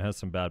has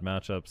some bad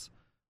matchups,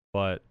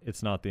 but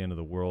it's not the end of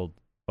the world.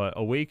 But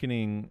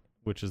Awakening,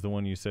 which is the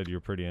one you said you're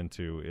pretty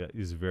into,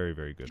 is very,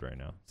 very good right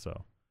now.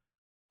 So,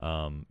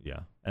 yeah.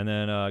 And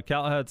then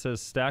Calhead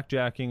says,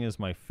 stackjacking is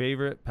my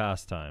favorite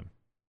pastime.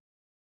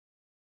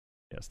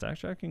 Yeah,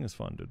 stackjacking is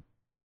fun, dude.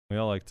 We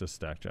all like to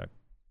stackjack.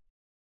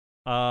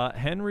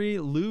 Henry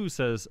Lou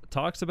says,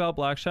 talks about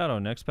Black Shadow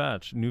next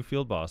patch, new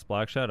field boss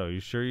Black Shadow. You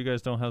sure you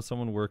guys don't have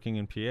someone working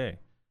in PA?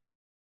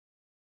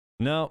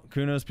 No,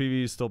 Kuno's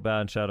PV is still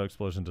bad. Shadow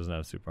Explosion doesn't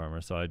have super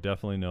armor, so I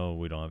definitely know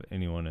we don't have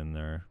anyone in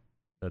there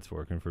that's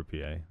working for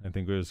PA. I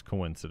think it was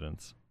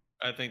coincidence.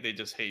 I think they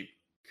just hate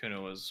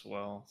Kuno as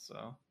well,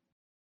 so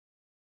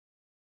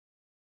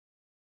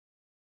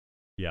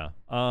yeah.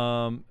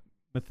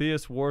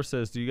 Matthias War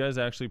says, do you guys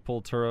actually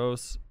pull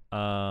Turos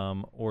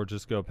or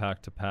just go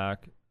pack to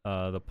pack?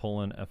 The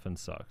pulling effing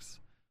sucks.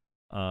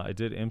 I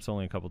did imps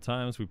only a couple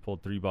times. We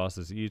pulled 3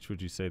 bosses each.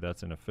 Would you say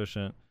that's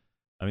inefficient?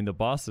 I mean, the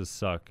bosses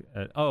suck.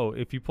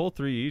 If you pull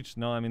 3 each,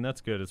 no, I mean,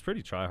 that's good. It's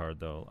pretty try hard,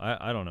 though.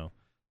 I don't know.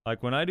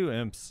 Like, when I do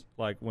imps,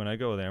 like, when I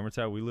go with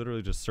Amortat, we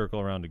literally just circle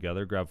around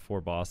together, grab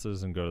 4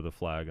 bosses, and go to the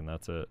flag, and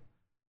that's it.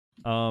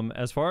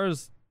 As far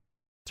as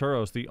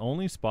Turos, the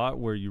only spot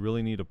where you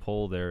really need to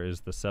pull there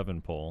is the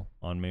 7 pull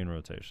on main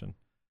rotation.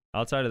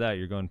 Outside of that,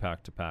 you're going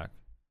pack to pack.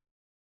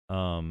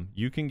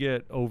 You can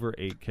get over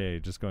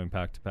 8k just going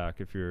pack to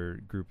pack if your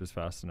group is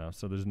fast enough.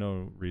 So there's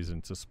no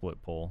reason to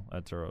split pull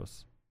at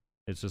Turos.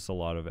 It's just a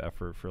lot of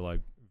effort for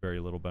like very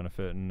little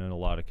benefit, and in a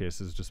lot of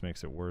cases just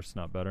makes it worse,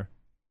 not better.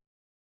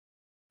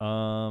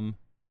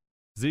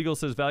 Ziegel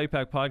says, Value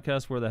Pack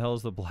Podcast, where the hell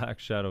is the Black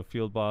Shadow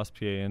field boss?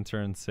 PA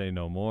intern, say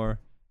no more.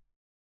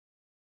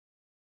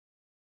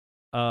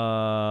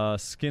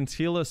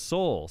 Scintilla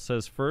Soul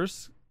says,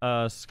 first,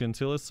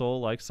 Scintilla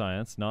Soul like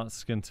science, not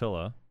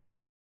Scintilla.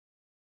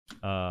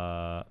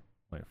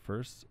 Wait,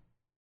 first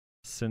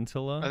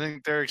Scintilla? I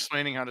think they're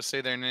explaining how to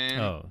say their name.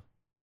 Oh.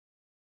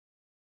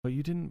 But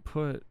you didn't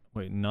put,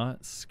 wait,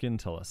 not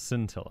Scintilla,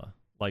 Scintilla,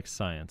 like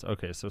science.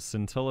 Okay, so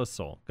Scintilla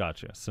Soul.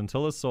 Gotcha.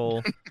 Scintilla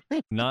Soul,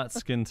 not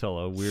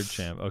Scintilla, weird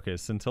champ. Okay,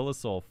 Scintilla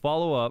Soul.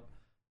 Follow up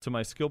to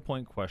my skill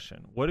point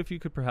question. What if you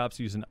could perhaps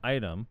use an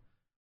item,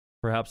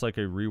 perhaps like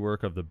a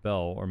rework of the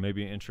bell, or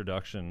maybe an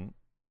introduction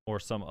or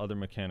some other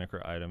mechanic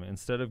or item,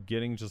 instead of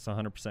getting just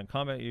 100%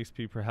 combat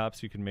EXP,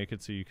 perhaps you can make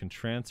it so you can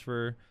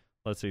transfer,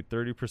 let's say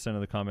 30%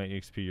 of the combat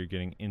EXP you're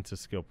getting into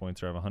skill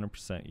points, or have 100%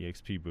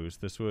 EXP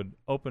boost. This would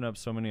open up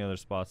so many other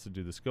spots to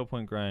do the skill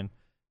point grind,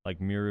 like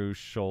Miru,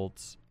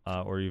 Schultz,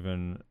 or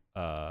even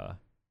Baragi.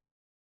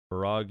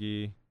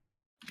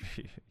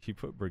 He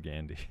put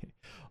Brigandy.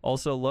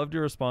 Also, loved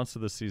your response to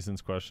the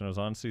seasons question. I was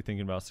honestly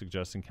thinking about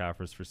suggesting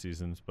Kaffers for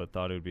seasons, but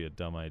thought it would be a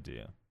dumb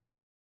idea.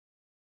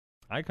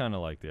 I kind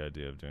of like the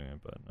idea of doing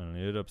it, but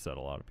it upset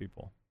a lot of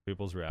people.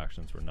 People's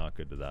reactions were not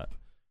good to that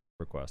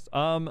request.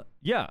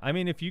 Yeah, I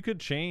mean, if you could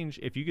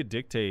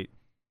dictate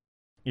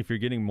if you're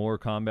getting more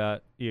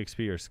combat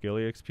EXP or skill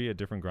EXP at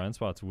different grind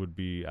spots, would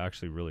be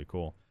actually really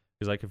cool.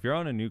 Because like if you're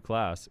on a new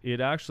class,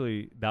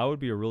 that would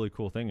be a really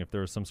cool thing if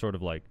there was some sort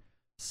of like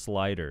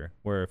slider,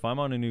 where if I'm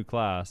on a new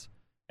class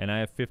and I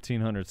have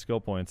 1,500 skill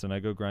points and I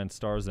go grind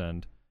Star's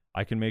End,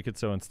 I can make it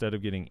so instead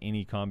of getting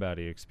any combat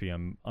EXP,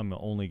 I'm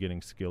only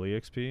getting skill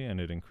EXP, and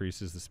it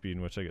increases the speed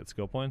in which I get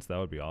skill points. That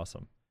would be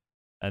awesome.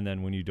 And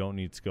then when you don't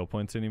need skill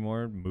points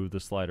anymore, move the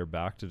slider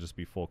back to just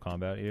be full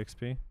combat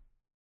EXP.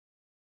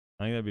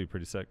 I think that'd be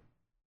pretty sick,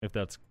 if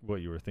that's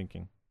what you were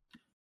thinking.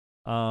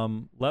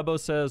 Lebo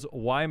says,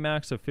 why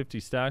max of 50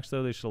 stacks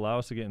though? They should allow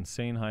us to get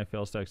insane high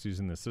fail stacks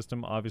using the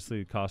system. Obviously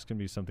the cost can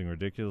be something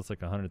ridiculous,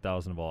 like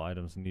 100,000 of all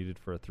items needed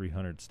for a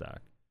 300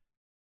 stack.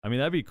 I mean,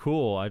 that'd be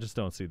cool. I just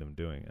don't see them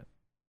doing it.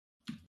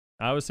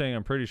 I was saying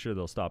I'm pretty sure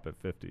they'll stop at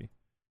 50.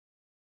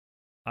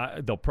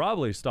 They'll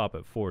probably stop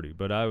at 40,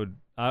 but I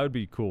would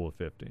be cool with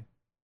 50.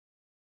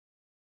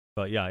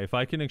 But yeah, if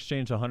I can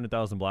exchange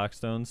 100,000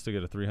 Blackstones to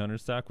get a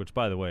 300 stack, which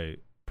by the way,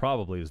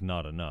 probably is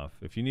not enough.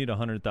 If you need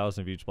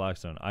 100,000 of each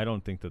Blackstone, I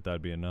don't think that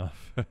that'd be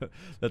enough.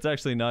 That's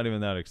actually not even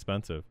that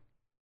expensive.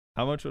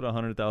 How much would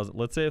 100,000?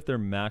 Let's say if they're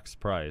max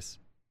price.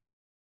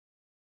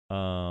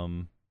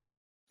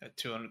 At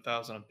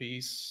 200,000 a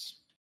piece.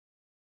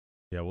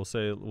 Yeah, we'll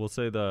say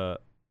the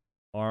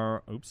we'll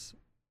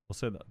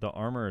say the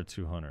armor at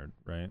 200,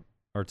 right?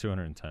 Or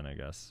 210, I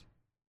guess.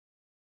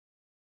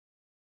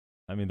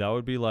 I mean, that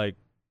would be like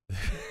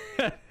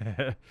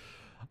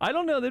I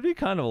don't know, that'd be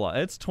kind of a lot.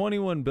 It's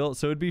 21 bill,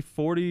 so it'd be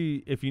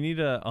 40. If you need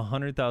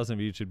 100,000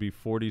 of each, it'd be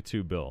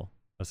 42 bill,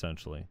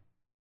 essentially.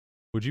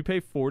 Would you pay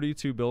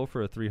 42 bill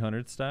for a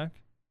 300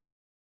 stack?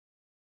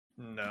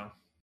 No.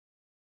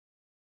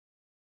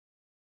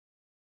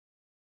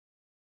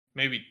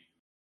 Maybe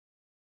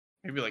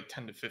like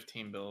 10 to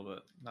 15 bill,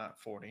 but not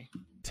 40.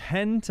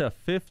 10 to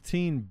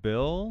 15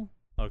 bill?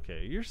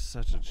 Okay, you're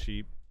such a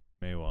cheap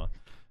Maywa.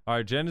 All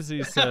right,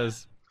 Genesis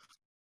says,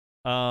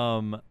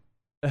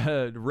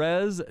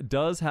 Rez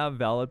does have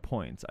valid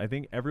points. I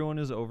think everyone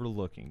is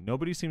overlooking.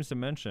 Nobody seems to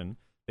mention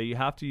that you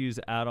have to use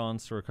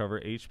add-ons to recover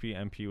HP,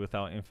 MP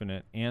without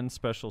infinite and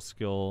special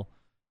skills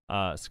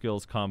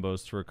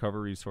combos to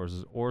recover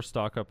resources or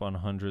stock up on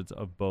hundreds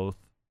of both,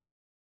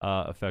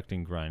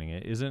 affecting grinding.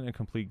 It isn't a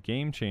complete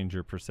game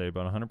changer per se,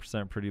 but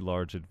 100% pretty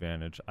large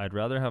advantage. I'd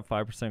rather have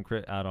 5%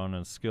 crit add-on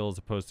on skill as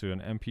opposed to an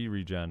MP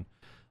regen.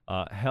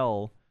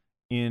 Hell,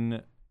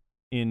 in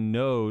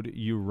node,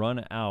 you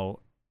run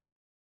out.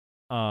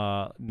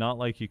 Not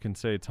like you can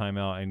say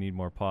timeout, I need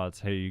more pots.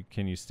 Hey,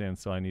 can you stand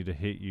still? I need to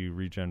hit you,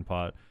 regen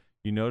pot.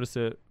 You notice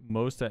it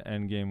most at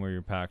endgame where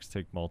your packs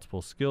take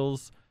multiple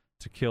skills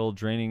to kill,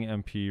 draining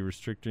MP,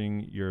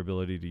 restricting your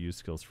ability to use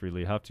skills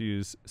freely. Have to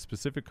use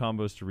specific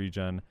combos to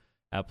regen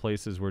at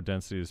places where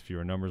density is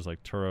fewer. Numbers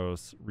like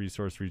Turos,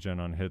 resource regen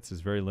on hits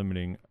is very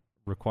limiting,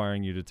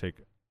 requiring you to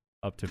take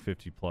up to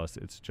 50 plus.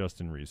 It's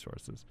just in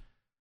resources.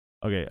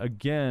 Okay,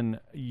 again,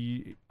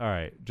 all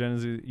right,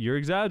 Genesis, you're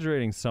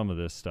exaggerating some of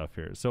this stuff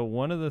here. So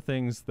one of the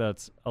things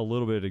that's a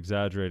little bit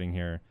exaggerating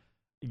here,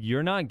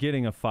 you're not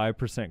getting a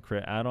 5%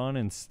 crit add-on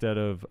instead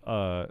of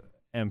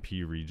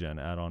MP regen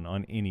add-on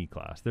on any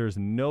class. There's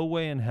no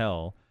way in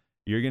hell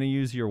you're going to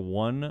use your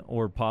 1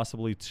 or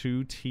possibly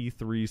 2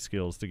 T3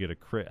 skills to get a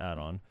crit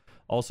add-on.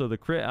 Also, the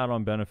crit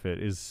add-on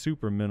benefit is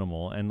super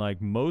minimal, and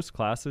like most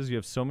classes, you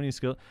have so many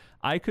skills.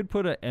 I could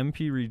put an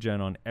MP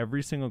regen on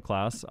every single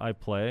class I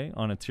play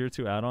on a tier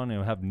 2 add-on, and it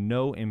would have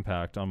no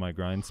impact on my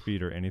grind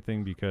speed or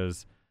anything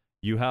because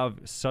you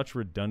have such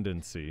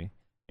redundancy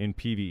in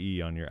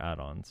PvE on your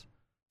add-ons.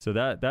 So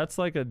that's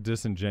like a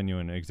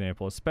disingenuous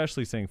example,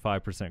 especially saying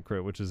 5%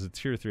 crit, which is a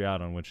tier 3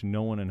 add-on, which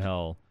no one in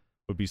hell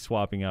would be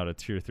swapping out a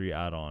tier 3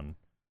 add-on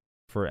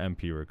for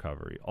MP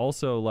recovery.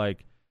 Also,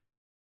 like,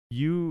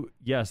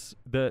 yes,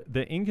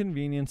 the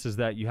inconvenience is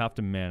that you have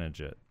to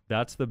manage it.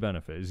 That's the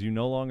benefit, is you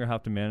no longer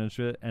have to manage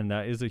it, and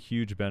that is a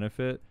huge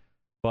benefit,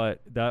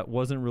 but that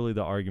wasn't really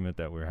the argument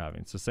that we were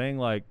having. So saying,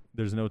 like,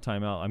 there's no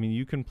timeout, I mean,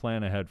 you can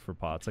plan ahead for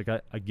pots. Like,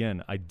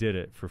 I did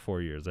it for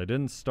 4 years. I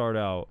didn't start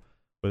out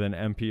with an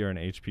MP or an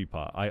HP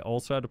pot. I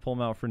also had to pull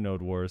them out for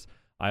Node Wars.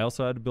 I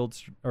also had to build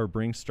or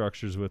bring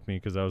structures with me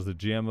because I was the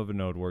GM of a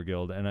Node War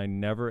guild, and I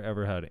never,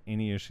 ever had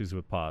any issues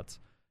with pots.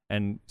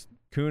 And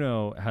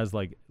Kuno has,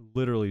 like,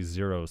 literally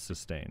 0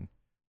 sustain.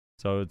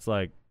 So it's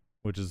like,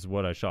 which is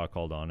what I shot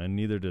called on, and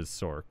neither does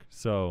Sork.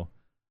 So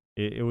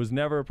it was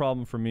never a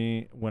problem for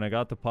me. When I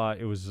got the pot,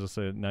 it was just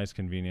a nice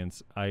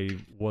convenience. I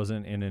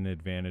wasn't in an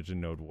advantage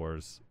in Node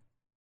Wars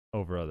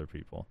over other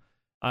people.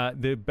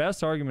 The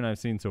best argument I've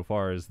seen so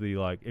far is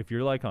if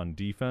you're like on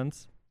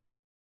defense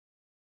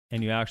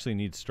and you actually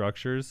need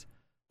structures,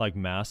 like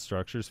mass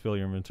structures, fill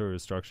your inventory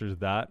with structures,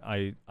 that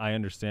I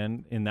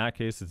understand. In that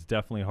case, it's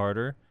definitely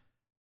harder.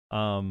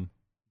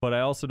 But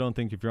I also don't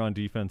think if you're on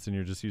defense and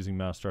you're just using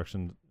mass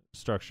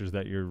structures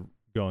that you're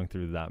going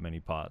through that many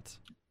pots.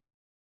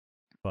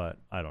 But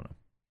I don't know.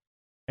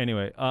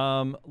 Anyway,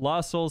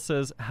 Lost Soul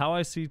says, how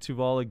I see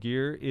Tuvala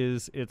gear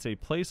is it's a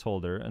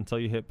placeholder until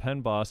you hit Pen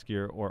Boss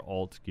gear or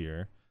Alt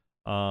gear.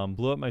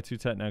 Blew up my 2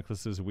 Tet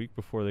necklaces a week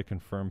before they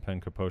confirmed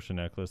Pen Kaposha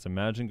necklace.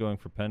 Imagine going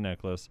for Pen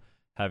necklace,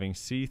 having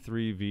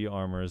C3 V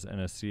armors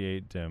and a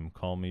C8 dim.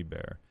 Call me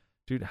bear.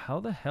 Dude, how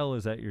the hell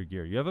is that your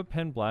gear? You have a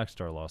Pen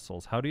Blackstar, Lost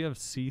Souls. How do you have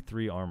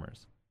C3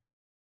 armors?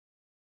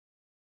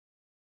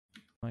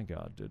 My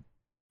god, dude.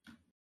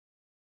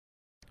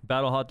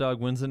 Battle Hot Dog,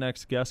 when's the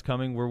next guest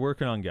coming? We're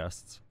working on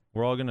guests.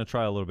 We're all going to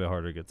try a little bit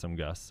harder to get some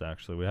guests,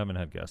 actually. We haven't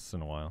had guests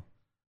in a while.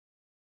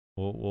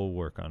 We'll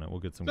work on it. We'll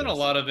get some There's been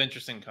guests. a lot of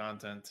interesting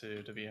content,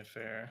 too, to be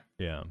fair.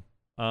 Yeah.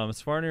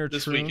 Svarnir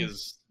This Troon, week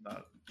is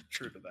not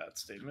true to that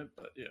statement,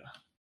 but yeah.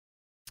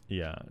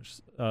 Yeah.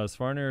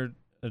 Svarnir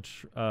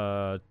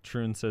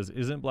Troon says,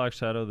 isn't Black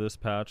Shadow this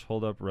patch?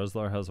 Hold up,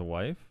 Rezlar has a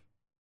wife?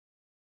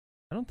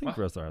 I don't think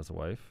What? Rezlar has a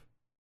wife.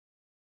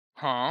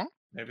 Huh?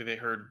 Maybe they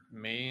heard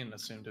me and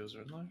assumed it was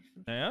real life.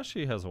 Yeah,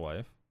 she has a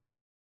wife.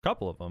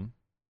 Couple of them,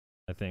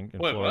 I think, in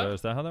Wait, Florida. what?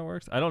 Is that how that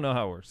works? I don't know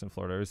how it works in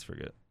Florida. I always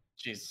forget.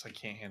 Jesus, I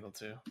can't handle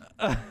two.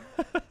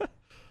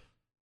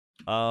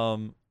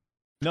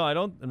 No, I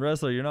don't. And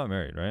Rezlar, you're not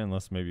married, right?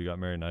 Unless maybe you got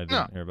married and I didn't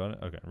No. hear about it.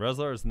 Okay,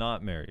 Rezlar is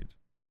not married.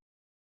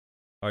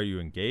 Are you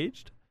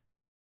engaged?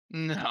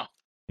 No.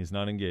 He's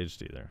not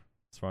engaged either.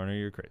 Svarner,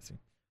 you're crazy.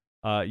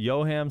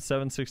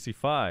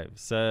 Yoham765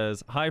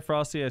 says, hi,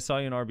 Frosty. I saw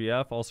you in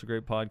RBF. Also,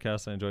 great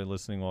podcast. I enjoy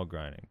listening while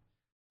grinding.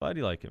 Glad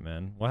you like it,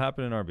 man. What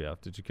happened in RBF?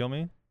 Did you kill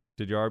me?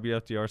 Did your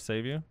RBF DR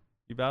save you?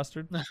 You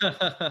bastard?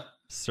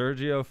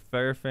 Sergio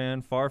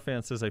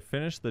Farfan says, I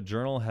finished the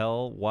journal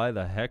hell. Why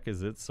the heck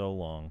is it so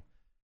long?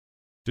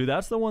 Dude,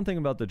 that's the one thing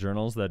about the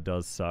journals that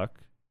does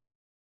suck.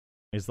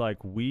 Is like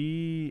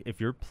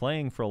if you're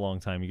playing for a long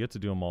time, you get to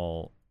do them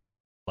all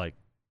like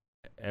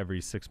every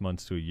 6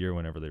 months to a year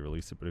whenever they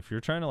release it. But if you're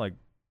trying to like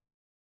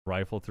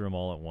rifle through them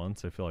all at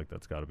once, I feel like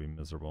that's got to be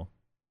miserable.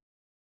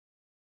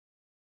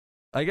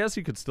 I guess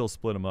you could still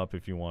split them up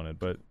if you wanted,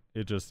 but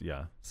it just,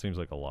 yeah, seems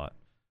like a lot.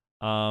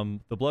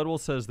 The Bloodwolf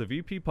says, the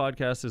VP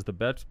podcast is the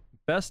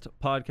best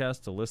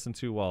podcast to listen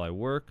to while I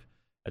work.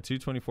 At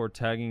 224,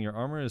 tagging your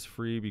armor is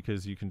free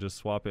because you can just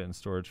swap it in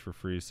storage for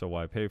free, so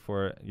why pay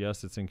for it?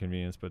 Yes, it's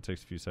inconvenience, but it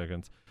takes a few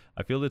seconds.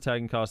 I feel the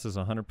tagging cost is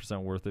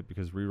 100% worth it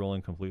because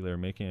rerolling completely or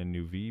making a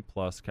new V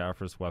plus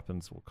Caphras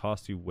weapons will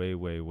cost you way,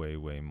 way, way,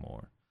 way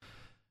more.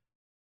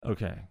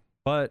 Okay,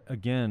 but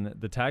again,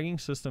 the tagging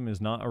system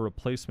is not a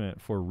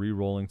replacement for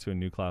rerolling to a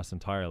new class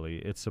entirely.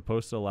 It's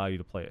supposed to allow you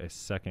to play a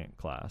second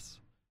class.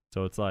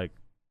 So it's like,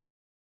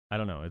 I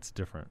don't know, it's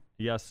different.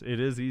 Yes, it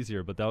is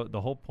easier, but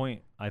the whole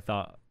point, I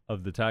thought,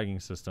 of the tagging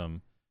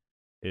system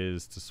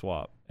is to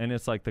swap. And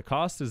it's like the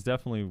cost is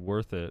definitely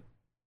worth it.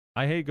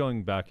 I hate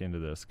going back into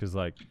this because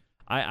like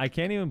I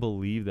can't even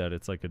believe that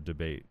it's like a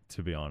debate,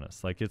 to be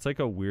honest. Like it's like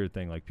a weird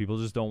thing. Like people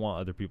just don't want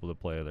other people to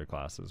play other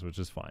classes, which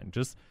is fine.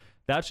 Just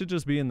that should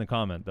just be in the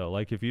comment though.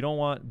 Like if you don't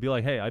want, be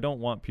like, hey, I don't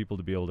want people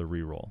to be able to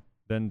reroll.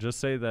 Then just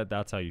say that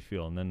that's how you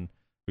feel, and then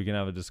we can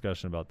have a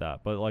discussion about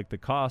that. But like the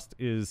cost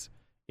is,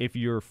 if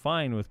you're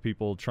fine with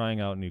people trying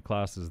out new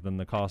classes, then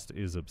the cost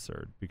is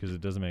absurd because it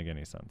doesn't make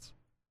any sense.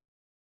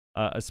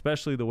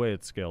 Especially the way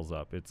it scales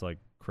up. It's like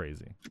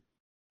crazy.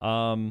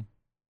 Jaredoff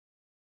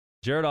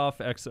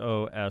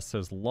XOS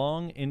says,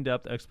 long,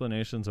 in-depth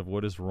explanations of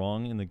what is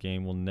wrong in the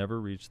game will never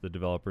reach the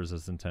developers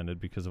as intended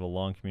because of a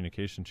long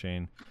communication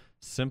chain.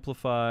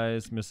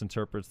 Simplifies,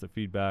 misinterprets the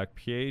feedback.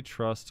 PA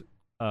trust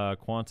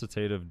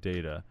quantitative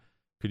data.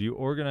 Could you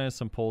organize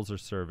some polls or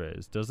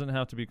surveys? Doesn't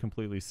have to be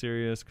completely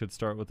serious. Could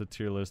start with a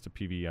tier list of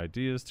PvE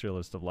ideas, tier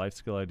list of life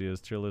skill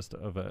ideas, tier list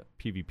of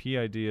PvP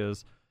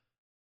ideas,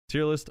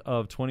 tier list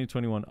of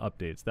 2021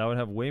 updates. That would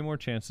have way more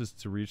chances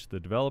to reach the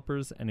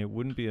developers, and it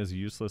wouldn't be as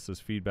useless as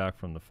feedback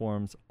from the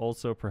forums.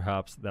 Also,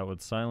 perhaps that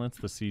would silence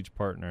the Siege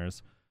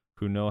partners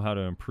who know how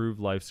to improve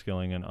life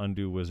skilling and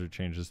undo wizard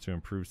changes to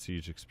improve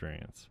Siege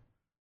experience.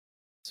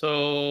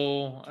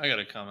 So I got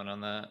a comment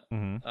on that.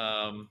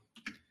 Mm-hmm.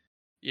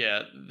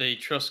 Yeah, they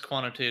trust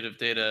quantitative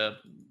data,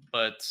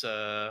 but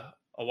a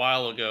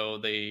while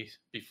ago,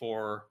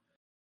 before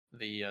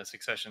the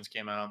successions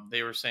came out,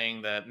 they were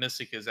saying that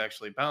Mystic is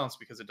actually balanced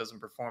because it doesn't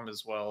perform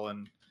as well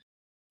in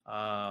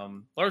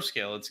large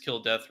scale. Its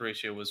kill death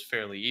ratio was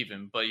fairly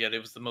even, but yet it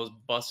was the most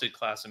busted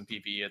class in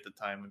PvE at the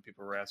time when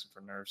people were asking for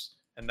nerfs,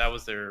 and that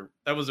was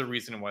the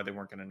reason why they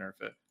weren't going to nerf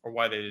it, or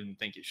why they didn't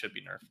think it should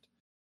be nerfed.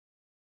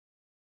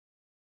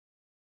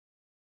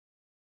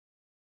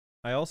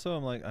 I also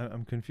am like,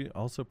 I'm confused.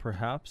 Also,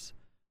 perhaps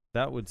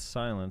that would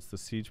silence the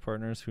Siege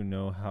partners who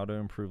know how to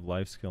improve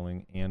life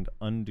skilling and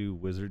undo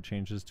wizard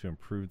changes to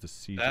improve the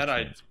Siege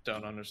experience. I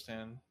don't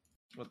understand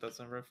what that's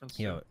in reference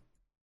Yeah, to.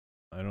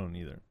 I don't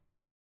either.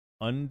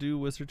 Undo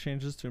wizard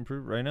changes to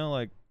improve? Right now,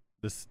 like,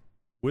 this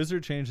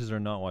wizard changes are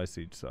not why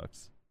Siege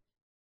sucks.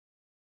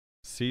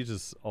 Siege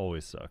has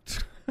always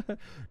sucked.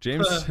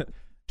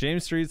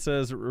 James Street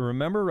says,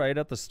 remember right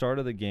at the start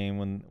of the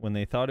game when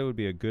they thought it would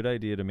be a good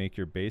idea to make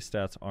your base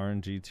stats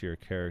RNG to your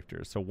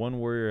character. So one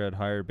warrior had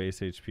higher base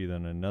HP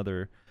than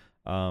another,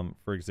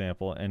 for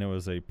example, and it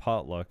was a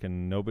potluck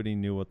and nobody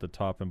knew what the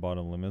top and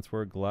bottom limits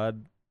were.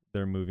 Glad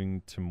they're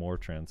moving to more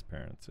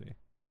transparency.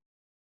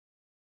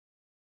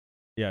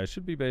 Yeah, it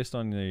should be based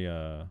on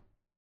the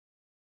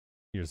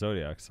your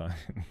zodiac sign.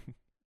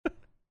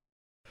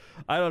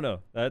 I don't know.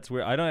 That's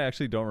weird. I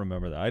don't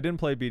remember that. I didn't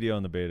play BDO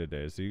in the beta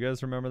days. Do you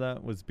guys remember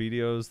that? Was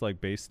BDO's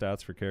like base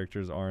stats for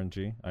characters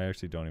RNG? I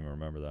actually don't even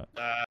remember that.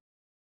 I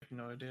have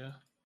no idea.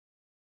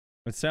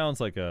 It sounds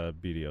like a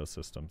BDO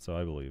system, so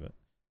I believe it.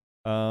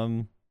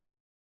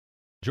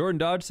 Jordan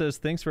Dodge says,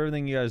 thanks for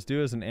everything you guys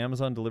do. As an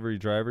Amazon delivery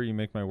driver, you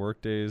make my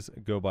work days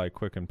go by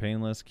quick and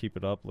painless. Keep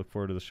it up. Look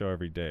forward to the show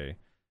every day.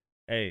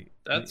 Hey,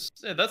 That's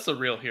the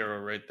real hero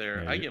right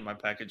there. Yeah, I get my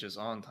packages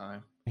on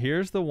time.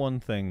 here's the one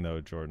thing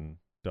though, Jordan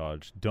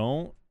Dodge.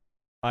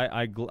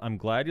 I'm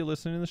glad you're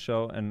listening to the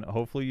show, and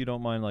hopefully you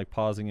don't mind like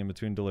pausing in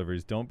between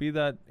deliveries. Don't be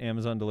that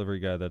Amazon delivery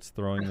guy that's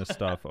throwing this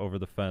stuff over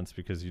the fence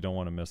because you don't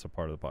want to miss a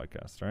part of the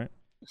podcast, right?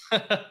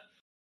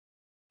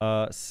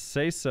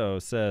 Say so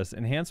says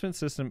enhancement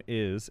system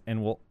is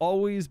and will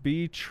always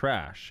be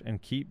trash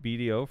and keep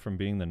BDO from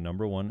being the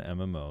 #1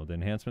 MMO. The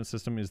enhancement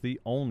system is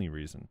the only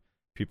reason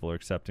people are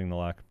accepting the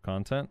lack of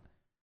content.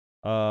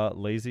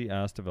 Lazy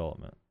ass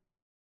development.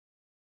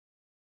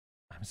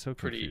 I'm so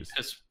Pretty confused.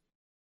 piss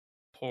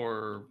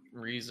poor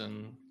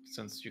reason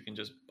since you can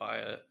just buy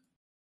it.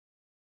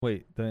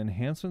 Wait, the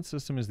enhancement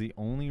system is the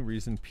only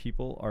reason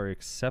people are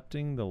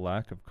accepting the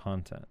lack of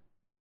content.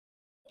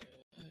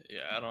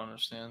 Yeah, I don't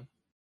understand.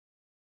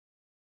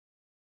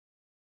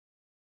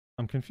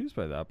 I'm confused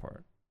by that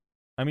part.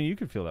 I mean, you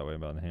could feel that way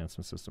about the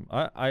enhancement system.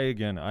 I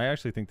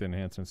actually think the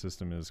enhancement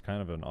system is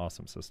kind of an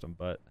awesome system,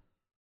 but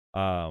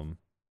I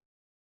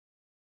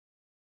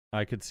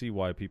could see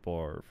why people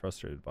are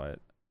frustrated by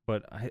it.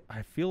 But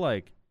I feel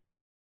like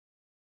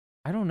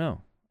I don't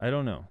know.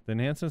 The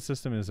enhancement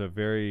system is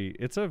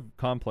it's a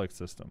complex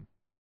system.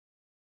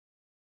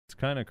 It's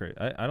kind of great.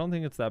 I don't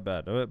think it's that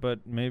bad,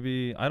 but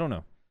maybe, I don't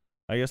know.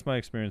 I guess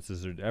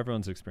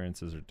everyone's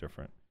experiences are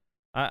different.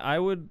 I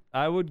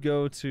would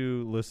go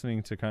to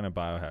listening to kind of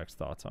Biohack's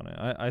thoughts on it.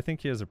 I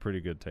think he has a pretty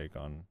good take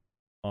on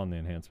the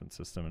enhancement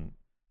system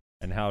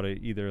and how to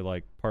either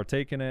like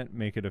partake in it,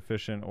 make it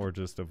efficient, or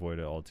just avoid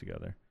it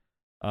altogether.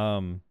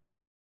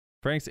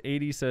 Frank's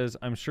 80 says,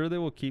 I'm sure they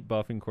will keep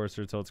buffing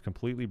Corsair till it's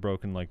completely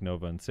broken like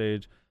Nova and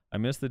Sage. I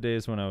miss the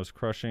days when I was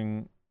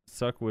crushing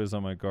Suck Wiz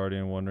on my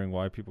Guardian, wondering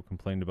why people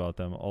complained about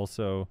them.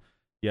 Also,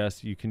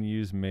 yes, you can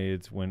use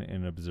maids when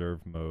in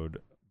observe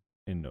mode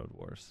in Node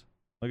Wars.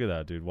 Look at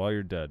that, dude, while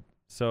you're dead.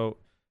 So,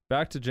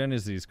 back to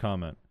Genesee's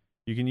comment.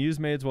 You can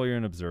use maids while you're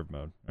in observe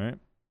mode, right?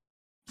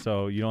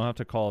 So, you don't have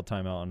to call a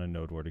timeout on a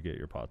Node War to get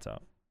your pots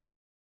out.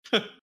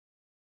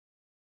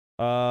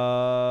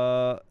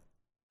 I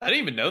didn't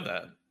even know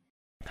that.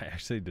 I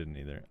actually didn't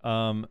either.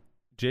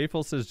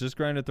 Jayful says, just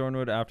grinded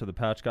Thornwood after the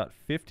patch, got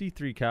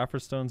 53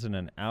 Kaffir stones in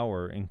an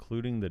hour,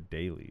 including the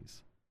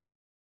dailies.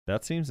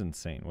 That seems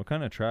insane. What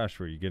kind of trash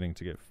were you getting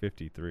to get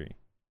 53?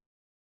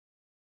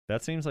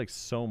 That seems like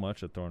so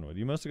much at Thornwood.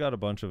 You must have got a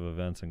bunch of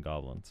events and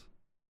goblins.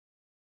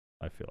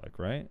 I feel like,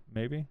 right?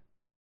 Maybe?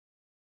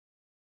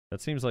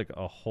 That seems like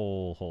a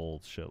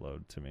whole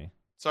shitload to me.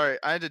 Sorry,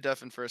 I had to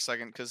deafen for a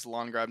second because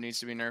lawn grab needs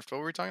to be nerfed. What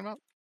were we talking about?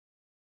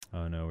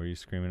 Oh no, were you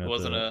screaming at It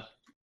wasn't the...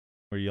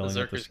 Were you yelling at the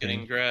Berserker's screen?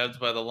 getting grabbed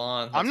by the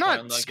lawn. I'm That's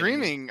why not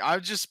screaming.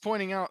 I'm just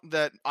pointing out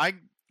that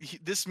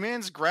this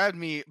man's grabbed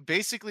me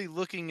basically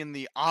looking in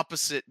the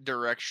opposite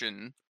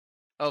direction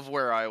of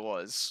where I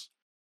was.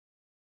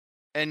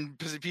 And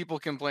people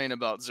complain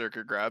about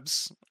Zerker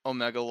grabs.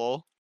 Omega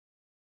lol.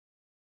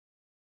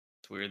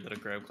 It's weird that a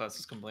grab class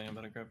is complaining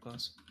about a grab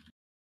class.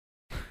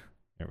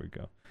 There we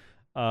go.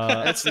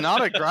 It's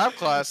not a grab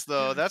class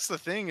though. That's the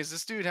thing, is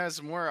this dude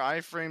has more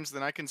iframes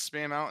than I can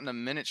spam out in a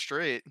minute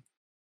straight.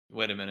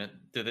 Wait a minute.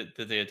 Did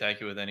they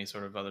attack you with any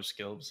sort of other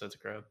skill besides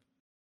grab?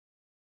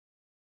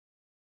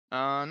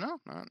 No,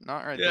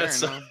 not right Yeah, there.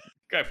 so- No.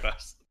 Grab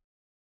class.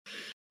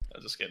 I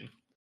was just kidding.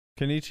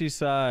 Kenichi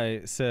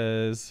Sai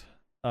says,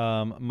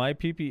 my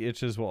PP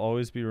itches will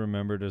always be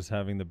remembered as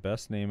having the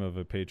best name of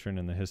a patron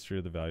in the history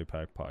of the Value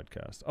Pack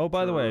podcast. Oh,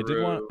 by the way,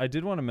 I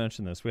did want to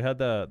mention this. We had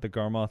the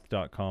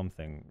garmoth.com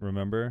thing.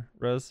 Remember,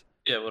 Rez?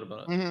 Yeah, what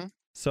about it? Mm-hmm.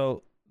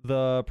 So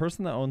the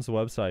person that owns the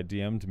website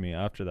DM'd me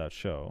after that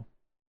show.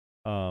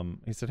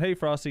 He said, hey,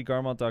 Frosty,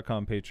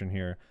 garmoth.com patron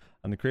here.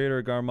 I'm the creator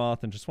of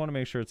Garmoth and just want to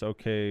make sure it's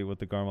okay with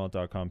the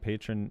garmoth.com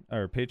patron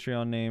or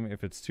Patreon name.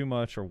 If it's too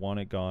much or want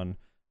it gone,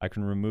 I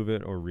can remove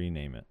it or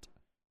rename it.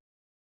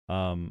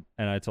 And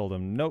I told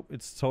him, nope,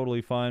 it's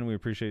totally fine. We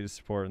appreciate your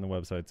support and the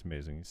website's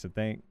amazing. He said,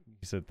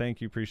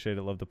 thank you, appreciate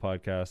it, love the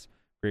podcast.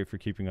 Great for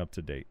keeping up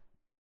to date.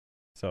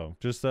 So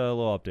just a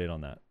little update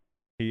on that.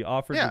 He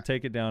offered to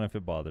take it down if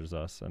it bothers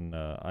us, and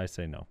I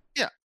say no.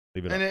 Yeah.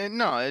 Leave it up.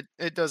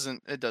 It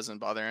doesn't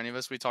bother any of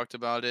us. We talked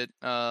about it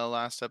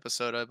last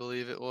episode, I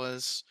believe it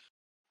was.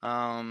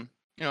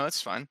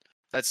 It's fine.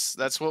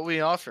 That's what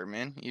we offer,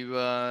 man.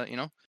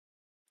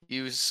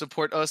 You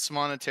support us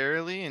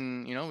monetarily,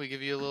 and we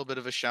give you a little bit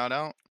of a shout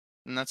out,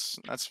 and that's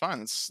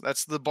fine.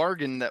 That's the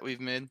bargain that we've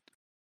made.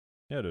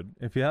 Yeah, dude.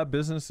 If you have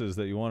businesses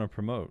that you want to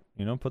promote,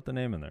 put the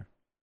name in there.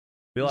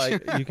 Be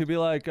like, you could be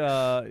like,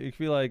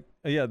 like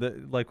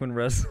when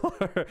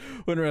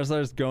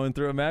Wrestler's going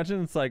through.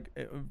 Imagine it's like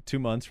 2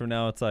 months from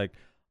now. It's like,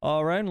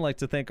 All right, I'd like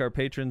to thank our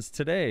patrons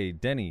today: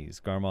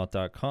 Denny's,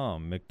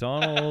 Garmont.com,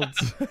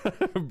 McDonald's,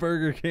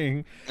 Burger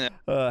King,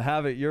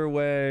 Have It Your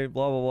Way,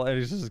 blah, blah, blah. And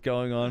it's just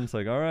going on. It's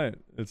like, all right,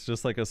 it's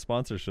just like a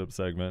sponsorship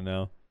segment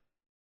now.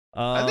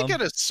 I think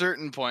at a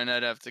certain point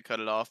I'd have to cut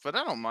it off, but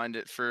I don't mind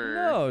it for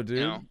No, dude.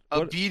 You know,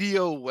 a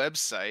BDO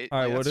website. All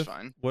right, like, what that's if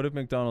fine. what if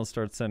McDonald's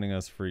starts sending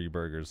us free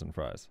burgers and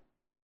fries?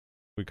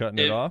 We cutting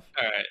it off?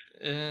 All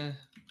right.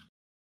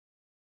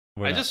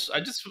 We're I not.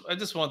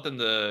 just want them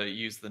to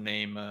use the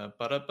name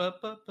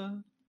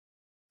ba-da-ba-ba-ba.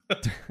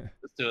 Let's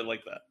do it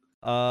like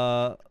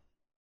that.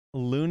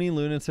 Looney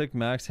Lunatic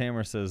Max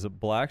Hammer says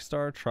Black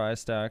Star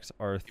Tri-Stacks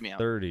are me out.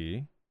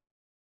 30.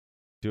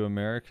 Do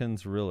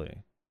Americans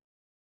really?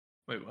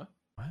 Wait, what?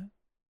 What?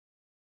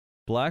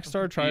 Black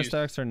Star confused.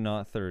 Tri-Stacks are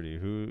not 30.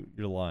 Who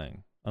you're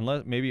lying?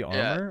 Unless maybe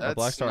armor? Are Black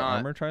that's Star not-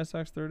 armor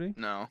Tri-Stacks 30?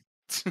 No.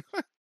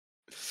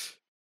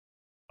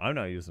 I'm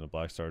not using a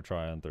Black Star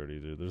Tri on 30,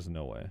 dude. There's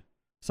no way.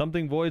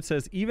 Something Void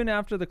says, even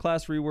after the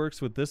class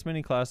reworks with this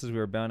many classes, we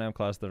are bound to have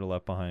classes that are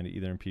left behind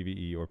either in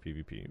PvE or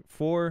PvP.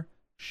 For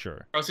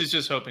sure. Or else he's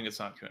just hoping it's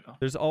not Kuno.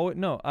 There's always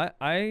no.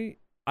 I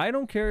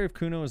don't care if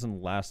Kuno is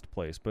in last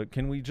place, but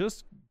can we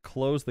just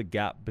close the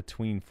gap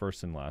between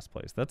first and last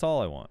place? That's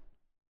all I want.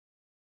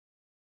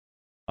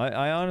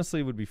 I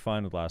honestly would be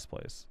fine with last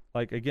place.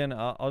 Like again,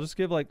 I'll just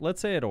give like,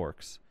 let's say at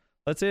Orcs.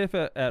 Let's say if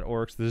at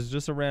Orcs, this is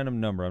just a random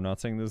number. I'm not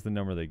saying this is the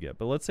number they get,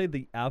 but let's say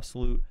the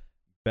absolute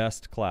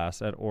best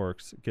class at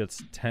Orcs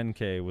gets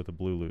 10k with a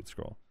blue loot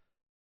scroll.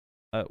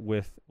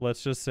 With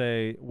let's just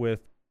say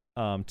with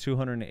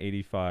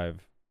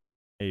 285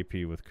 AP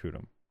with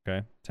Kudum.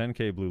 Okay,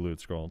 10k blue loot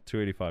scroll,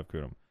 285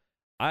 Kudum.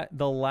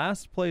 The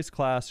last place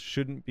class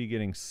shouldn't be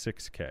getting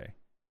 6k.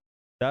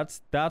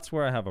 That's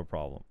where I have a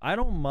problem. I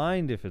don't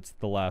mind if it's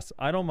the last.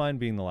 I don't mind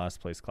being the last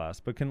place class,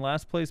 but can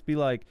last place be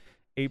like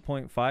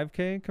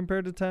 8.5k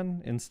compared to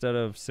 10 instead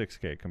of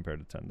 6k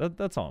compared to 10?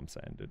 That's all I'm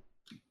saying, dude.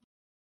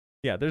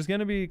 Yeah, there's going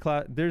to be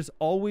there's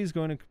always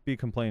going to be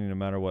complaining no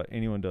matter what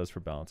anyone does for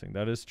balancing.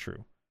 That is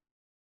true.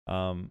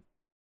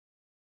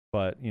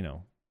 But, you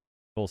know,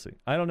 we'll see.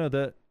 I don't know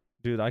that,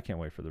 dude, I can't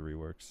wait for the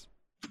reworks.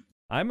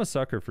 I'm a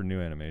sucker for new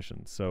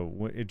animations.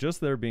 So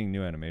just there being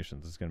new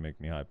animations is going to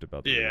make me hyped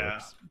about the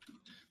reworks.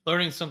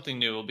 Learning something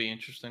new will be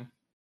interesting.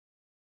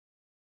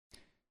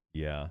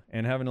 Yeah,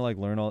 and having to like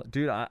learn all,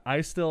 dude,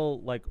 I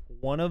still like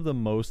one of the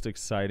most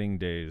exciting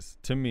days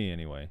to me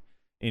anyway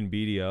in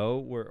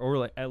BDO or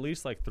like at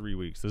least like 3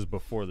 weeks. This is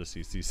before the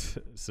CC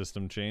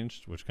system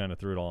changed, which kind of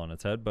threw it all on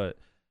its head. But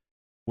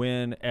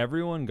when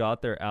everyone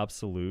got their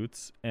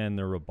absolutes and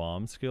their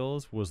Rabam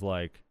skills was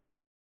like,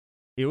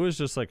 it was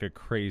just like a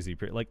crazy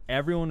period. Like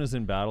everyone was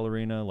in Battle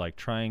Arena, like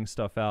trying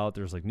stuff out.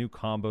 There's like new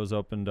combos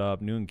opened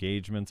up, new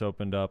engagements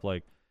opened up.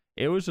 Like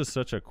it was just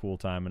such a cool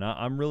time. And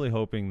I'm really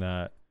hoping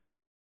that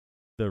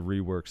the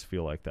reworks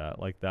feel like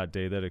that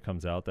day that it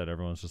comes out, that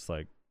everyone's just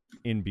like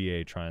in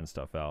BA trying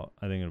stuff out.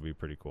 I think it'll be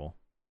pretty cool.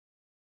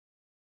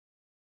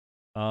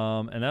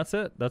 And that's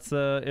it. That's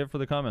it for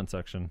the comment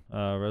section.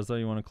 Reza,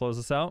 you want to close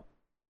us out?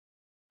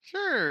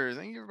 Sure.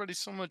 Thank you everybody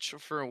so much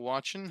for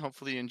watching.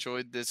 Hopefully you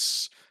enjoyed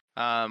this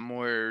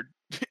more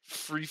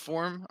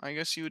freeform, I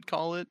guess you would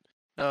call it,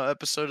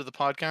 episode of the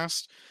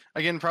podcast.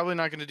 Again, probably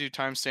not going to do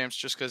timestamps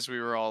just because we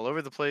were all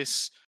over the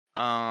place.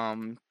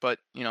 But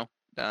you know,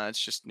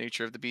 it's just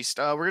nature of the beast.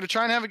 We're going to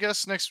try and have a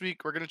guest next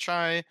week. We're going to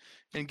try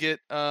and get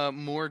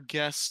more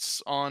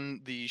guests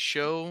on the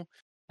show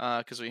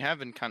because we have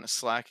been kind of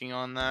slacking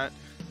on that.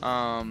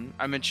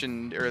 I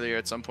mentioned earlier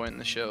at some point in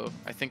the show,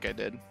 I think I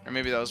did, or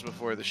maybe that was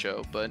before the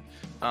show, but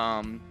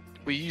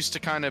we used to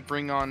kind of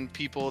bring on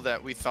people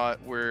that we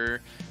thought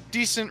were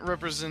decent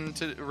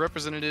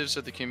representatives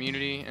of the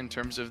community in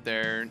terms of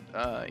their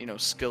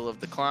skill of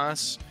the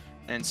class.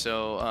 And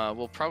so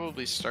we'll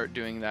probably start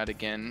doing that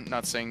again.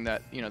 Not saying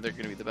that, you know, they're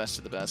going to be the best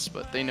of the best,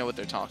 but they know what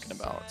they're talking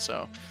about.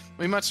 So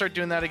we might start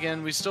doing that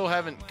again. We still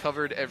haven't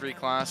covered every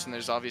class, and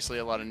there's obviously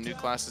a lot of new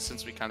classes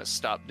since we kind of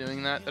stopped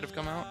doing that have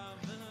come out.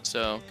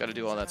 So got to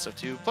do all that stuff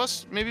too.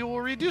 Plus, maybe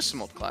we'll redo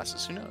some old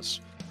classes. Who knows?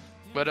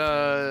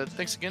 But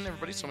thanks again,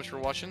 everybody, so much for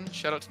watching.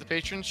 Shout out to the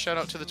patrons. Shout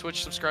out to the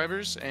Twitch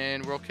subscribers.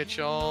 And we'll catch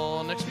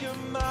y'all next week.